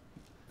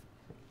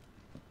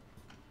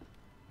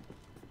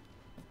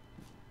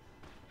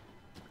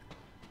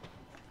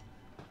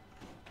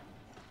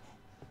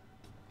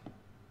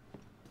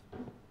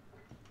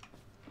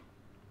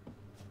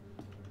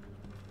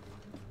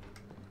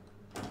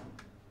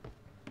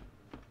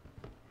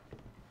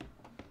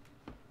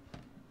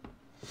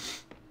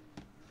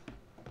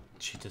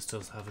 Gee, this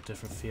does have a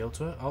different feel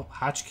to it. Oh,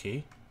 hatch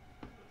key.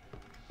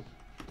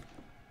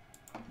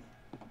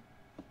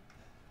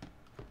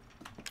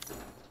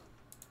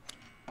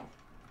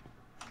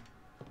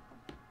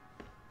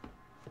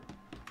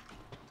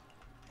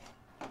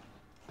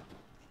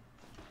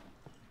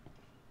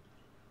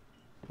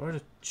 What are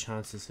the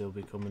chances he'll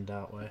be coming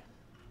that way?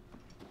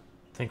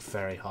 I think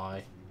very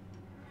high.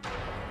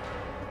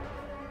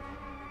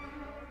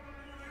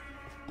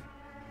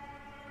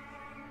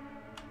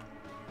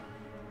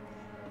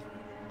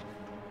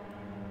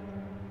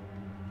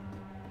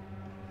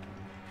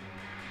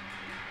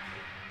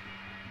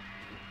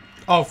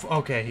 Oh,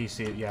 okay, he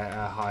see it.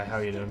 Yeah, hi, how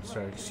you doing?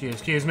 Sorry,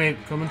 excuse me,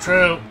 coming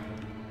through.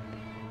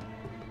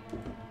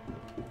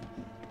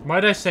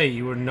 Might I say,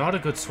 you were not a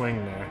good swing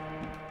there.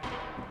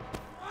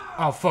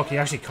 Oh, fuck, he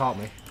actually caught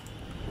me.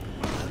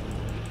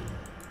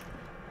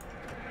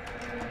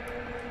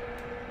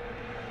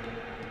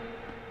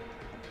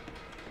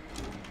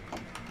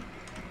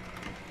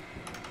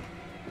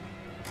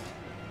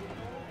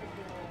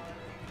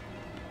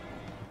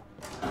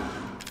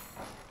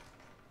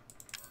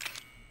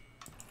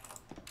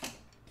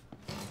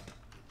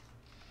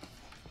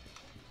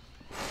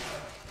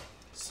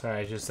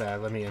 Sorry, just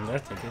let me in there,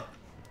 thank you.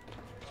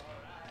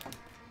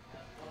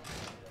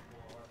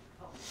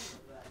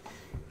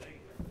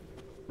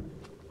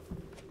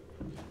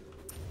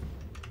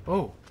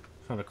 Oh,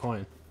 found a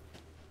coin.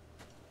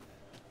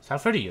 Is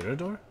that for the other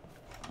door?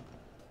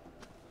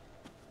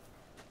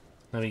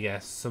 Let me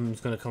guess, something's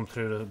gonna come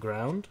through the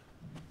ground?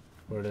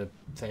 Or the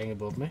thing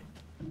above me?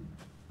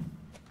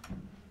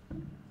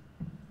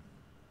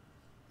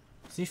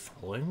 Is he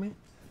following me?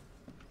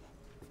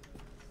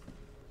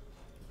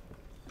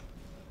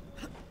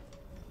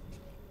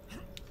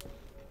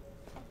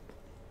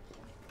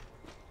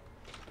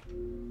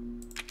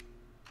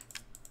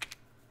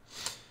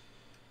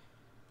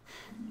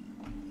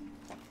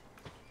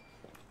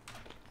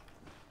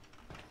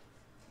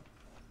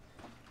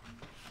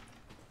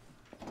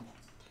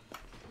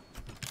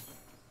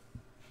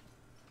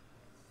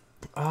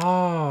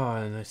 Oh,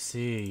 and I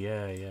see.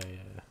 Yeah.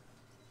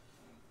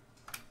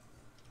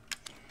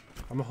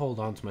 I'm gonna hold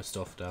on to my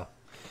stuff now.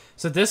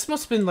 So this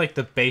must have been like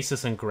the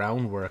basis and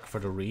groundwork for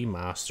the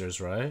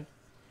remasters, right?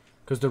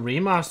 Because the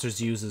remasters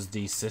uses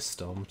these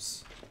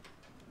systems.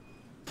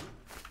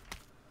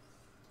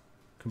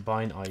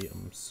 Combine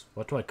items.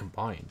 What do I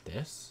combine?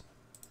 This?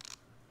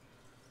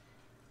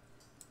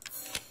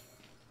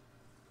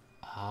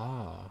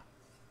 Ah.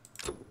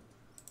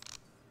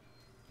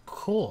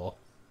 Cool.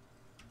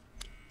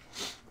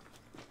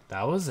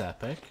 That was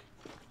epic.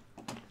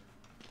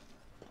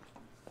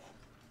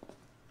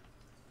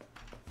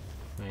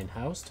 Main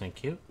house,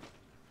 thank you.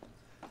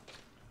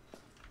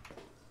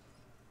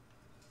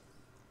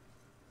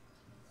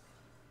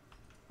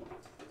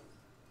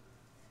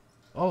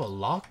 Oh, a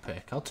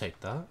lockpick. I'll take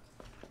that.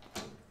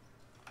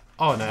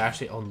 Oh, and I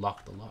actually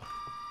unlocked the lock.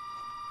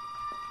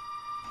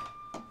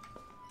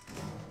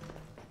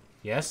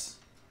 Yes?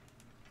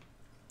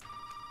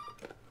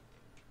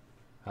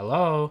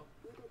 Hello?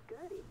 You did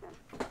good, Ethan.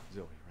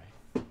 Zoe,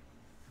 right?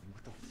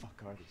 What the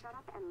fuck are these? Shut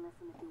up and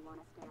listen if you want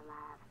to stay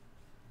alive.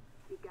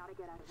 You gotta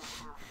get out of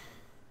that house.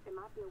 There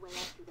might be a way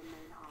out through the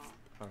main hall.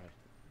 Alright.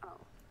 Oh,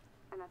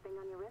 and that thing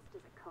on your wrist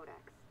is a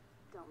codex.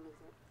 Don't lose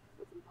it.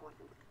 It's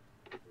important.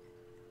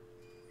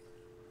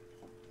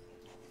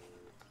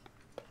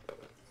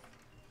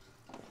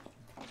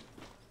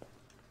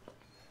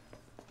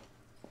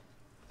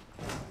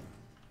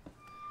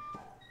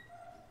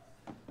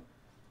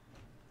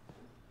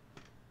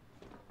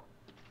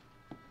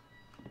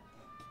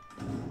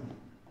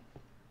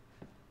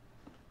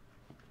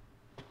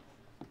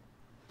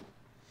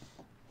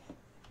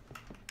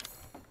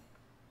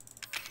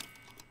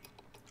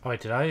 Oh,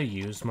 wait, did I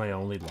use my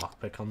only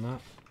lockpick on that?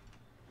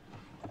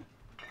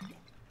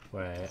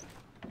 Wait.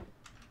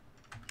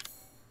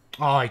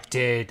 Oh, I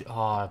did.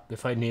 Oh,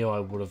 if I knew, I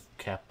would have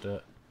kept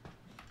it.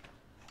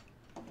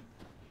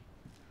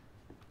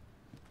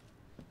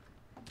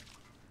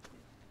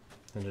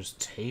 And there's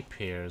tape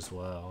here as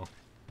well.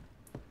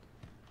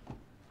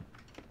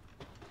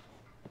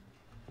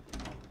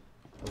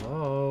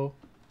 Hello?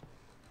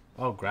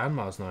 Oh,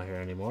 Grandma's not here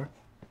anymore.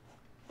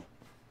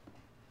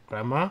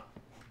 Grandma?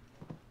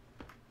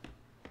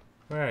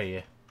 Where are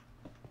you?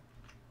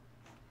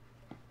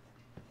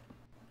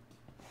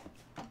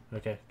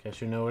 Okay, guess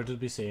you're nowhere to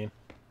be seen.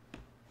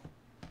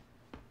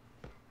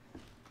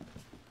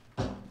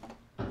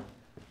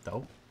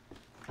 Nope.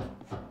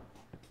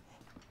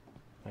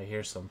 I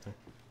hear something.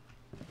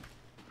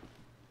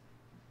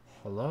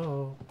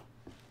 Hello?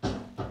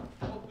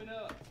 Open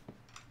up.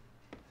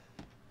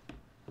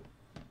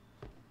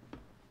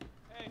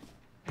 Hey.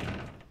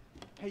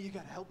 Hey, you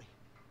gotta help me.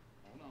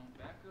 Hold on,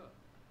 back up.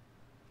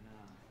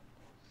 Now,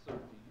 sir, do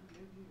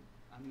you live here?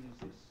 I mean,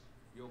 is this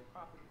your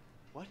property?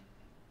 What?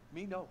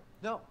 Me? No.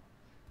 No.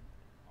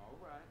 All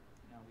right.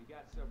 Now, we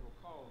got several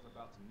calls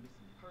about some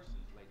missing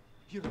persons lately.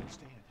 You don't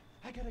understand.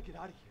 I gotta get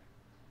out of here.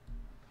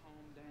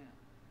 Calm down.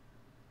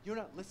 You're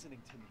not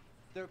listening to me.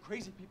 There are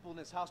crazy people in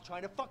this house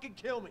trying to fucking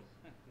kill me.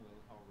 Well,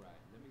 all right.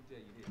 Let me tell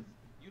you this.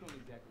 You don't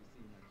exactly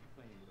seem like you're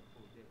playing with a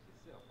full deck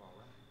yourself, all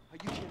right? Are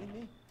you kidding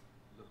me?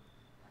 Look,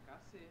 like I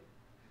said,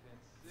 we've had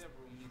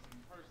several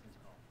missing persons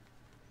calls.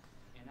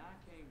 And I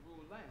can't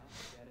rule out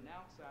that an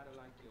outsider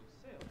like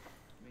yourself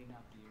may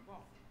not be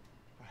involved.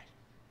 Right.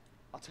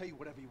 I'll tell you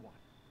whatever you want.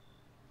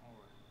 All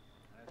right.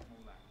 That's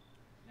more like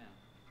it. Now,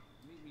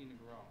 meet me in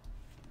the garage.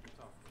 We'll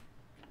talk.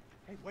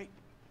 Hey, wait.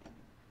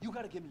 You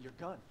gotta give me your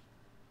gun.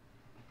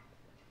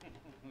 You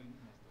must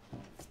have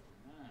lost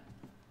your mind.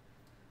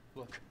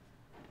 Look,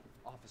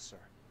 officer.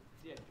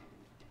 Deputy.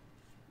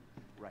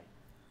 Right.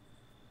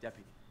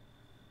 Deputy.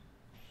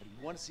 But do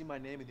you want to see my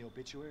name in the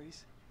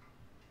obituaries?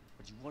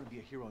 Or do you want to be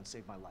a hero and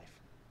save my life?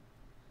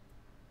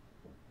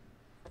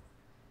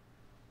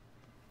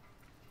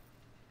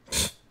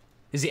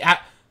 Is he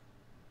at...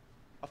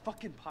 A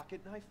fucking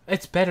pocket knife?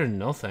 It's better than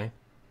nothing.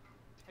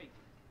 Take it.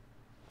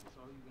 That's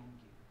all you're gonna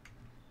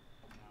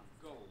get. Now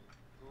go.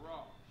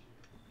 Garage.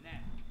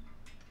 Now.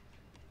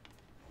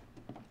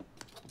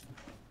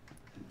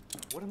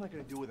 What am I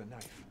gonna do with a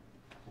knife?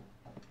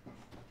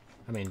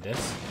 I mean,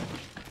 this.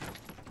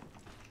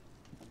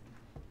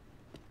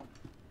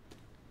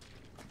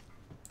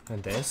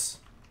 And this.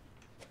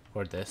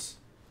 Or this.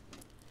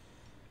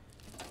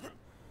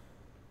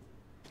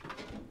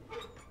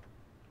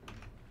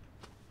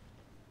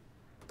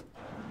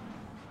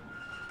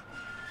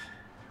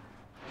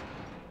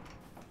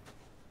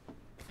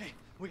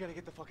 We gotta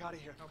get the fuck out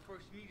of here. Now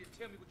first you need to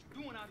tell me what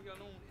you're doing out here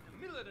alone in the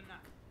middle of the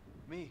night.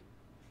 Me?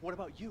 What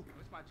about you? Well,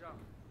 it's my job.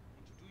 Won't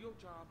you do your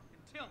job and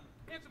tell me?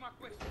 Answer my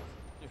questions.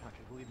 You're not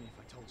gonna believe me if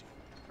I told you.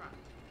 Try.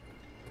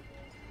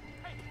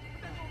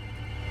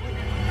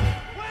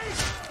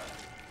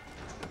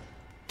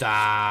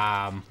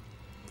 Damn.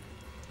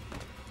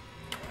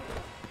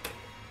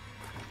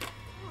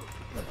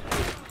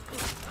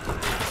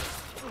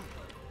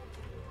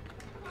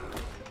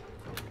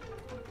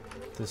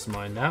 This is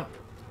mine now.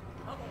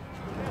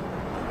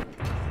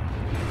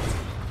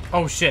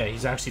 Oh shit,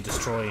 he's actually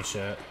destroying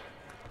shit.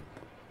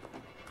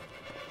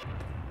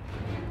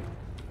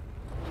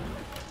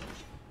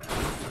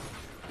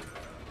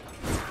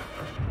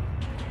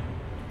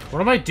 What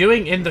am I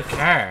doing in the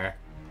car?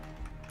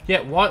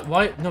 Yeah, what?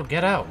 Why? No,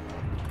 get out.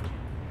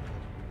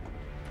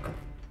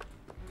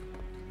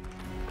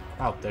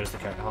 Oh, there's the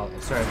car. Oh,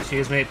 sorry,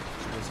 excuse me.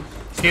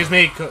 Excuse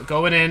me,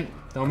 going in.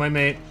 Don't mind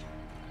me.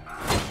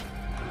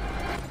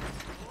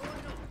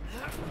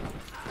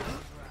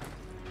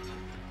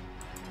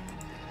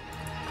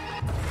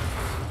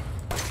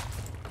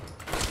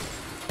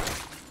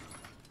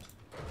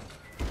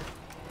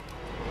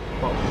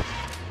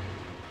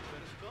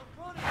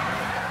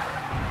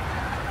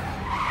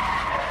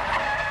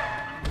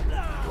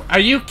 Are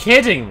you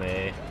kidding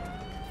me?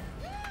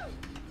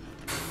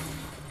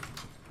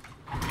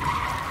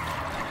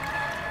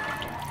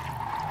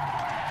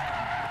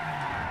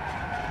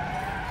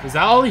 Is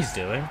that all he's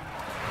doing?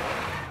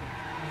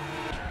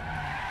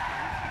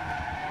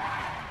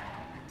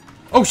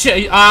 Oh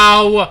shit!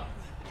 Ow!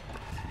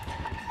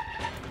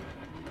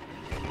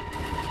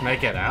 Can I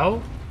get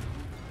out?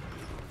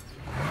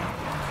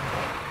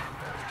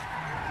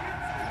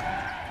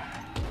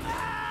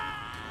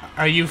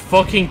 Are you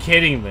fucking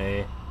kidding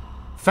me?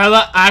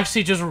 Fella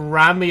actually just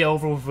ran me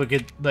over with a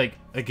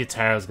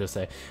guitar, I was gonna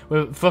say.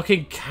 With a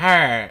fucking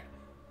car.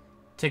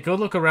 Take a good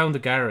look around the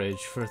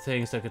garage for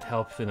things that could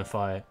help in a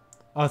fight.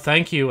 Oh,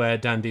 thank you,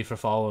 Dandy, for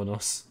following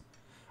us.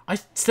 I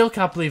still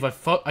can't believe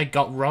I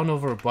got run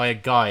over by a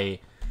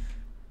guy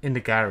in the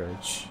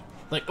garage.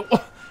 Like,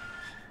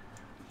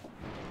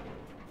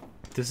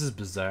 this is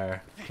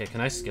bizarre. Okay,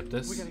 can I skip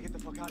this? We gotta get the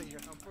fuck out of here.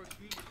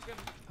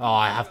 Oh,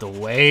 I have to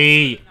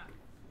wait.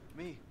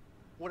 Me?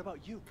 What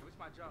about you? It's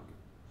my job. Won't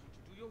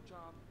you do your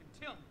job and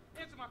tell me?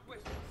 Answer my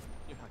questions.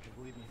 You're not gonna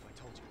believe me if I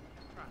told you.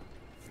 Try.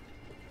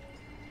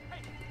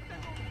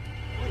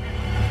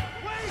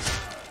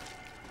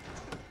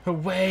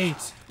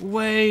 Wait!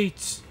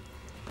 Wait!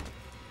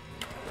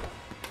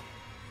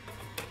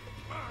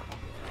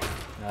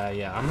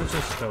 Yeah, I'm gonna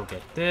just go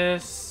get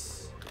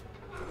this.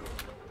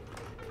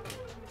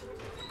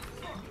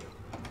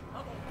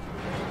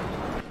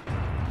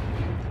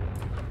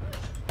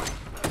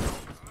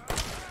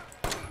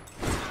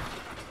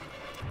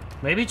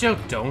 Maybe Joe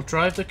don't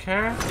drive the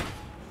car?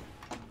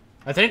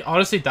 I think,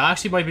 honestly, that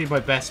actually might be my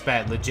best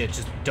bet. Legit,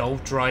 just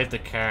don't drive the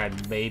car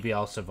and maybe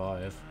I'll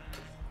survive.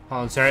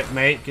 Hold on, sorry,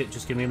 mate.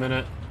 Just give me a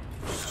minute.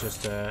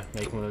 Just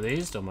make one of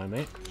these. Don't mind,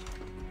 mate.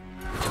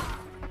 Yeah,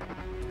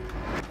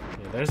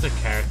 there's the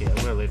car key. I'm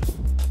gonna leave.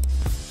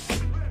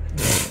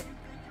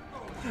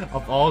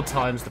 Of all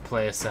times to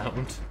play a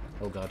sound.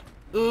 Oh god.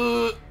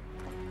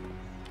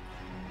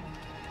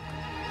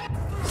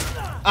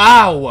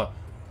 Ow!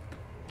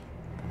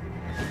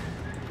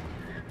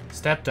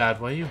 Stepdad,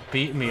 why are you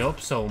beating me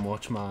up so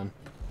much, man?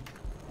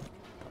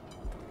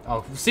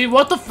 Oh, see,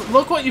 what the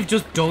look what you've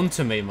just done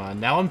to me, man.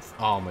 Now I'm...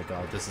 Oh my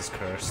god, this is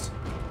cursed.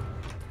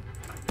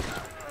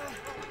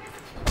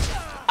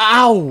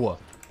 Ow!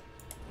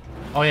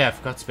 Oh yeah, I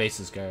forgot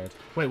Space's guard.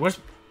 Wait, where's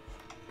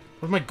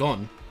my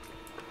gun?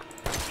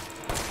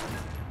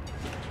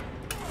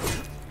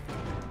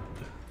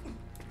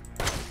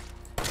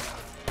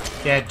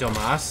 Yeah,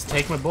 dumbass.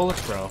 Take my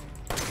bullets, bro.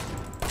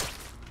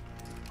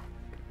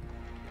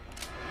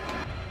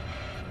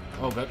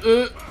 Oh god.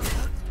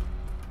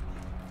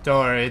 Don't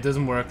worry, it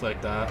doesn't work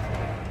like that.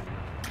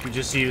 You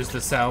just use the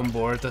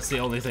soundboard. That's the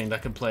only thing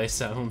that can play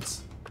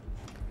sounds.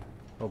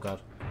 Oh god.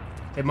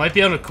 It might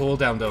be on a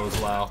cooldown though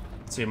as well,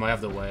 so you might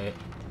have to wait.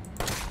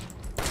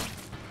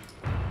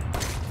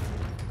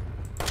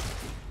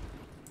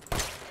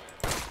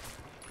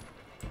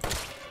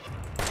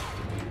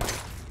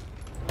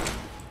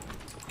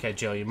 Okay,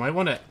 Joe, you might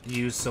want to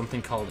use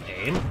something called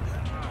aim.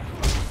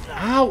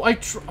 Ow! I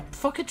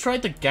fucking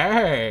tried the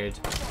guard.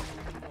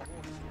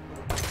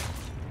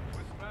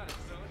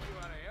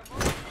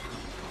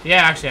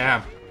 Yeah, actually I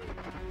am.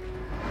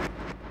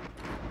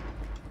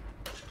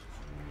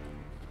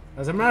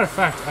 As a matter of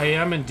fact, I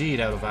am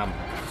indeed out of ammo.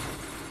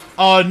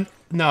 Oh,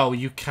 no,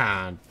 you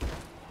can't.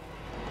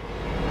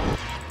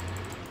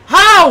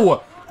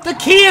 How? The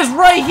key is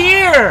right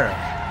here!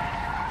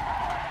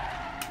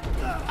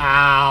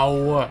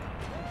 Ow.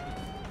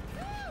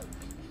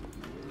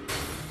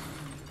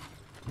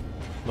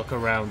 Look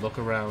around, look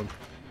around.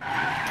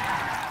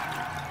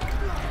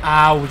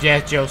 Ow, yeah,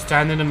 Joe,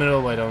 stand in the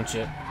middle, why don't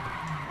you?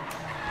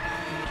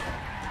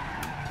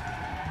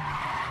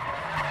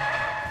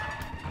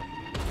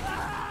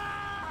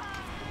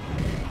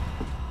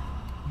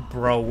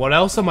 Bro, what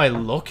else am I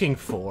looking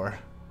for?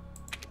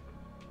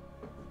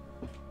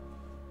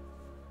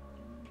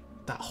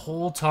 That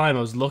whole time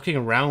I was looking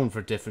around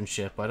for different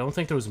shit, but I don't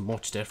think there was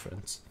much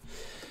difference.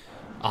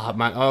 Ah,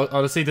 man,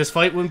 honestly, this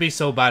fight wouldn't be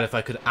so bad if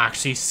I could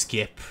actually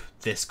skip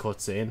this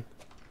cutscene.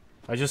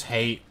 I just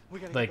hate,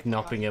 like,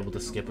 not being able to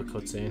skip a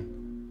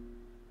cutscene.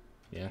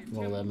 Yeah,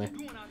 won't let me.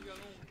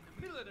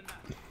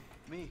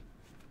 Me?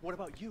 What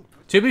about you?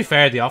 To be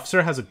fair, the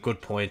officer has a good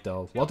point,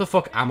 though. What the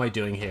fuck am I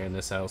doing here in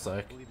this house,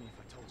 like? Believe me if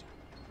I told you.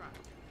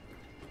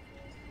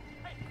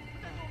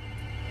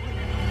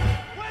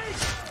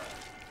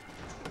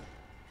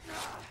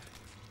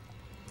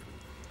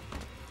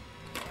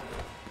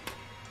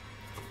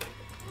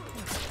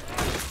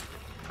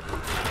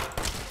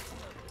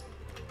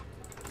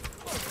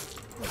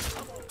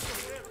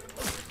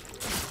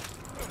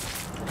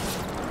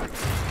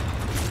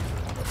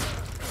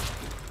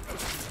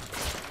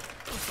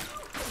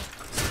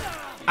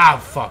 Ow,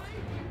 fuck.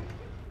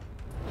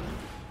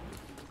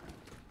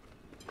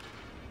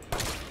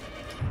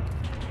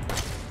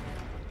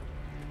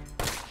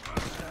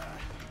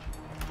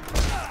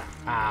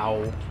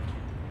 Ow.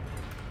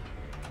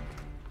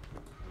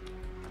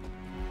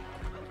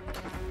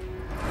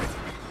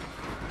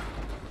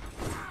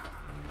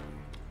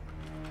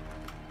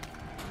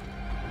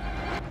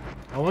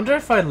 I wonder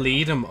if I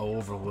lead him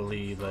over, will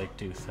he, like,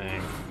 do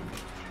thing?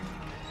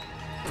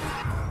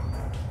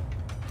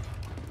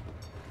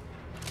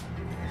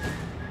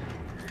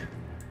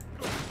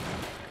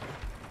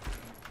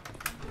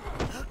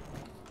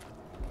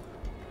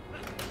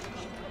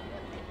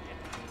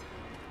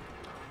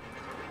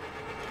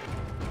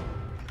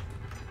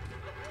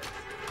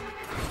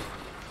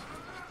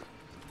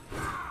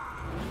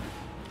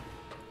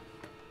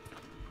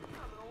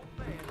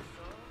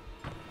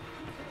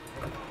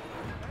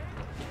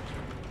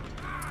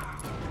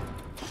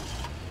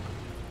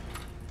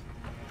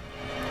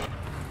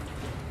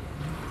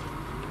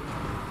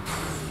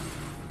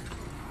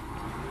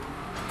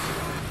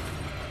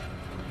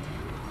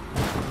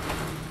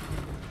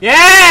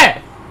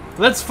 Yeah!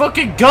 Let's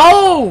fucking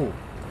go!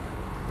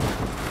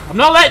 I'm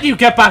not letting you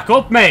get back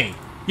up, mate.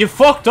 You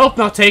fucked up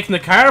not taking the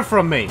car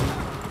from me.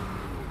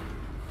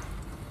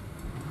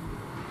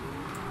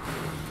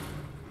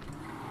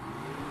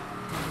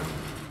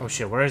 Oh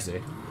shit, where is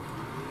he?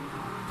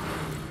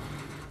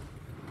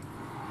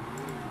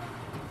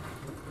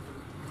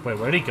 Wait,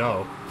 where'd he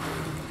go?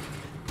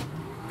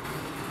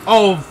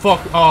 Oh,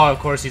 fuck. Oh, of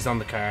course he's on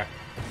the car.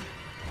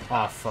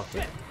 Oh, fuck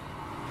it.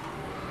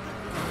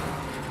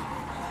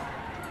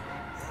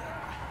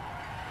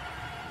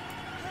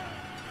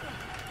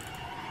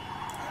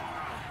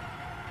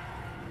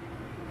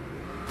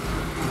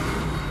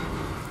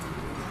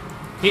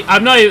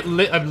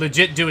 I'm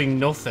legit doing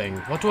nothing.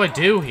 What do I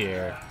do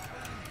here?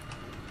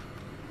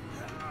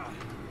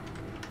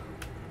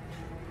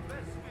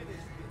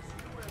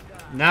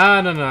 No,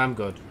 I'm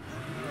good.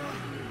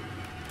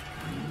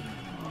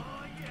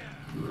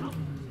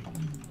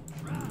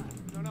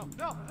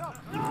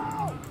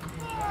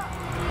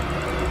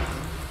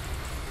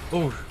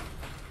 Oh.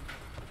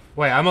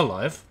 Wait, I'm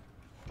alive.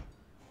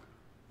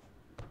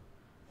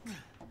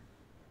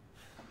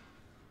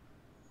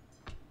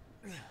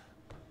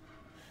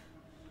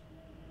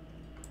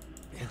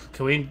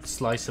 Can we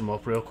slice him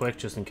up real quick,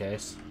 just in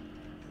case?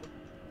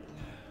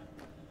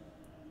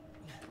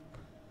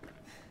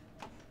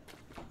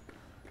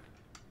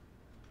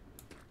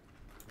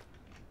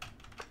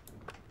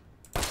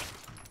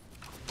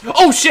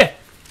 Oh, shit!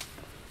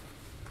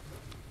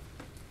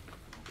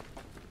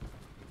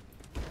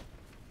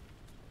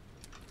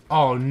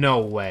 Oh, no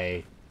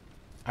way.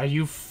 Are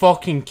you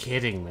fucking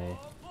kidding me?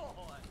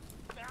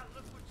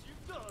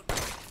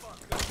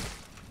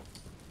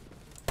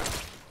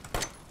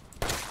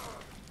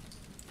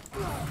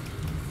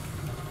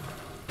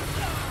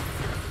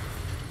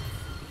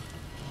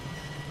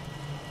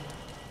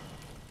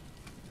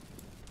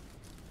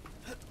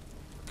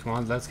 Come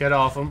on, let's get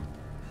off him.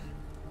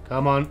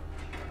 Come on.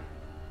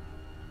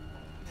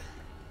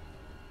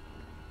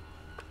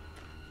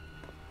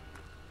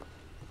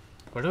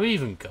 Where do we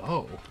even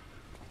go?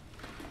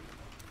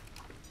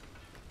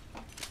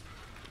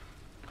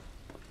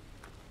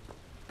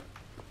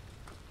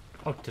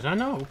 Oh, did I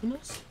not open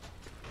this?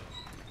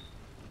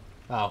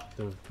 Oh,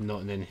 there was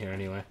nothing in here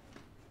anyway.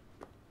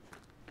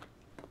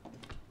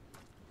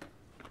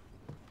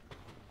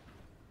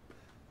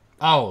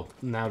 Oh,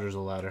 now there's a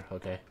ladder.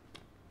 Okay.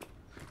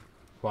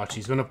 Watch,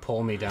 he's gonna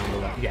pull me down the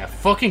ladder. Yeah,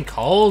 fucking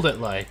called it,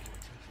 like.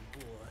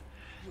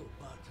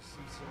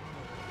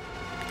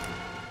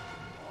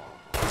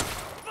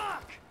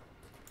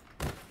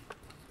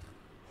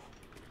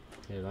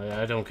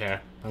 Yeah, I don't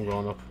care. I'm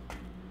going up.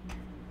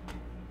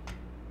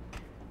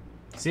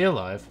 Is he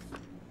alive?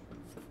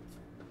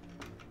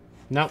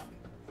 Nope.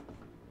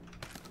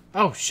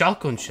 Oh,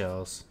 shotgun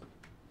shells.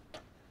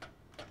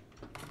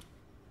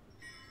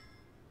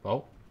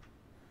 Oh.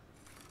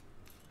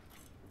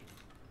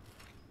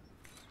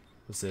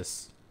 What's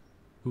this?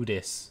 Who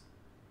this?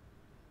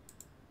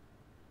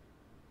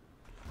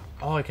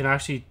 Oh, I can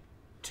actually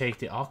take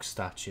the ox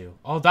statue.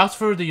 Oh, that's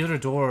for the other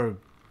door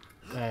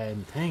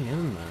thing,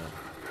 isn't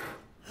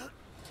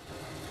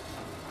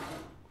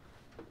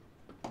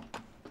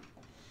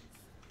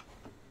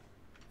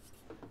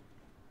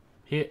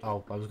it?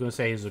 Oh, I was going to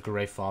say he's a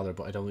great father,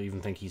 but I don't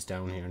even think he's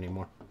down here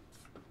anymore.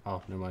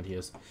 Oh, never mind, he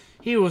is.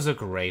 He was a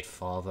great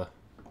father.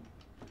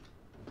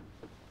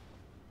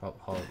 Oh,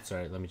 hold,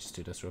 sorry, let me just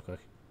do this real quick.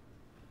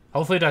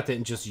 Hopefully that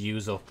didn't just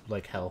use up,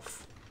 like,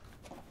 health.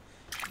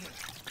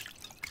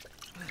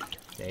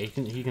 Yeah,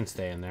 he can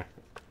stay in there.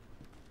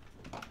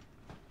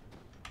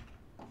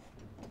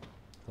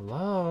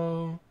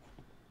 Hello?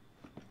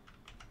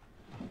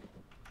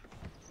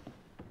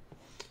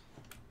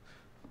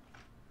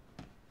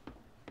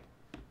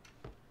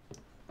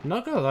 I'm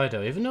not gonna lie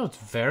though, even though it's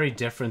very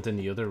different than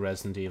the other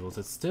Resident Evils,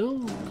 it's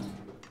still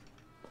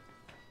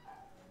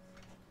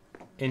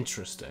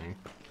interesting.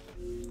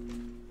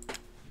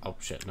 Oh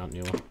shit, not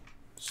new one.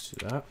 Let's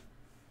do that.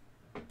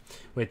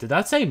 Wait, did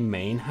that say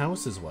main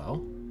house as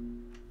well?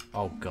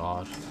 Oh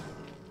god.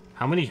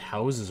 How many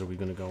houses are we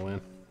gonna go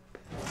in?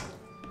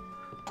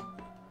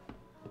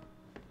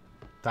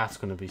 That's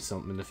gonna be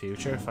something in the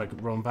future if I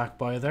could run back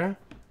by there.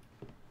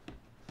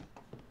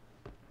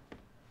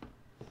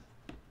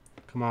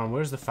 Come on,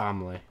 where's the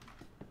family?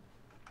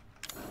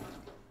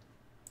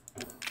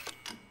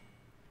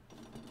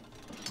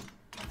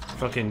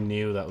 Fucking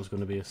knew that was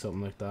gonna be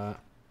something like that.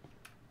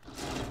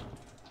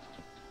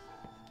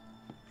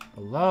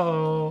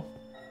 Hello?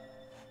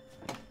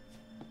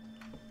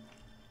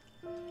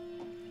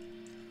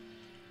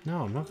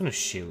 No, I'm not gonna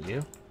shoot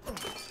you. I'm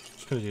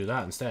just gonna do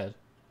that instead.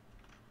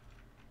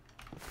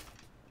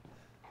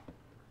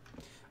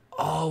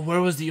 Oh,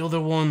 where was the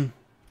other one?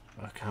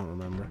 I can't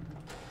remember.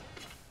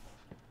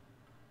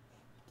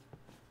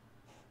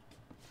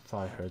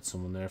 Thought I heard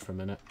someone there for a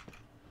minute.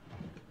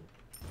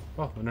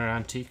 Oh, another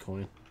antique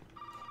coin.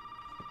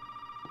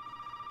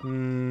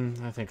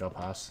 I think I'll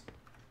pass.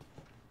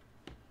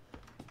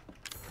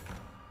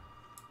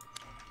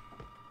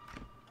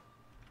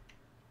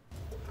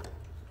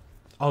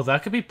 Oh,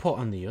 that could be put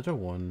on the other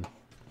one.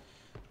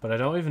 But I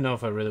don't even know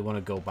if I really want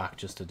to go back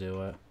just to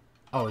do it.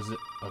 Oh, is it?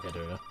 Okay,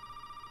 there we go.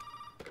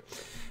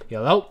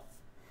 Hello?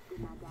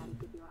 Did my daddy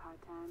give you a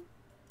hard time?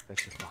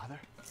 That's your father?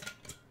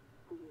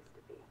 He used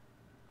to be.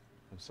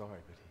 I'm sorry,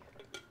 but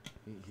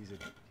he's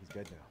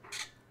dead now.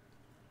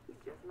 You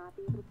just might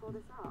be able to pull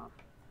this off.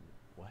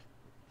 What?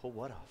 Pull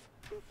what off?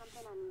 There's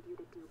something I need you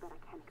to do, but I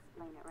can't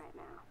explain it right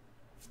now.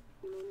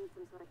 You may need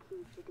some sort of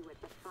keys to do it,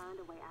 but find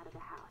a way out of the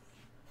house.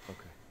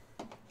 Okay.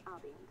 I'll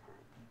be in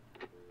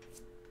touch.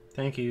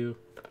 Thank you,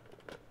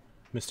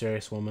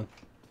 mysterious woman.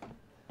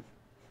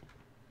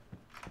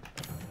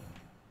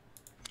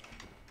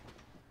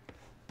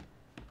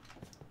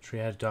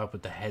 Three-headed dog,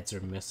 but the heads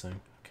are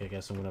missing. Okay, I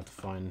guess I'm gonna have to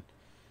find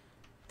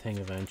thing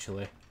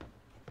eventually.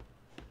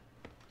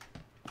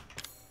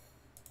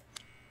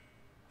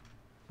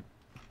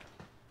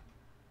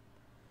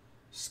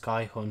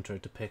 Sky Hunter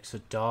depicts a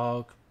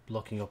dog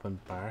looking up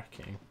and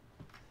barking.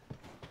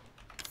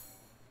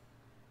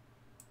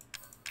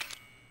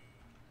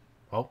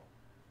 Oh.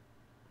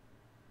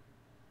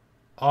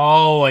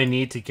 Oh, I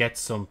need to get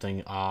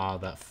something. Ah,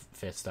 that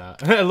fits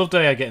that. I love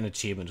that I get an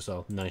achievement as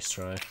well. Nice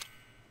try.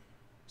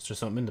 Is there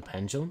something in the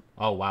pendulum?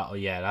 Oh, wow. Oh,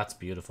 yeah, that's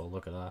beautiful.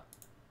 Look at that.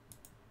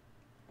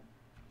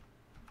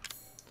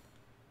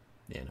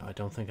 Yeah, no, I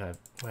don't think I've...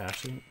 Wait,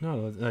 actually...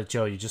 No,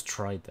 Joe, you just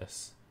tried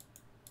this.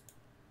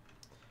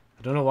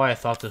 I don't know why I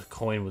thought the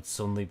coin would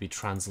suddenly be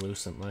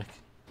translucent, like.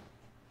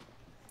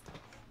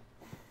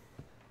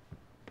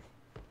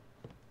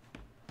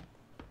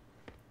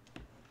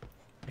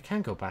 I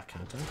can go back,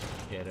 can't I?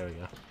 Yeah, there we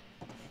go.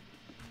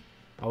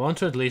 I want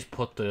to at least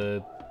put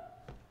the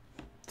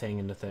thing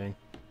in the thing.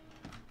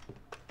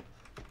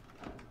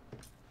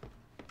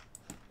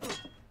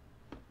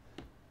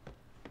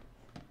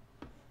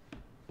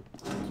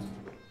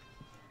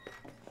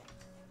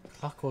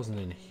 Clock wasn't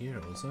in here,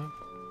 was it?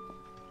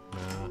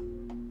 Nah.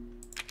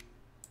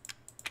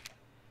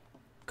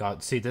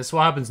 God, see, this is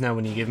what happens now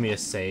when you give me a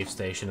save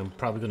station. I'm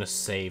probably gonna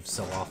save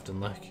so often,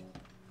 like.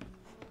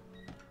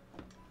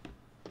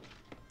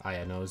 Oh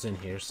yeah, no, it's in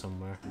here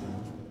somewhere.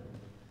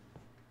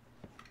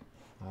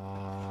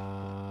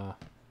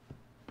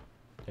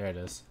 There it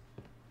is.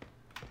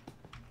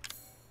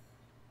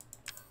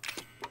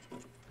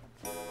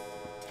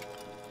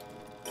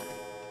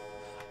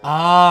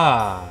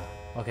 Ah!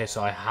 Okay,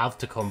 so I have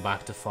to come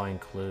back to find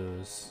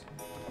clues.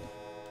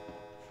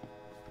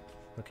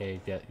 Okay,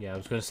 yeah, I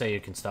was gonna say you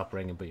can stop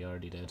ringing, but you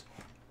already did.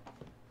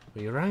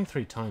 Well, you rang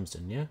 3 times,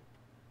 didn't you?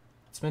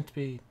 It's meant to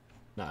be...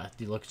 Nah,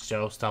 you look,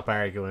 Joe, stop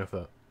arguing with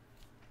it.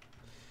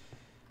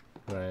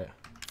 Right.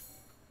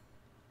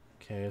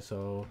 Okay,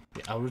 so...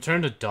 Yeah, I'll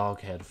return the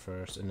dog head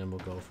first, and then we'll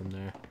go from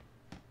there.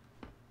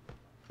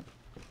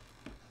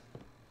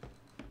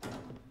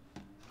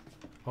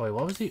 Oh wait,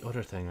 what was the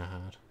other thing I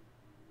had?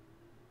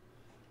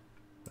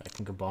 I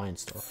can combine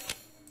stuff.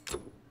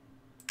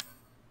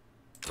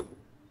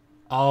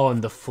 Oh,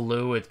 and the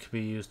fluid could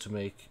be used to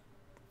make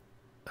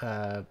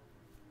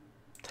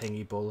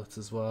thingy bullets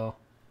as well.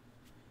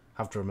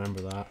 Have to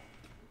remember that.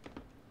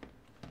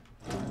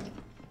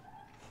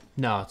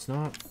 No, it's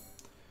not.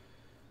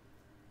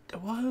 There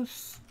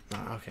was...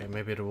 Oh, okay,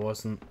 maybe there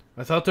wasn't.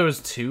 I thought there was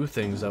 2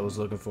 things I was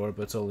looking for,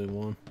 but it's only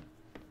 1.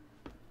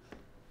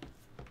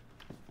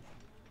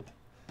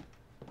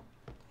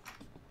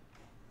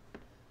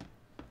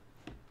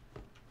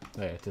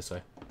 Oh yeah, this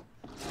way.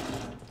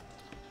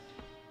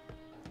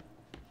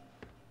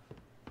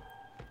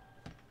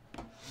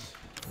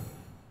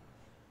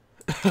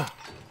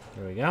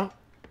 There we go.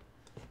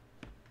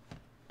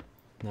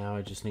 Now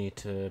I just need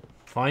to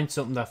find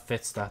something that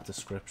fits that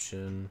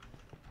description.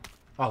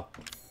 Oh,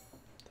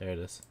 there it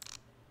is.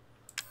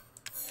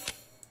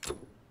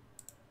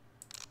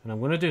 And I'm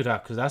going to do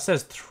that because that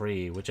says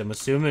 3, which I'm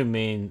assuming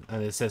mean,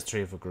 and it says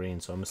 3 for green,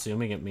 so I'm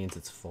assuming it means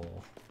it's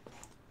full.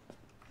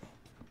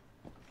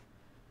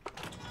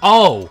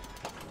 Oh!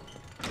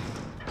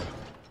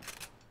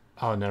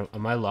 Oh no,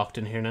 am I locked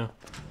in here now?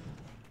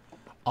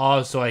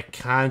 Oh, so I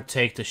can't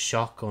take the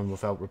shotgun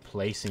without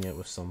replacing it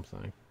with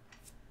something.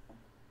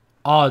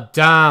 Oh,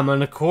 damn,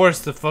 and of course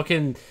the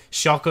fucking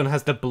shotgun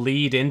has to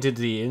bleed into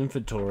the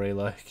inventory,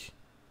 like.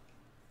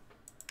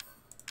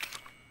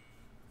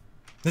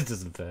 This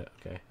doesn't fit,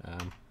 okay.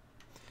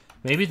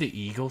 Maybe the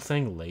eagle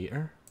thing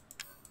later?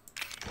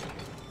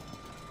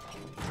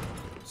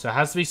 So it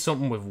has to be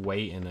something with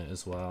weight in it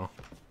as well.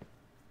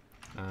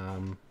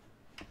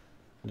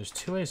 There's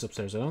 2 ways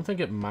upstairs. I don't think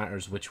it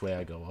matters which way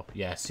I go up.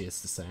 Yeah, see, it's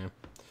the same.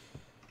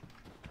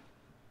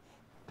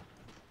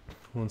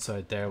 One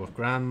side there with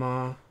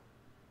Grandma.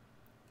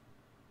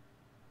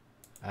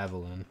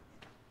 Evelyn.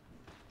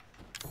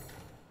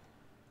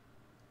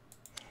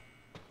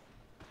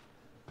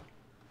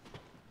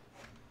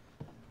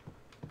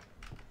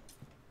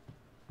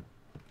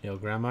 Yo,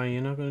 Grandma, you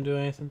not gonna do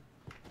anything?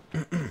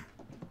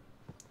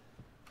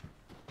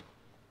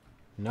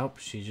 Nope,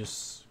 she's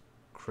just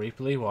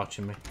creepily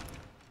watching me.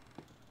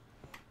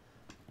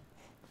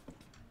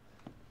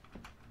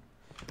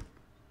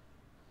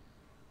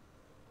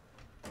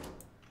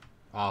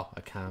 Oh,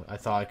 I can't. I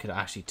thought I could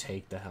actually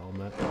take the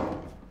helmet.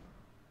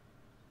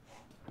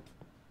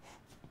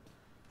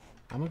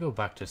 I'm gonna go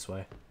back this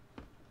way.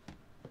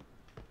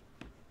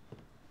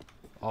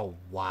 Oh,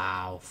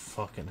 wow.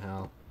 Fucking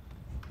hell.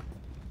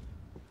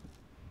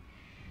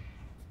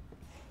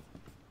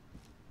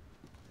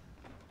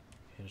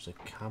 There's a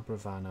camper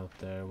van out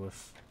there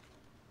with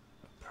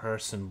a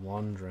person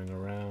wandering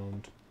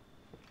around.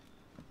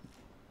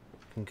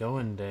 Can go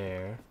in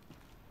there.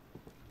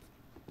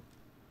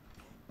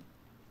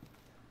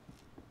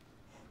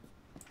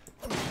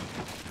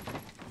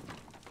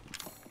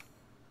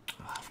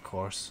 Of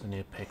course, I need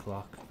a pick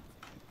lock.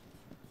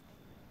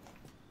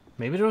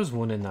 Maybe there was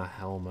one in that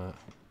helmet.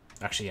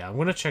 Actually, yeah, I'm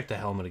gonna check the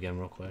helmet again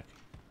real quick.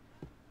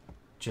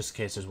 Just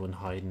in case there's one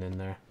hiding in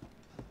there.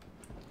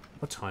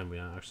 What time are we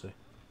at, actually?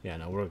 Yeah,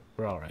 no,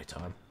 we're alright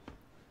time.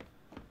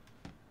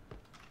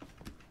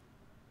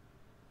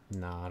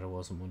 Nah, there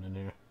wasn't one in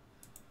here.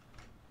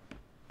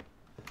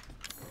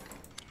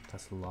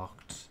 That's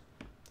locked.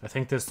 I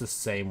think this is the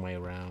same way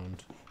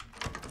around.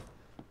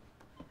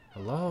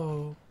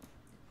 Hello?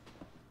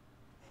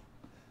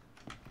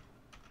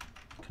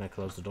 Can I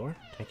close the door?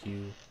 Thank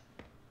you.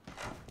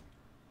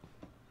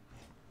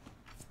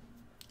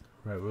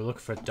 Right, we're looking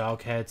for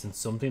dog heads and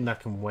something that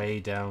can weigh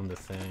down the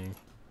thing.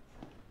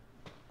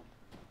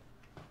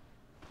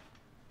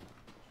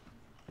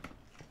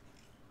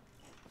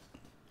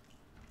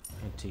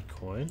 Antique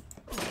coin.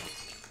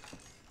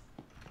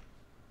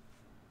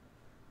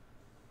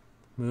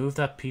 Move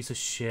that piece of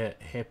shit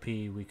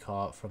hippie we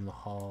caught from the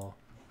hall.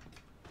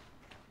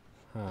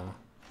 Huh.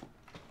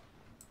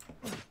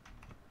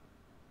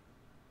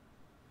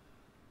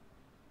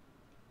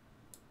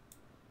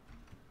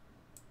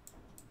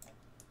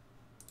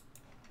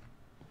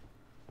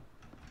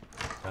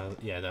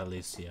 Yeah, that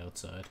leads to the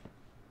outside.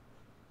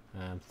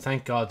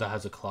 Thank God that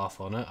has a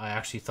cloth on it. I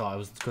actually thought I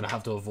was going to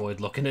have to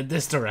avoid looking in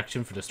this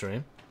direction for the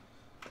stream.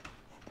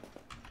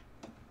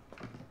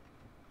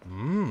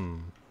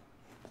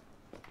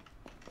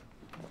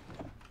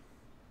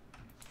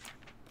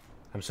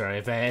 I'm sorry,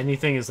 if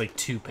anything is like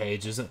 2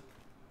 pages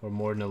or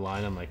more than a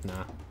line, I'm like,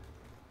 nah.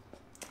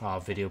 Oh,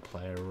 video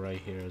player right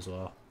here as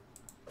well.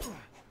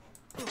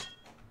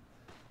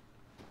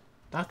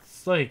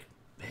 That's like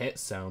hit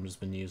sound has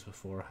been used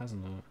before,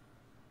 hasn't it?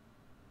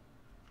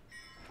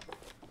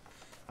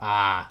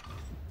 Ah,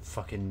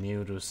 fucking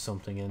knew there was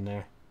something in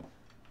there.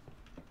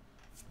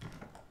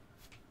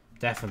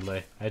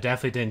 Definitely. I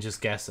definitely didn't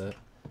just guess it.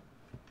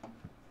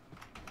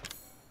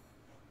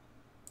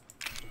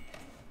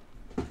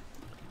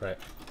 Right,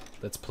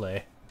 let's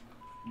play.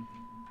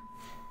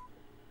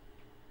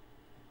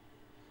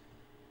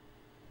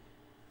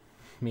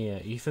 Mia,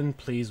 Ethan,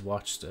 please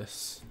watch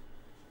this.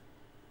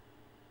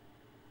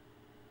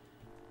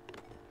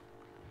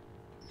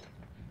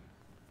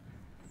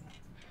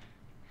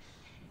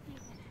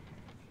 Ethan,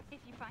 if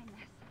you find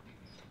this,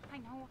 I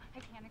know I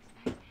can't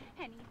expect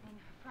anything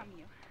from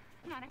you.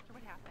 Not after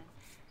what happened.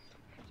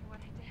 After what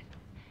I did.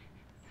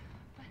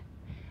 But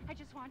I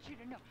just want you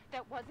to know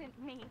that wasn't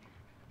me.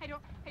 I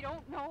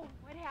don't know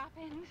what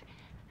happened.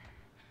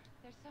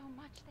 There's so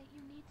much that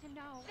you need to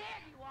know.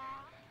 There you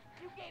are.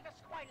 You gave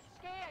us quite a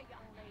scare,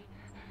 young lady.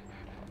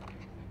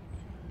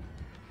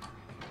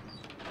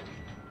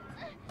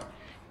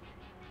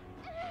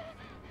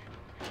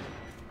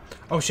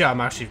 Oh shit,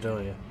 I'm actually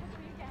doing it.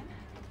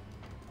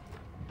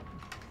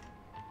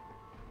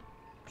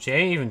 She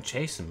ain't even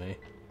chasing me.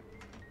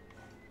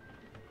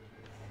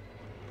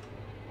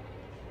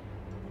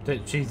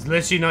 She's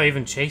literally not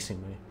even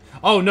chasing me.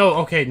 Oh no,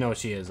 okay, no,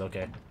 she is,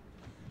 okay.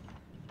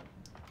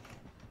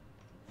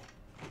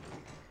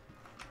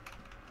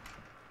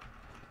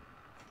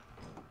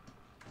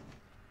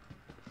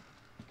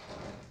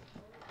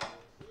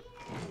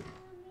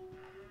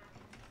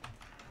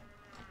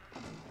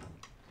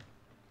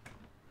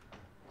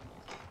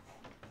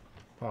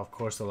 Well, of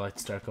course the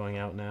lights start going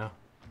out now.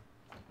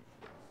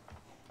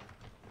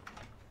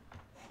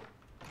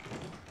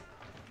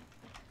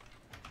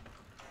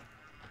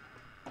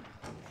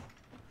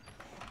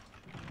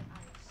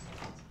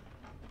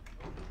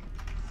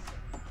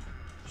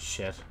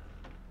 Shit.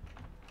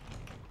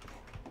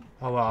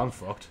 Oh well, I'm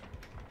fucked.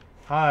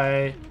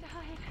 Hi.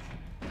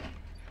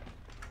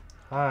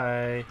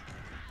 Hi.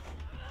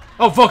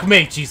 Oh fuck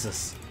me,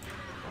 Jesus.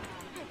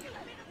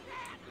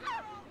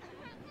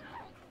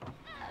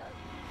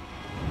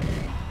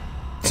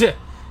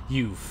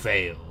 You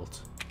failed.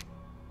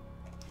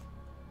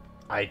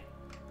 I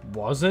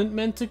wasn't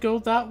meant to go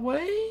that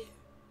way?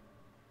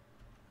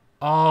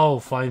 Oh,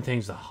 find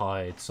things to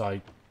hide.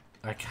 So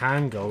I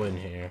can go in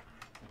here.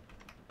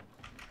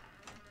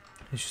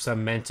 It's just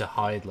I'm meant to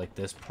hide like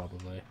this,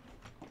 probably.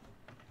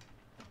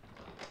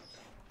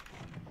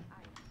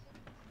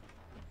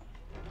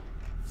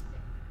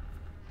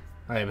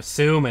 I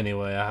assume,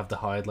 anyway, I have to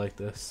hide like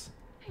this.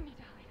 I need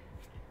to hide.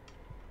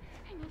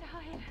 I need to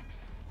hide.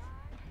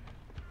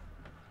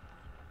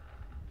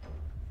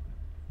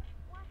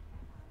 What have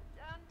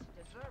I done to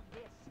deserve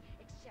this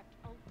except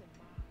open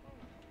my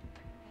home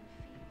and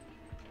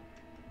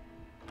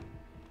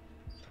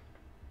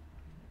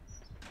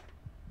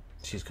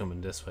feed? She's coming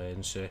this way,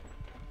 isn't she?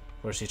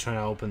 Or is she trying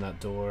to open that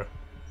door?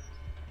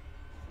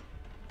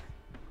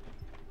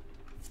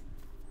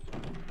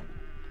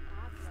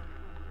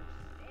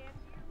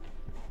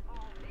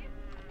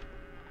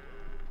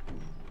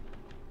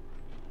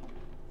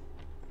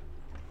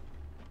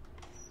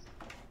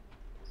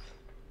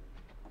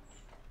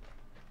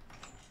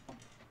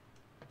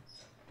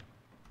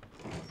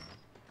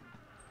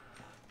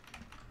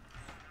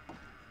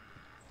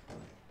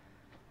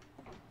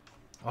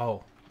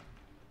 Oh.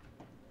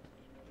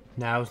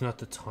 Now's not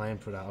the time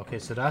for that. Okay,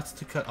 so that's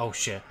the oh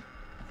shit.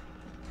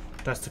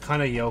 That's the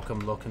kind of yoke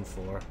I'm looking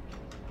for.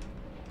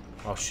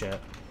 Oh shit.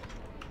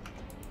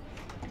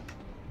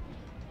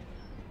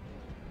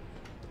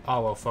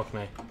 Oh well, fuck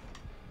me.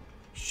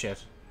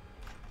 Shit.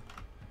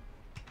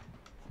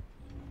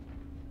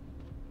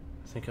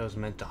 I think I was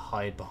meant to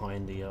hide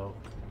behind the yoke.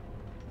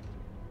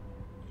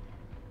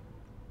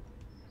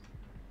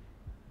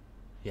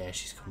 Yeah,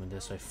 she's coming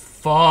this way.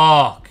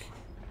 Fuck!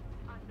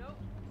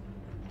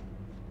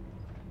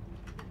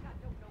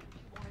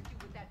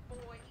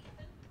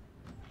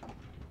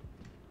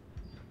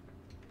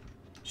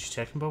 She's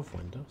checking both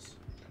windows?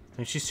 I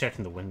think she's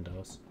checking the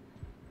windows.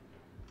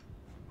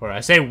 Or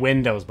I say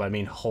windows, but I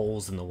mean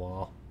holes in the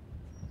wall.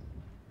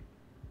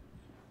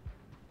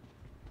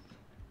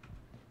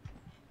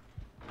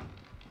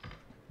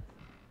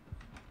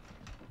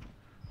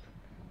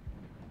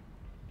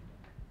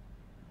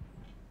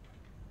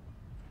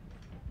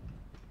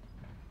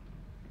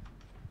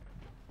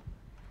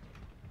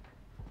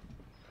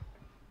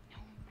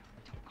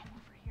 Don't come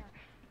over here.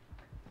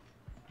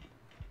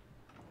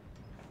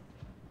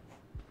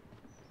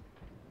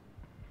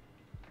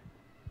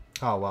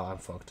 Oh well, I'm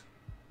fucked.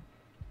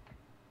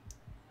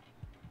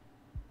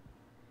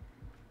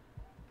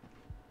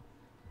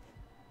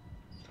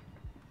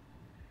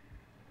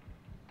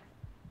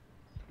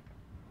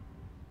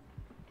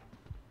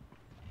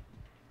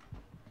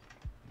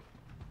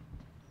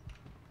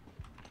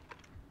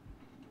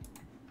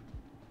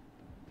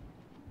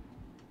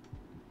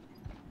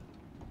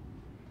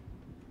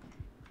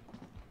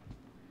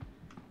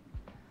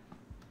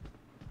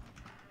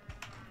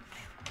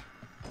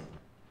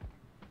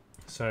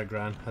 Sorry,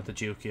 Gran. Had to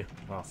juke you.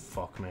 Oh,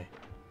 fuck me.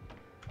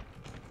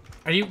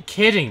 Are you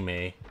kidding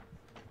me?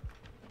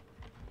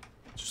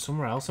 Is there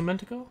somewhere else I'm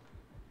meant to go?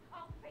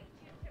 I'll feed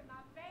you to my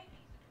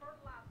babies and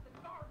fertilize the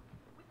garden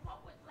with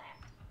what was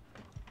left.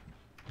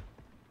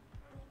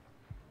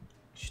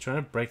 She's trying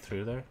to break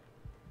through there.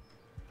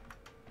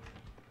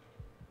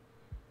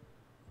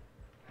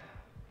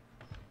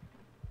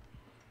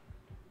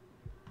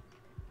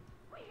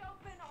 We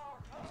open our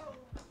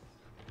homes.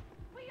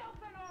 We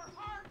open our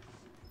hearts.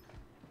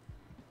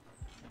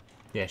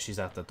 Yeah, she's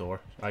at the door.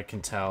 I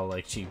can tell,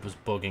 like, she was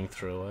bugging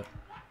through it.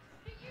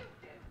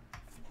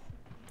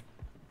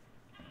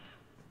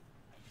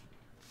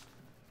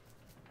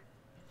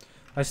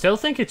 I still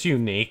think it's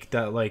unique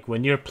that, like,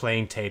 when you're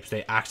playing tapes,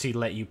 they actually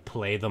let you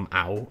play them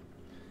out.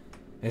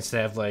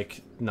 Instead of,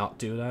 like, not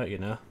do that, you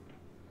know?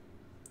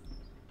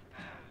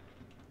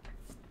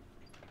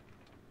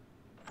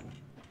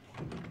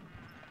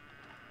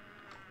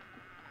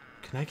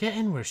 Can I get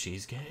in where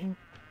she's getting?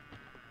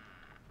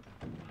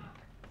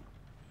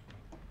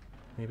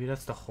 Maybe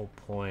that's the whole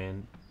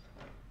point.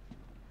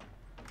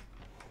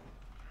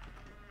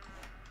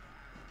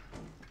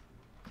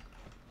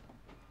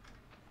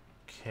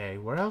 Okay,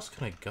 where else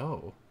can I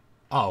go?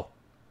 Oh.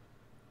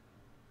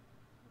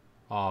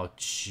 Oh,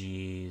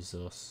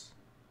 Jesus.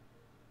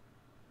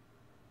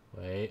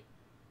 Wait.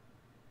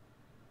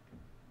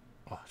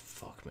 Oh,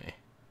 fuck me.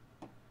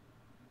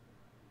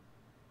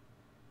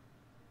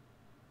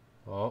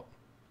 Oh.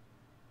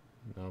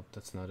 Nope,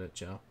 that's not it,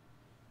 Joe.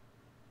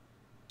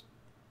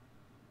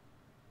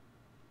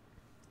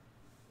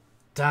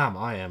 Damn,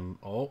 I am...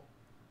 Oh.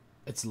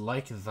 It's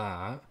like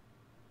that.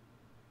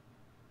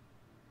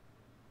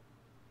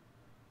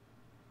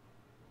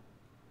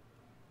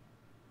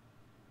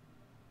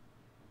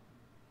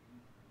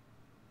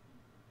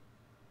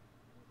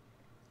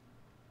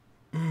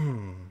 Oh,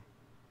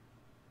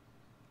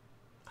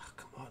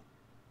 come on.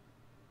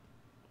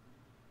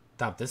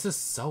 Damn, this is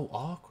so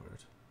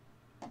awkward.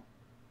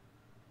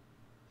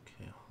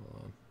 Okay,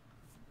 hold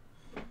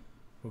on.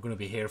 We're gonna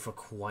be here for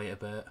quite a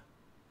bit.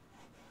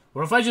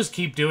 What if I just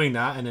keep doing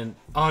that and then...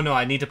 Oh no,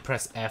 I need to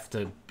press F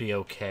to be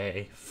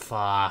okay.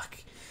 Fuck.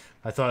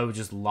 I thought I would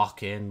just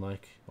lock in,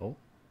 like... Oh.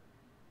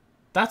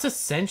 That's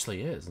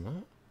essentially it, isn't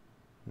it?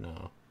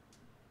 No.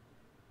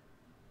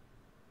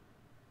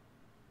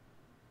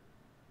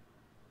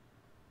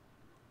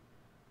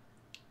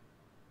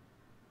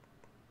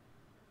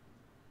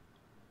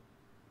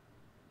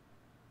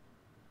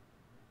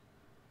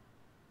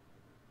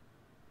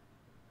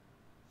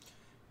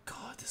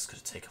 God, this is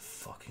gonna take a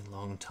fucking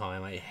long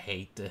time. I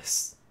hate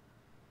this.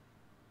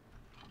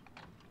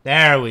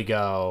 There we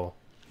go.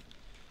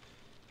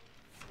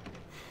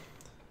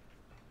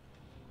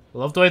 I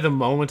love the way the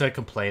moment I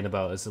complain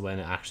about is when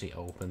it actually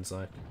opens,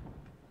 like.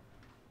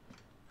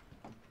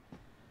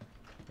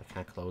 I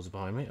can't close it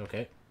behind me,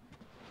 okay.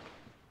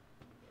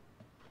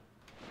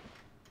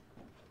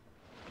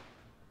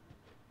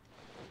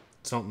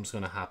 Something's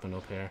gonna happen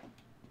up here.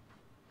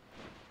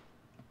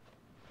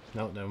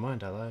 No, never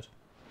mind, I lied.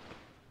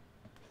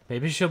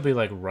 Maybe she'll be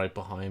like right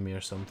behind me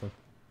or something.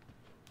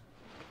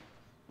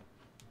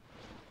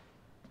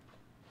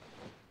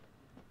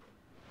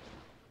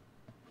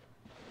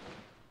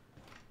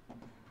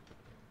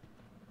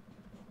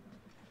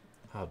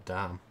 Oh,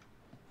 damn.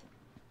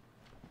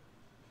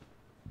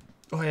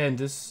 Oh, yeah, and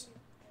this...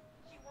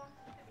 She wants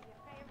us to be a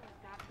family,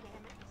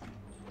 goddammit.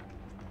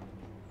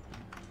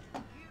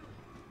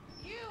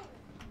 You!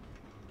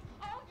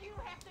 All you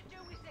have to do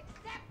is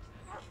accept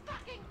her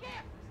fucking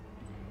gift!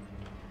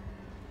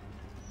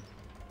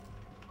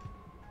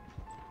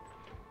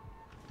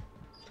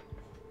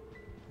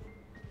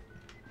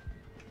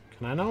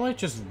 Can I not, like,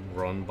 just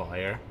run by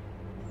her?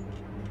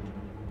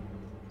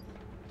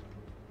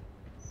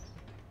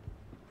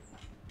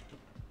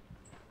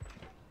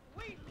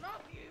 We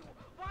love you!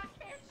 Why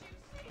can't you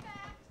see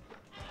that?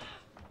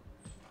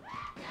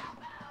 No!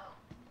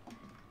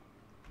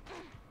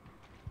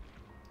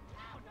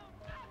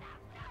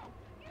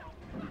 You don't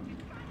fucking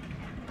try to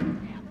get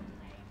the other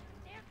way!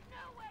 There's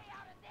no way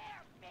out of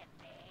there,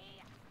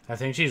 Missy! I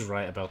think she's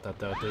right about that,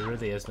 though. There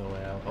really is no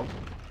way out. Oh.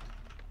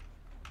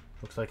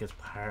 Looks like it's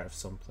part of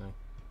something.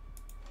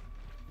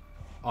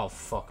 Oh,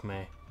 fuck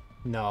me.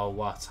 No,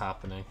 what's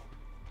happening?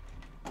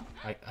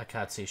 I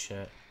can't see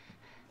shit.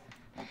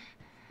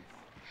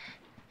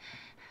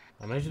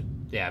 Am I just...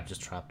 Yeah, I'm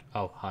just trapped.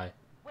 Oh, hi.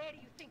 Where do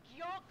you think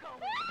you're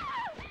going?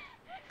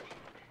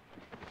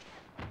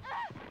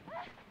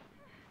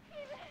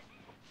 Even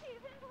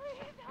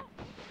please help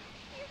me!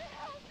 Even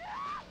help!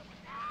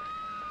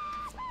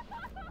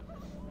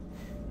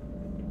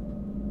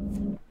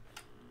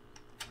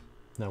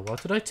 Now,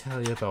 what did I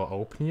tell you about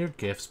opening your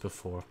gifts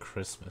before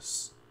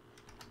Christmas?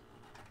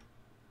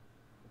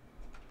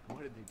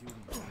 What did they do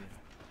to you?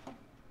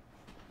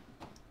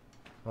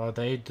 Oh,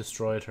 they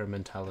destroyed her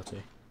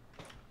mentality.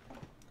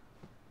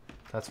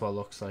 That's what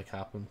looks like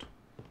happened.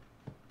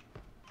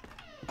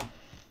 Yeah,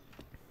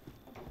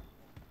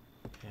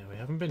 we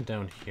haven't been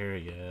down here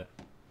yet.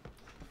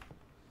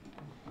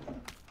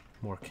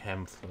 More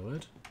chem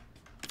fluid.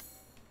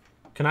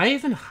 Can I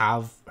even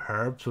have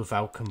herbs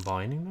without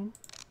combining them?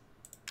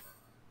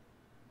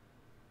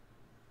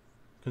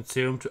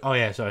 Consume... Oh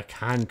yeah, so I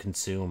can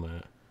consume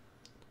it.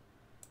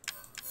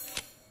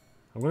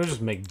 I'm gonna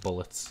just make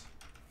bullets.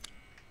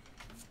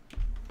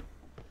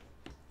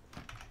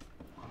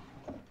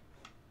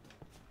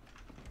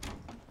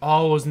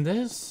 Oh, wasn't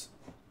this?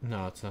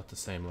 No, it's not the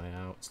same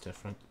layout. It's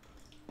different.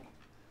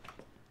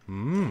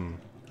 Hmm.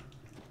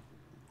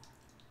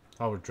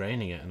 Oh, we're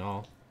draining it and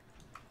all.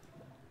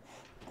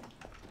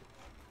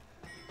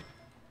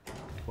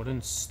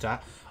 Wooden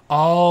stack.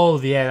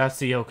 Oh, yeah, that's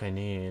the yolk I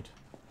need.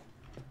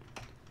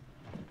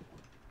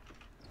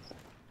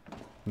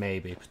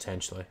 Maybe,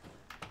 potentially.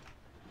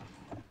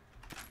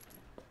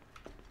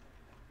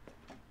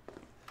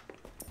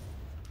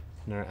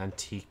 Another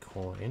antique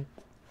coin.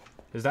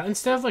 Is that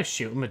instead of like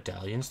shooting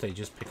medallions, they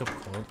just pick up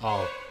coins?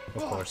 Oh, of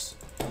course.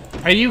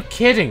 Are you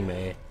kidding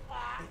me?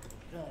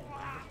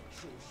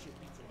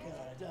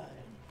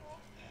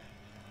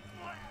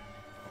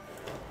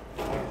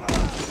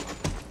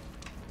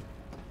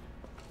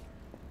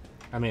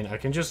 I mean, I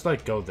can just,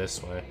 like, go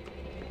this way.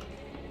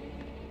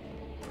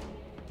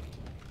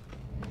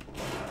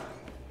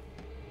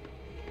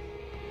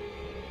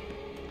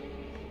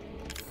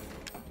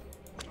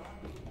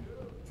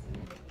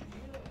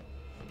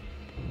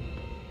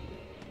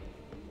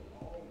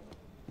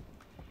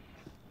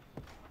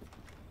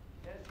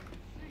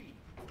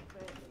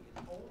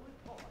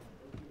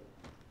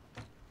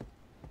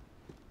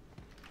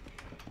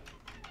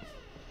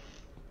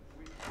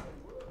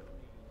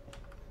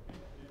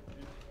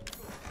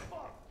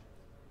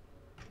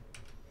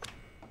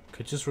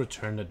 Could just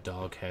return the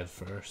dog head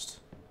first.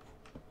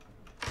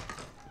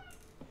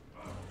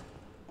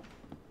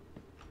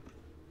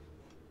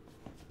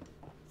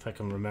 If I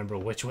can remember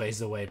which way is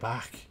the way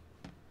back.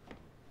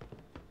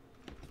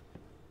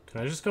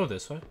 Can I just go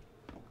this way?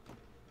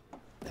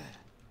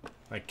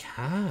 I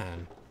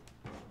can.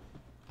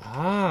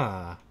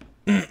 Ah.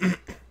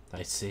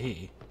 I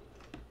see.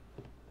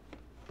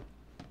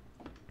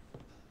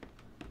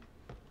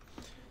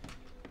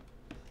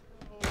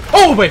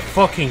 Oh my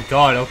fucking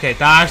god, okay,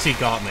 that actually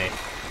got me.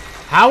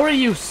 How are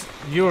you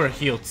are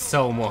healed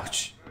so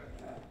much?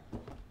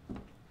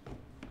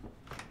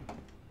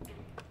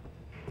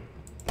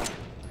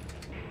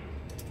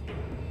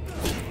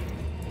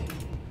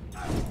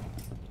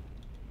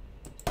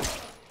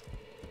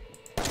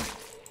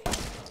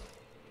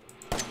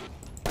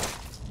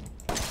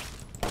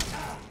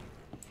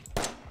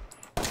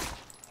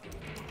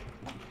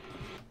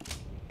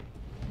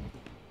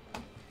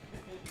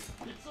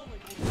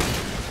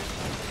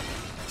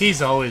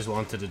 He's always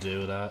wanted to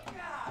do that.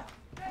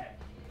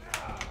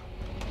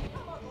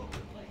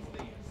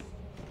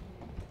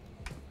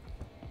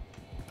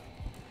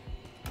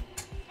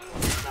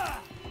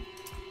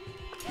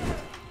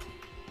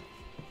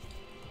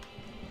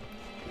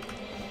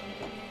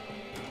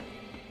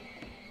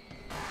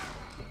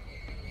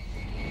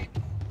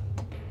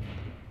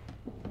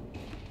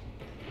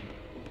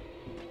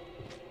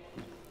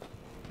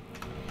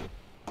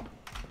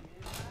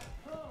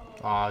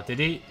 Oh, did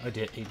he? I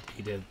did. He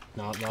did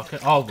not lock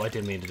it. Oh, I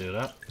didn't mean to do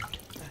that.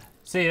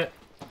 See ya.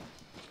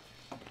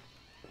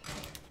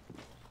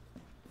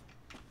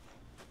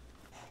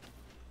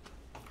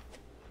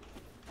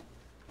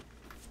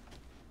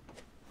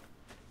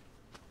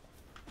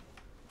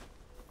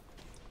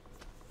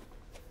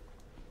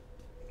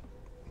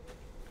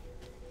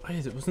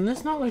 Wait, wasn't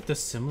this not like the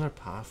similar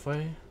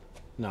pathway?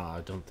 No,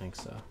 I don't think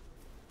so.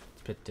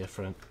 It's a bit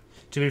different.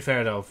 To be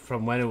fair though,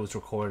 from when it was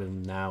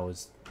recorded now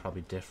is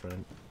probably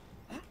different.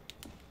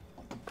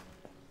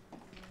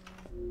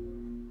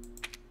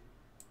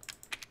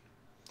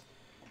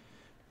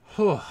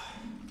 I'm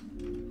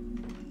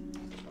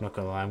not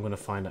gonna lie, I'm gonna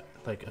find it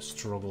like a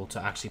struggle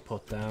to actually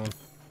put down.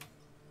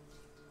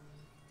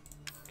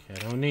 Okay,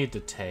 I don't need the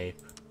tape.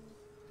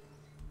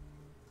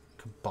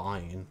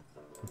 Combine.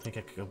 I don't think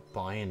I could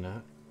combine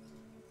it.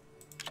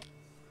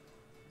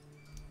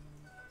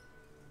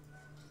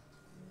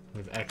 We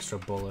have extra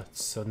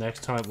bullets, so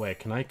next time, wait,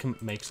 can I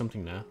make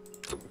something now?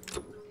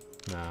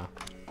 No.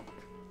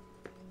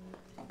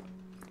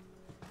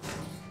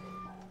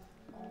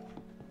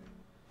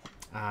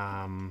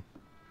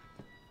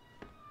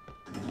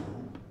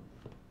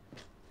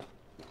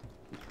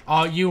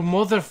 Oh, you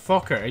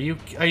motherfucker!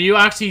 Are you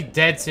actually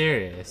dead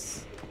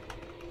serious?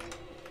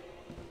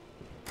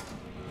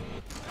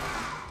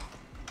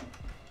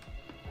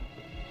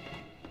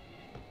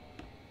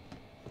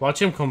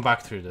 Watch him come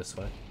back through this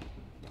way.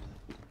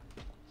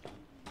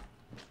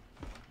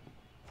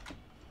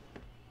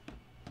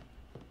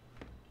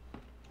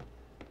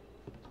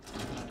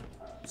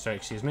 Sorry,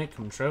 excuse me,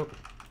 come through.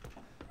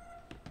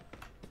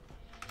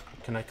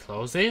 Can I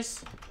close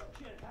these?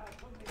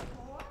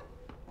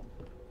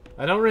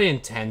 I don't really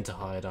intend to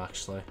hide,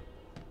 actually.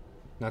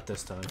 Not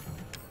this time.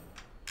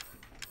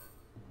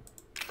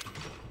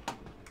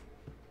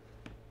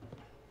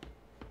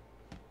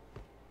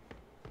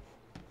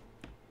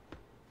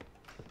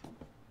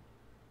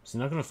 Is he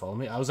not gonna follow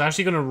me? I was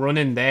actually gonna run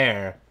in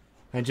there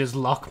and just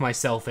lock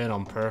myself in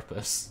on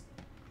purpose.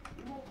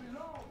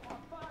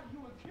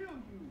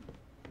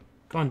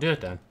 Go on, do it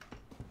then.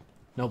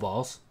 No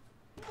balls.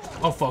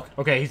 Oh fuck.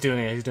 Okay, he's doing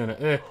it. He's doing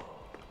it.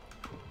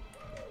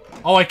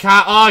 Oh, I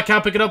can't. Oh, I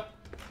can't pick it up.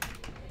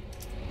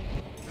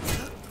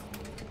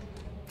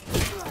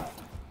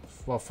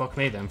 Well, fuck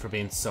me then for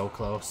being so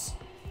close.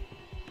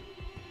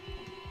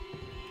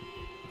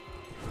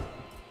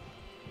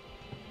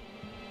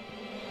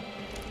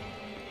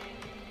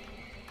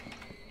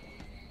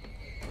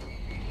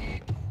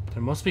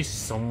 There must be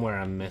somewhere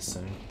I'm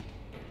missing.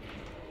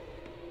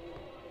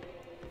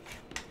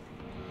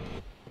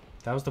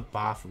 That was the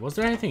bathroom. Was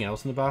there anything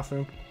else in the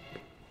bathroom?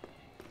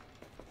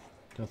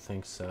 Don't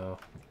think so.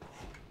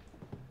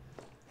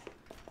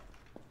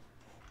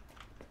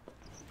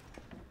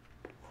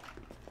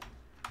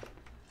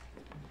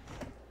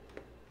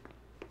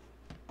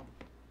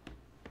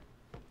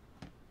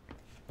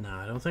 No,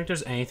 I don't think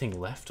there's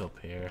anything left up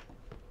here.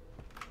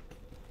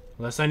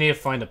 Unless I need to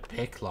find a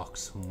pick lock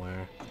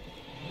somewhere.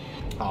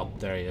 Oh,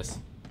 there he is.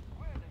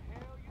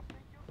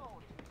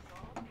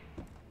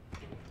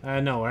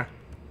 Nowhere.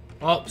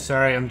 Oh,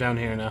 sorry, I'm down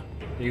here now.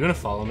 Are you gonna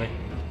follow me?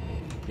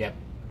 Yep.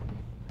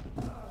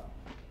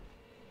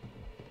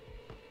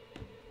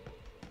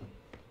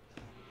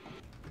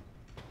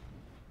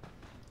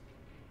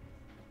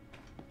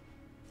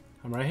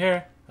 I'm right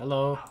here.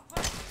 Hello.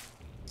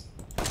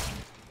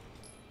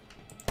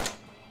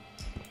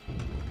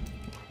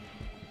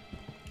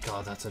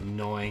 God, that's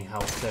annoying how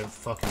they're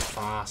fucking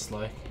fast,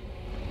 like.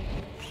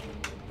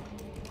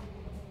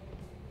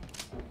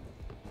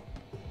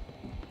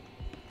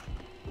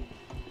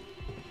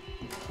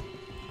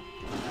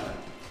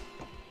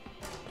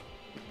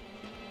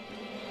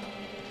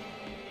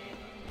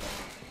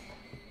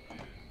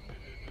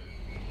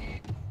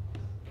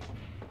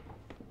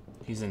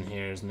 He's in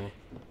here, isn't he?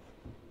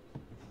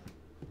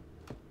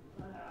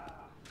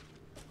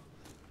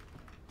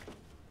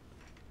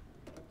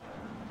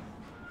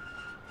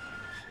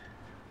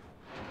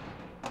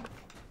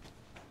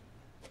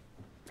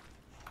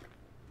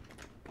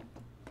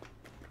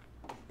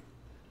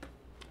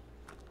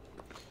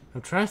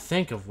 I'm trying to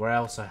think of where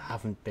else I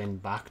haven't been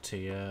back to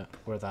yet,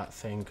 where that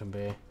thing can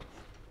be.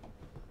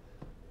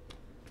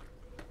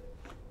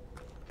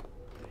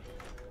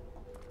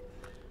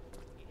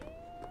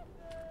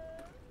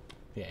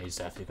 Yeah, he's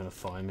definitely gonna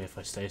find me if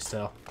I stay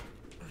still.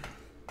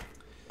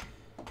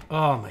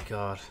 Oh my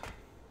god.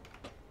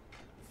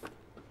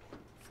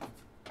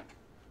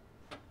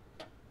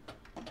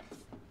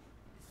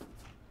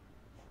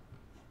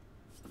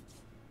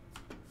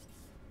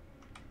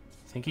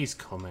 I think he's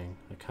coming.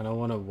 I kind of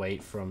want to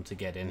wait for him to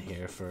get in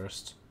here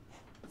first.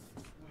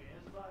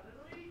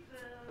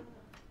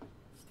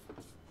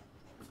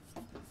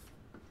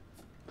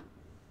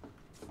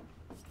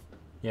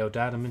 Yo,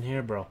 Dad, I'm in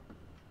here, bro.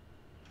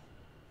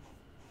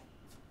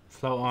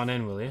 Float on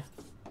in, will you?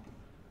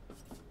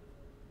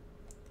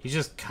 He's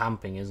just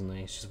camping, isn't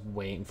he? He's just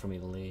waiting for me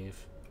to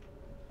leave.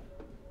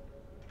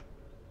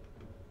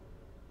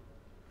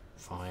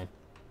 Fine.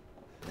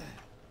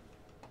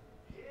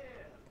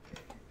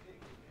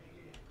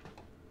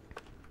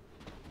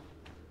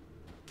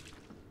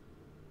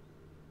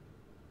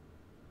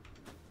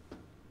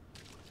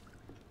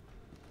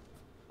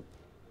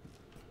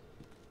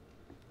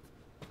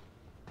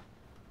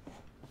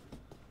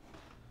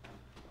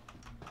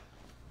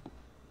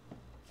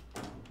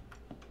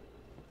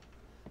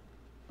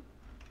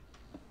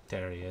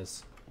 There he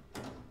is.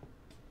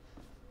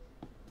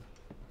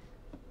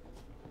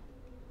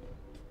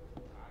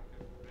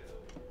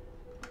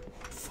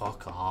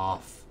 Fuck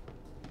off.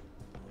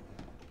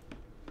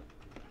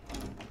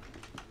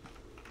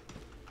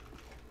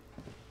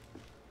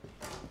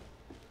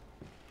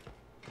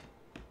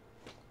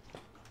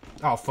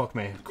 Oh, fuck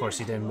me. Of course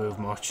he didn't move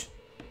much.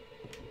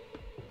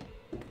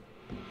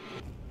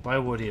 Why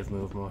would he have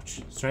moved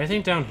much? Is there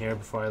anything down here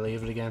before I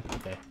leave it again?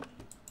 Okay.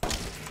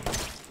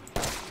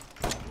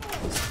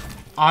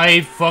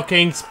 I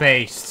fucking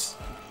spaced.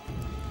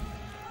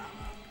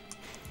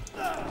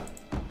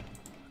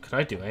 Could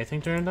I do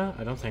anything during that?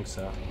 I don't think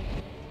so.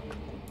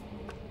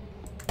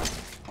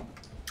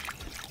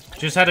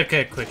 Just had to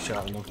get a quick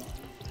shot on them.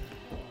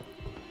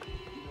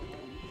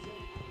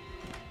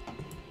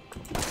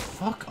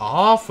 Fuck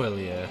off, will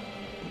you?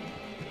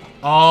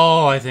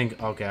 Oh, I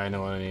think... Okay, I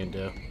know what I need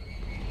to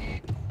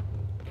do.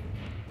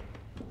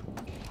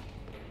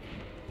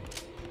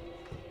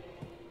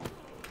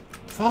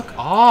 Fuck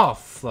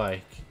off,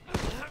 like...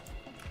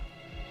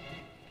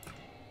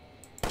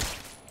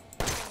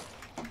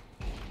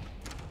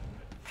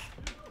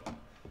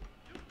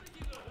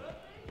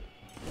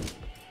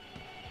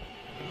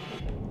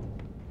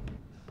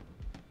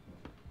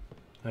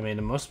 I mean,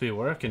 it must be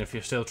working if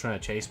you're still trying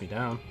to chase me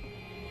down.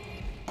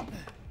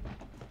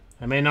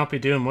 I may not be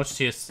doing much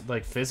to you,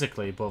 like,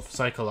 physically, but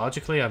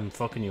psychologically, I'm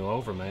fucking you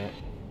over, mate.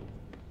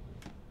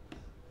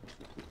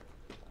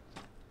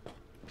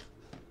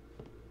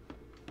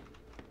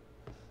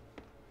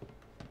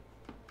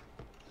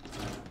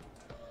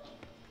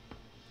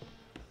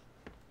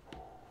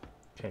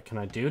 Okay, can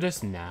I do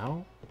this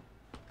now?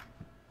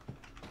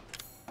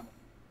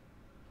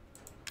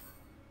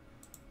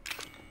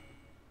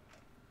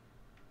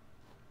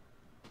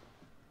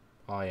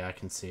 Oh yeah, I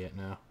can see it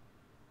now.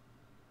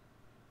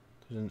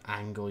 There's an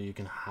angle you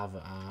can have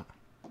it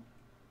at.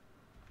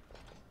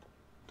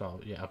 Oh,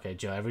 yeah, okay,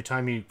 Joe, every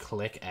time you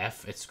click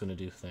F, it's gonna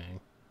do thing.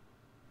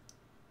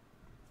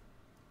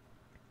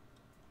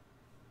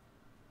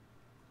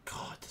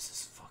 God, this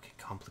is fucking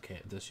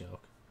complicated, this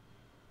joke.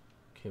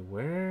 Okay,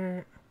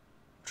 where...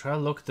 Try to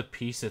look at the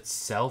piece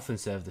itself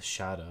instead of the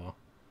shadow.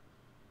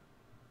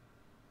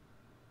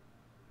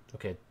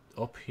 Okay,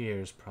 up here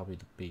is probably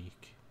the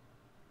beak.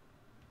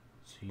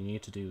 So you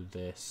need to do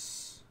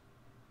this.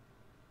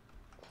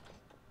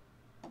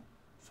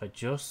 If I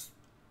just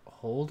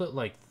hold it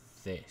like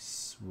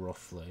this,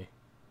 roughly,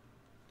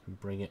 and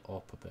bring it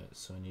up a bit.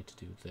 So I need to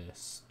do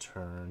this.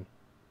 Turn.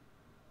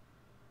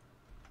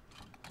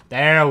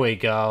 There we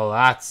go.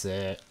 That's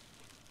it.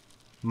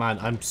 Man,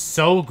 I'm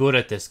so good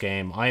at this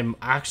game. I'm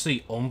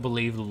actually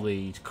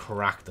unbelievably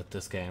cracked at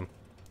this game.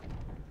 Who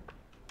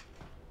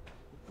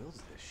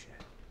builds this shit?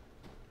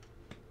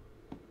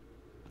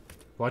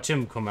 Watch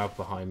him come out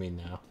behind me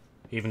now.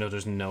 Even though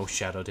there's no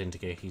shadow to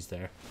indicate he's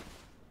there.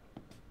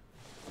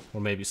 Or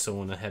maybe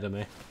someone ahead of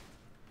me.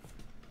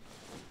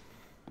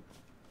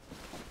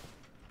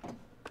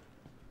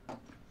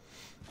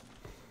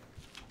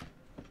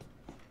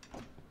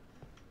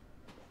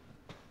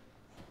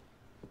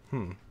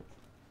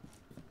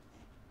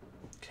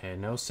 Okay,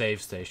 no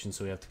save station,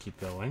 so we have to keep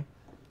going.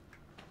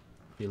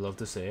 You love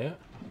to see it.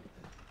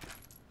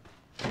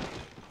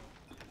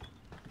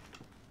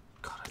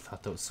 God, I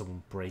thought that was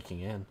someone breaking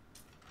in.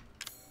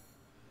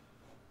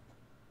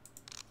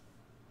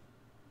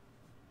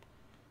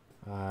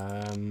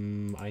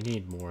 I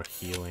need more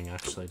healing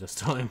actually this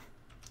time.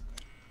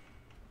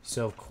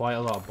 Still have quite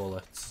a lot of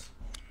bullets.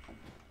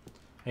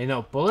 Hey,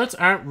 no, bullets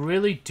aren't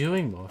really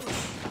doing much.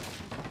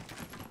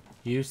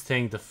 Use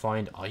thing to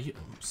find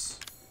items.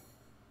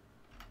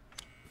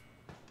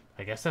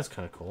 I guess that's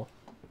kind of cool.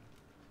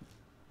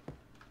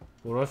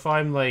 What if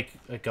I'm like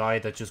a guy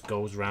that just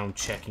goes around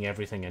checking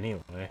everything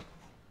anyway?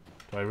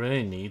 Do I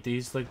really need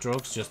these like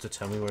drugs just to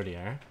tell me where they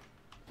are?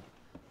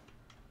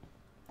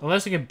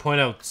 Unless I can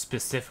point out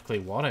specifically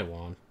what I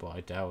want, but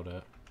I doubt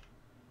it.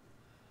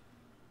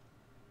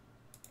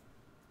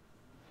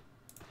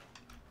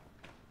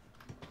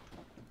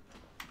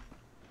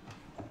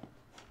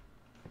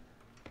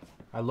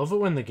 I love it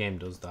when the game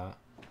does that.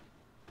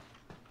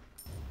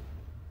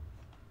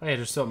 Oh yeah,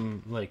 there's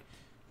something, like,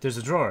 there's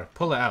a drawer.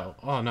 Pull it out.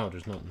 Oh no,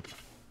 there's nothing.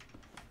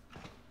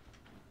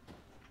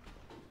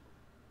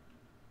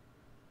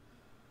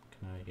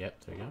 Can I, yep,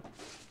 there you go.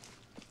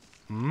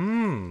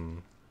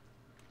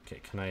 Okay,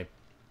 can I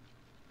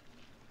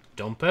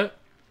dump it?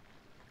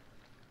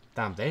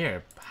 Damn, they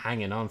are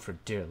hanging on for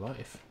dear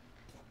life.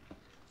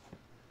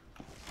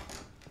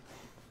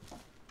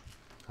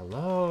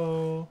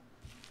 Hello?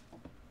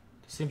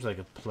 Seems like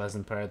a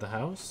pleasant part of the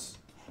house.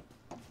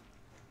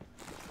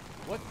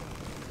 What?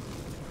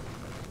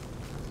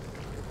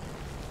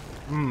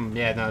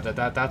 Yeah, no,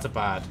 that's a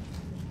bad.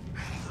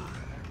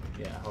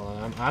 Yeah, hold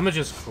on. I'm gonna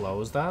just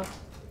close that.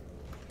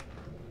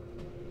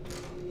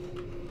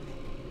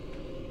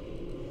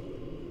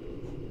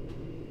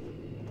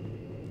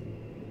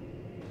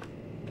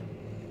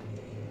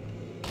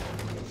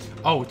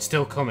 Oh, it's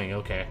still coming,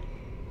 okay.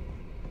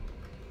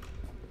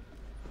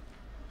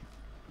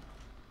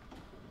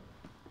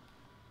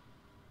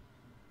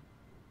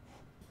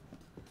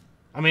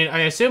 I mean, I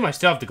assume I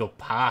still have to go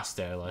past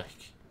there, like.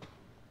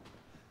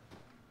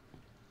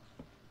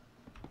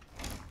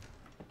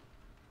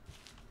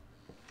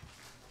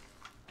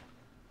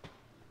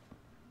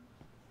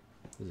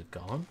 Is it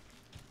gone?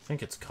 I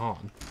think it's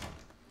gone.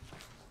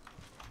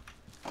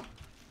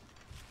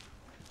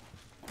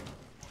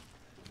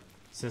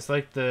 Is this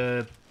like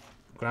the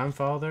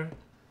grandfather?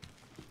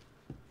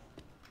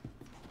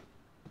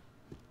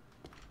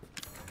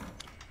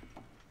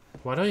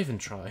 Why do I even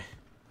try?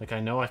 Like, I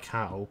know I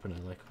can't open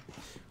it, like...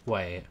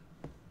 Wait.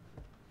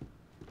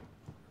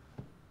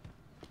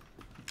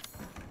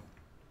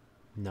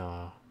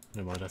 No.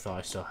 Never mind, I thought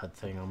I still had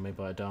thing on me,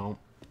 but I don't.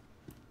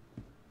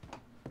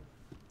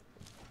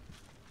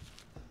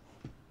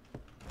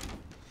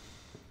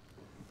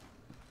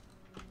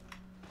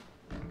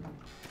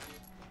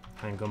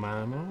 Handgun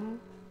ammo.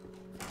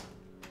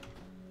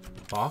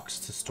 Box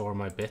to store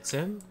my bits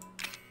in.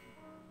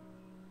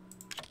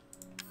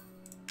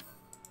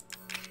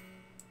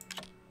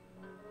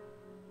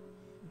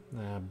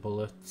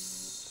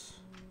 Bullets.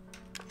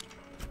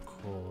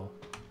 Cool.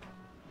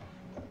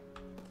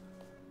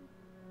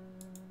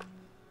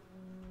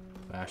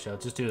 Actually, I'll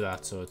just do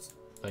that so it's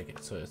like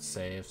so it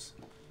saves.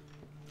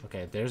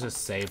 Okay, there's a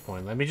save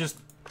point. Let me just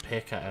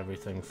pick at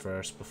everything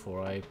first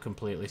before I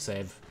completely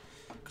save,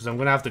 because I'm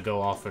gonna have to go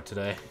off for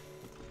today.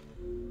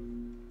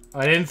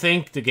 I didn't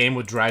think the game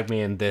would drag me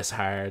in this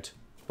hard,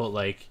 but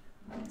like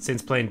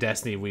since playing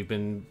Destiny, we've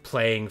been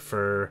playing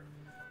for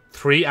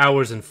 3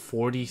 hours and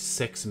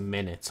 46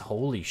 minutes.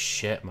 Holy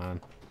shit,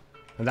 man.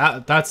 And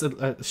that's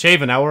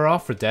shave an hour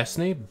off for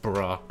Destiny?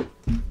 Bruh.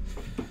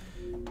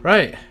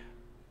 Right.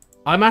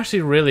 I'm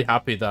actually really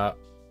happy that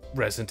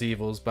Resident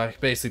Evil's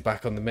basically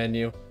back on the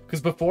menu. Because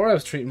before I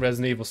was treating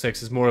Resident Evil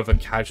 6 as more of a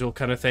casual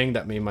kind of thing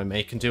that me and my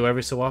mate can do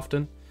every so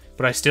often.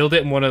 But I still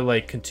didn't want to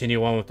like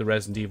continue on with the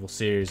Resident Evil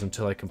series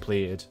until I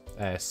completed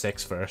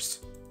 6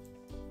 first.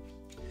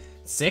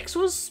 6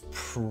 was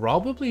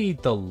probably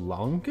the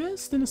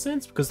longest in a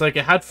sense, because like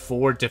it had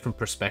 4 different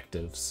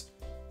perspectives,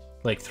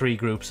 like 3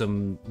 groups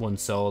and 1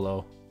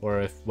 solo, or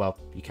if, well,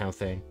 you count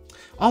thing.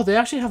 Oh, they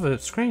actually have a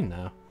screen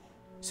now.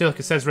 See, like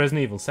it says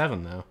Resident Evil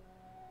 7 now.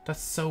 That's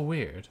so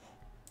weird.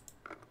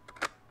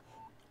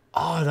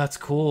 Oh, that's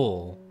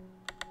cool.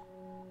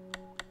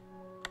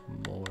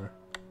 More.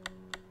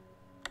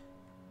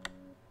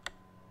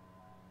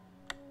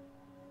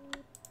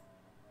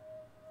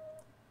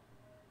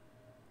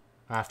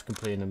 After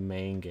completing the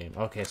main game.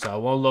 Okay, so I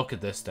won't look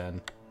at this then.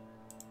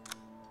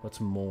 What's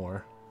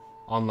more?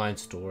 Online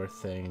store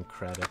thing,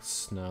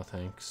 credits. No,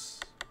 thanks.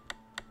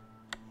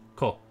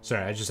 Cool.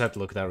 Sorry, I just have to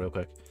look at that real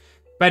quick.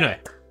 But anyway,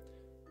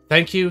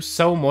 thank you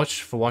so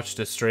much for watching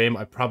the stream.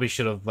 I probably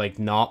should have, like,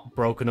 not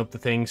broken up the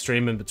thing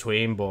stream in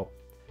between, but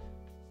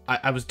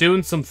I was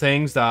doing some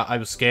things that I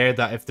was scared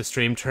that if the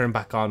stream turned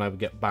back on, I would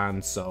get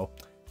banned, so,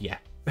 yeah.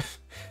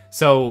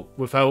 So,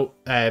 without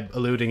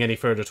alluding any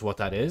further to what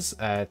that is,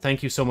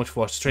 thank you so much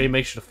for watching the stream.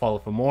 Make sure to follow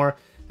for more.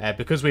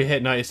 Because we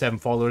hit 97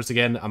 followers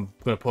again, I'm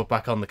going to put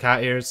back on the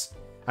cat ears.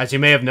 As you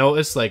may have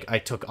noticed, like, I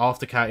took off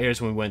the cat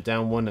ears when we went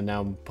down one, and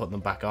now I'm putting them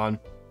back on.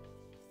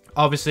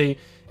 Obviously,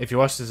 if you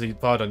watch this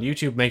VOD on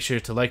YouTube, make sure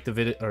to like the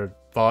video, or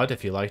VOD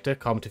if you liked it,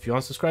 comment if you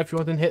want, subscribe if you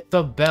want, and hit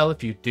the bell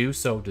if you do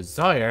so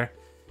desire.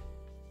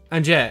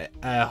 And yeah,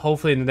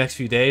 hopefully in the next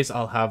few days,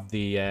 I'll have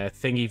the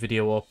thingy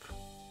video up,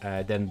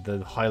 then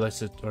the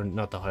highlights, or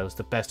not the highlights,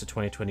 the best of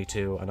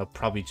 2022, and I'll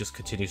probably just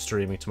continue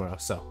streaming tomorrow.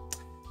 So,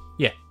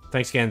 yeah,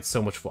 thanks again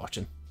so much for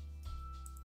watching.